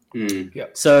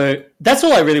 Yep. So that's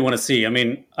all I really want to see. I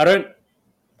mean, I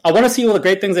want to see all the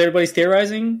great things everybody's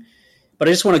theorizing, but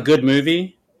I just want a good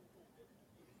movie.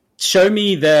 Show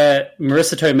me that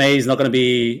Marissa Tomei is not going to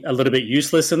be a little bit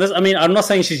useless in this. I mean, I'm not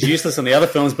saying she's useless in the other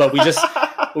films, but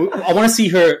I want to see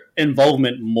her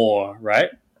involvement more, right?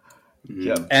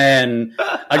 Yeah. And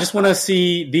I just want to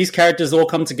see these characters all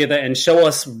come together and show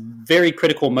us very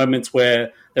critical moments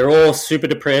where they're all super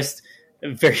depressed,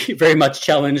 very, very much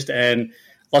challenged, and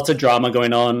lots of drama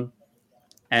going on,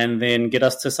 and then get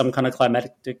us to some kind of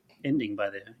climactic ending by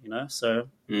there, you know? So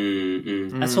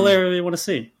that's all I really want to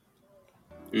see.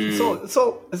 It's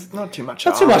not too much.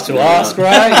 Not too much to ask,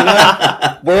 right? You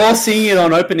know, we're all seeing it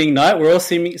on opening night. We're all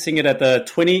seeing it at the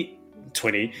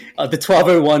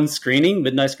 12:01 screening,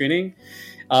 midnight screening.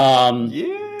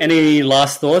 Any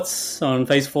last thoughts on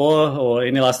Phase 4, or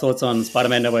any last thoughts on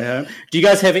Spider-Man: No Way Home? Do you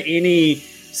guys have any,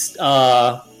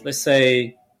 let's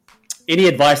say, any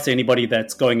advice to anybody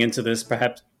that's going into this,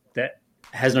 perhaps that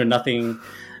has no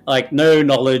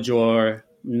knowledge or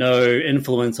no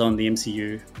influence on the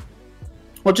MCU?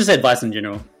 Or just advice in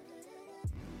general?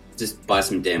 Just buy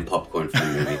some damn popcorn for the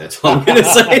movie. That's all I'm going to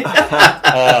say.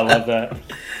 I love that.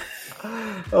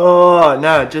 Oh,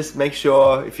 no, just make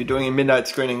sure if you're doing a midnight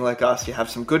screening like us, you have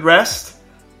some good rest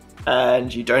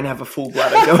and you don't have a full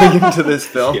bladder going into this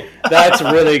film. That's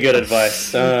really good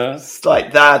advice. It's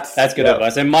like that's good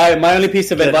advice. And my only piece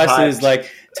of advice is,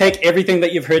 like, take everything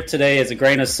that you've heard today as a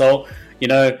grain of salt. You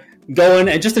know, go in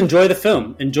and just enjoy the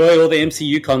film. Enjoy all the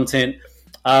MCU content.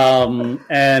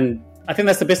 And I think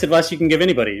that's the best advice you can give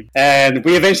anybody. And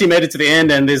we eventually made it to the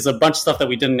end, and there's a bunch of stuff that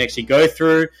we didn't actually go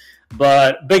through.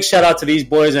 But big shout out to these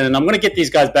boys, and I'm going to get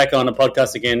these guys back on the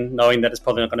podcast again, knowing that it's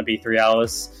probably not going to be 3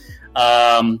 hours.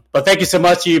 But thank you so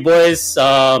much to you boys.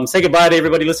 Say goodbye to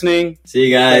everybody listening. See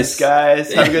you guys. Thanks,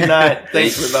 guys. Have a good night.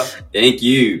 Thanks, River. Thank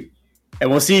you.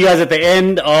 And we'll see you guys at the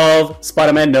end of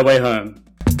Spider-Man: No Way Home.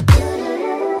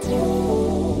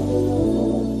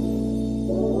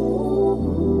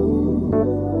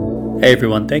 Hey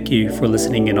everyone, thank you for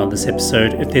listening in on this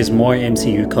episode. If there's more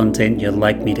MCU content you'd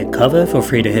like me to cover, feel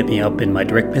free to hit me up in my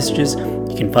direct messages.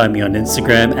 You can find me on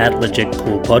Instagram at Legit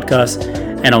Cool Podcast,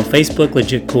 and on Facebook,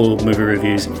 Legit Cool Movie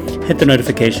Reviews. Hit the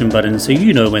notification button so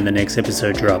you know when the next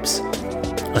episode drops.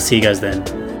 I'll see you guys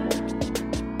then.